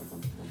robot?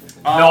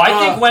 No, I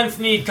think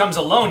Wenthnid comes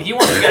alone. He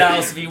wants to get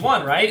Alice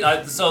V1,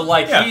 right? So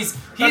like Yeah, he's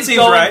that seems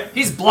going, right.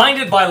 he's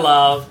blinded by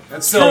love.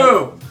 That's so,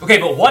 true. Okay,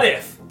 but what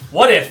if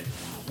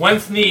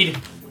Wenthnid,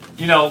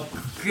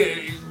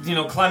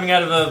 climbing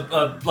out of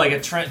a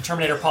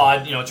Terminator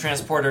pod,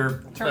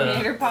 transporter.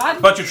 Terminator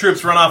pod? Bunch of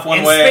troops run off one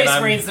in way. Space and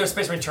I'm- Marines, there's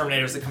Space Marine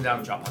Terminators that come down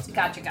and drop pods.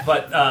 Gotcha.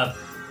 But I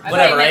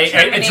whatever, thought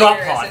you meant a drop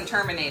Terminator pod. as in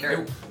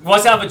Terminator.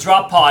 Wants to have a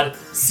drop pod,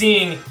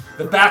 seeing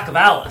the back of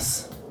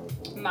Alice.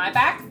 My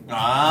back?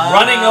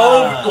 Running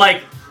over,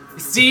 like,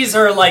 sees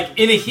her, like,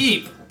 in a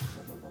heap,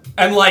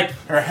 and, like,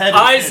 Her head is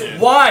eyes hidden.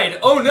 wide,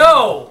 oh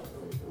no!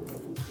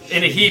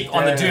 In a heap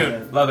on the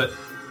dune. Love it.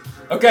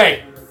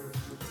 Okay.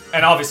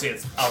 And obviously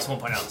it's Alice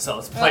 1.0, so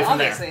let's play from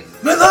there. obviously.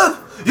 My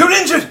love, you're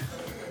injured.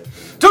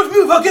 Don't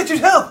move, I'll get you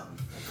help.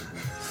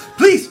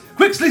 Please,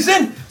 quickly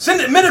send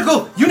a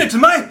medical unit to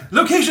my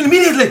location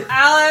immediately.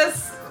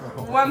 Alice,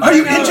 1.0 Are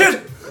you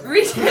injured?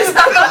 reaches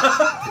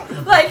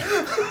up, like,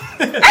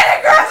 and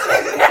it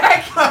grabs his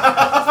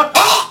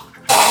neck!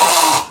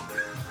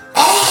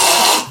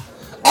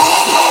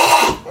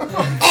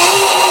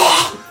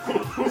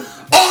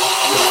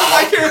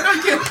 I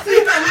can't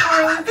see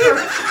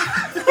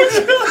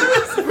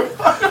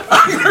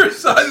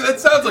that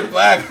sounds like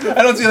black.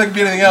 I don't see like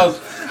be anything else.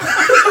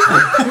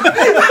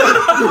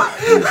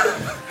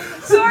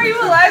 So are you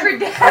alive or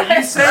dead? Are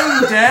you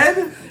saying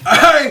dead?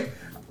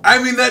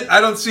 I mean that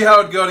I don't see how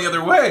it'd go any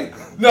other way.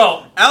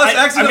 No. Alice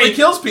I accidentally mean,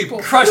 kills people.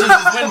 Crushes his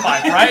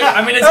windpipe, right?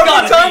 I mean, it's How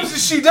gotta many times be.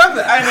 has she done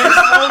that? And it's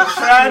so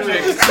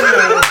tragic,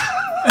 too.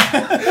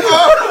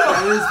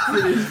 That is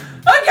pretty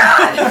Oh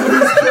god!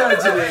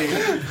 tragedy.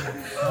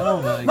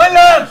 Oh my My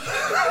love.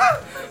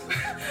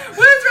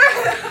 What is wrong?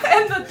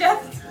 And the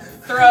death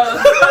throes.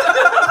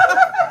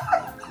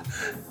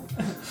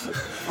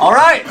 All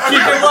right.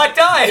 Keep your black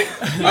die.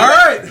 All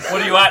right.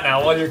 What are you at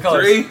now? What are your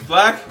colors? 3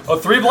 black. Oh,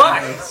 3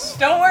 black.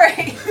 Don't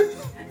worry.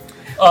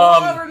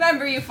 I'll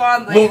remember you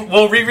fondly.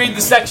 We'll reread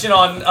the section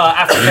on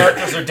after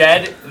characters are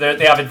dead.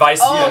 They have advice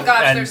Oh,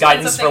 gosh, and there's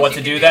guidance tons of for what to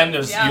things do. you Then can do.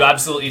 There's, Yeah. you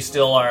absolutely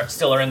still are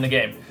in the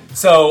game.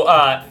 So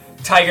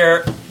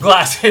Tiger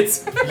Glass,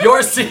 it's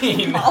your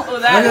scene. Follow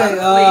that Okay,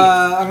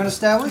 up, I'm gonna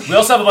establish. We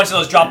also have a bunch of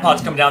those drop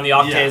pods coming down the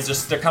octaves. Yeah.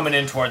 Just they're coming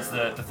in towards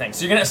the thing.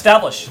 So you're gonna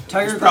establish.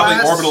 Tiger Probably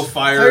Glass. orbital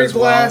fire Tiger as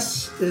well.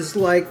 Glass is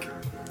like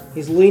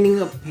he's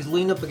leaning up. He's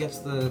leaning up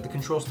against the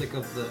control stick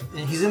of the,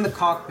 and he's in the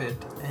cockpit,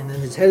 and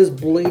then his head is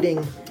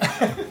bleeding,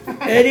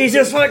 and he's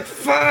just like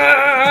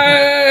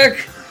fuck,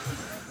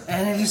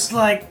 and it's just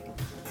like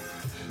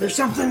there's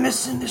something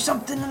missing. There's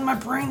something in my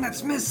brain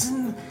that's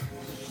missing.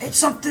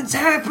 Something's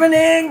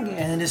happening,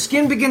 and his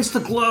skin begins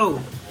to glow.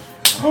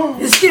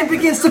 His skin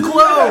begins to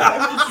glow,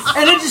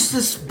 and it just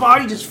this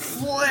body just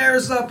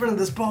flares up into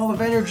this ball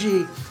of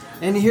energy,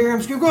 and you hear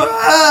him scream, go,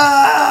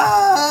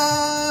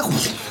 ah!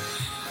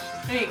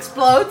 And he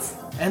explodes.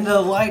 And the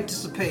light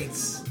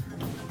dissipates,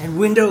 and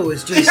Window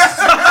is just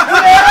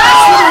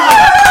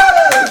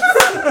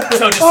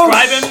So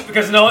describe him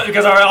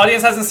because our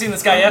audience hasn't seen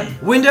this guy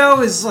yet.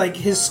 Window is like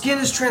his skin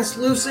is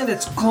translucent.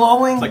 It's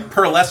glowing. Like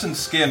pearlescent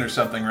skin or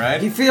something,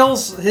 right? He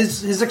feels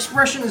his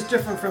expression is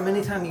different from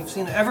any time you've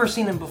ever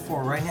seen him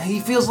before. Right now, he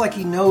feels like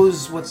he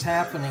knows what's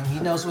happening. He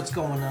knows what's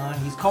going on.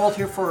 He's called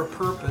here for a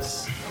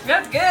purpose.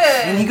 That's good.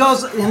 And he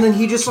goes, and then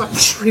he just like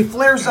he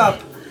flares up.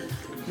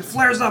 He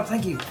flares up.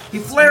 Thank you. He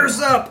flares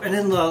up, and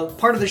then the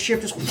part of the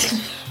ship just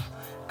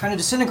kind of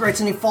disintegrates,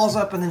 and he falls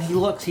up, and then he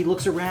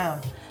looks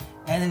around,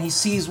 and then he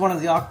sees one of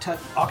the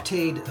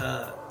Octade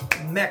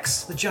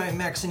mechs, the giant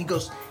mechs, and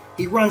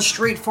he runs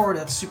straight forward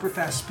at super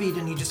fast speed,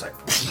 and he just like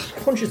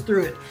punches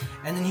through it,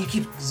 and then he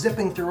keeps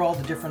zipping through all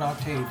the different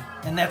Octade,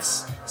 and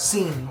that's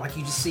scene, like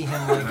you just see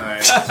him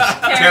like.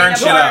 Tearing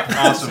shit up.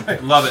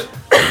 Awesome. Love it.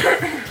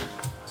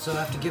 So I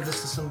have to give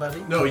this to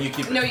somebody. No, you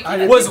keep it. No, you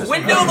can't. Was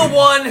Window the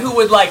one who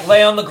would like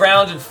lay on the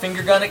ground and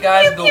finger gun at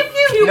guys? Pew,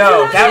 pew, pew,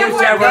 No, pew, that pew,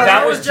 was pew, Jaguar. pew.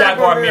 That was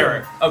Jaguar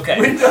Mirror. Okay.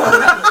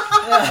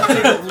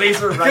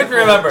 Laser Good to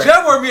remember.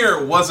 Jaguar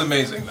Mirror was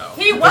amazing though.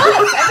 He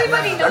was.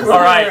 Everybody knows All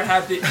right.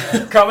 Had the,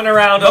 Coming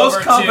around Most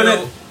over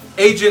competent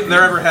to agent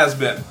there ever has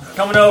been.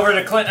 Coming over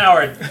to Clint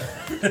Howard.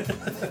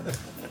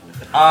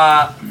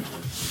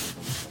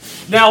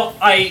 Now,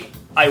 I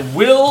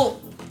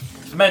will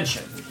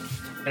mention,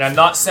 and I'm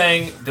not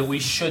saying that we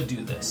should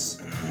do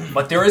this,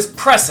 but there is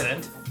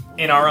precedent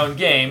in our own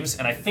games,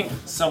 and I think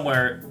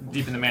somewhere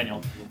deep in the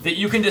manual, that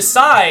you can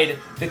decide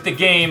that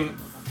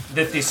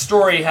the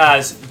story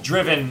has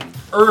driven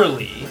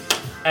early,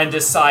 and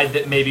decide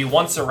that maybe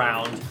once a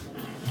round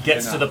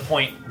gets to the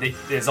point that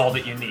is all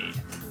that you need.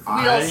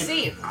 We'll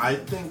see. I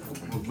think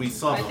we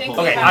saw the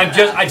whole. Okay,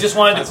 I just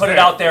wanted to put it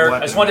out there.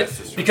 I just wanted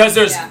because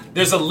there's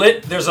a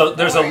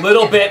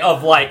little bit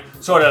of like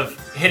sort of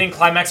hitting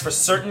climax for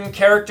certain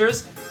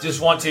characters.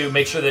 Just want to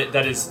make sure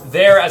that is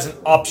there as an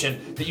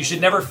option. That you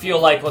should never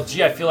feel like, well,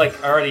 gee, I feel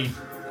like I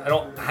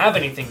don't have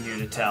anything new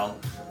to tell.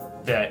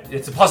 That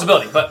it's a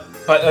possibility, but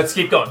let's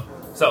keep going.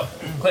 So,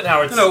 Clinton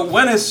Howard.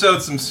 Wen has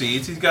sowed some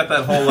seeds. He's got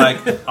that whole like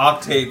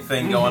octave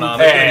thing going on.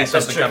 There's There's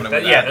that's something true. coming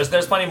with Yeah, that.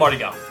 there's plenty more to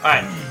go. All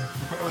right.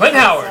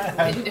 Clinton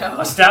Howard.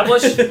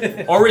 Establish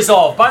or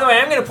resolve. By the way,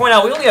 I'm going to point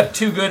out we only have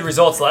 2 good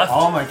results left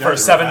for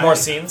 7 more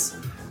scenes.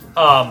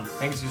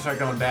 Things just start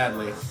going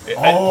badly.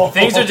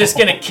 Things are just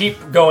going to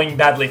keep going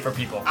badly for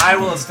people. I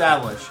will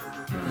establish.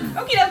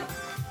 Okie doke.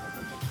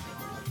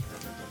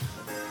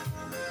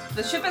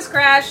 The ship has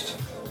crashed.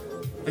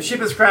 The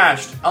ship has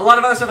crashed. A lot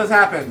of other stuff has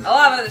happened. A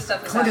lot of other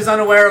stuff has Clint is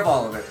happened. unaware of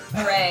all of it.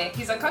 Hooray.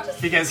 He's unconscious?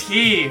 Because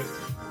he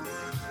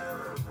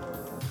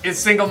is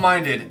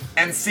single-minded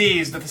and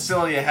sees the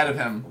facility ahead of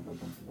him.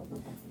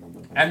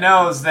 And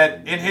knows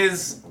that in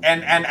his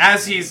and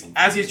as he's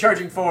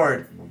charging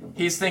forward,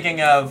 he's thinking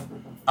of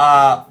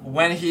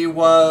when he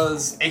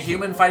was a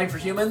human fighting for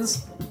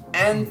humans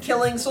and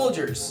killing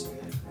soldiers.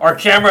 Our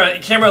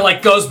camera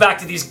like goes back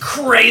to these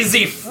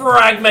crazy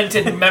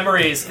fragmented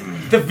memories.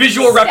 The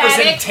visual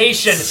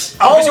representation,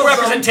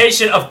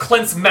 of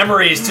Clint's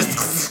memories,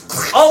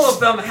 just all of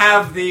them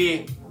have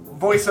the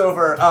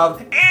voiceover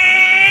of.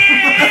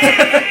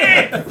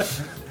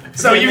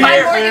 So you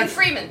hear Morgan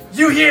Freeman.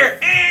 You hear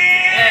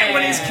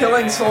when he's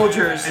killing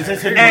soldiers, Is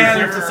this a and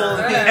nuclear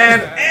facility?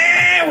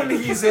 when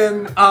he's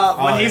in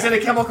he's in a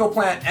chemical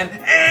plant, and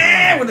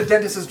when the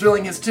dentist is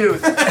drilling his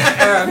tooth,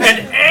 and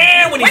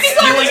when he's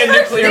stealing a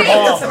nuclear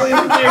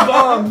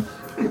bomb.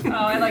 Oh,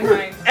 I like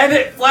mine. And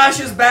it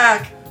flashes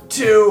back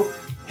to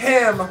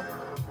him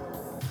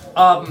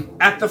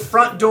at the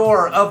front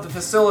door of the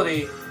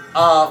facility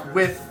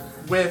with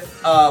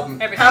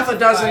half a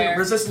dozen fire.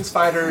 resistance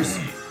fighters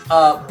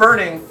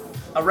burning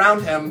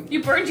around him.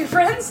 You burned your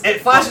friends?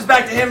 It flashes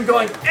back to him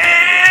going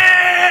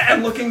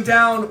and looking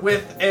down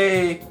with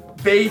a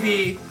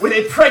baby, with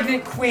a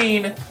pregnant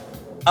queen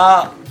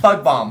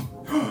bug bomb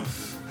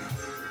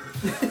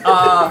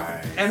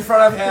in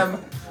front of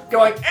him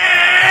going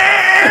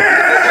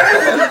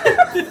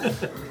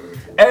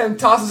and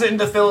tosses it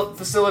into the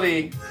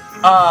facility.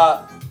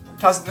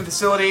 Tosses it in the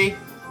facility.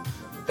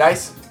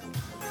 Dice.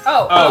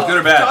 Oh, good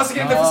or bad? Tossing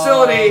it in the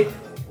facility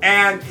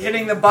and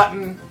hitting the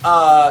button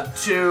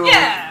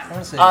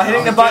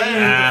hitting the button.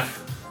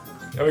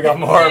 Yeah, we got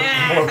more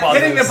positives.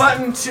 Hitting the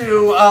button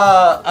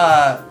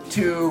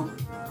to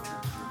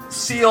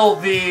seal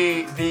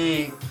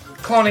the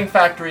cloning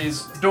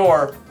factory's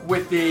door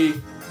with the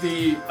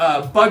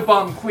bug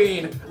bomb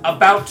queen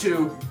about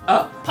to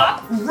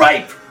pop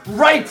ripe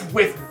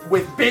with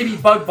baby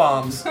bug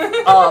bombs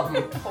about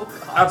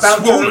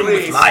Swollen to with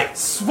release. life.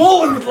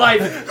 Swollen with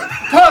life.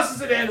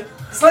 Tosses it in,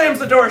 slams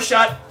the door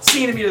shut.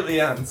 Scene immediately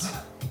ends.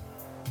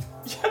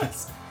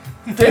 Yes.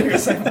 Dave, you're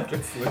saying that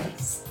gets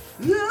loose.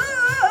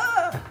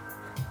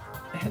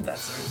 And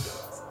that's where it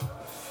goes.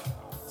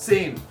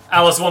 Scene.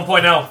 Alice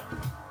 1.0.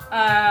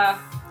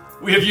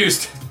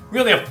 We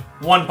only have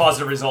 1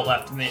 positive result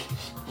left in the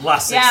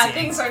last 6 yeah, scenes.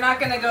 things are not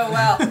gonna go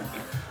well.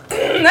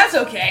 That's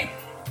okay.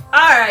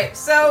 Alright,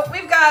 so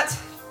we've got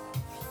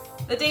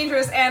the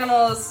dangerous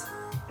animals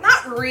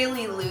not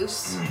really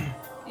loose.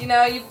 You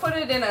know, you put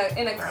it in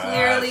a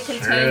clearly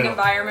contained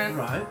environment.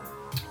 Right.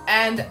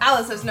 And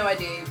Alice has no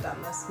idea you've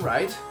done this.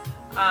 Right.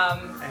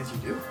 As you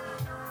do.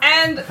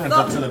 And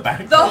up to the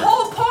back. the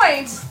whole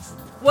point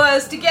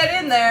was to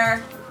get in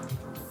there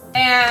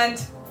and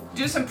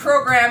do some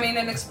programming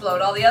and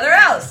explode all the other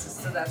Alices.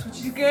 So that's what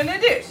she's gonna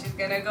do. She's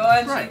gonna go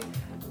and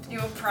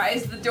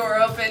prise the door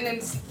open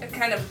and it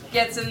kind of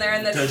gets in there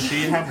and then Does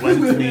she have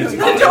Wen's needs?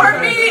 the door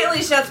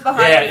immediately shuts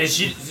behind Yeah, her.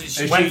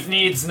 is Wen's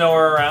needs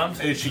nowhere around?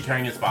 Is she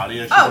carrying his body?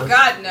 As she Oh does?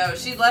 God, no!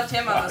 She left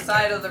him on the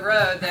side of the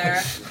road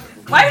there.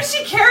 Why would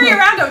she carry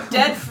around a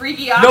dead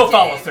freaky Octave? No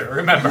follow through,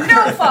 remember.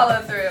 No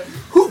follow through.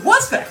 Who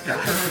was that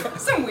guy?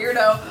 Some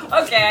weirdo.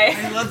 Okay.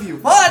 I love you.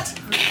 What?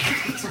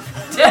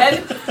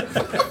 Dead.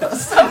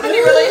 So many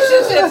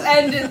relationships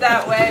ended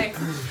that way.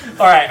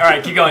 All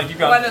right, keep going.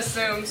 One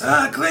assumes.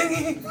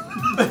 Clingy.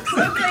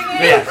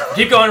 Yeah,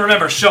 keep going.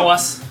 Remember, show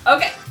us.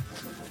 Okay.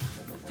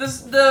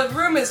 The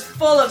room is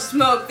full of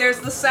smoke. There's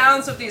the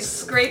sounds of these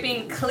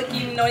scraping,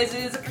 clicking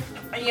noises.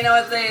 You know,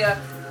 as the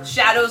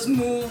shadows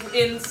move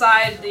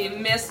inside the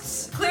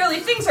mists. Clearly,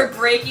 things are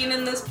breaking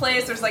in this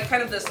place. There's like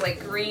kind of this like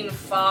green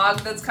fog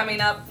that's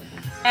coming up,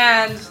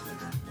 and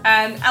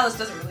Alice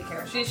doesn't really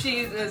care. She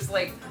is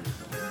like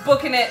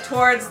booking it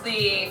towards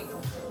the,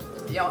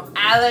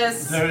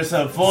 Alice There's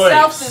a voice.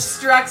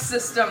 self-destruct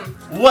system.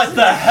 What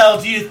the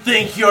hell do you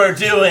think you're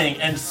doing?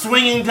 And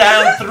swinging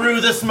down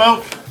through the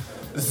smoke,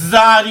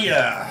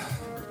 Zadia.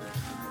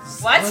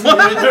 What?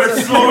 With her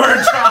sword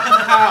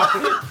drawn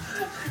out.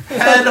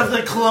 Head of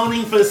the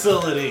cloning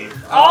facility.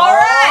 All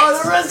right.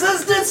 the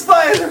resistance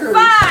fighter!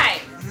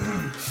 5.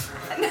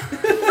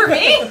 For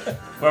me?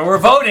 Well, we're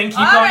voting. Keep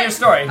All going right. your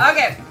story.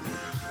 Okay.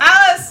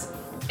 Alice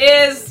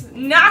is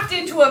knocked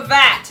into a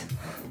vat.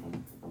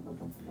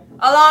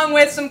 Along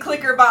with some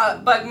clicker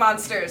bug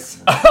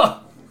monsters.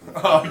 Oh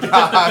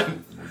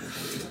god.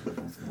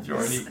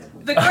 Jordy.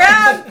 The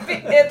ground,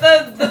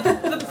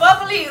 the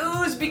bubbly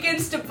ooze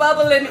begins to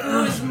bubble and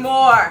ooze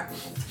more.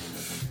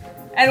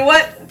 And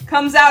what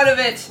comes out of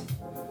it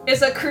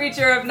is a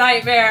creature of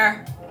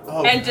nightmare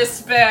and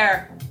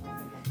despair.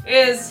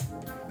 Is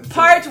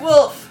part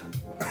wolf,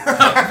 part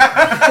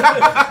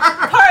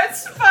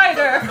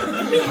spider,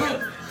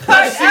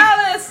 part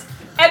Alice,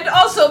 and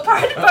also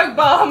part bug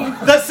bomb.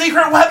 The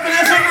secret weapon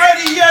isn't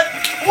ready yet.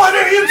 What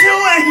are you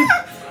doing?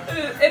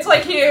 It's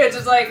like huge.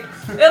 It's like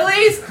at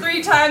least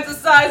 3 times the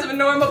size of a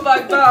normal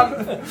bug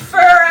bomb.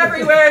 Fur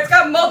everywhere. It's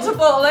got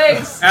multiple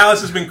legs.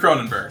 Alice has been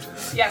Cronenberg.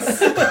 Yes.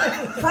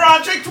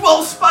 Project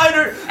Wolf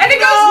Spider. And it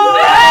goes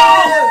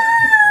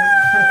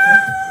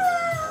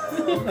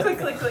no! Click,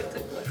 click, click,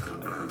 click,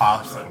 click.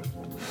 Awesome.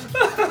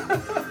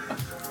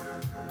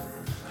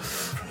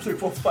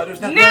 Project Wolf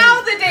Spider's not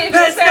Now the danger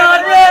It's zone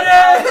not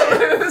ready.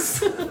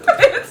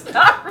 It's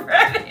not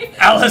ready.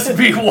 Alice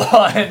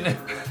B1.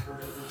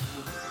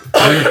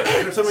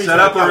 For some reason, Set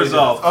I up a thought we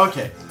resolve. did.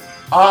 Okay.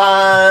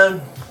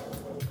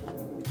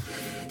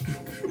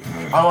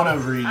 I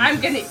want to read. I'm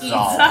gonna eat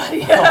Saul.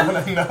 Zadia. I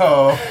want to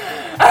know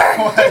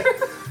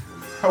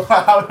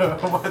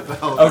what the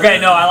hell. Okay,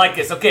 no, I like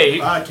this.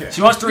 Okay, Okay.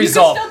 she wants to You can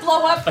resolve, still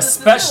blow up the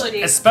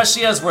especially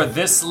facility. as we're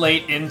this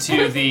late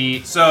into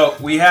the. So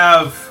we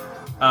have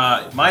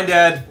my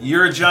dad.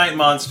 You're a giant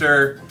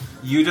monster.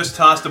 You just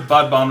tossed a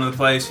bud bomb into the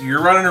place.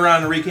 You're running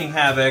around wreaking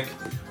havoc.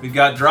 We've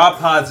got drop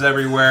pods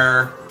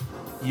everywhere.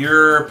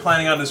 You're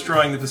planning on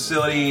destroying the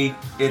facility.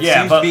 It Yeah,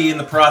 seems but- to be in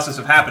the process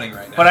of happening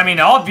right now. But I mean,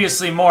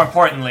 obviously, more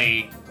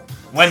importantly,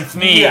 when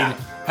Thmeed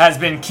has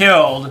been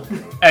killed,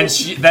 and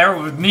there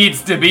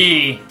needs to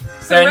be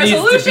some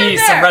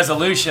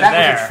resolution That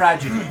there. was a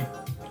tragedy.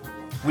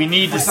 We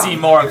need to see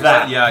more of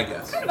that. Yeah, I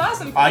guess. Kind of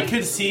awesome. I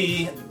could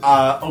see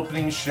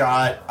opening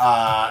shot.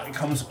 It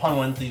comes upon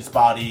Winthely's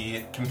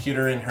body.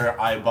 Computer in her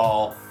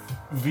eyeball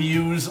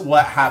views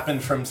what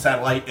happened from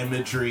satellite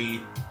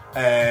imagery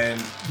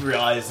and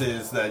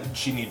realizes that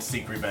she needs to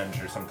seek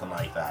revenge or something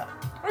like that.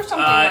 Or something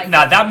like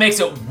Nah, that. that makes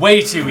it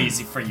way too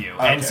easy for you.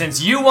 And Okay.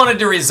 since you wanted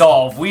to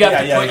resolve, we have to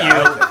put you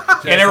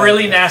Okay. in a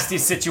really nasty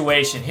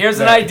situation. Here's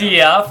an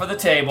idea for the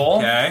table.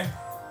 Okay.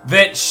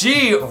 That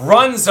she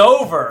runs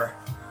over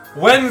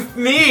when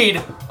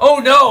Thmeed, oh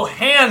no,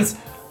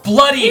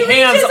 bloody He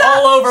hands reaches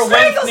all up, over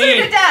strangles her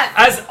Thmeed to death.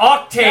 as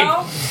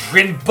Octane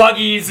in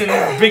buggies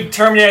and big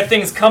Terminator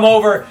things come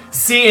over,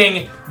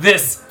 seeing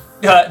this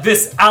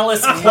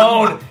Alice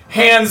clone,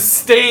 hands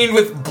stained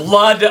with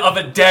blood of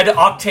a dead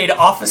Octane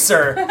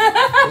officer,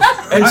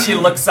 and she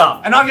looks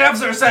up. An Octane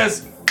officer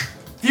says,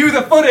 "View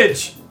the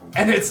footage,"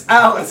 and it's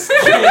Alice.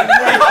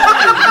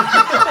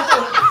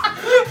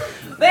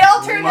 They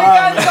all turn their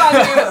guns on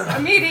you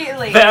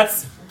immediately.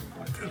 That's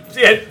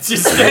it.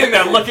 She's standing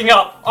there looking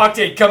up.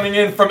 Octane coming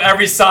in from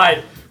every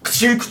side.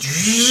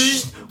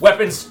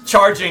 Weapons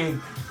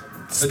charging.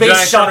 Space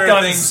giant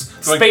shotguns.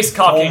 things going Space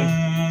cocking.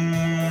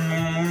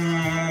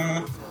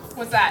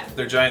 What's that?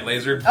 Their giant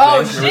laser.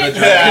 Oh, things. Remember shit.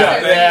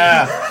 that giant-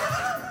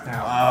 Yeah.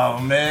 Oh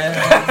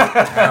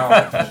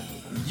man.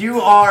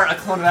 You are a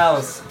clone of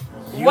Alice.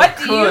 You What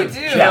do you could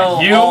do?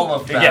 Kill all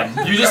of them.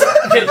 Yeah, you just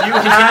you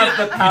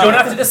don't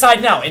have to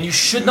decide now, and you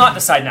should not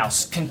decide now.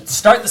 Can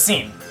start the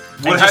scene.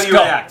 How just do you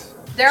go. react?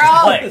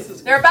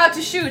 They're about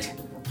to shoot.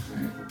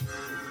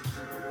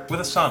 With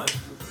a sonnet.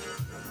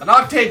 An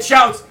Octane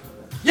shouts,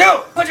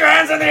 "You put your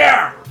hands in the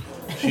air!"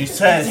 She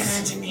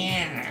says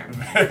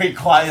very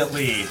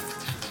quietly,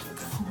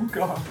 Oh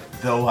god.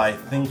 though I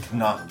think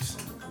not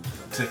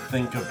to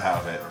think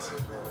about it,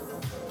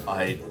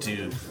 I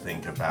do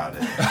think about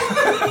it.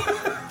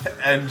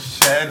 And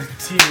shed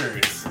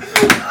tears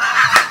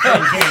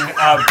thinking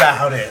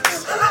about it.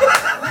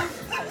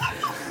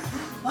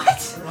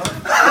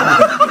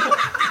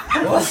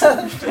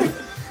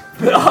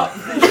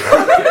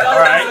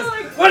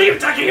 Alright. What are you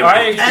talking about?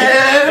 Alright.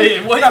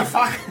 And What the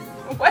fuck?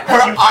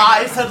 her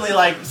eye suddenly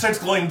starts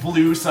glowing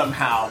blue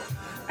somehow.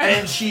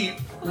 And she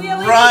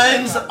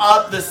runs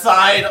up the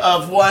side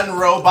of one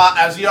robot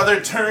as the other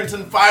turns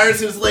and fires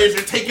his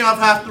laser, taking off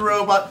half the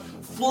robot,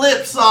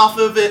 flips off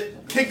of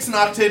it, kicks an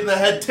Octane in the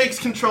head, takes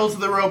controls of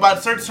the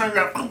robot, starts turning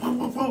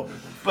around.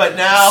 But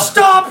now...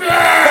 Stop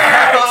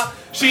it!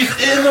 She's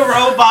in the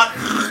robot,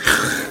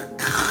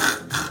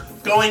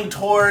 going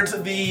towards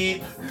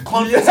the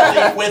clone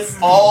facility with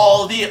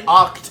all the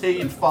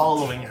Octane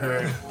following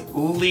her.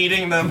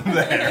 leading them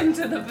there.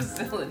 into the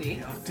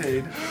facility.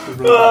 Octade, the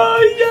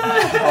robot,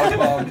 yeah.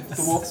 Bob,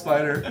 the wolf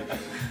spider.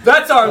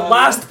 That's our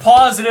last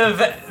positive.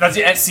 That's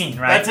the scene,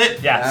 right? That's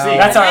it. Yeah. Wow.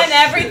 That's our And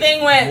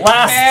everything went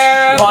last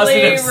terribly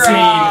positive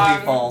wrong.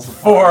 scene Falls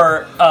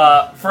apart.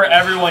 for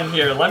everyone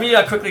here. Let me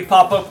quickly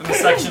pop open the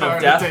section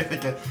of death. It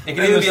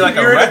can either be like a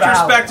spirit of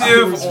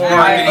retrospective, or it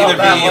can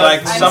either be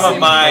like some of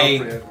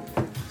my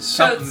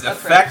Totes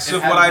effects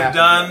of It what hadn't I've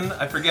done.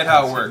 I forget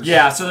how it works.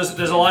 Yeah. So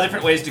there's a lot of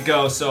different ways to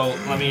go. So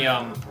let me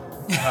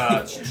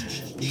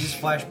You just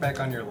flash back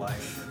on your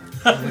life.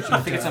 I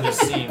think it's under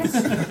scenes.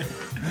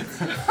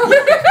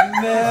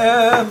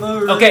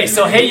 Okay,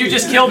 so hey, you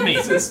just killed me.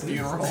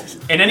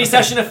 In any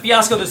session of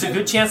Fiasco, there's a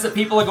good chance that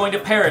people are going to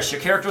perish.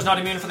 Your character is not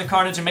immune from the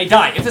carnage and may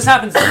die. If this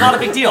happens, it's not a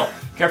big deal.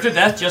 Character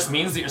death just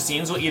means that your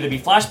scenes will either be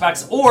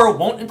flashbacks or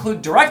won't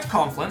include direct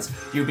conflicts,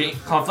 you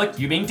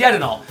being dead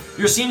and all.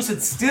 Your scene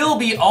should still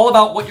be all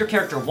about what your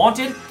character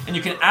wanted, and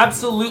you can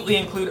absolutely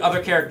include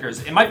other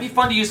characters. It might be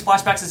fun to use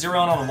flashbacks as your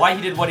own on why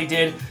he did what he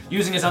did,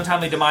 using his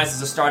untimely demise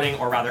as a starting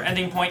or rather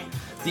ending point.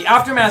 The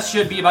aftermath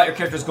should be about your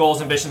character's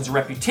goals, ambitions, and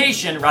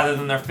reputation rather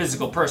than their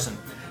physical person.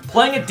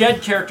 Playing a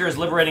dead character is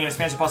liberating and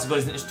expands your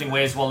possibilities in interesting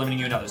ways while limiting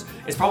you in others.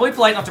 It's probably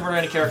polite not to murder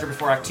any character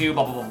before Act 2,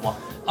 blah, blah, blah,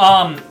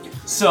 blah.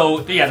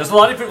 So, yeah, there's a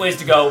lot of different ways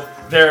to go.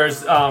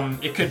 There's,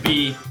 it could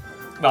be,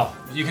 well,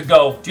 you could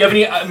go, do you have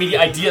any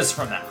immediate ideas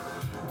from that?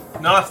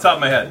 Not off the top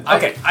of my head.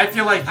 Okay. I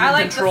feel like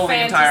you control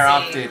the entire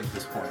octave at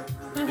this point.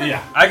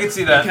 Yeah, I can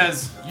see that.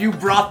 Because you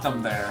brought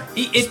them there.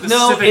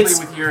 No, it's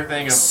with your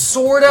thing of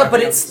sorta,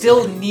 but it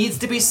still needs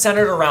to be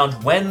centered around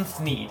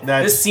Wenth.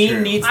 This scene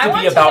true. needs I to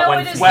want be to about know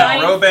what Wenth. his Well,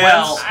 dying-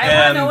 romance I wanna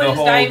and know what the his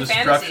whole dying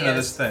destruction fantasy of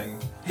this is. thing.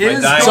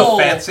 His My dying goal-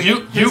 fancy. You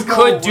His could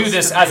goal do was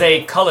this to as be-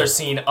 a color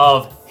scene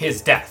of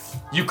his death.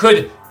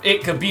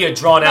 It could be a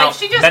drawn out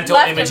she just mental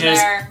left him images,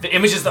 there. the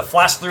images that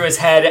flash through his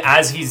head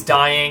as he's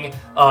dying.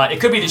 It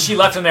could be that she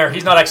left him there,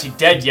 he's not actually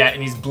dead yet,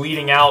 and he's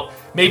bleeding out.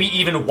 Maybe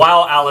even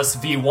while Alice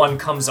V1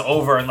 comes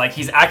over, and like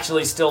he's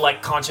actually still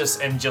like conscious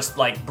and just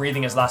like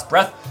breathing his last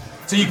breath.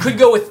 So you could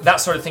go with that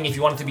sort of thing if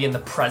you want it to be in the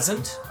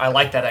present. I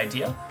like that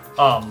idea.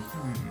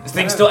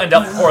 Things still end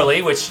up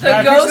poorly, which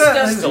The ghost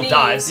of still Sneeze.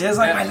 dies. Yeah, it's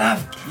like, my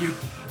love, you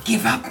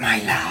give up my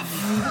love.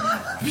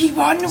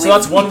 V1 So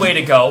that's one way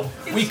to go.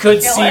 We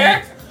could Kill see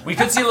her?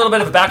 a little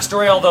bit of a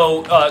backstory,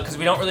 although because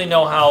we don't really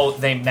know how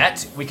they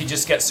met, we could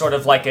just get sort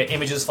of like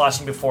images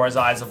flashing before his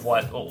eyes of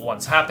what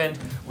once happened.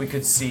 We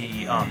could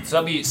see,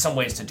 so that'd be some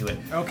ways to do it.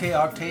 Okay,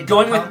 Octade.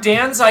 Going with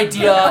Dan's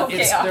idea, Okay,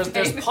 there's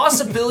Octave.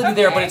 possibility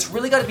there, but Okay. it's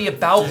really got to be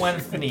about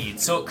Wenth need.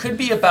 So it could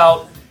be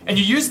about, and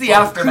you use the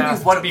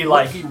aftermath what to be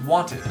what like, he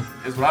wanted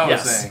is what I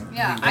was Yes. saying.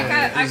 Yeah, I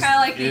kind of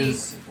like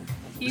Is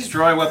he's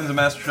Destroy weapons of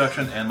mass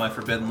destruction and my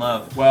forbidden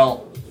love.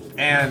 well,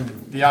 and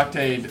the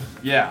Octade,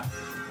 yeah.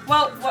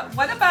 Well,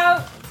 what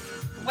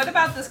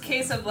about this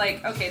case of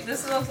like, okay,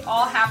 this is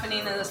all happening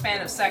in the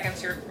span of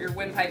seconds. Your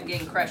windpipe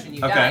getting crushed and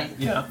you Okay, die.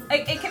 yeah.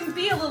 It can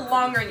be a little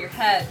longer in your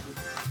head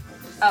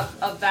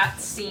of that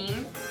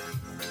scene.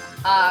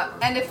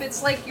 And if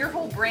it's like your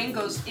whole brain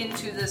goes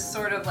into this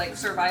sort of like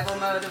survival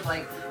mode of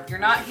like you're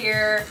not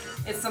here,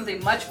 it's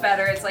something much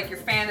better. It's like your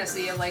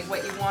fantasy of like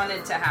what you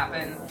wanted to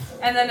happen,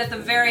 and then at the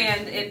very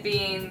end, it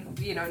being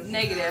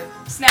negative,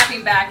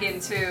 snapping back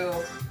into.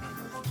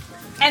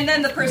 And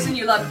then the person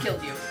you love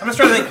killed you. I'm just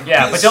trying to think.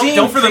 yeah, the but scene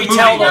don't for the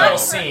retell movie. the whole though.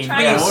 scene.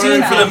 Trying The to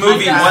scene for the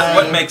movie.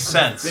 What makes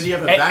sense? Then you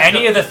have a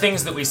Any of the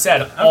things that we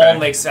said all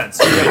make sense.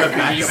 You could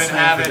backup even plan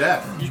have for it.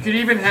 that. You could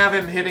even have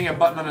him hitting a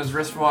button on his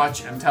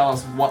wristwatch and tell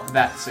us what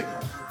that signal.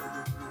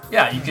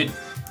 Yeah, you could.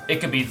 It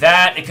could be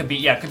that. It could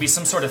be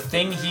some sort of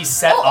thing he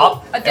set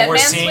up, a dead and we're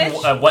man seeing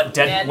switch? what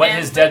Dead man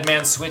his switch? dead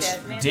man switch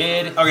Dead man.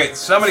 did. Okay,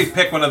 somebody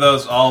pick one of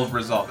those. I'll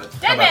resolve it.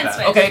 How Dead about man that?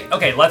 switch.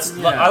 Okay. Let's.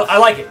 Yeah. I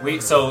like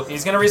it. So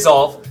he's gonna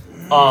resolve.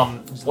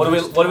 What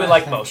do we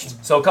like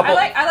most? So a couple.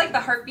 I like the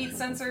heartbeat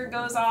sensor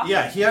goes off.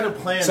 Yeah, he had a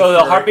plan. So the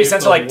for heartbeat if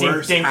sensor the like ding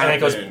worst ding, and it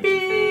goes happened.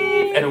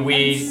 beep, and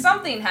we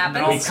Something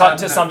happens. we cut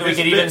to something. We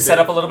could even set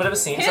up a little bit of a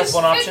scene. So that's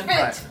one option.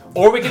 Fitbit.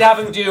 Or we could have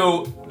him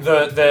do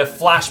the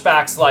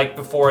flashbacks like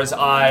before his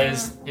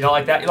eyes. You know,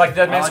 like that. You like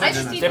Dead Man I Switch?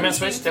 just need Dead Man to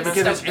Switch. see Dead Man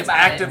this Switch. stuff. It's about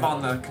active it.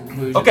 on the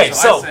conclusion. Okay,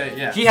 so I say,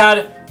 yeah. he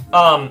had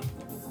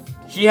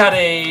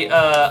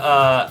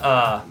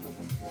a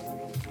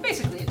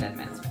Basically a dead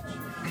man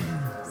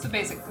switch. So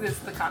basically, this is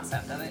the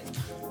concept of it.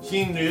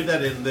 He knew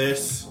that in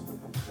this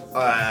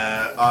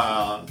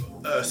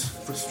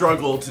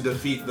struggle to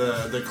defeat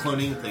the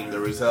cloning thing,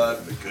 there was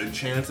a good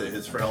chance that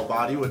his frail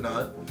body would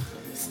not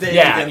stay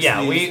against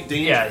these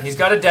dangers. he's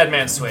got a dead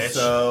man switch.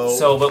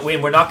 So- but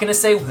we're not going to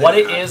say what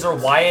it is or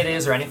why it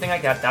is or anything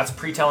like that. That's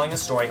pre-telling the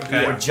story.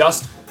 Okay. We're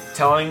just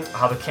telling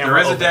how the camera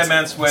There is a opens. dead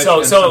man switch So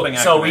and something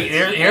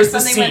activates. here's the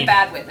Something scene. went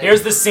bad with it.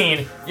 Here's the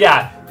scene.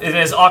 Yeah, it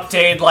is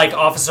Octade like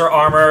officer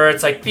armor.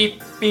 It's like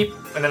beep beep,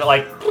 and then it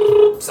like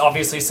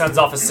obviously sends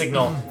off a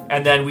signal,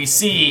 and then we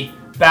see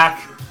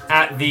back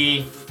at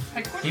the.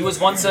 He was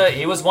once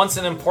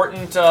an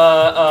important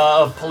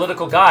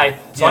political guy.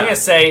 So I'm Yeah. gonna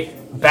say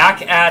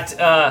back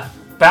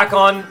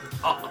on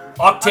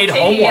Octade Octadia.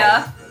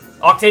 Homeworld.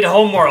 Octade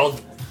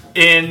Homeworld.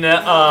 in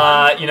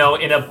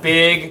in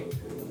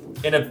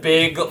a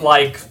big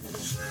like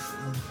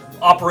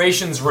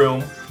operations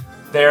room,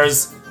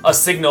 there's a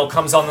signal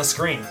comes on the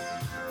screen,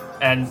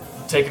 and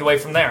take it away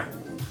from there.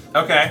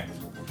 Okay.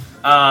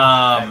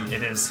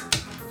 It is.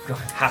 It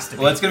has to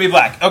be. Well, it's gonna be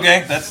black.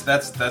 Okay, that's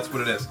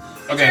what it is.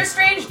 It's Okay. your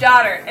strange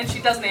daughter, and she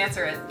doesn't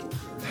answer it.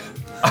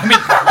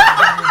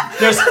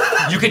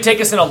 You could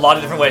take us in a lot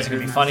of different ways. It could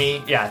be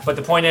funny, yeah. But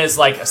the point is,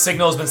 like, a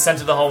signal has been sent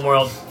to the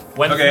homeworld.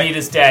 When Thanid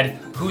is dead,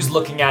 who's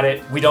looking at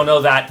it? We don't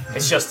know that.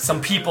 It's just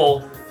some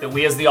people that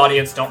we as the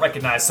audience don't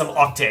recognize. Some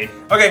octade.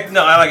 Okay,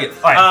 no, I like it.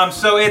 All right.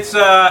 So it's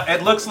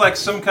it looks like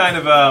some kind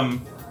of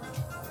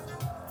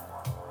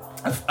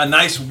a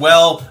nice,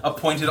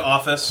 well-appointed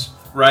office,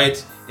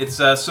 right? It's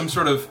some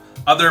sort of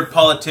other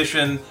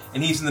politician,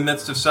 and he's in the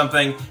midst of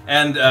something,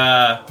 and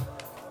an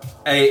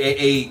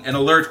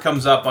alert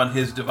comes up on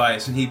his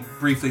device, and he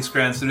briefly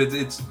scans it.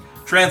 It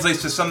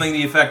translates to something to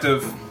the effect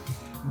of,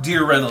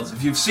 "Dear Reynolds,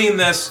 if you've seen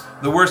this,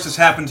 the worst has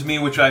happened to me,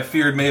 which I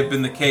feared may have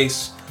been the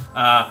case.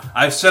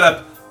 I've set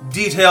up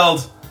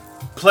detailed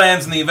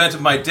plans in the event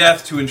of my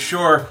death to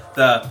ensure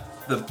the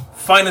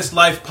finest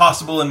life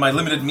possible in my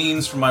limited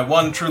means for my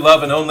one true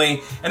love and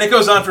only." And it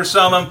goes on for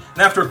some, and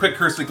after a quick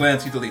cursory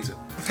glance, he deletes it.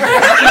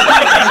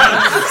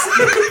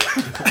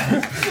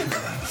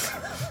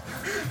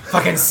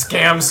 Fucking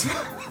scams.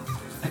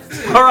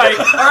 All right,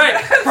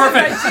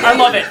 perfect. I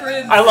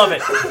love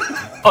it.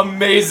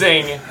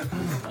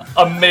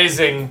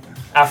 Amazing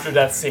after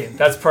death scene.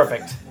 That's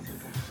perfect.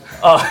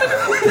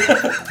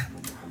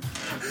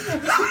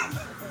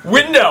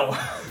 Window.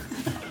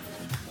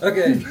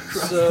 Okay,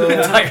 so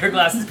The tiger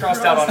glass is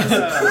crossed out on his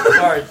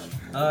card.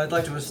 I'd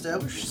like to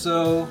establish.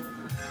 So,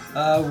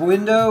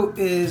 Window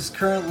is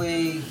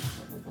currently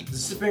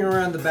zipping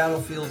around the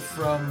battlefield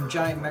from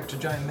giant mech to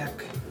giant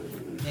mech,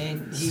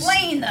 and he's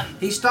Slaying them.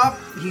 He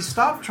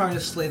stopped trying to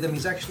slay them.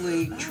 He's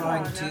actually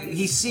trying to.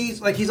 He sees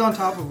like he's on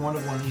top of one.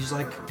 He's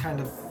like kind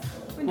of.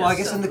 Well, I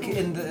guess in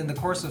the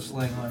course of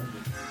slaying one,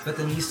 but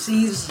then he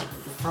sees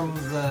from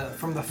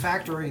the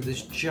factory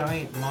this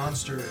giant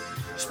monster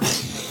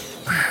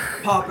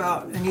pop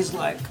out, and he's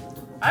like,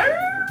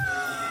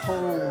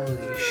 "Holy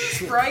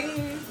shit!"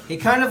 Frightened. He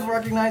kind of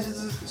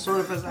recognizes it sort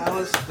of as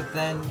Alice, but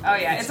then Oh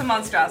yeah, it's a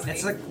monstrosity.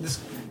 it's like this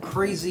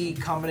crazy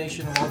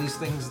combination of all these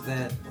things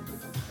that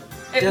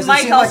It doesn't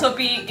might seem also like-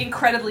 be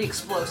incredibly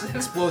explosive.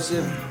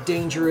 explosive,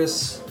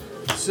 dangerous.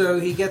 So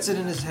he gets it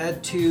in his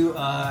head to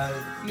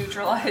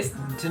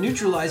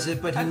neutralize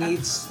it, but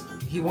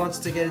he wants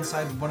to get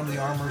inside one of the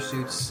armor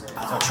suits.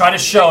 So try to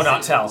show,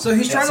 not tell. So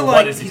he's trying to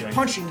what is he he's doing?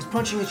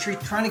 punching the tree,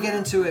 trying to get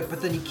into it,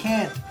 but then he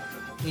can't.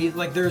 He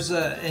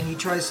he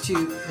tries to,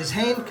 his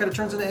hand kind of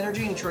turns into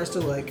energy, and he tries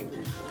to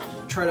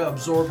try to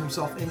absorb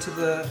himself into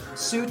the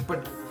suit,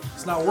 but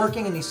it's not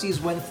working, and he sees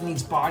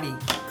Thanid's body.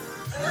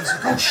 And he's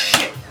like, oh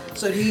shit!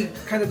 So he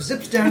kind of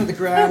zips down to the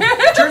ground,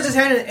 turns his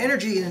hand into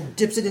energy, and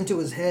dips it into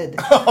his head.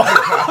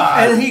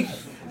 And he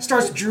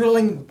starts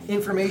drilling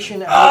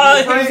information out of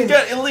his brain.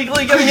 He's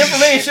illegally getting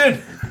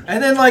information!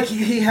 And then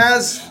he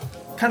has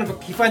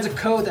he finds a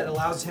code that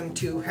allows him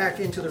to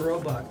hack into the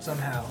robot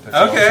somehow.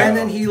 Okay. And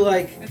then he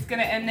It's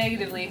gonna end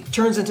negatively.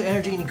 turns into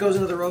energy and he goes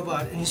into the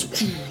robot and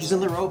he's in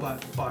the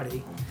robot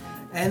body.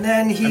 And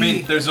then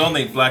he there's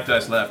only black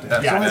dice left.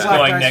 Yeah, only it's black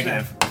going dice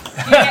negative.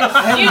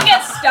 You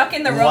get stuck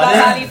in the robot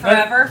body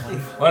forever.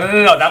 Well,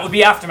 no. That would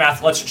be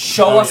aftermath. Let's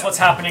show us what's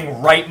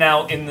happening right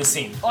now in the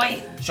scene.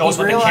 Oi. Show us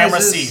what the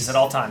camera sees at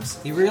all times.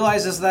 He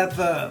realizes that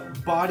the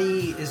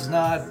body is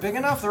not big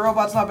enough, the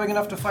robot's not big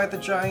enough to fight the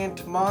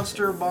giant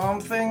monster bomb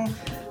thing,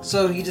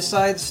 so he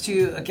decides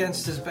to,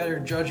 against his better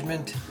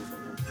judgment,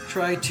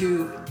 try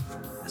to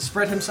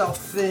spread himself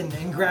thin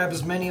and grab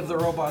as many of the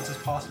robots as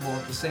possible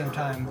at the same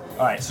time.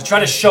 Alright, so try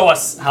to show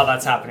us how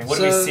that's happening. What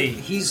do we So see?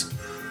 He's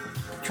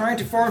trying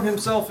to form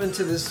himself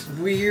into this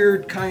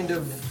weird kind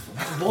of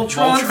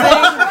Voltron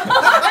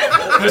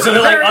thing. So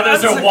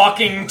others are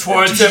walking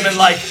towards him and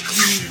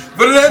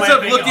But it ends up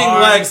clamping looking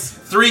arms. like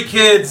 3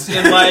 kids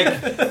in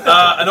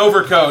an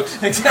overcoat.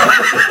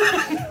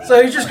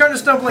 So he's just kind of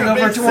stumbling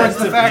over towards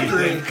the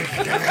factory.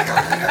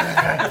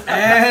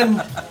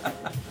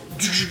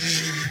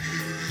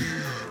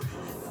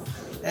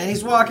 And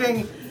he's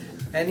walking,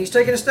 and he's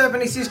taking a step,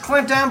 and he sees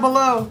Clint down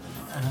below.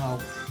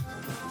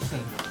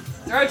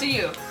 Throw it to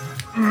you.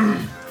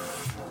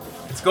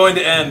 It's going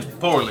to end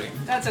poorly.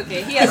 That's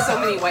okay. He has so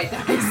many white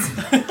dice.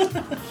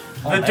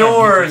 The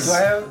doors! Do I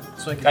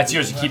have? That's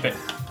yours, you keep it.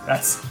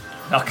 That's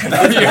not good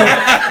for you.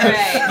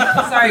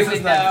 Alright. Sorry,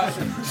 Window.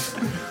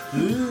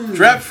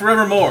 Trapped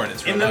forevermore in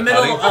its In the robot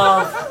middle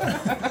body.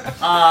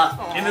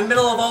 of in the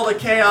middle of all the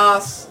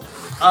chaos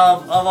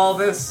of all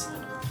this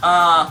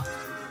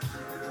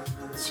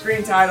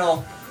screen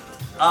title,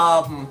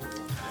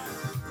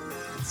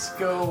 let's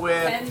go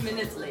with 10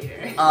 minutes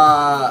later.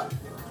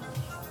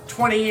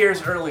 20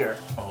 years earlier.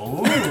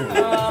 Oh,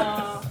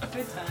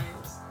 good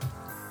times.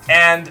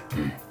 And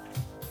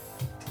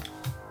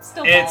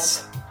Still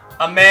it's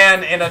a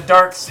man in a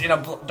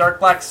dark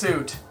black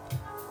suit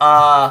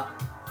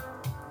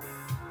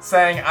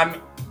saying,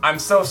 I'm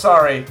so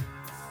sorry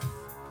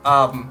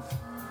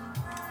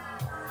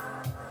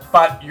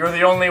But you're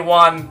the only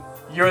one.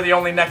 You're the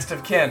only next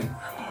of kin.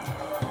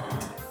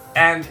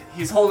 And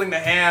he's holding the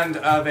hand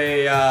of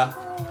a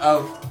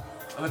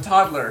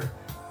toddler.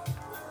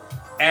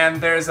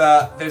 And there's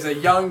a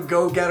young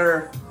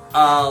go-getter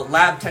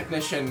lab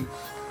technician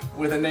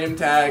with a name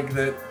tag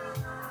that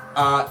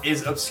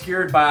is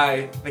obscured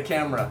by the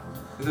camera.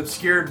 Is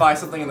obscured by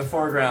something in the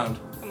foreground.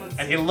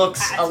 And he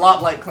looks a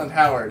lot like Clint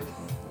Howard.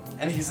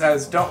 And he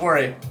says, "Don't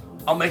worry,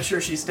 I'll make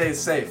sure she stays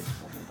safe."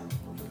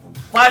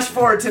 Flash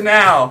forward to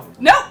now.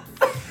 Nope!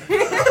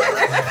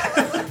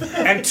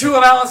 And two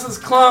of Alice's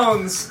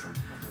clones,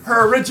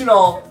 her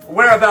original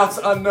whereabouts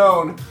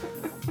unknown,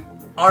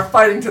 are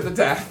fighting to the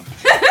death.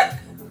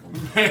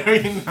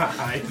 Very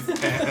nice,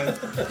 Dan.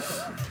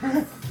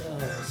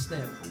 Oh,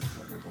 snap.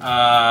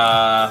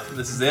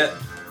 This is it.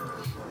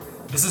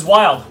 This is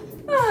wild.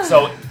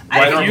 So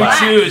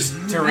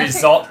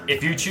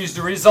if you choose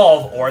to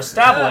resolve or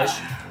establish,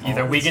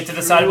 either we get to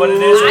decide what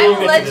it is, or you I'll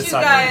get let to you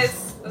decide.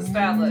 guys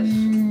establish.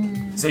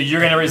 So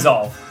you're gonna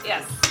resolve.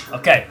 Yes.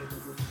 Okay.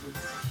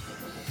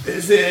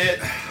 Is it?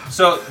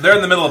 So they're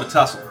in the middle of a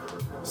tussle.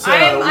 So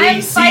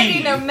I'm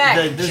fighting a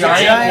mech. The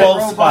giant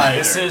wolf spider.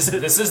 This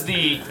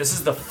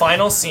is the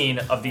final scene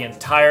of the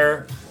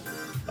entire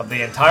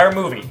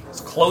movie. It's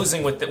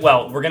closing with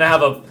we're gonna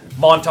have a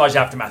montage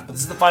aftermath, but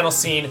this is the final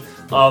scene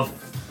of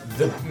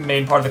the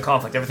main part of the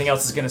conflict. Everything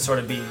else is gonna sort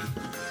of be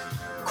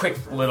quick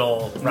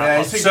little wrap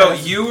up. So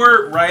you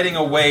were riding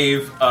a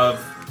wave of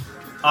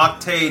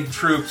Octade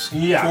troops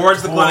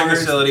towards the cloning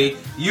facility.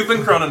 You've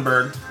been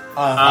Cronenberg.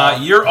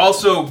 You're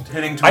also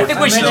heading towards I think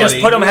the we should facility.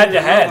 just put them head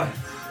to head.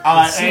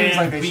 And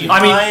like they should.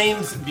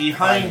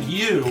 behind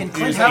you Can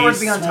Clint is Howard a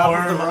be on top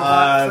of the swarm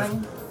robot of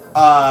thing?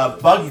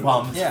 bug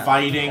bums Yeah.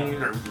 fighting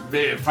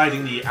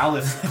the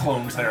Alice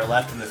clones that are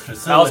left in this Alice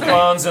facility.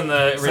 clones and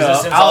the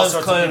resistance. So all Alice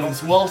sorts of people.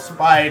 clones, Wolf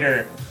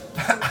Spider,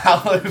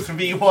 Alice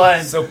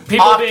V1. So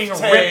people being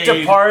ripped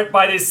Octane. apart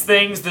by these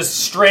things, this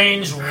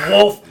strange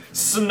wolf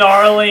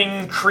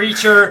snarling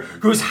creature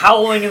whose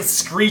howling and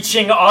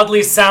screeching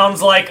oddly sounds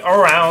like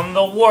around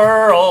the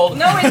world.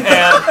 No, it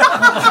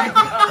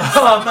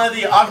Some of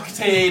the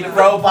Octane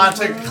robots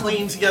are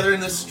clean together in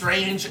this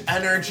strange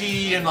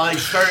energy and like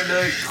starting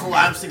to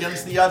collapse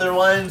against the other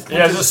ones.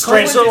 Yeah, it's a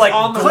strange sort of like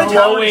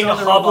glowing,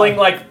 hobbling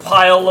like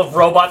pile of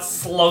robots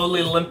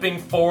slowly limping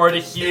forward, a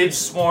huge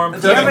swarm.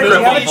 Do you have a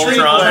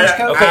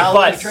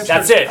Okay, trench but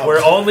that's it.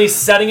 We're only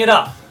setting it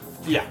up.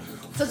 Yeah.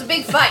 So it's a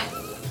big fight.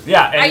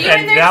 Yeah, Are you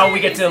and in there now too? we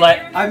get to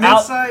let I'm Al-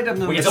 inside. I'm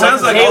we get It to let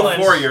sounds like all Kaylin-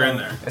 four you're in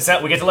there.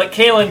 We get to let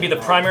Kaylin be the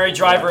primary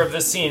driver of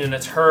this scene, and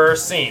it's her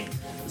scene.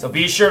 So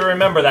be sure to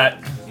remember that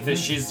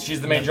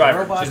she's the main driver.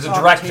 robots She's the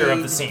director of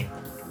Octane. the scene.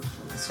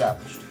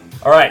 Established.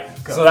 All right,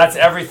 so that's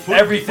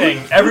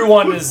everything.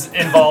 Everyone is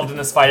involved in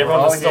this fight.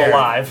 Everyone all is still here.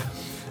 alive.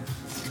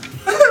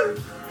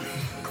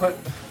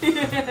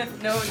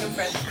 No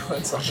friends.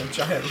 Clint's on a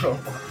giant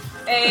robot.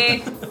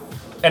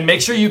 And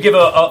make sure you give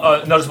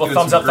a noticeable Give it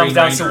thumbs some up, thumbs Green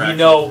down, Ranger so we action.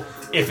 know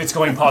if it's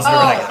going positive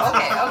or negative.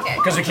 Oh, okay.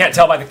 Because we can't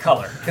tell by the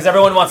color. Because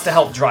everyone wants to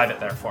help drive it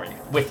there for you,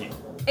 with you.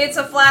 It's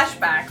a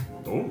flashback.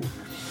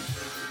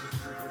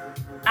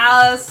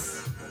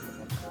 Alice,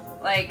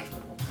 like,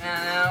 I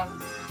don't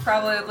know,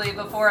 probably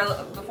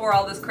before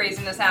all this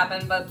craziness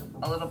happened, but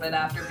a little bit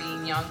after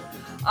being young.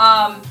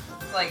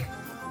 Like,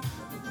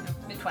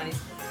 mid-20s.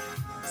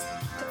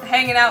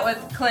 Hanging out with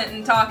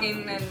Clinton,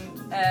 talking,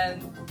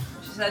 and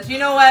she says, "You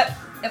know what?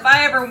 If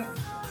I ever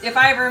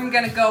am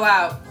gonna go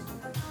out,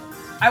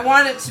 I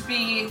want it to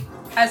be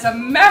as a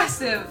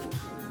massive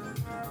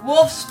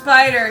wolf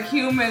spider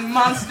human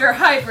monster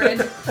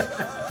hybrid."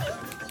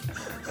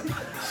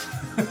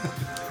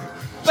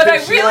 But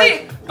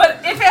but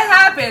if it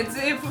happens,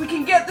 if we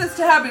can get this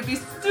to happen, it'd be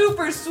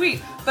super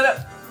sweet.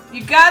 But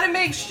you gotta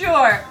make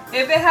sure,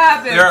 if it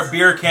happens... There are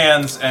beer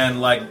cans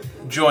and like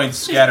joints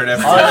scattered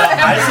everywhere.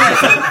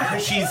 I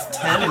see she's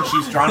 10 and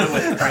she's drawn it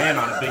with crayon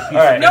on a big piece All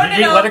right, of No,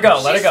 paper. let her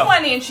go. Let her She's go.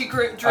 20 and she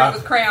drew it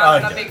with crayon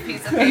on a big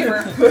piece of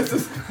paper.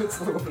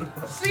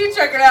 So you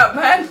check it out,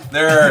 man.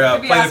 There are a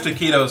Maybe plate of ask-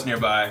 taquitos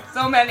nearby.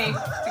 So many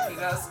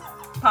taquitos,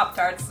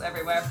 Pop-Tarts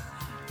everywhere.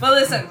 But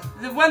listen,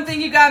 the one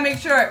thing you gotta make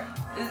sure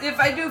is if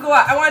I do go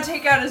out, I want to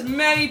take out as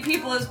many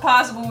people as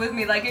possible with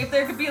me. Like, if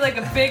there could be like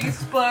a big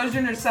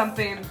explosion or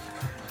something,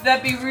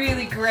 that'd be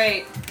really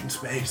great. In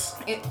space.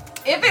 If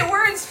it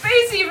were in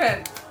space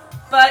even.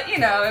 But, you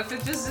know, if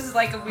it just is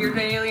like a weird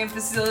alien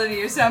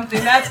facility or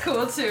something, that's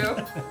cool too.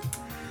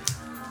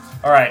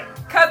 All right.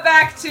 Cut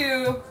back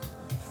to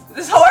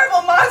this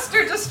horrible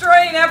monster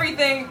destroying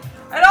everything,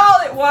 and all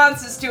it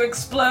wants is to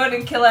explode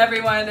and kill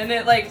everyone, and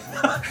it like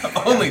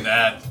Only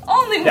that.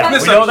 only Yeah,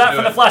 wants we know that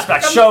from the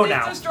flashback. Show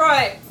now.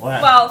 destroy.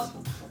 What? Well,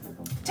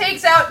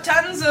 takes out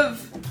tons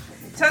of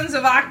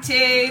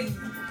Octade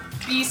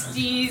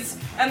beasties,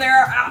 and there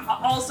are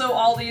also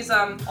all these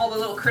all the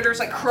little critters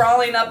like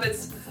crawling up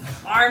its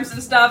arms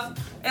and stuff.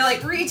 It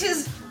like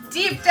reaches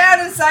deep down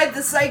inside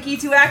the psyche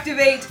to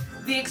activate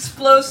the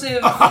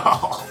explosive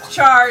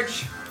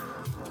charge,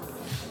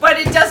 but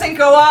it doesn't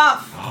go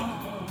off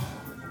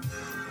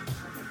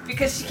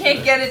because she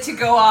can't get it to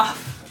go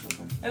off.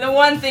 And the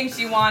one thing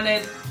she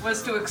wanted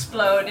was to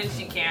explode, and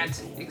she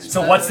can't explode.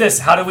 So what's this?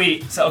 How do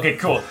we... So, okay,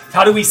 cool.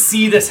 How do we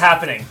see this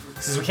happening?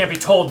 Since we can't be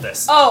told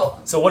this. Oh.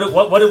 So what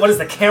does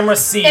the camera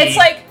see It's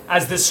like,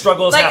 as this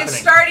struggle is happening? It's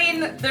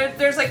starting...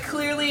 There's like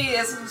clearly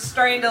it's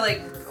starting to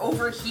like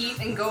overheat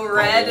and go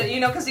red. You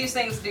know, because these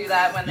things do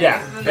that when they...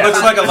 When it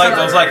looks like a light.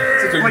 It's like...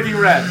 It's blinking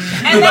red.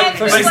 And then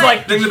so she's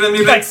like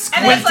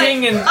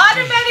squinting and...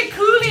 automatic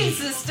cooling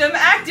system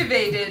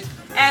activated.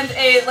 And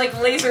a like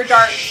laser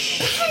dart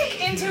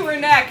into her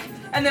neck.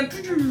 And then...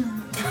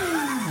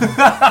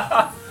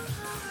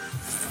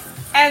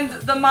 and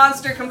the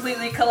monster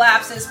completely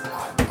collapses.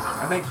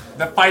 I think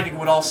the fighting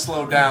would all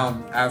slow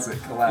down as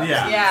it collapses.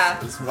 Yeah.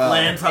 As well.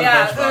 Lands on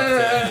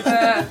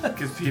the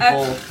Because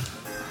people,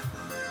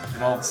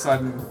 and all of a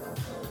sudden,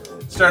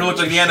 starting to look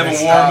like the end of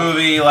a war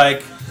movie,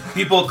 like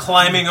people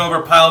climbing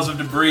over piles of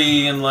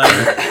debris and like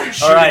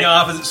shooting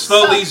off as it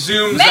slowly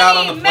zooms out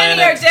on the planet.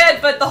 Many are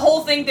dead, but the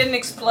whole thing didn't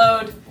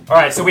explode. All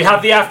right, so we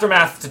have the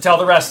aftermath to tell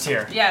the rest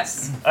here.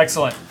 Yes.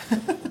 Excellent.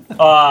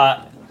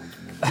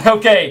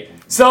 Okay,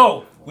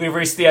 so we've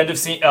reached the end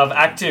of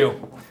Act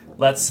 2.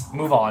 Let's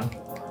move on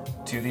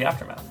to the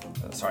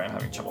aftermath. Sorry, I'm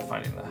having trouble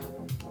finding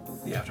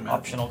the aftermath.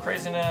 Optional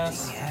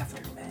craziness. The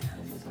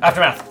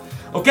aftermath.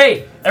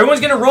 Okay, everyone's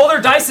gonna roll their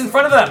dice in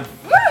front of them.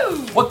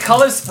 Woo! What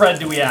color spread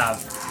do we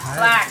have?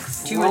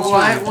 Blacks. All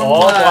white, one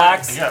all black.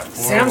 blacks. I got 4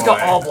 Sam's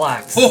got all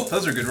blacks. Oh,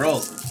 those are good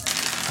rolls.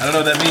 I don't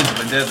know what that means,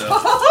 but I did though.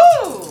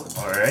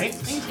 Alright.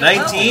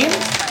 19.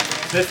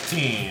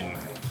 15.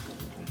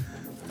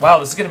 Wow,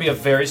 this is going to be a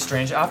very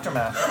strange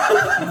aftermath.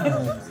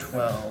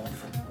 12.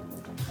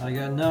 I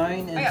got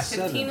 9 and I got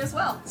 7. 15 as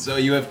well. So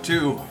you have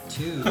 2.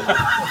 2. 2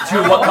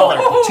 what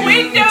color?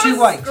 Windows 2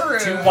 white. screw.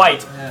 2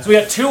 white. Yeah. So we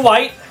got 2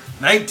 white.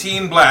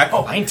 19 black.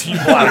 Oh, 19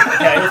 black.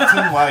 Okay.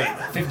 15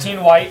 white.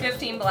 15 white.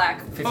 15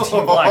 black.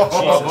 15 black.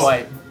 Jesus.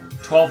 White.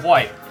 12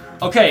 white.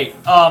 Okay.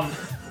 All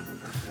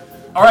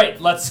right.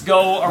 Let's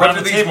go around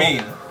the table. What do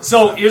these mean?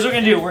 So here's what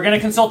we're gonna do. We're gonna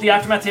consult the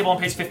aftermath table on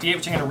page 58,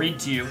 which I'm gonna read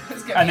to you,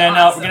 and then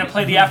we're gonna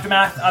play the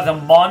aftermath of the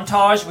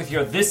montage with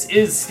your "this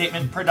is"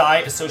 statement per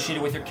die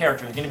associated with your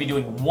character. You're gonna be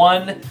doing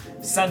 1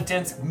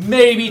 sentence,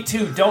 maybe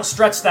 2. Don't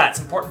stretch that. It's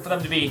important for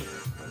them to be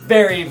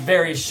very,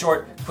 very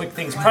short, quick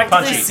things.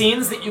 Practically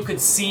scenes that you could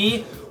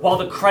see while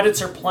the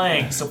credits are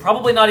playing. So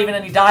probably not even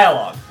any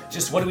dialogue.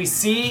 Just what do we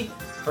see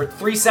for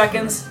 3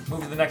 seconds?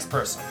 Move to the next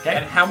person. Okay.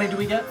 And how many do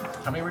we get?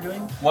 How many we're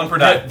doing? 1 per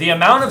die. The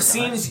amount of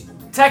scenes.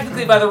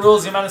 Technically, by the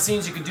rules, the amount of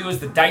scenes you can do is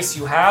the dice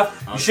you have.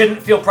 You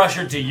shouldn't feel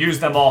pressured to use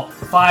them all.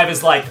 5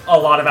 is like a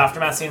lot of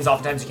aftermath scenes.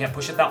 Oftentimes, you can't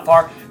push it that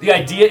far. The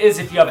idea is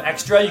if you have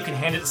extra, you can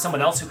hand it to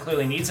someone else who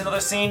clearly needs another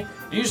scene.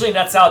 It usually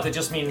nets out. That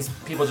just means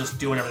people just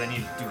do whatever they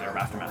need to do their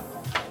aftermath.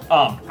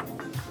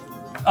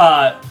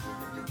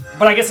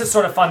 But I guess it's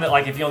sort of fun that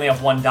like if you only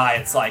have 1 die,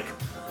 it's like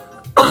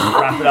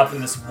wrap it up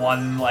in this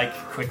one like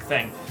quick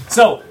thing.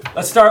 So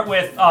let's start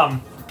with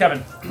Kevin.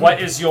 What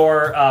is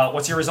your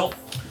what's your result?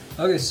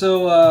 Okay,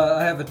 so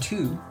I have a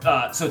 2.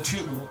 So 2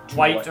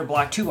 white or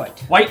black? 2 white.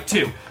 White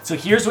 2. So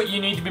here's what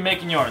you need to be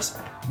making yours.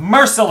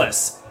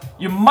 Merciless.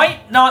 You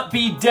might not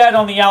be dead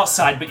on the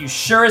outside, but you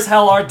sure as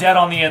hell are dead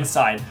on the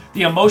inside.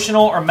 The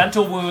emotional or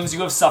mental wounds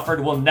you have suffered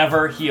will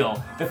never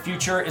heal. The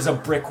future is a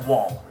brick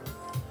wall.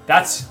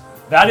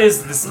 That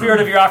is the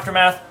spirit of your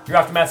aftermath. Your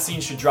aftermath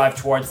scene should drive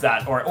towards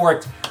that, or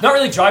not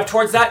really drive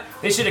towards that.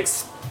 They should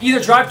either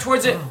drive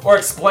towards it or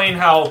explain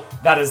how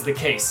that is the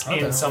case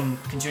in some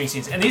continuing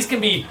scenes. And these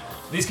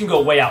can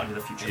go way out into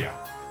the future.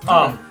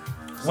 Yeah.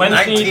 When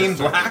 19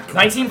 black.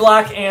 19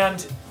 black and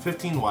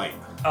 15 white.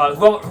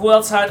 Who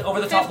else had over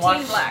the top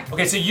 15 black.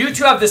 Okay, so you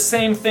two have the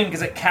same thing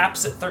because it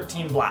caps at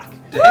 13 black.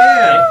 Damn.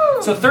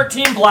 Okay? So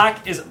 13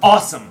 black is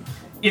awesome.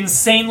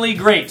 Insanely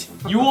great.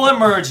 You will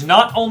emerge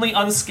not only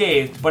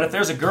unscathed, but if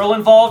there's a girl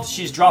involved,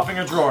 she's dropping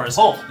her drawers.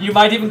 Oh. You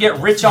might even get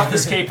rich off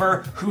this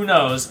caper. Who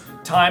knows?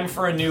 Time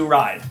for a new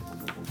ride.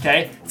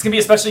 Okay? It's going to be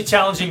especially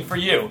challenging for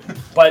you.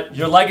 But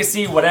your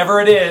legacy,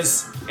 whatever it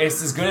is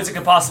as good as it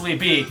could possibly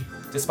be,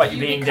 despite you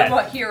being dead. You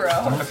become a hero.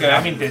 Okay.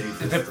 I mean,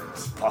 the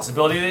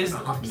possibility is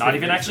not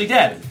even actually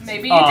dead.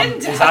 Maybe you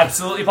didn't die. It's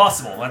absolutely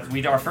possible.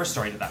 Our first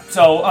story did that.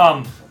 So,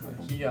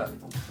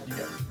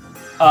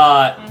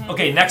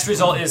 okay, next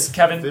result is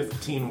Kevin.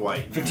 15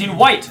 white. 15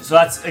 white. So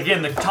that's,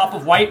 again, the top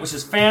of white, which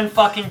is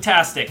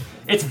fan-fucking-tastic.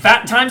 It's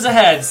fat times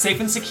ahead, safe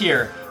and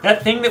secure.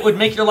 That thing that would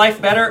make your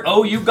life better,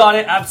 oh, you got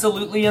it,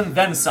 absolutely, and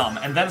then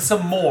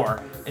some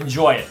more.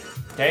 Enjoy it.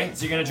 Okay,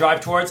 so you're going to drive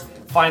towards,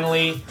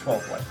 finally,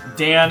 12 white.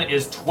 Dan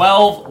is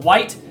 12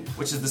 white,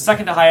 which is the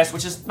second to highest,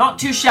 which is not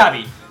too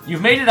shabby.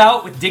 You've made it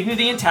out with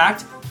dignity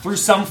intact through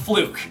some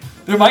fluke.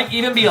 There might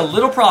even be a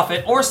little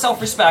profit or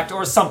self-respect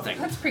or something.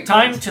 That's pretty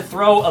Time good. to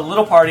throw a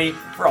little party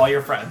for all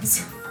your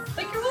friends.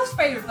 Like your wolf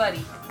spider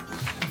buddy.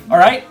 All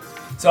right?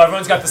 So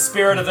everyone's got the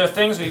spirit of their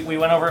things. We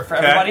went over it for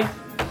everybody.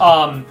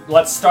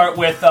 Let's start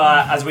with,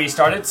 as we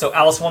started, so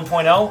Alice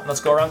 1.0.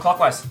 Let's go around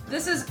clockwise.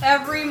 This is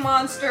every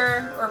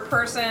monster or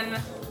person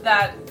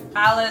that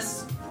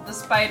Alice the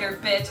spider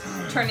bit,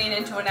 turning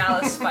into an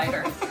Alice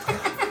spider.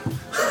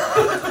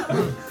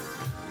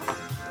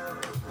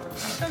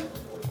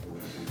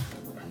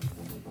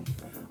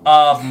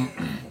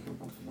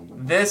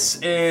 This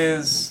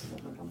is.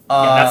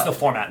 Yeah, that's the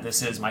format.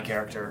 This is my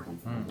character.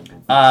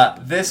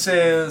 This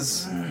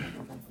is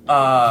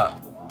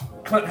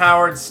Clint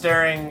Howard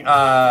staring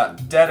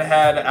dead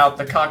ahead out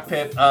the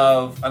cockpit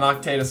of an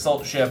Octade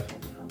assault ship,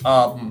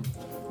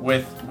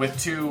 with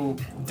two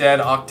dead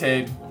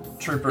Octade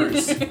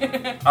troopers in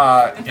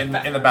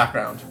the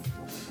background.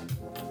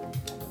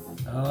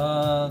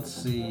 Let's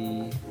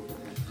see.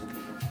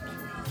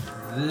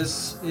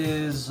 This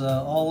is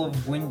all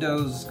of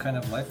Window's kind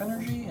of life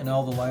energy and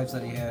all the lives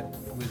that he had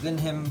within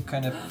him,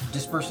 kind of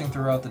dispersing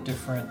throughout the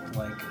different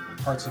like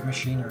parts of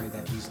machinery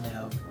that he's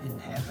now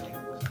inhabiting.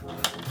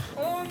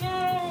 Oh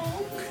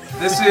no!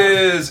 This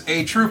is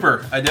a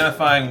trooper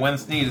identifying when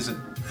Sneed as a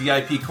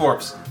VIP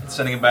corpse and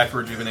sending him back for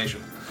rejuvenation.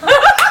 VIP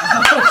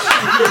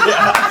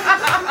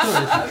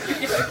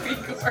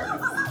corpse.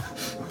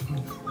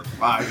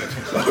 Wow, I gotta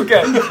change that.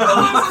 Okay.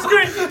 This is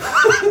great.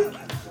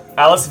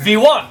 Alice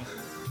V1.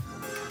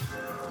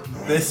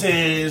 This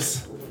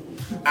is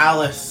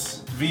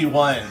Alice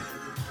V1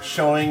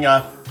 showing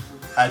up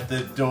at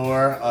the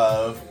door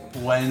of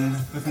When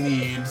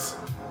Needs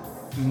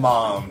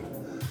mom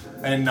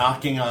and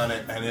knocking on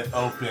it, and it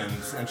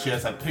opens, and she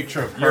has a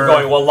picture of her. You're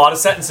going, well, a lot of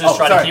sentences.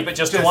 Try to keep it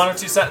just to 1 or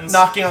 2 sentences.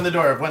 Knocking on the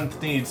door of When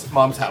Needs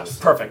mom's house.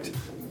 Perfect.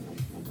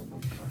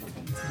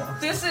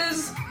 This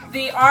is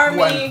the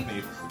army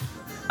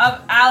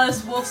of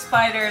Alice Wolf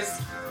Spiders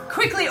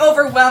quickly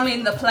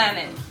overwhelming the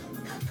planet.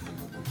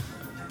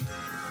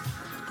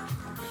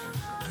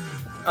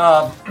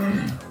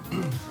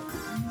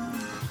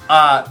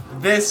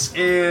 This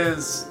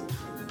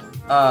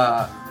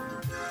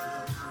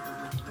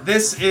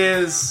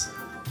is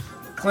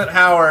Clint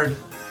Howard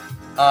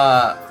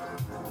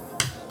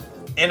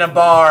in a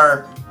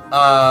bar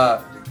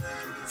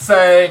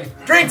saying,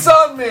 "Drinks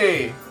on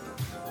me!"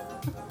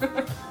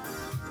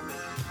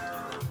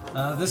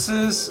 This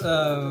is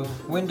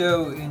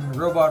Window in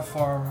robot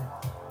form,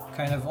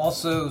 kind of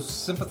also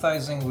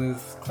sympathizing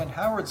with Clint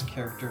Howard's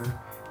character,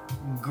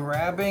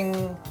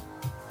 grabbing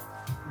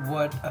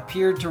what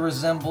appeared to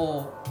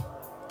resemble,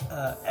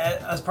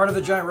 as part of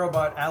the giant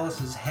robot,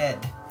 Alice's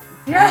head.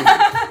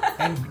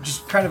 And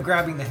just kind of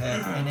grabbing the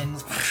head and then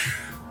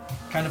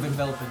kind of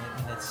enveloping it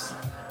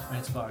in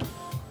its body.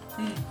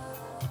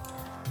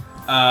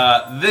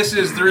 This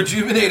is the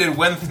rejuvenated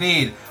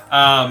Wenthneed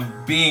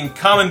being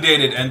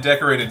commendated and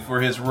decorated for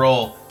his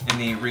role in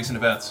the recent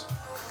events.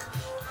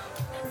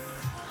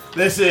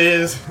 This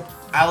is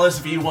Alice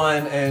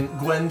V1 and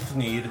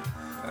Gwenthneed,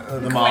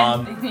 the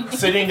mom,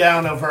 sitting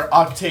down over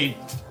Octade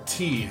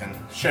tea and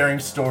sharing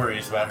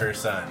stories about her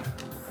son.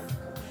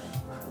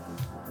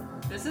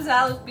 This is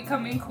Alice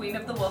becoming queen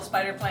of the Wolf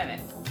Spider planet.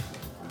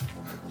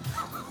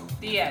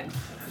 The end.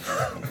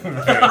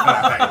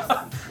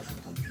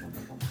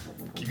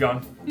 Keep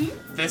going.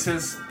 This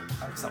is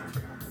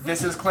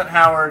Clint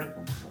Howard,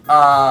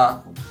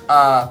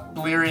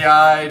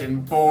 bleary-eyed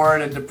and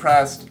bored and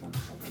depressed,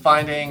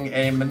 finding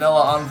a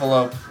manila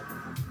envelope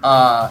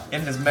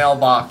in his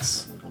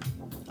mailbox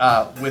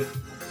with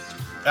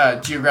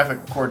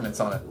geographic coordinates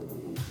on it.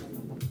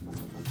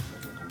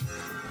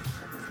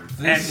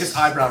 And his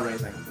eyebrow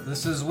raising.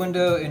 This is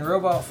Window in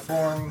robot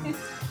form,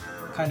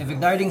 kind of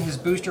igniting his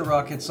booster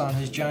rockets on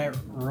his giant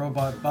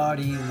robot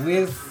body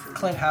with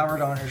Clint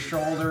Howard on his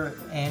shoulder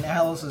and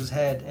Alice's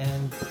head,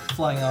 and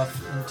flying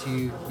off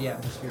into the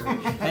atmosphere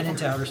and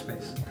into outer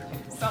space.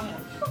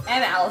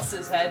 And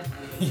Alice's head.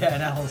 Yeah,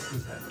 and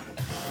Alice's head.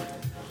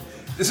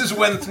 This is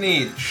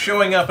Wenthneed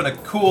showing up in a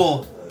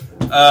cool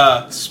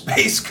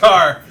space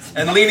car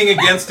and leaning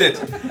against it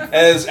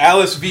as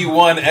Alice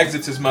V1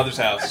 exits his mother's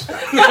house.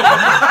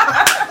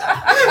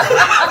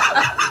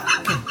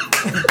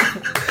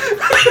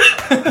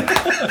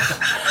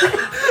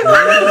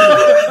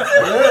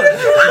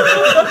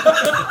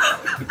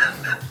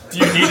 Do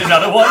you need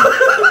another one?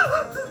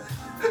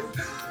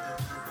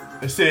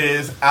 This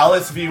is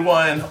Alice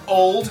V1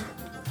 old,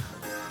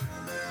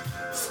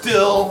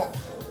 still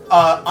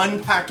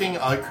unpacking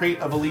a crate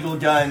of illegal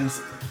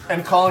guns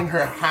and calling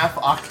her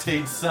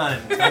half-octade son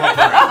to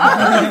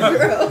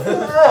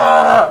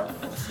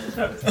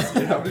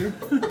help her.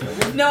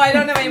 No, I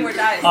don't have any more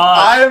dice.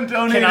 I am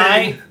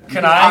donating.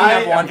 Can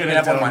I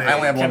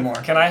only have one more.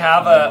 Can I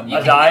have a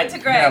die? give it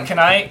to Greg. Can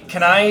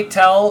I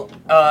tell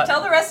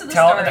Tell the rest of the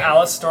story. an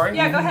Alice story?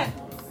 Yeah, go ahead.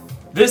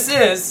 This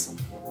is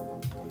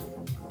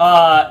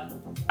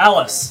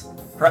Alice,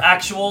 her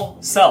actual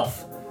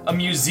self, a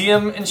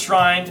museum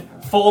enshrined,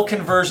 full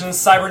conversion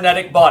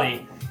cybernetic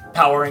body,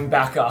 powering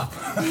back up.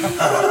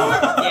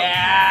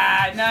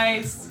 Yeah,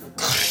 nice.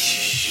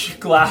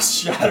 Glass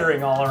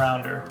shattering all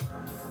around her.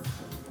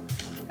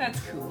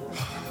 That's cool.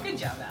 Good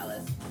job,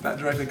 Alice. That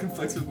directly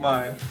conflicts with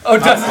mine. Oh,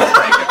 does it?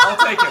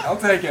 I'll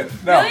take it.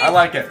 No, Really? I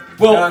like it.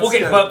 Well, No, it's okay,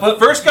 good. but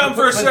First come,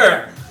 first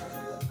serve.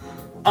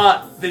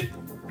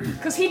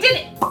 Because he did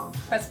it.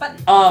 Press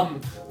button.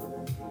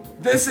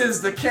 This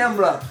is the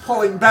camera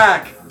pulling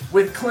back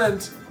with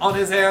Clint on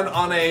his hand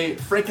on a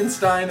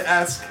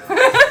Frankenstein-esque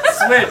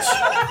switch,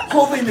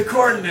 holding the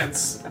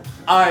coordinates,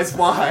 eyes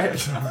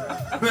wide.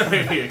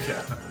 There you go.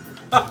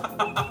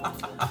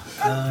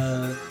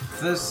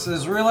 This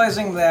is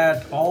realizing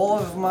that all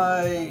of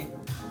my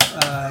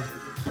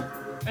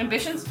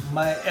ambitions,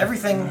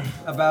 everything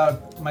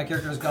about my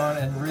character is gone,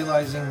 and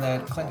realizing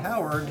that Clint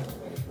Howard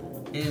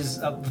is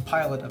the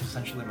pilot of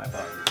essentially my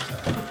body.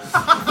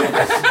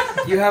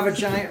 So. You have a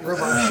giant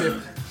robot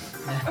ship.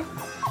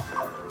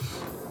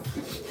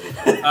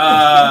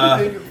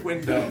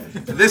 Window.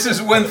 This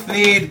is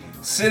Winthneed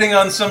sitting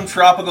on some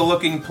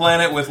tropical-looking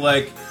planet with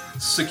like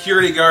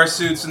security guard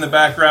suits in the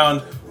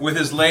background, with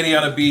his lady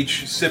on a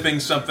beach sipping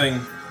something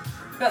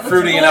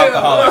fruity and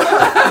alcoholic.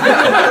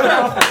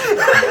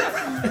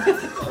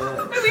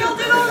 We all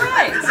did all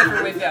right, except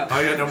for Window.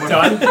 I got no more.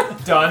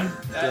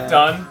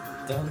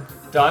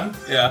 Done.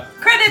 Yeah.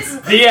 Credits.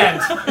 The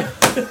end. What's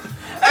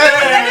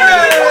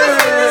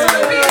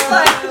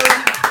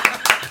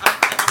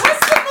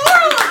the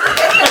moral of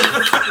this?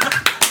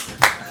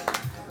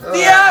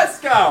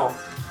 Fiasco!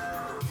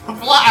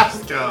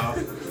 Blasco!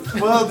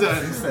 Well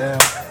done, Sam.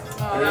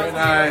 Oh, Very that's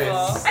nice.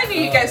 beautiful. I knew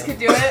you guys could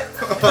do it.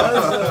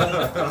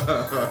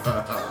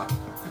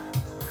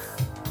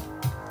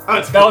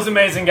 That was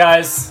amazing,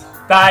 guys.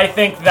 I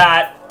think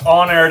that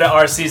honored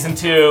our season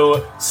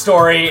 2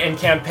 story and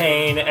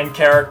campaign and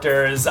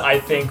characters. I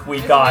think we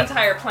There's got an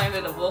entire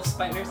planet of wolf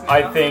spiders now.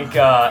 I think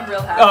I'm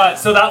real happy.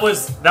 so that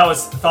was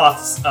Thoth's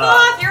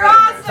Thoth, you're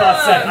awesome!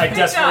 Thoth said, I Good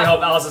desperately job.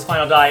 hope Alice's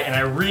final die, and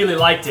I really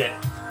liked it.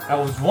 I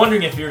was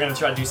wondering if you were going to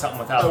try to do something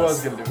with Alice. I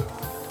was going to do it.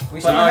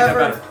 We But I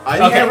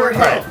like that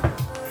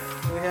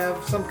better. We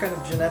have some kind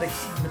of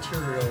genetics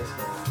materials.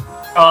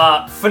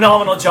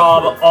 Phenomenal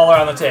job all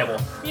around the table.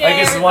 Yay, I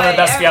think this is one of the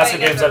best everybody Fiasco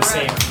games I've gets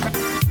seen.